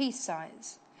paper piece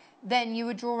size. Then you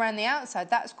would draw around the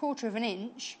outside. That's 1/4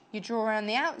 inch. You draw around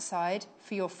the outside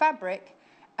for your fabric,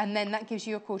 and then that gives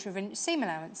you a 1/4 inch seam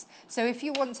allowance. So if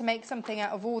you want to make something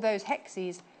out of all those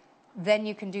hexes, then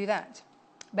you can do that.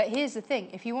 But here's the thing.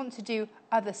 If you want to do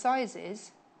other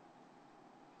sizes,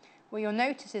 what you'll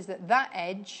notice is that that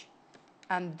edge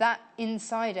and that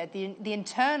inside edge, the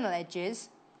internal edges,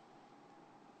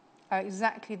 are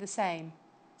exactly the same.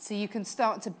 So you can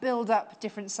start to build up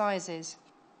different sizes.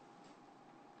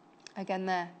 Again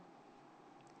there.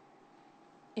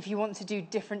 If you want to do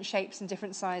different shapes and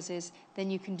different sizes,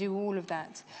 then you can do all of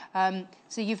that.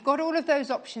 So you've got all of those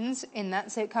options in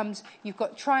that. So it comes, you've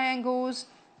got triangles,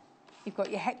 you've got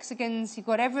your hexagons, you've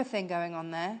got everything going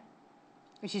on there,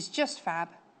 which is just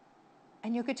fab.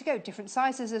 And you're good to go. Different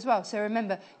sizes as well. So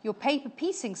remember, your paper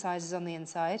piecing size is on the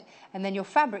inside, and then your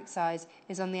fabric size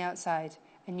is on the outside.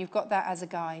 And you've got that as a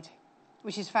guide,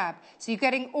 which is fab. So you're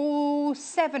getting all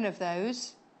 7 of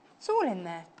those. It's all in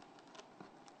there.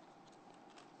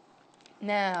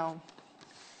 Now,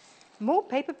 more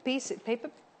paper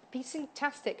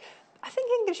piecing-tastic. I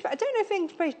think I don't know if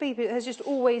English paper has just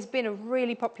always been a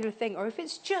really popular thing, or if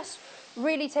it's just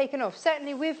really taken off.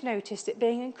 Certainly we've noticed it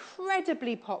being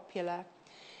incredibly popular.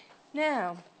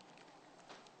 Now,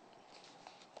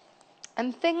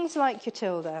 and things like your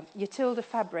Tilda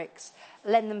fabrics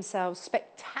lend themselves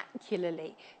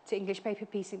spectacularly to English paper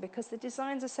piecing because the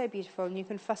designs are so beautiful and you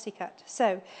can fussy cut.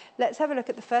 So let's have a look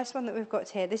at the first one that we've got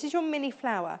here. This is your mini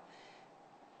flower.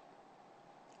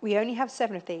 We only have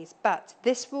 7 of these, but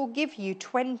this will give you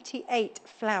 28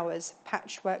 flowers,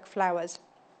 patchwork flowers.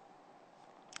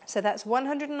 So that's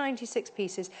 196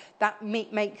 pieces. That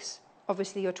makes,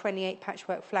 obviously, your 28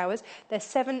 patchwork flowers. They're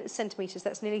 7 centimetres.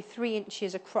 That's nearly 3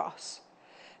 inches across.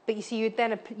 But you see, you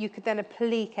could then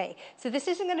applique. So this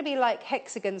isn't going to be like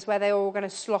hexagons where they're all going to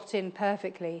slot in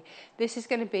perfectly. This is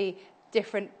going to be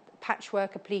different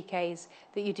patchwork appliques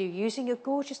that you do using your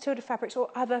gorgeous Tilda fabrics or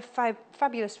other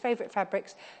fabulous favourite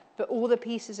fabrics, but all the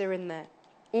pieces are in there.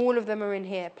 All of them are in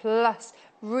here, plus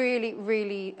really,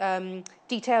 really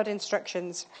detailed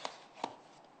instructions.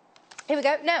 Here we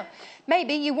go. Now,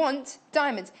 maybe you want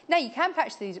diamonds. Now, you can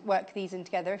work these in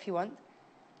together if you want.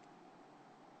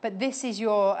 But this is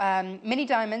your mini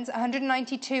diamonds,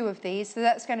 192 of these, so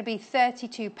that's going to be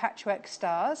 32 patchwork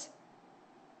stars.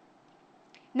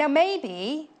 Now,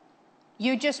 maybe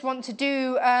you just want to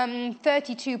do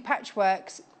 32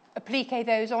 patchworks applique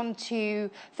those onto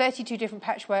 32 different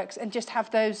patchworks and just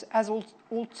have those as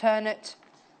alternate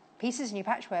pieces in your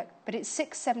patchwork. But it's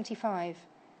 £6.75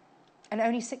 and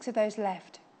only 6 of those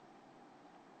left.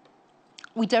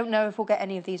 We don't know if we'll get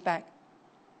any of these back.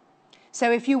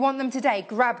 So if you want them today,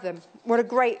 grab them. What a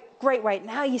great way.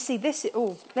 Now you see this.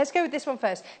 Oh, let's go with this one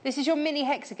first. This is your mini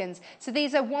hexagons. So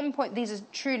these are these are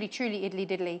truly iddly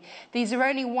diddly. These are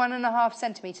only 1.5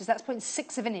 centimetres. That's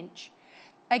 0.6 of an inch.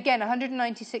 Again,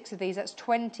 196 of these. That's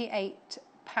 28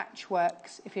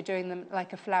 patchworks if you're doing them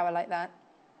like a flower like that.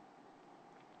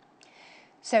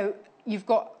 So you've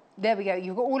got, there we go.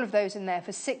 You've got all of those in there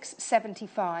for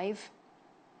 £6.75.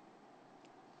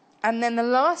 And then the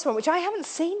last one, which I haven't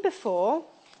seen before.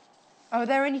 Oh,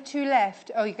 there are only 2 left.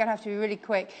 Oh, you're going to have to be really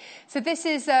quick. So this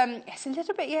is, it's a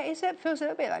little bit, yeah, it feels a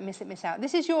little bit like Miss It, Miss Out.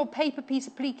 This is your paper piece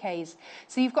appliques.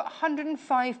 So you've got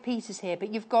 105 pieces here,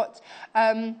 but you've got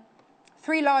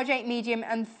 3 large, 8 medium,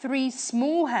 and 3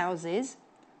 small houses,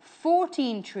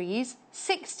 14 trees,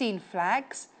 16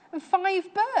 flags, and 5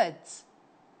 birds.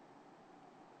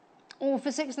 All for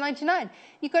 £6.99.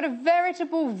 You've got a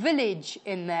veritable village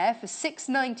in there for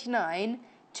 £6.99.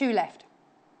 2 left.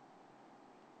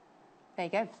 There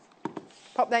you go.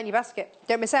 Pop that in your basket.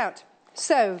 Don't miss out.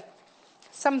 So,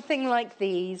 something like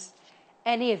these,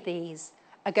 any of these,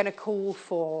 are going to call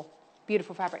for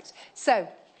beautiful fabrics. So,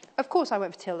 of course I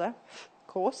went for Tilda. Of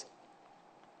course.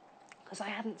 Because I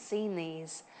hadn't seen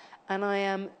these. And I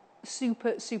am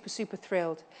super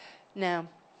thrilled. Now,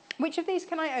 which of these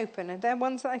can I open? Are there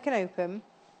ones that I can open?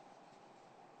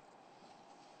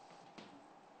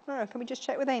 Oh, can we just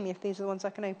check with Amy if these are the ones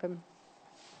I can open?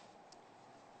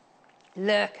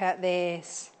 Look at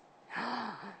this.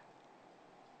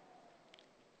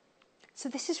 So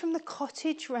this is from the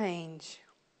cottage range,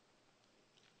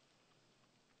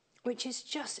 which is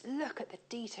just, look at the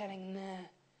detailing there.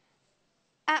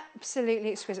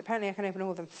 Absolutely exquisite. Apparently I can open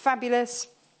all of them. Fabulous.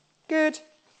 Good.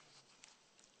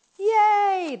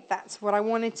 Yay! That's what I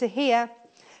wanted to hear.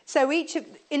 So each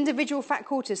individual fat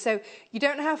quarters. So you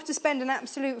don't have to spend an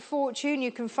absolute fortune.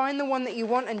 You can find the one that you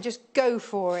want and just go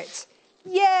for it.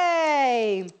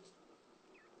 Yay!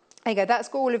 There you go. That's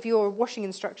got all of your washing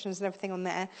instructions and everything on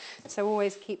there. So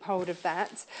always keep hold of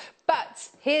that. But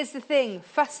here's the thing.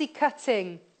 Fussy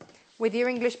cutting with your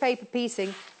English paper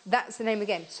piecing. That's the name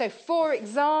again. So for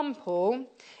example,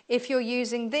 if you're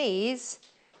using these,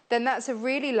 then that's a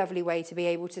really lovely way to be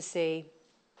able to see.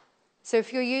 So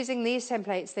if you're using these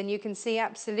templates, then you can see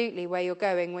absolutely where you're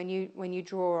going when you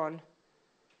draw on.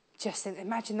 Just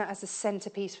imagine that as a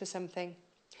centerpiece for something.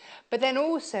 But then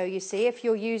also, you see, if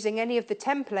you're using any of the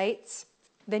templates,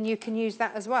 then you can use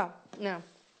that as well. Now,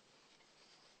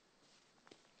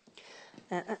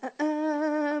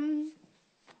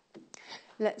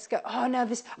 let's go. Oh, now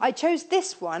I chose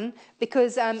this one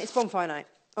because it's bonfire night.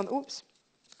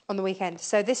 On the weekend.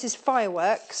 So this is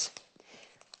fireworks.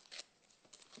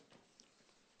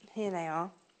 Here they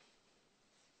are.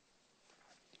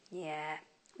 Yeah.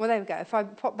 Well, there we go. If I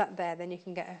pop that there, then you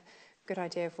can get a good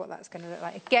idea of what that's going to look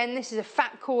like. Again, this is a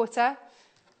fat quarter.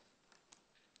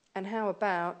 And how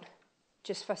about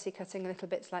just fussy cutting little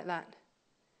bits like that?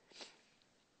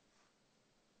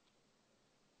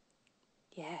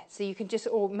 Yeah, so you can just,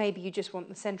 or maybe you just want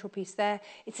the central piece there.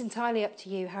 It's entirely up to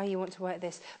you how you want to work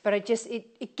this. But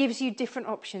it gives you different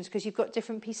options because you've got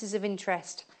different pieces of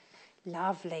interest.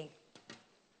 Lovely.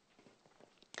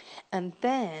 And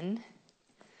then,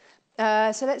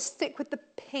 so let's stick with the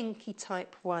pinky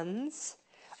type ones.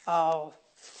 Oh,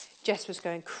 Jess was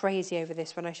going crazy over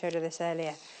this when I showed her this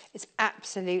earlier. It's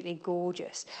absolutely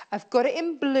gorgeous. I've got it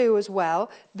in blue as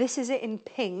well. This is it in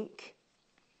pink.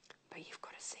 But you've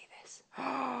got to see this.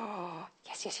 Oh,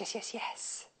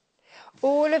 yes.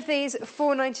 All of these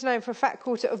 £4.99 for a fat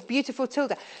quarter of beautiful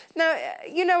Tilda. Now,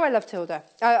 you know I love Tilda.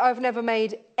 I've never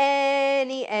made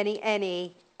any.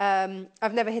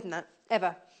 I've never hidden that,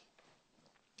 ever.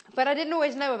 But I didn't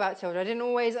always know about Tilda. I didn't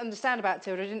always understand about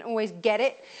Tilda. I didn't always get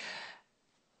it.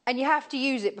 And you have to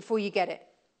use it before you get it.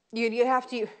 You have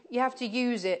to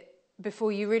use it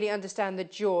before you really understand the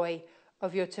joy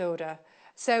of your Tilda.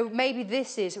 So maybe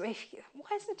this is, why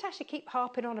does Natasha keep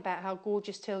harping on about how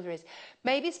gorgeous Tilda is?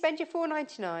 Maybe spend your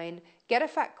 £4.99, get a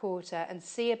fat quarter and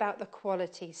see about the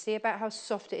quality, see about how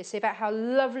soft it is, see about how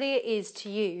lovely it is to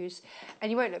use, and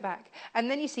you won't look back.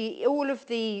 And then you see all of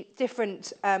the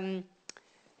different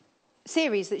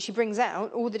series that she brings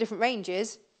out, all the different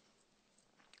ranges.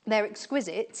 They're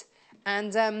exquisite,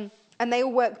 and they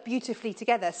all work beautifully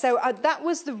together. So that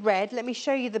was the red. Let me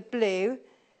show you the blue,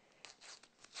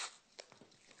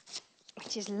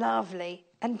 which is lovely.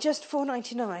 And just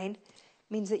 £4.99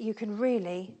 means that you can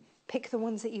really pick the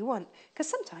ones that you want. Because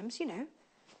sometimes, you know,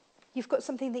 you've got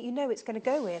something that you know it's going to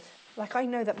go with. Like I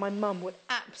know that my mum would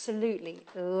absolutely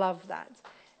love that.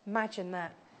 Imagine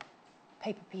that.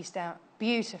 Paper pieced out.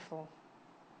 Beautiful.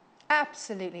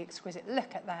 Absolutely exquisite.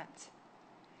 Look at that.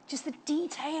 Just the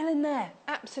detail in there.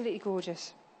 Absolutely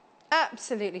gorgeous.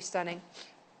 Absolutely stunning.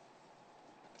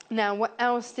 Now, what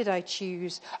else did I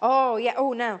choose? Oh, yeah.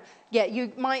 Oh, now. Yeah,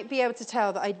 you might be able to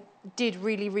tell that I did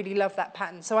really, really love that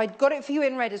pattern. So I got it for you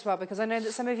in red as well, because I know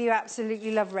that some of you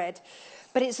absolutely love red.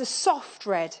 But it's a soft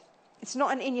red. It's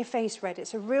not an in-your-face red.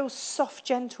 It's a real soft,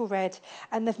 gentle red.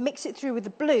 And they've mixed it through with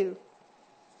the blue,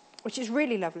 which is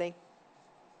really lovely.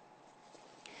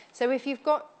 So if you've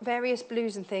got various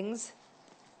blues and things,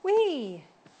 whee,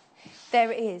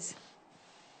 there it is.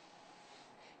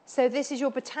 So this is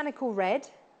your botanical red.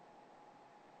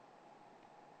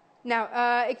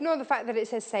 Now, ignore the fact that it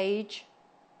says sage.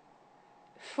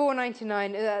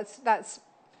 $4.99,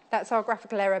 that's our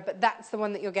graphical error, but that's the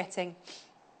one that you're getting.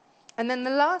 And then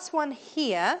the last one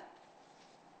here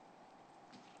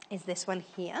is this one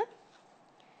here.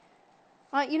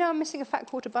 You know I'm missing a fat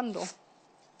quarter bundle.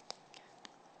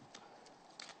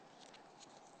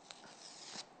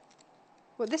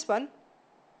 What, this one?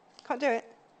 Can't do it.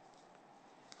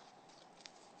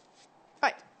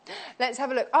 Right, let's have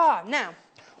a look. Now,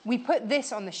 we put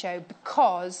this on the show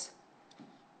because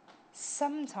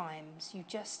sometimes you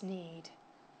just need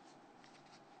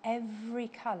every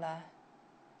colour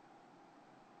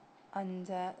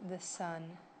under the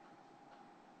sun.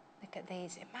 Look at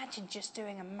these. Imagine just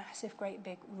doing a massive, great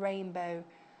big rainbow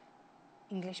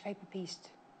English paper pieced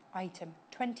item.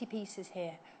 20 pieces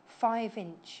here,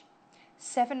 5-inch,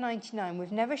 $7.99.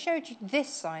 We've never showed you this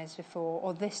size before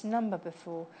or this number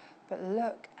before, but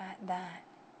look at that.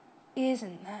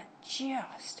 Isn't that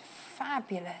just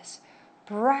fabulous?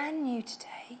 Brand new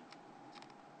today.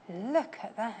 Look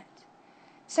at that.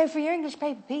 So for your English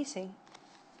paper piecing,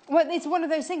 well, it's one of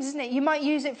those things, isn't it? You might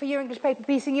use it for your English paper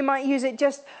piecing. You might use it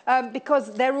just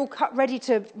because they're all cut ready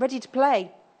to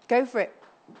play. Go for it.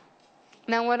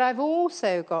 Now, what I've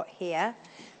also got here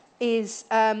is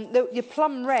your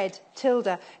plum red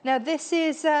Tilda. Now, this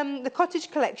is the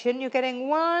cottage collection. You're getting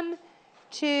 1,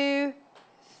 2,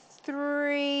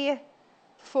 3,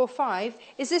 4, 5.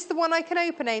 Is this the one I can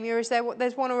open, Amy, or is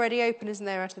there's one already open, isn't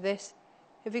there, out of this?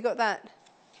 Have you got that?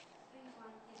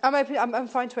 I'm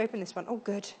fine to open this one. Oh,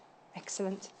 good.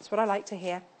 Excellent. That's what I like to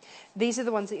hear. These are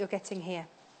the ones that you're getting here.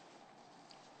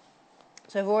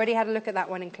 So I've already had a look at that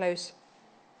one in closer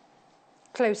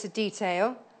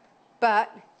detail.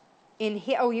 But in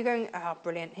here, you're going,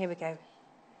 brilliant. Here we go.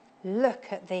 Look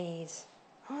at these.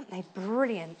 Aren't they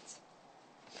brilliant?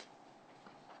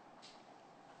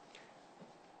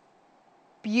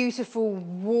 Beautiful,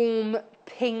 warm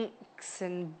pinks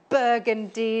and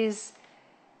burgundies.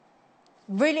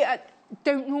 Really, I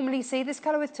don't normally see this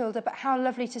colour with Tilda, but how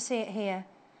lovely to see it here.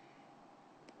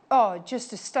 Oh,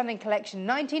 just a stunning collection.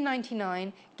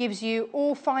 $19.99 gives you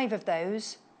all 5 of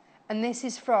those, and this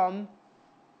is from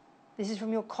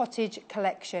your cottage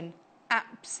collection.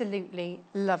 Absolutely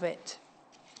love it.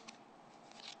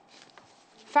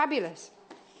 Fabulous.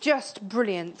 Just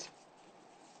brilliant.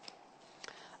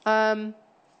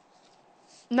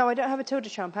 No, I don't have a Tilda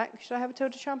charm pack. Should I have a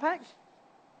Tilda charm pack?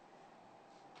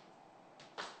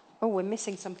 Oh, we're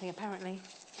missing something apparently.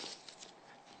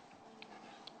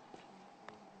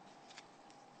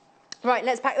 Right,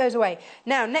 let's pack those away.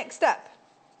 Now, next up,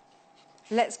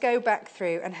 let's go back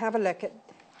through and have a look at,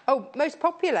 most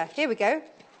popular. Here we go.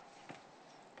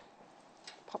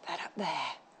 Pop that up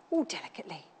there. Oh,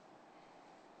 delicately.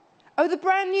 Oh, the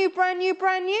brand new.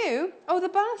 Oh, the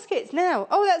baskets now.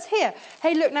 Oh, that's here.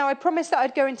 Hey, look, now I promised that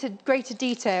I'd go into greater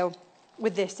detail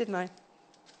with this, didn't I?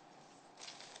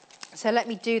 So let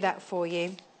me do that for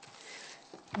you.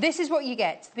 This is what you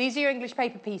get. These are your English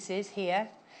paper pieces here.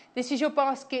 This is your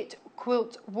basket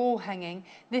quilt wall hanging.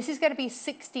 This is going to be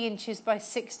 60 inches by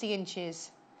 60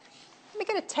 inches. Let me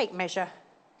get a tape measure.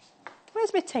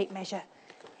 Where's my tape measure?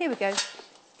 Here we go.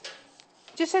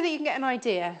 Just so that you can get an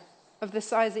idea of the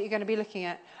size that you're going to be looking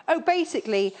at. Oh,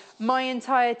 basically, my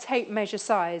entire tape measure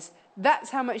size. That's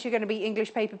how much you're going to be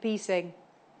English paper piecing.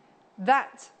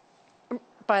 That,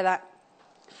 by that.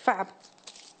 Fab.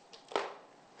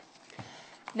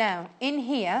 Now, in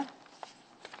here,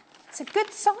 it's a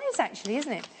good size actually,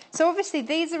 isn't it? So obviously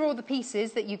these are all the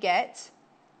pieces that you get.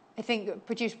 I think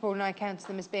producer Paul and I counted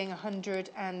them as being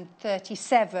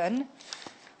 137.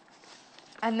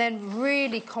 And then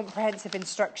really comprehensive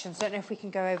instructions. Don't know if we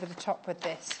can go over the top with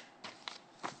this.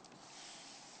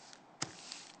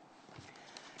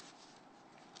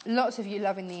 Lots of you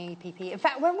loving the EPP. In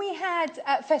fact, when we had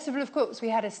at Festival of Quilts, we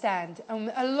had a stand.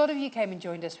 A lot of you came and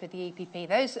joined us with the EPP.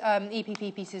 Those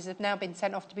EPP pieces have now been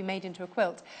sent off to be made into a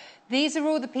quilt. These are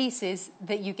all the pieces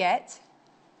that you get.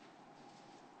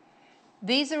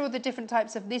 These are all the different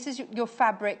types of... This is your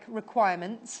fabric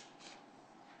requirements.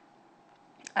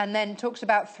 And then talks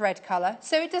about thread colour.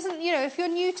 So it doesn't, you know, if you're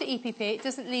new to EPP, it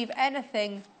doesn't leave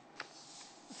anything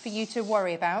for you to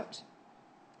worry about.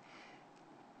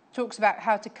 Talks about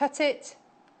how to cut it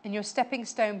and your stepping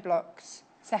stone blocks.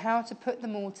 So how to put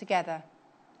them all together,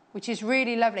 which is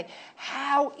really lovely.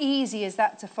 How easy is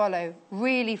that to follow?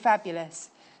 Really fabulous.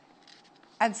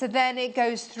 And so then it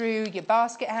goes through your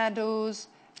basket handles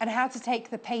and how to take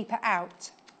the paper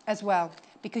out as well,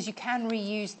 because you can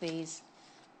reuse these.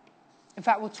 In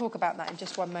fact, we'll talk about that in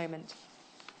just one moment.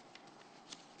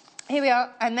 Here we are,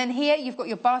 and then here you've got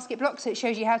your basket block, so it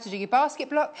shows you how to do your basket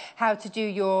block, how to do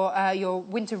your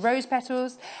winter rose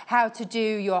petals, how to do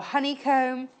your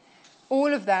honeycomb,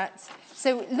 all of that.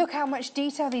 So look how much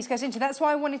detail these goes into. That's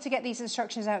why I wanted to get these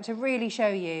instructions out to really show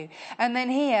you. And then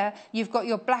here you've got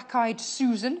your black-eyed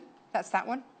Susan. That's that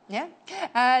one, yeah.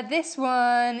 This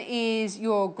one is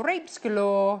your grapes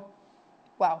galore.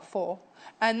 Well, 4.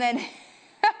 And then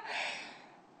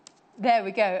there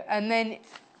we go. And then...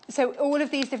 So all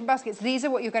of these different baskets, these are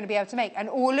what you're going to be able to make. And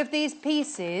all of these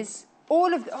pieces, oh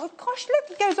gosh,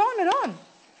 look, it goes on and on.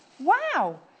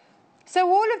 Wow. So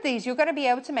all of these you're going to be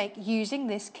able to make using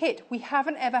this kit. We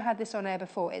haven't ever had this on air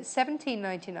before. It's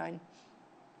 $17.99.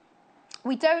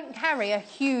 We don't carry a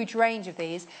huge range of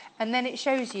these. And then it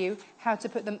shows you how to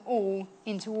put them all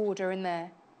into order in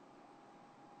there.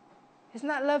 Isn't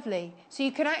that lovely? So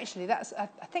you can actually, I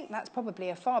think that's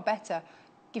probably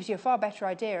gives you a far better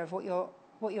idea of what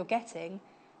you're getting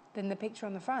than the picture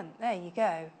on the front. There you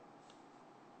go.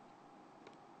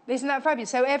 Isn't that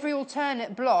fabulous? So every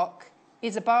alternate block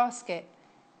is a basket.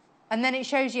 And then it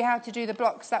shows you how to do the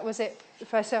blocks. That was it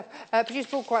first off. Producer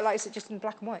Paul quite likes it just in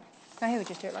black and white. Now here we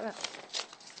just do it like that.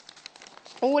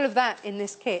 All of that in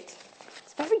this kit.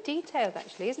 It's very detailed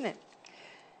actually, isn't it?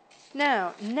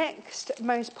 Now, next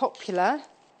most popular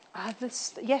are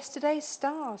yesterday's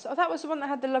stars. Oh, that was the one that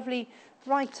had the lovely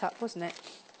write-up, wasn't it?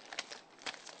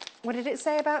 What did it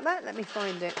say about that? Let me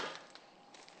find it.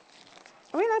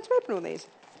 Are we allowed to open all these?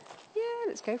 Yeah,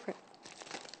 let's go for it.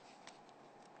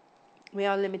 We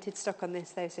are limited stock on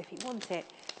this, though, so if you want it,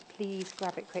 please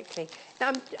grab it quickly. Now,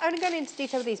 I'm only going into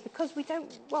detail with these because we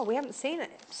haven't seen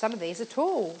some of these at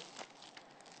all.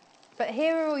 But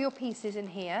here are all your pieces in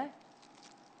here.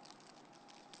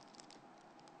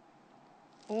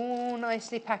 All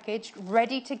nicely packaged,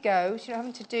 ready to go. So you're not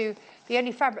having to do the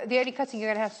only cutting you're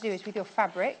going to have to do is with your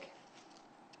fabric.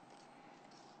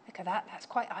 Look at that. That's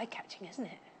quite eye-catching, isn't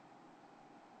it?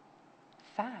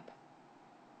 Fab.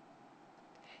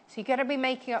 So you're going to be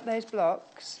making up those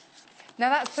blocks. Now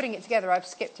that's putting it together. I've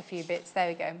skipped a few bits. There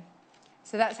we go.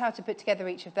 So that's how to put together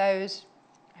each of those,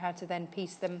 how to then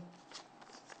piece them.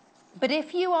 But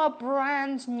if you are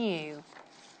brand new,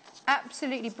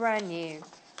 absolutely brand new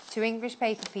to English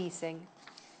paper piecing,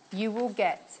 you will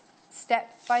get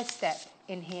step by step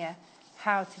in here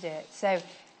how to do it. So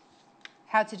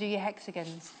how to do your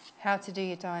hexagons, how to do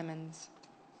your diamonds.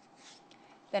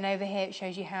 Then over here it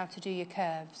shows you how to do your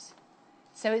curves.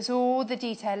 So it's all the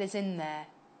detail is in there.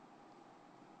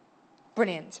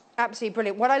 Brilliant, absolutely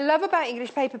brilliant. What I love about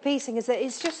English paper piecing is that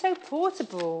it's just so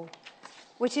portable,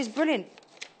 which is brilliant.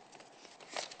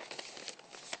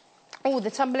 Oh,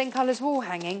 the tumbling colours wall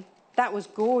hanging. That was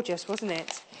gorgeous, wasn't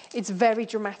it? It's very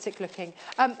dramatic looking.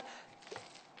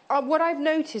 What I've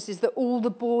noticed is that all the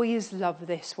boys love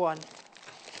this one.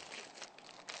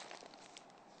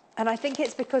 And I think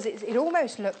it's because it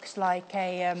almost looks like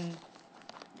a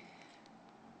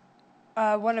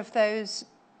one of those...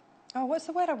 Oh, what's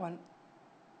the word I want?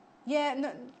 Yeah,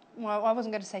 no, well, I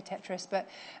wasn't going to say Tetris, but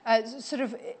sort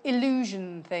of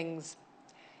illusion things.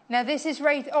 Now, this is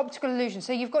rated optical illusion.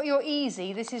 So you've got your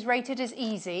easy. This is rated as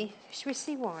easy. Should we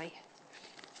see why?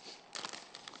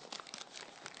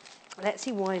 Let's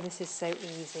see why this is so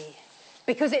easy.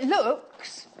 Because it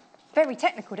looks very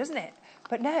technical, doesn't it?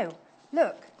 But no,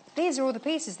 look, these are all the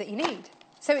pieces that you need.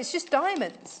 So it's just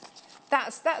diamonds.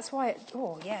 That's why it...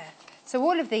 Oh, yeah. So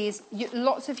all of these,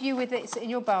 lots of you with it in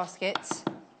your baskets.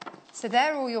 So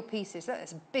they're all your pieces.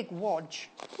 That's a big wodge.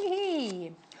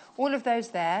 All of those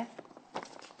there.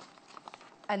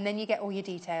 And then you get all your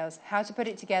details. How to put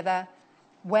it together,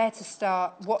 where to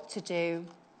start, what to do.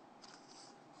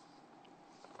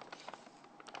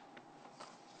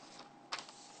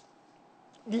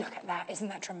 Look at that. Isn't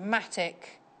that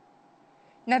dramatic?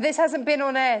 Now, this hasn't been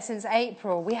on air since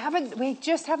April. We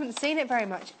just haven't seen it very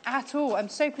much at all. I'm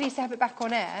so pleased to have it back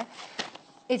on air.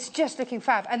 It's just looking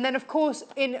fab. And then, of course,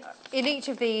 in each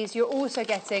of these, you're also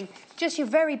getting just your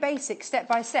very basic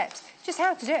step-by-steps. Just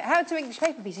how to do it, how to English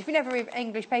paper piece. If you've never read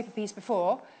English paper piece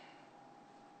before,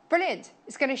 brilliant.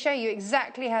 It's going to show you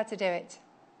exactly how to do it.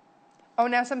 Oh,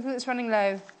 now something that's running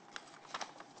low.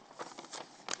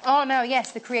 Oh, no,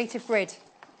 yes, the creative grid.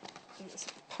 Let's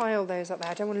pile those up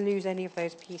there. I don't want to lose any of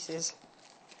those pieces.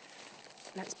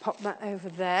 Let's pop that over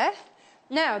there.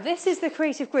 Now, this is the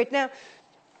creative grid. Now,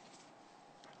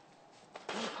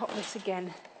 let me pop this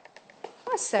again.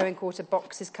 My sewing quarter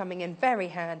box is coming in very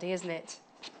handy, isn't it?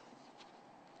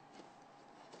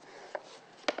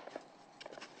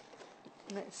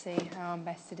 Let's see how I'm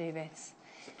best to do this.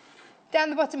 Down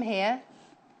the bottom here,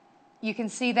 you can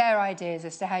see their ideas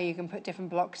as to how you can put different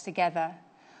blocks together.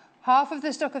 Half of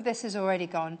the stock of this is already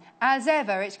gone. As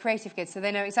ever, it's creative kids, so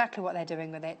they know exactly what they're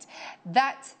doing with it.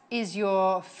 That is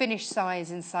your finished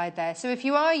size inside there. So if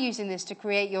you are using this to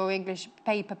create your English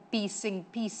paper piecing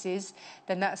pieces,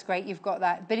 then that's great, you've got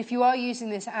that. But if you are using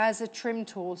this as a trim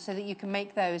tool so that you can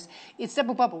make those, it's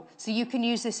double bubble. So you can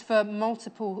use this for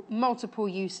multiple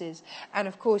uses. And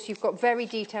of course, you've got very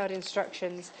detailed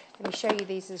instructions. Let me show you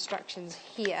these instructions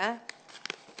here.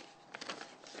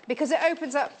 Because it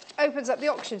opens up the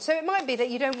option. So it might be that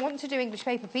you don't want to do English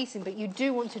paper piecing, but you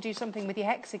do want to do something with your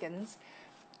hexagons.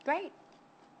 Great.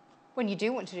 When you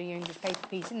do want to do your English paper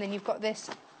piecing, then you've got this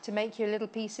to make your little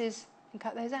pieces and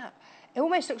cut those out. It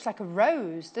almost looks like a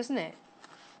rose, doesn't it?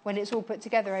 When it's all put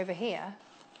together over here.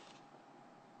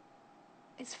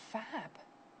 It's fab.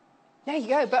 There you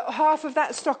go, but half of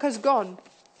that stock has gone.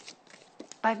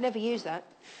 I've never used that.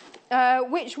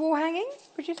 Which wall hanging?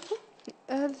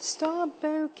 The star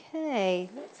bouquet.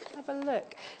 Let's have a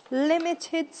look.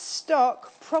 Limited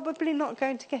stock. Probably not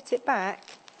going to get it back.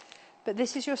 But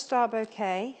this is your star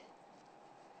bouquet.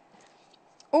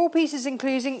 All pieces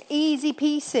including easy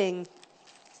piecing.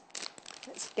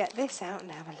 Let's get this out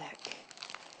and have a look.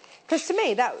 Because to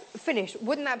me, that finish,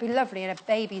 wouldn't that be lovely in a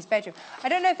baby's bedroom? I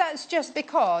don't know if that's just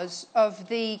because of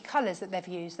the colours that they've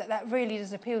used, that really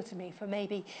does appeal to me for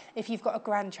maybe if you've got a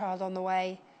grandchild on the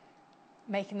way,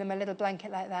 making them a little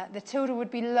blanket like that. The Tilda would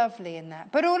be lovely in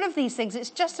that. But all of these things, it's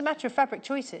just a matter of fabric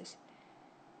choices.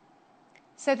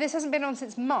 So this hasn't been on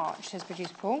since March, says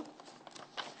Producer Paul.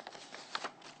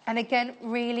 And again,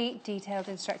 really detailed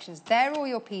instructions. They're all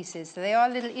your pieces, so they are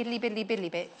little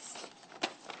idly-biddly bits.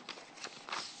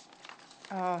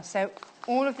 Oh, so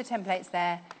all of the templates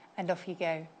there, and off you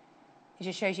go. It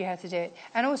just shows you how to do it.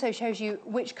 And also shows you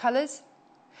which colours.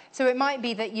 So it might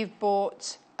be that you've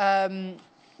bought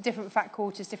different fat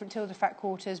quarters, different Tilda fat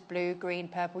quarters, blue, green,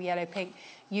 purple, yellow, pink.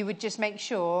 You would just make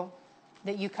sure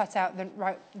that you cut out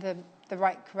the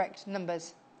right correct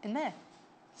numbers in there.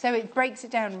 So it breaks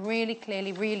it down really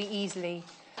clearly, really easily,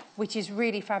 which is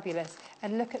really fabulous.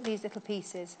 And look at these little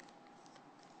pieces.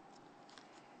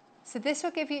 So this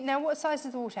will give you, now what size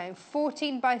is the wall hanging?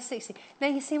 14 by 60. Now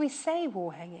you see we say wall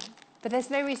hanging, but there's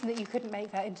no reason that you couldn't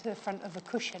make that into the front of a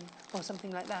cushion or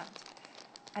something like that.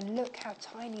 And look how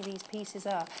tiny these pieces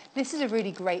are. This is a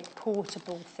really great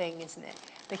portable thing, isn't it?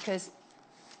 Because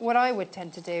what I would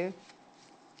tend to do,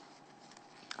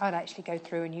 I'd actually go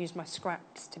through and use my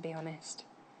scraps, to be honest.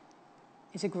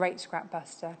 It's a great scrap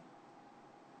buster.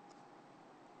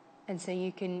 And so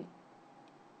you can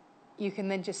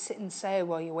then just sit and sew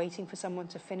while you're waiting for someone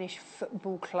to finish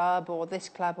football club or this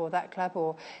club or that club,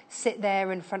 or sit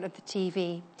there in front of the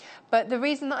TV. But the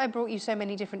reason that I brought you so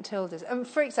many different Tildas,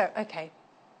 for example, okay,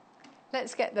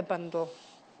 let's get the bundle.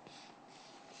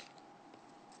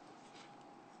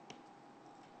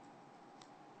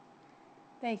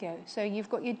 There you go. So you've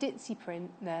got your ditzy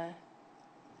print there,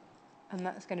 and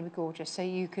that's going to be gorgeous. So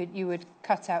you would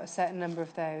cut out a certain number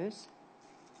of those.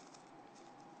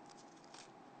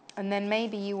 And then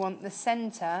maybe you want the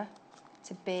centre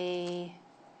to be,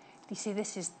 you see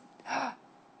this is,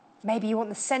 maybe you want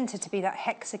the centre to be that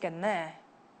hexagon there.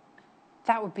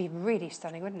 That would be really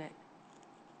stunning, wouldn't it?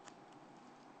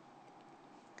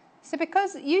 So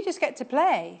because you just get to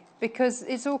play, because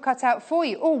it's all cut out for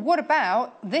you. Oh, what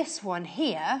about this one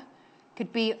here?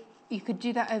 Could be, you could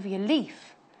do that over your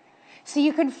leaf. So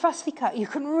you can fussy cut, you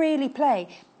can really play.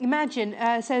 Imagine,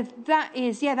 so that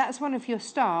is, yeah, that's one of your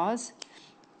stars.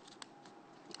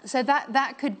 So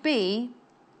that could be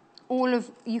all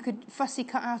of, you could fussy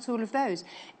cut out all of those.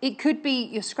 It could be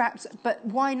your scraps, but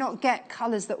why not get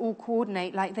colours that all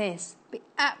coordinate like this? Be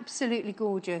absolutely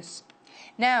gorgeous.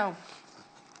 Now,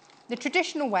 the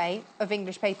traditional way of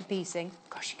English paper piecing,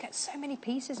 gosh, you get so many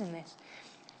pieces in this,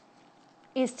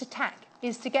 is to tack.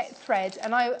 is to get thread,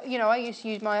 and I used to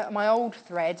use my old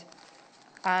thread,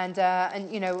 and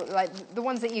like the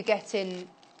ones that you get in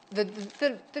the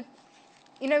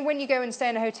when you go and stay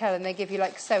in a hotel and they give you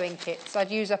like sewing kits, I'd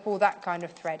use up all that kind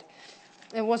of thread.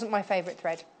 It wasn't my favourite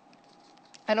thread,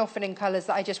 and often in colours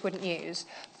that I just wouldn't use.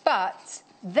 But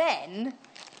then,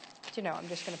 I'm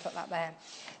just going to put that there.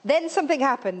 Then something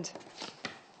happened.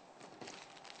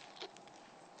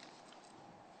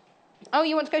 Oh,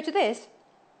 you want to go to this?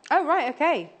 Oh, right,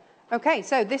 okay. Okay,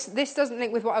 so this doesn't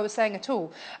link with what I was saying at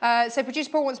all. So Producer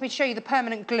Paul wants me to show you the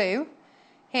permanent glue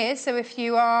here. So if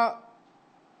you are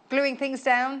gluing things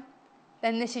down,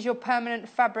 then this is your permanent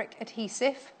fabric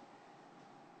adhesive.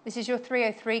 This is your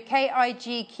 303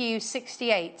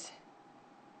 KIGQ68.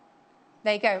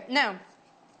 There you go. Now,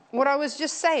 what I was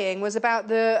just saying was about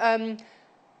the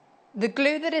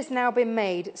glue that has now been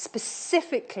made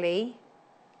specifically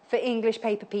for English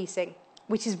paper piecing,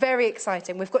 which is very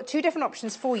exciting. We've got two different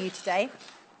options for you today.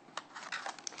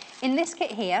 In this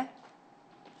kit here,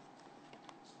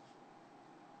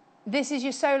 this is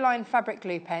your Soline fabric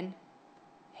glue pen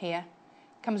here.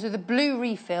 Comes with a blue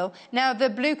refill. Now the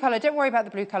blue colour, don't worry about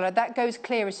the blue colour, that goes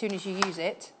clear as soon as you use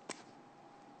it.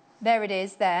 There it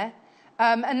is, there.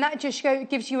 And that just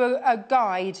gives you a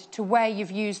guide to where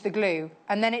you've used the glue,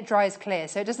 and then it dries clear,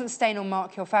 so it doesn't stain or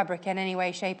mark your fabric in any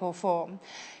way, shape or form.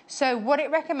 So what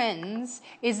it recommends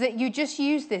is that you just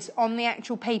use this on the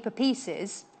actual paper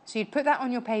pieces. So you'd put that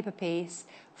on your paper piece,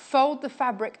 fold the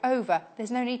fabric over,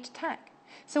 there's no need to tack.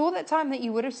 So all that time that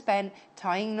you would have spent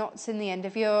tying knots in the end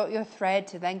of your thread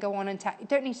to then go on and tack, you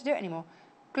don't need to do it anymore.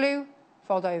 Glue,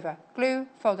 fold over,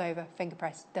 finger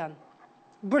press, done.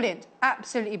 Brilliant,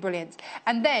 absolutely brilliant.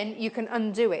 And then you can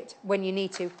undo it when you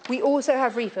need to. We also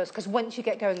have refills, because once you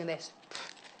get going in this,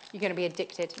 you're going to be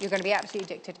addicted. You're going to be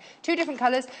absolutely addicted. Two different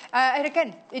colours, and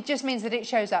again, it just means that it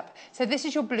shows up. So this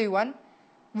is your blue one,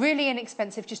 really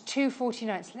inexpensive, just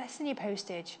 $2.49. It's less than your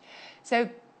postage. So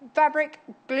fabric,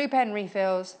 glue pen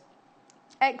refills,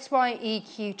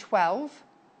 XYEQ12.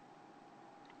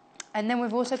 And then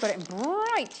we've also got it in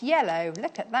bright yellow.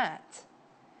 Look at that.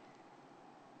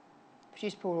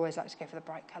 Producer Paul always likes to go for the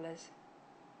bright colours.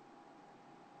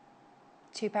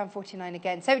 £2.49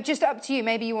 again. So just up to you.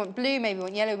 Maybe you want blue, maybe you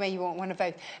want yellow, maybe you want one of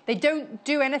both. They don't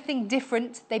do anything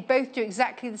different. They both do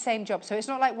exactly the same job. So it's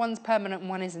not like one's permanent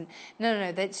and one isn't.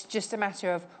 No. That's just a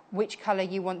matter of which colour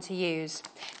you want to use.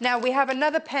 Now, we have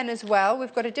another pen as well.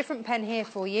 We've got a different pen here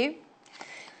for you.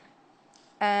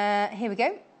 Here we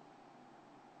go.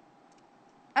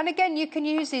 And again, you can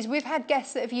use these. We've had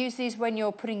guests that have used these when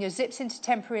you're putting your zips in to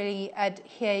temporarily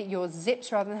adhere your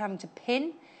zips rather than having to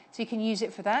pin. So you can use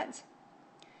it for that.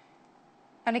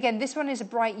 And again, this one is a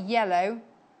bright yellow.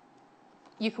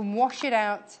 You can wash it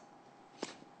out.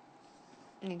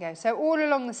 There you go. So all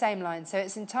along the same line. So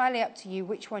it's entirely up to you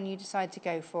which one you decide to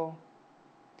go for.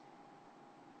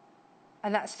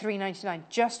 And that's $3.99.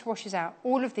 Just washes out.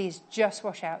 All of these just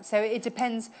wash out. So it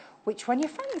depends which one you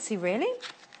fancy, really.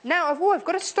 Now, I've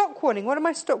got a stock warning. What am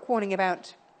I stock warning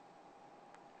about?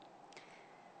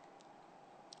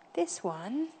 This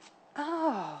one.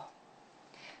 Oh.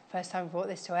 First time we brought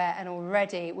this to air, and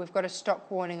already we've got a stock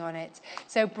warning on it.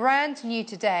 So brand new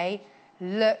today,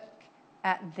 look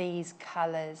at these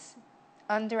colours.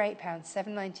 Under £8,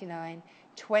 $7.99,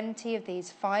 20 of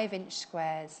these 5-inch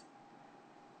squares.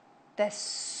 They're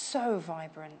so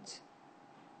vibrant.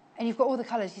 And you've got all the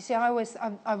colours. You see, I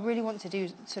really want to do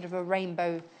sort of a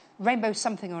rainbow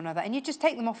something or another, and you just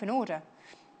take them off in order.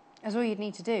 That's all you'd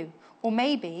need to do. Or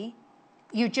maybe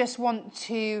you just want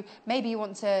to,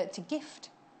 to gift.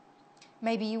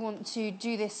 Maybe you want to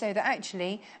do this so that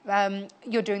actually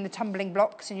you're doing the tumbling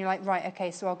blocks and you're like, right, okay,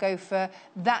 so I'll go for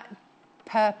that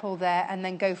purple there and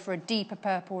then go for a deeper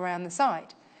purple around the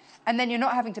side. And then you're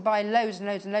not having to buy loads and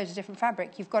loads and loads of different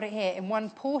fabric. You've got it here in one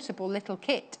portable little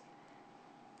kit,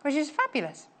 which is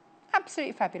fabulous,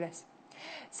 absolutely fabulous.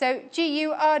 So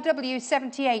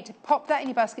GURW78, pop that in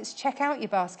your baskets, check out your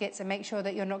baskets and make sure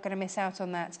that you're not going to miss out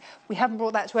on that. We haven't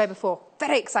brought that to air before.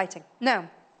 Very exciting. Now,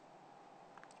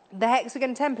 the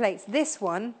hexagon templates, this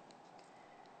one,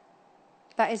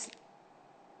 that is,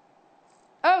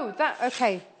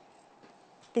 okay,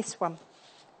 this one.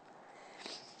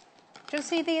 Do you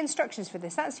see the instructions for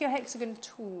this? That's your hexagon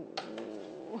tool.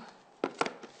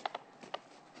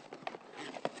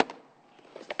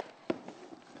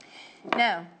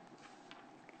 Now,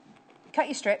 cut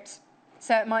your strips.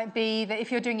 So it might be that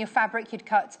if you're doing your fabric, you'd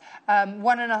cut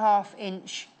 1.5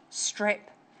 inch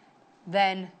strip,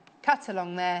 then cut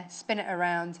along there, spin it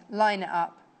around, line it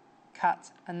up,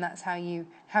 cut, and that's how you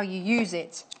use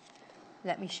it.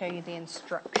 Let me show you the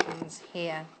instructions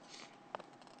here.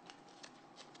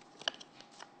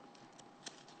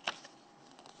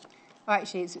 Oh,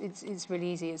 actually, it's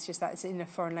really easy. It's just that it's in a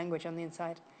foreign language on the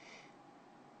inside.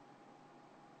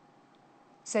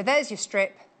 So there's your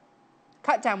strip.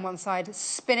 Cut down one side,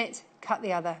 spin it, cut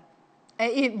the other.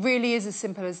 It really is as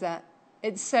simple as that.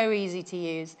 It's so easy to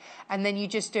use. And then you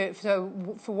just do it for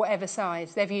whatever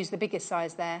size. They've used the biggest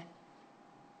size there.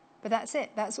 But that's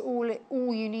it. That's all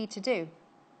you need to do.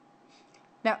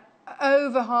 Now,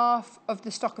 over half of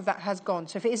the stock of that has gone.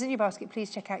 So if it is in your basket, please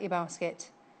check out your basket.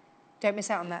 Don't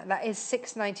miss out on that. That is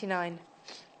 $6.99.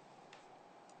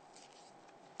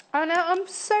 And now I'm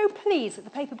so pleased that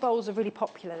the paper bowls are really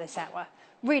popular this hour.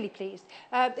 Really pleased.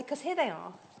 Because here they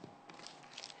are.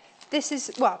 This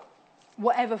is, well,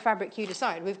 whatever fabric you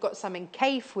decide. We've got some in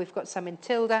Kaif, we've got some in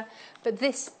Tilda, but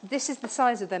this is the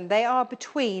size of them. They are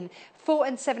between 4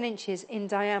 and 7 inches in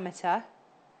diameter,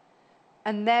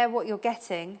 and they're what you're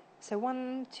getting. So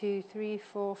 1, 2, 3,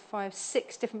 4, 5,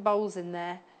 6 different bowls in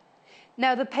there.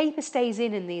 Now the paper stays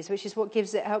in these, which is what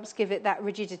helps give it that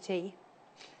rigidity.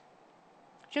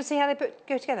 Do you see how they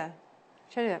go together?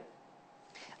 Shall I do that?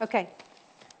 Okay.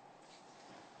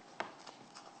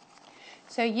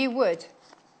 So you would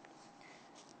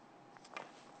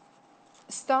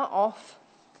start off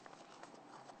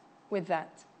with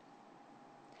that.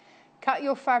 Cut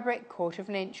your fabric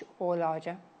 1/4 inch or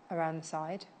larger around the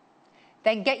side.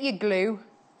 Then get your glue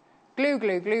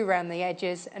around the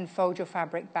edges and fold your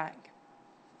fabric back.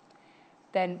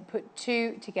 Then put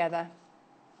 2 together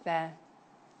there.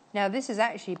 Now this has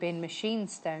actually been machine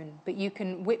stone, but you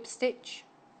can whip stitch,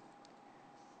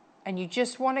 and you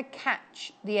just want to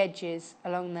catch the edges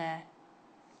along there.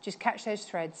 Just catch those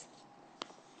threads.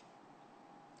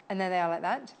 And there they are like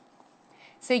that.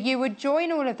 So you would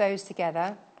join all of those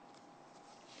together.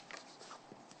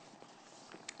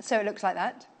 So it looks like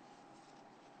that.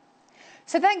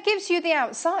 So that gives you the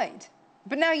outside,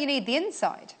 but now you need the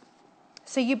inside.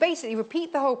 So you basically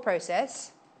repeat the whole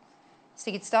process. So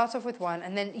you could start off with one,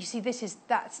 and then you see isn't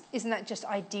that just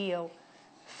ideal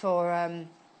for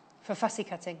fussy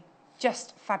cutting?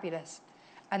 Just fabulous.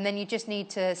 And then you just need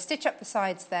to stitch up the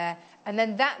sides there, and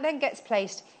then that then gets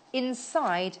placed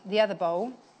inside the other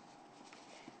bowl,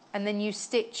 and then you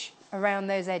stitch around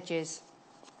those edges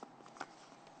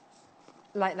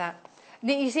like that.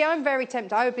 Now, you see, I'm very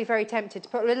tempted. I would be very tempted to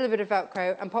put a little bit of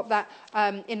Velcro and pop that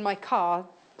in my car.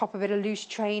 Pop a bit of loose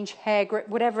change, hair grip,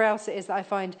 whatever else it is that I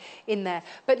find in there.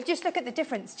 But just look at the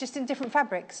difference, just in different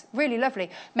fabrics. Really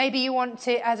lovely. Maybe you want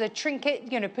it as a trinket,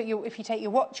 if you take your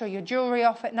watch or your jewellery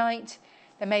off at night,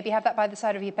 then maybe have that by the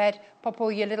side of your bed. Pop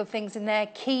all your little things in there.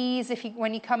 Keys,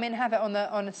 when you come in, have it on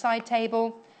a side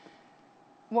table.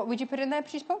 What would you put in there,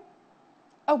 Producer Paul?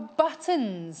 Oh,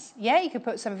 buttons. Yeah, you could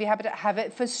put some of your have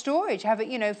it for storage. Have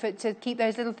it, to keep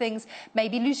those little things.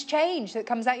 Maybe loose change that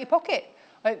comes out your pocket.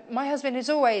 My husband is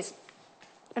always,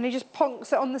 and he just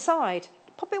plonks it on the side.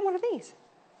 Pop it in one of these.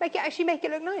 Make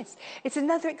it look nice. It's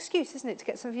another excuse, isn't it, to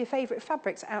get some of your favourite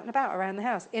fabrics out and about around the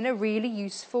house in a really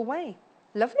useful way.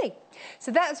 Lovely. So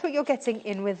that's what you're getting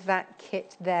in with that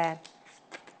kit there.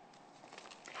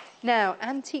 Now,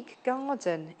 Antique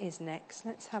Garden is next.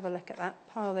 Let's have a look at that.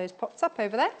 Pile those pots up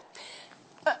over there.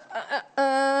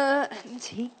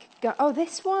 Antique Garden. Oh,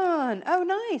 this one. Oh,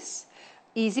 nice.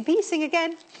 Easy piecing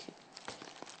again.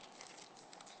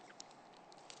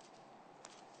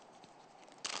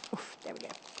 Oof, there we go.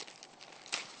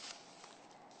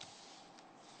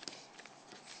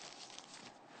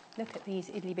 Look at these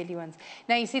idly-bidly ones.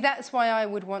 Now, you see, that's why I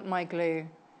would want my glue,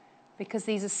 because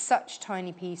these are such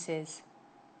tiny pieces.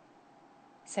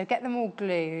 So get them all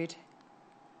glued,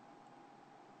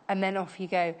 and then off you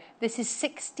go. This is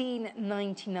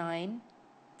 $16.99.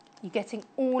 You're getting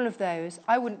all of those.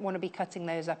 I wouldn't want to be cutting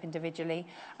those up individually.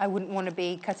 I wouldn't want to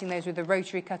be cutting those with a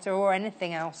rotary cutter or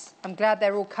anything else. I'm glad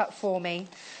they're all cut for me.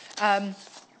 Now,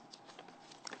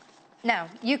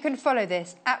 you can follow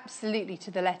this absolutely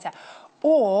to the letter.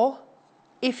 Or,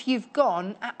 if you've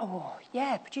gone,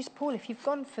 Producer Paul, if you've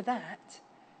gone for that,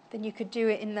 then you could do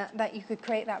it in that you could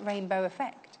create that rainbow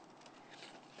effect.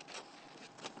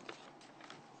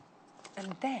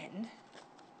 And then,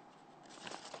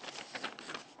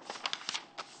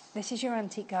 this is your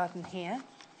Antique Garden here.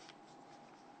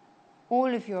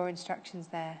 All of your instructions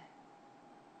there.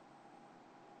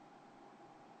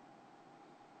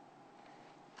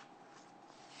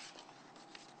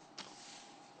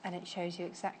 And it shows you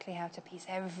exactly how to piece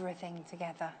everything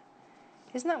together.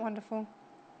 Isn't that wonderful?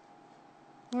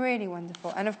 Really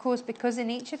wonderful. And of course, because in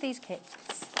each of these kits,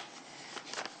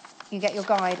 you get your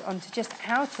guide onto just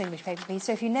how to English paper piece.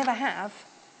 So if you never have,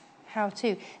 how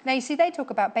to. Now, you see, they talk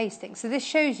about basting. So this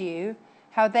shows you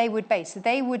how they would baste. So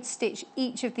they would stitch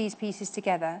each of these pieces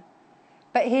together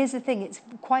But here's the thing, it's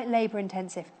quite labour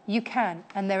intensive. You can,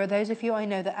 and there are those of you I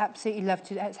know that absolutely love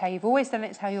to, that's how you've always done it,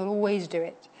 it's how you'll always do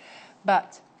it.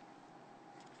 But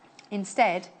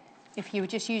instead, if you were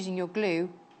just using your glue,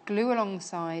 glue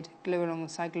alongside, glue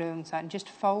alongside, glue alongside, and just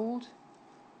fold.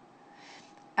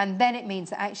 And then it means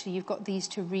that actually you've got these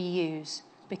to reuse,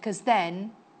 because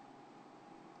then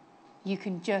you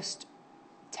can just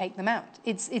take them out.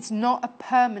 It's not a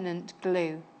permanent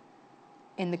glue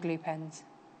in the glue pens.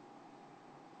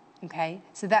 Okay,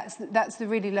 so that's the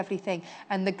really lovely thing.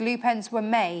 And the glue pens were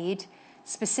made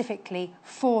specifically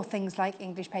for things like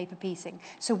English paper piecing.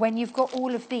 So when you've got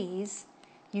all of these,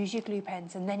 use your glue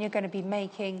pens, and then you're going to be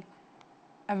making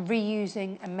and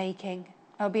reusing and making.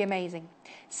 It'll be amazing.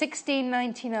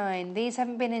 $16.99. These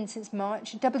haven't been in since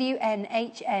March.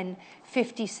 WNHN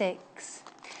 56.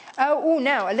 Oh,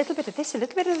 now a little bit of this, a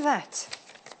little bit of that.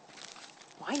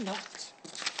 Why not?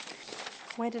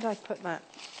 Where did I put that?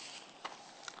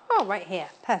 Oh, right here.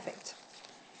 Perfect.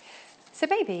 So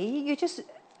maybe you just...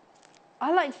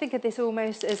 I like to think of this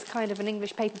almost as kind of an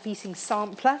English paper piecing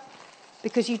sampler,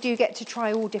 because you do get to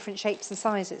try all different shapes and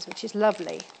sizes, which is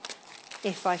lovely,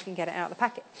 if I can get it out of the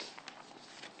packet.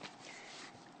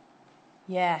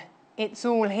 Yeah, it's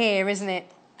all here, isn't it?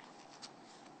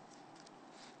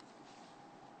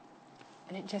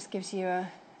 And it just gives you a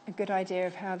good idea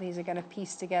of how these are going to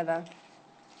piece together.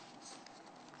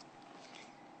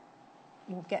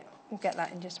 We'll get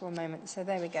that in just one moment. So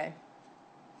there we go.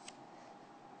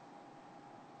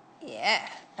 Yeah,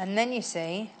 and then you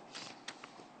see,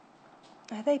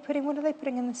 what are they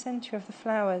putting in the centre of the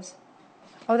flowers?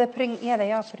 Oh, they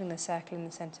are putting the circle in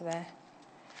the centre there.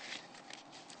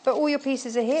 But all your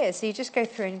pieces are here, so you just go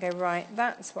through and go, right,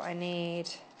 that's what I need.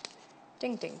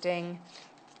 Ding, ding, ding.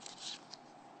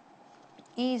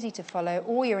 Easy to follow.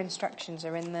 All your instructions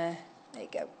are in there. There you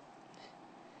go.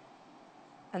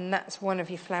 And that's one of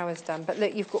your flowers done. But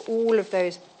look, you've got all of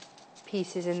those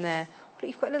pieces in there. Look,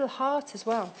 you've got a little heart as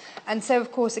well. And so,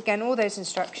 of course, again, all those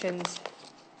instructions.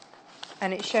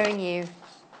 And it's showing you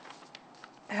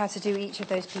how to do each of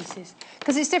those pieces.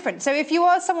 Because it's different. So if you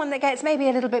are someone that gets maybe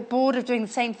a little bit bored of doing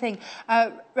the same thing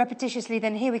repetitiously,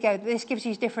 then here we go. This gives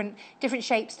you different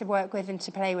shapes to work with and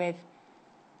to play with.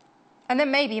 And then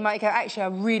maybe you might go, actually, I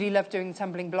really love doing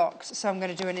tumbling blocks, so I'm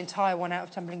going to do an entire one out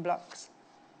of tumbling blocks.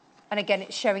 And again,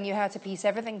 it's showing you how to piece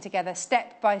everything together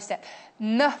step by step.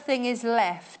 Nothing is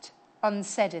left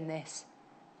unsaid in this.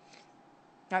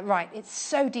 Right, it's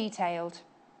so detailed.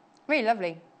 Really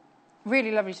lovely.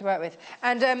 Really lovely to work with.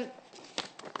 And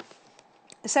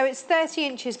so it's 30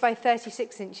 inches by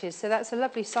 36 inches, so that's a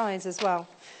lovely size as well.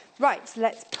 Right, so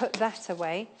let's put that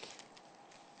away.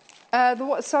 The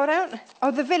what sold out?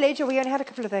 Oh, the Village. Oh, we only had a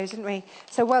couple of those, didn't we?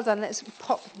 So well done. Let's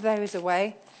pop those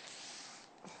away.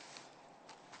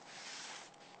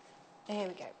 Here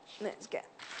we go. Let's get...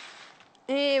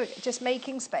 Here we go. Just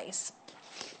making space.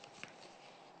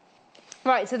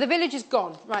 Right, so the Village is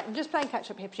gone. Right, I'm just playing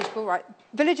catch-up here, people. Right,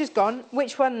 Village is gone.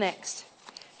 Which one next?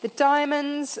 The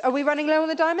diamonds. Are we running low on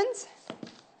the diamonds?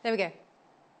 There we go.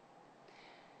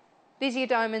 These are your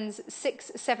diamonds,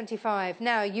 $6.75.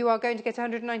 Now, you are going to get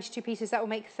 192 pieces. That will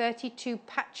make 32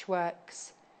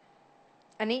 patchworks.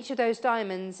 And each of those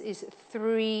diamonds is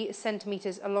 3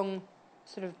 centimetres along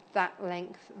sort of that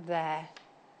length there.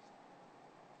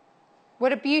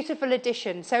 What a beautiful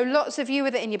addition. So lots of you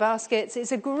with it in your baskets.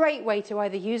 It's a great way to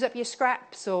either use up your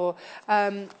scraps or...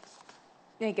 there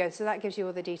you go. So that gives you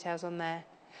all the details on there.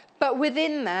 But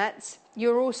within that,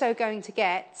 you're also going to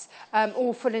get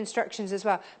all full instructions as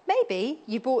well. Maybe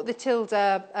you bought the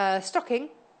Tilda stocking.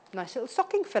 Nice little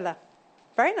stocking filler.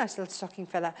 Very nice little stocking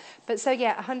filler. But so,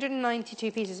 yeah,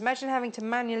 192 pieces. Imagine having to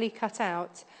manually cut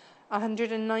out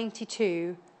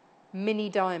 192 mini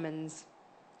diamonds.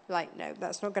 Like, no,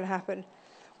 that's not going to happen.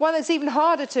 One that's even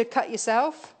harder to cut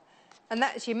yourself, and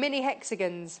that's your mini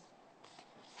hexagons.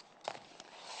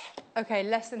 Okay,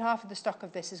 less than half of the stock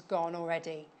of this is gone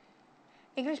already.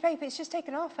 English paper, it's just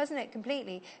taken off, hasn't it,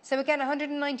 completely? So again,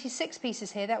 196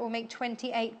 pieces here. That will make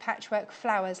 28 patchwork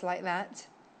flowers like that.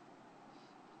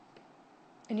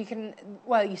 And you can,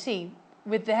 well, you see,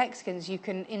 with the hexagons, you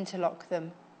can interlock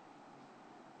them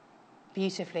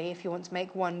beautifully if you want to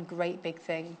make one great big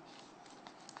thing.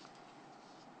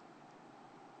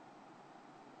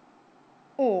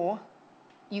 Or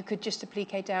you could just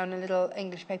applique down a little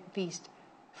English paper pieced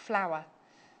flower.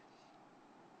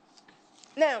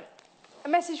 Now, a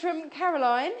message from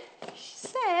Caroline. She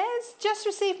says, just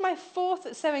received my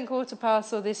 4th sewing quarter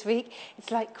parcel this week.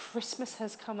 It's like Christmas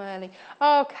has come early.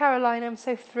 Oh, Caroline, I'm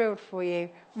so thrilled for you.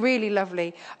 Really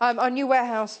lovely. Our new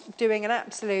warehouse doing an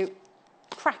absolute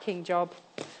cracking job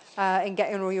in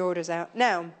getting all your orders out.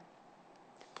 Now,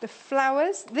 the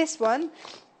flowers. This one,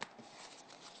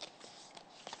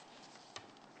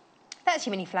 that's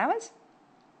your mini flowers.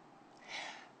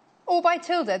 All by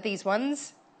Tilda, these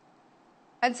ones.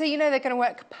 And so you know they're going to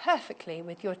work perfectly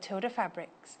with your Tilda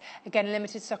fabrics. Again,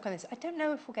 limited stock on this. I don't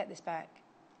know if we'll get this back.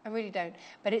 I really don't.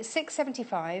 But it's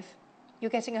 £6.75. You're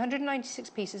getting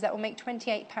 196 pieces. That will make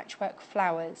 28 patchwork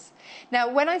flowers. Now,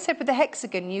 when I said with the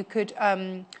hexagon, you could,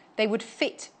 they would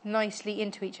fit nicely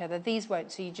into each other. These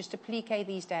won't, so you just applique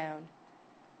these down.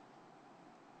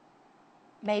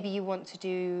 Maybe you want to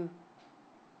do...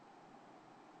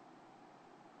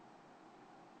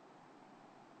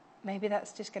 Maybe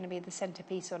that's just going to be the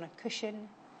centrepiece on a cushion.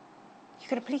 You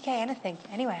could applique anything,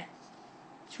 anywhere.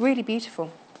 It's really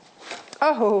beautiful.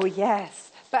 Oh,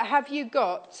 yes. But have you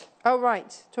got... Oh,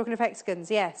 right. Talking of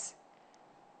hexagons, yes.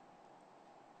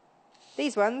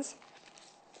 These ones.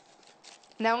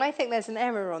 Now, I think there's an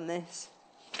error on this.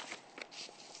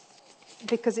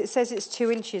 Because it says it's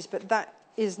 2 inches, but that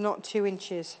is not 2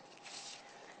 inches.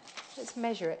 Let's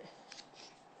measure it.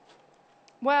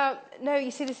 Well, no, you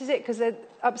see, this is it, because the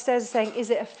upstairs are saying, is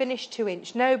it a finished 2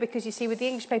 inch? No, because you see, with the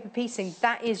English paper piecing,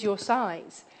 that is your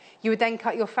size. You would then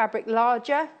cut your fabric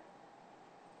larger.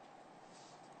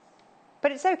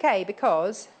 But it's okay,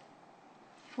 because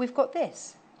we've got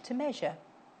this to measure.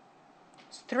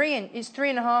 It's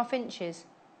 3.5 inches.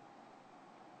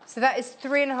 So that is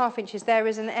 3.5 inches. There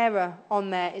is an error on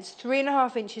there. It's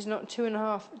 3.5 inches, not 2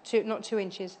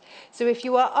 inches. So if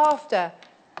you are after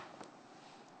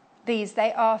these,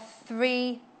 they are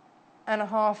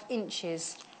 3.5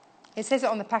 inches. It says it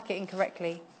on the packet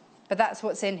incorrectly, but that's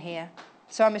what's in here.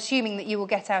 So I'm assuming that you will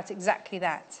get out exactly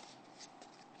that.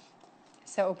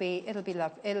 So it'll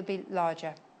be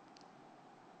larger.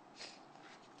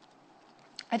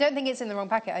 I don't think it's in the wrong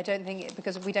packet. I don't think it,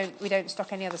 because we don't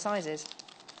stock any other sizes.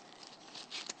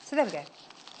 So there we go.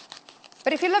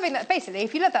 But if you're loving that, basically,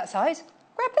 if you love that size,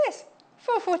 grab this.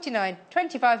 £4.49,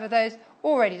 25 of those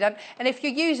already done. And if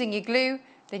you're using your glue,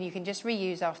 then you can just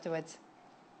reuse afterwards.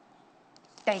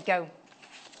 There you go.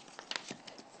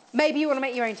 Maybe you want to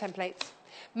make your own templates.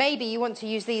 Maybe you want to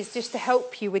use these just to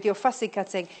help you with your fussy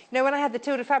cutting. You know, when I had the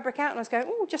Tilda fabric out and I was going,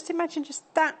 oh, just imagine just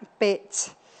that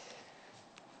bit.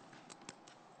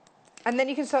 And then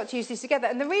you can start to use these together.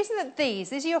 And the reason that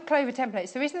these are your clover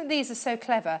templates, the reason that these are so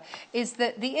clever is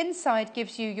that the inside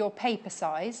gives you your paper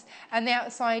size and the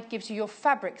outside gives you your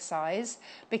fabric size,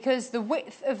 because the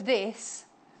width of this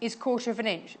is 1/4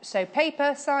 inch. So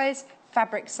paper size,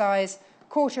 fabric size,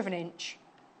 1/4 inch.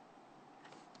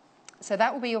 So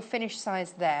that will be your finished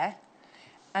size there.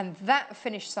 And that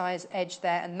finished size edge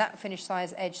there and that finished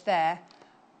size edge there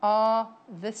are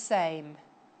the same.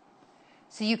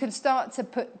 So you can start to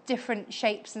put different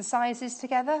shapes and sizes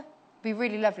together. Be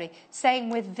really lovely. Same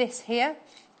with this here.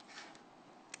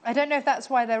 I don't know if that's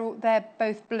why they're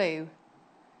both blue.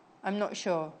 I'm not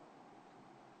sure.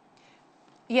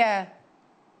 Yeah.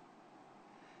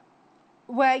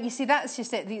 Where, you see, that's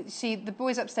just it. See, the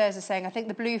boys upstairs are saying, I think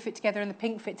the blue fit together and the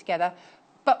pink fit together.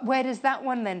 But where does that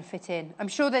one then fit in? I'm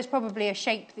sure there's probably a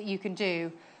shape that you can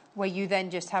do where you then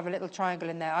just have a little triangle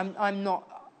in there. I'm not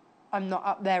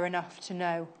up there enough to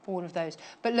know all of those.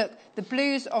 But look, the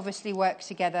blues obviously work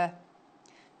together.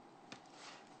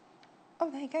 Oh,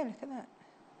 there you go, look at that.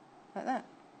 Like that.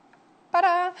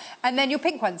 Ta-da! And then your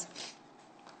pink ones.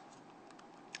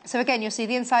 So again, you'll see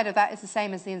the inside of that is the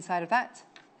same as the inside of that.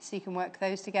 So you can work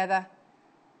those together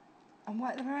and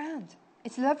work them around.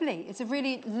 It's lovely. It's a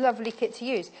really lovely kit to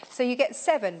use. So you get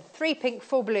 7, 3 pink,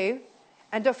 4 blue,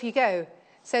 and off you go.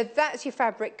 So that's your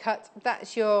fabric cut.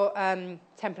 That's your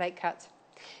template cut.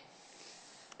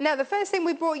 Now, the first thing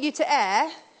we brought you to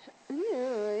air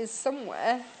is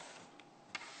somewhere.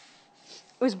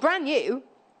 It was brand new.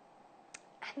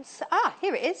 And so,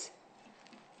 here it is.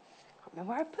 I can't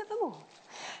remember where I put them all.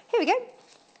 Here we go.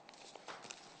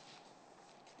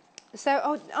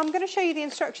 So I'm going to show you the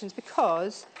instructions,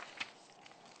 because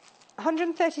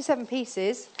 137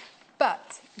 pieces,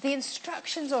 but the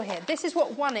instructions are here. This is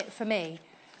what won it for me,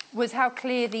 was how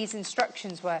clear these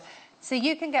instructions were. So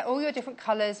you can get all your different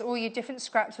colours, all your different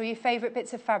scraps, all your favourite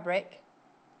bits of fabric,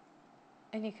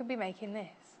 and you could be making this.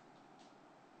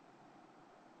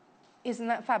 Isn't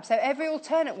that fab? So every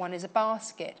alternate one is a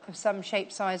basket of some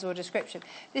shape, size or description.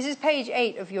 This is page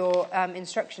 8 of your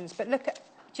instructions, but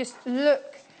just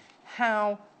look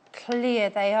how clear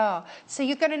they are. So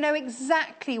you're going to know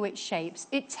exactly which shapes.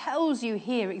 It tells you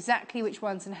here exactly which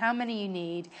ones and how many you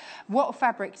need, what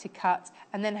fabric to cut,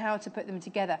 and then how to put them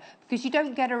together, because you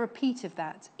don't get a repeat of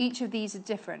that. Each of these are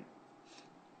different.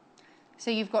 So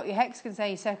you've got your hexagons there,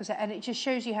 your circles there, and it just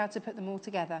shows you how to put them all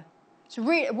together.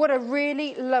 What a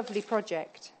really lovely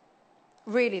project.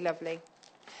 Really lovely.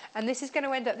 And this is going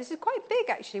to end up, this is quite big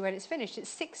actually when it's finished. It's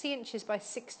 60 inches by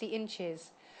 60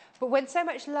 inches. But when so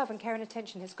much love and care and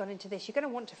attention has gone into this, you're going to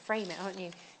want to frame it, aren't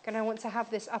you? Going to want to have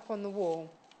this up on the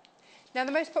wall. Now,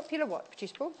 the most popular what,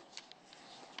 Producer Paul?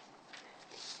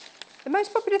 The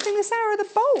most popular thing this hour are the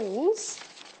bowls.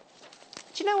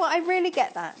 Do you know what? I really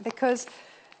get that because,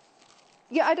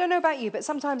 yeah, I don't know about you, but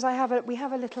sometimes we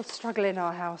have a little struggle in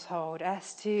our household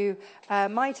as to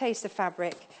my taste of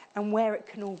fabric and where it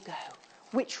can all go.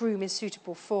 Which room is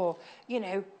suitable for, you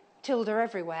know, Tilda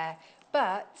everywhere.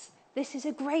 But this is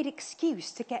a great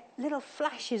excuse to get little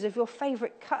flashes of your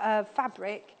favourite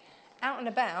fabric out and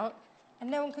about, and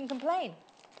no one can complain.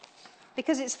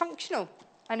 Because it's functional.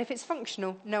 And if it's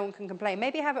functional, no one can complain.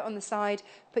 Maybe have it on the side,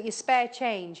 put your spare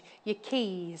change, your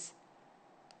keys,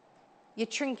 your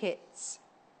trinkets,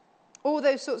 all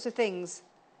those sorts of things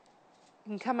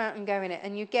can come out and go in it.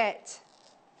 And you get,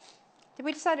 did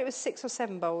we decide it was 6 or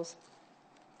 7 bowls?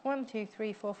 1, 2,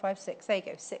 3, 4, 5, 6. There you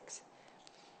go, 6.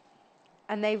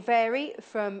 And they vary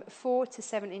from 4 to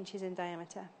 7 inches in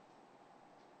diameter.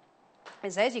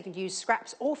 It says you can use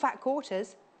scraps or fat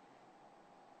quarters.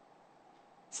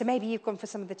 So maybe you've gone for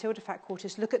some of the Tilda fat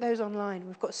quarters. Look at those online.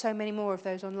 We've got so many more of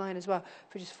those online as well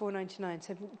for just $4.99.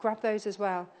 So grab those as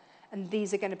well. And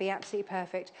these are going to be absolutely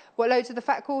perfect. What loads of the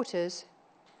fat quarters?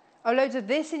 Oh, loads of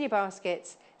this in your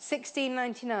baskets.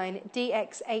 $16.99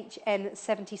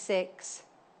 DXHN76.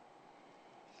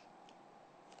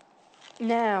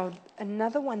 Now,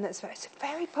 another one that's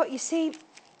very you see,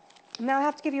 now I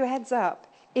have to give you a heads up.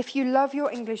 If you love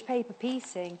your English paper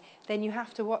piecing, then you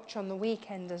have to watch on the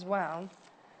weekend as well.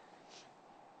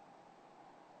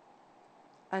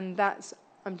 And that's,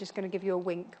 I'm just going to give you a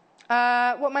wink. What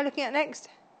am I looking at next?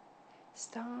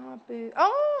 Star boot.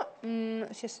 Oh,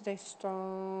 it's yesterday's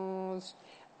stars.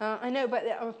 I know, but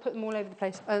I've put them all over the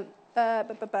place. Where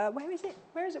is it?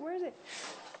 Where is it? Where is it?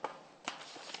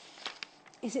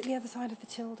 Is it the other side of the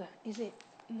Tilda? Is it?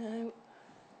 No.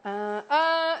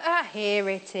 Here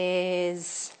it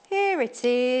is. Here it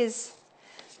is.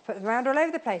 Put them around all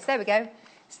over the place. There we go.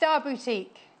 Star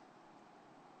Boutique.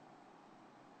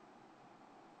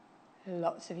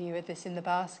 Lots of you with this in the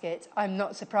basket. I'm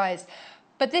not surprised.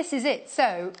 But this is it.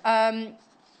 So,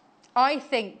 I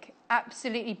think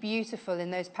absolutely beautiful in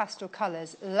those pastel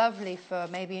colours. Lovely for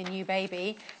maybe a new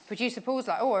baby. Producer Paul's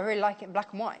like, oh, I really like it in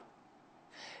black and white.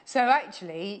 So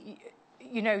actually,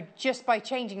 you know, just by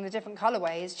changing the different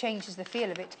colourways changes the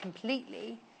feel of it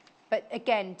completely. But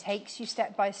again, takes you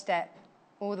step by step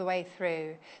all the way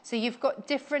through. So you've got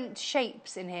different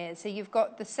shapes in here. So you've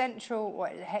got the central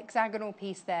hexagonal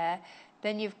piece there.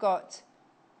 Then you've got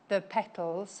the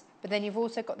petals. But then you've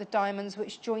also got the diamonds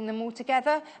which join them all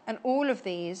together. And all of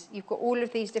these, you've got all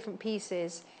of these different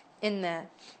pieces in there.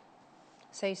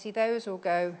 So you see those all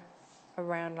go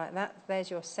around like that.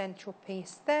 There's your central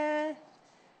piece there.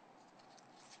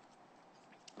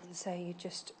 And so you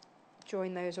just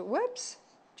join those all,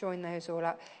 join those all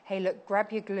up. Hey, look, grab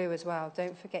your glue as well.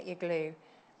 Don't forget your glue.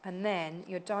 And then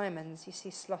your diamonds, you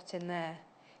see slot in there.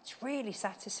 It's really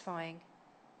satisfying.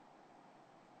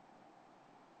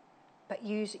 But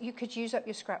you could use up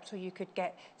your scraps or you could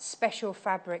get special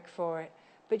fabric for it.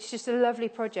 But it's just a lovely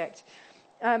project.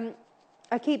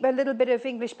 I keep a little bit of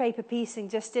English paper piecing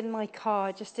just in my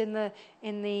car, just in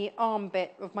the arm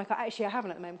bit of my car. Actually, I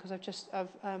haven't at the moment because I've just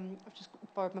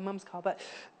borrowed my mum's car. But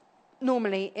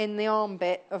normally in the arm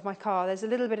bit of my car, there's a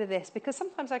little bit of this because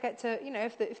sometimes I get to, you know,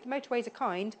 if the motorways are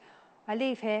kind, I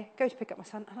leave here, go to pick up my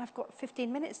son, and I've got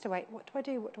 15 minutes to wait. What do I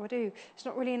do? What do I do? It's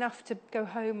not really enough to go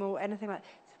home or anything like that.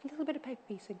 It's a little bit of paper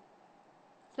piecing.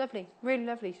 It's lovely, really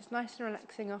lovely. Just nice and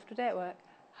relaxing after a day at work.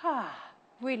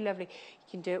 Really lovely. You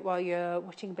can do it while you're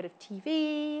watching a bit of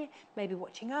TV, maybe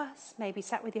watching us, maybe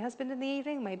sat with your husband in the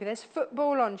evening, maybe there's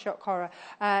football on, shock horror.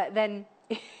 Then,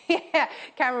 yeah,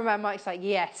 cameraman Mike's like,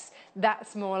 yes,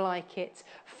 that's more like it.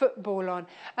 Football on.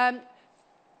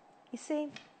 You see,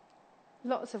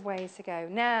 lots of ways to go.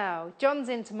 Now, John's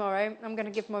in tomorrow. I'm going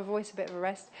to give my voice a bit of a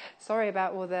rest. Sorry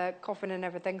about all the coughing and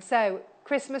everything. So,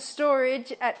 Christmas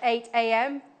storage at 8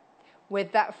 a.m.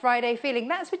 with that Friday feeling.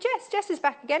 That's for Jess. Jess is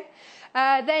back again.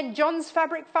 Then John's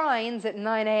Fabric Finds at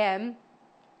 9 a.m.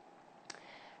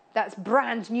 That's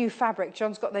brand new fabric.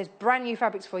 John's got those brand new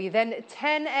fabrics for you. Then at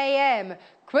 10 a.m.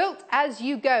 Quilt As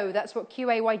You Go. That's what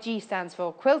QAYG stands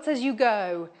for. Quilt As You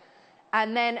Go.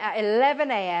 And then at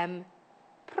 11 a.m.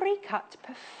 pre-cut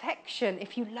perfection.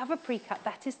 If you love a pre-cut,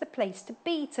 that is the place to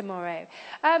be tomorrow.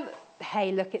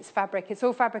 Hey, look, it's fabric. It's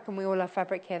all fabric and we all love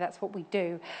fabric here. That's what we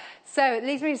do. So it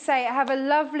leaves me to say, have a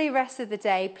lovely rest of the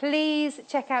day. Please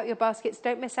check out your baskets.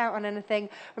 Don't miss out on anything.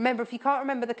 Remember, if you can't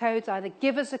remember the codes, either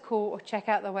give us a call or check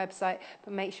out the website,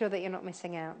 but make sure that you're not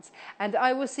missing out. And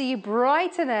I will see you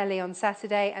bright and early on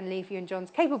Saturday and leave you in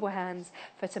John's capable hands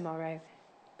for tomorrow.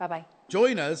 Bye-bye.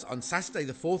 Join us on Saturday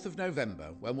the 4th of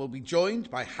November when we'll be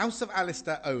joined by House of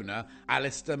Alistair owner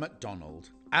Alistair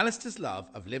MacDonald. Alistair's love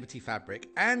of Liberty fabric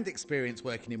and experience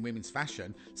working in women's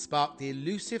fashion sparked the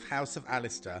elusive House of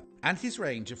Alistair and his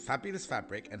range of fabulous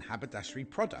fabric and haberdashery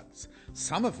products,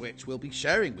 some of which we'll be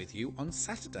sharing with you on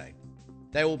Saturday.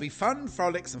 There will be fun,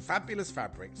 frolics and fabulous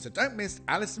fabric, so don't miss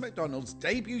Alistair MacDonald's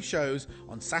debut shows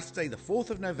on Saturday the 4th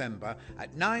of November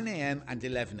at 9 a.m. and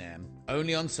 11 a.m.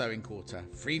 only on Sewing Quarter,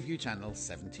 Freeview Channel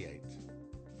 78.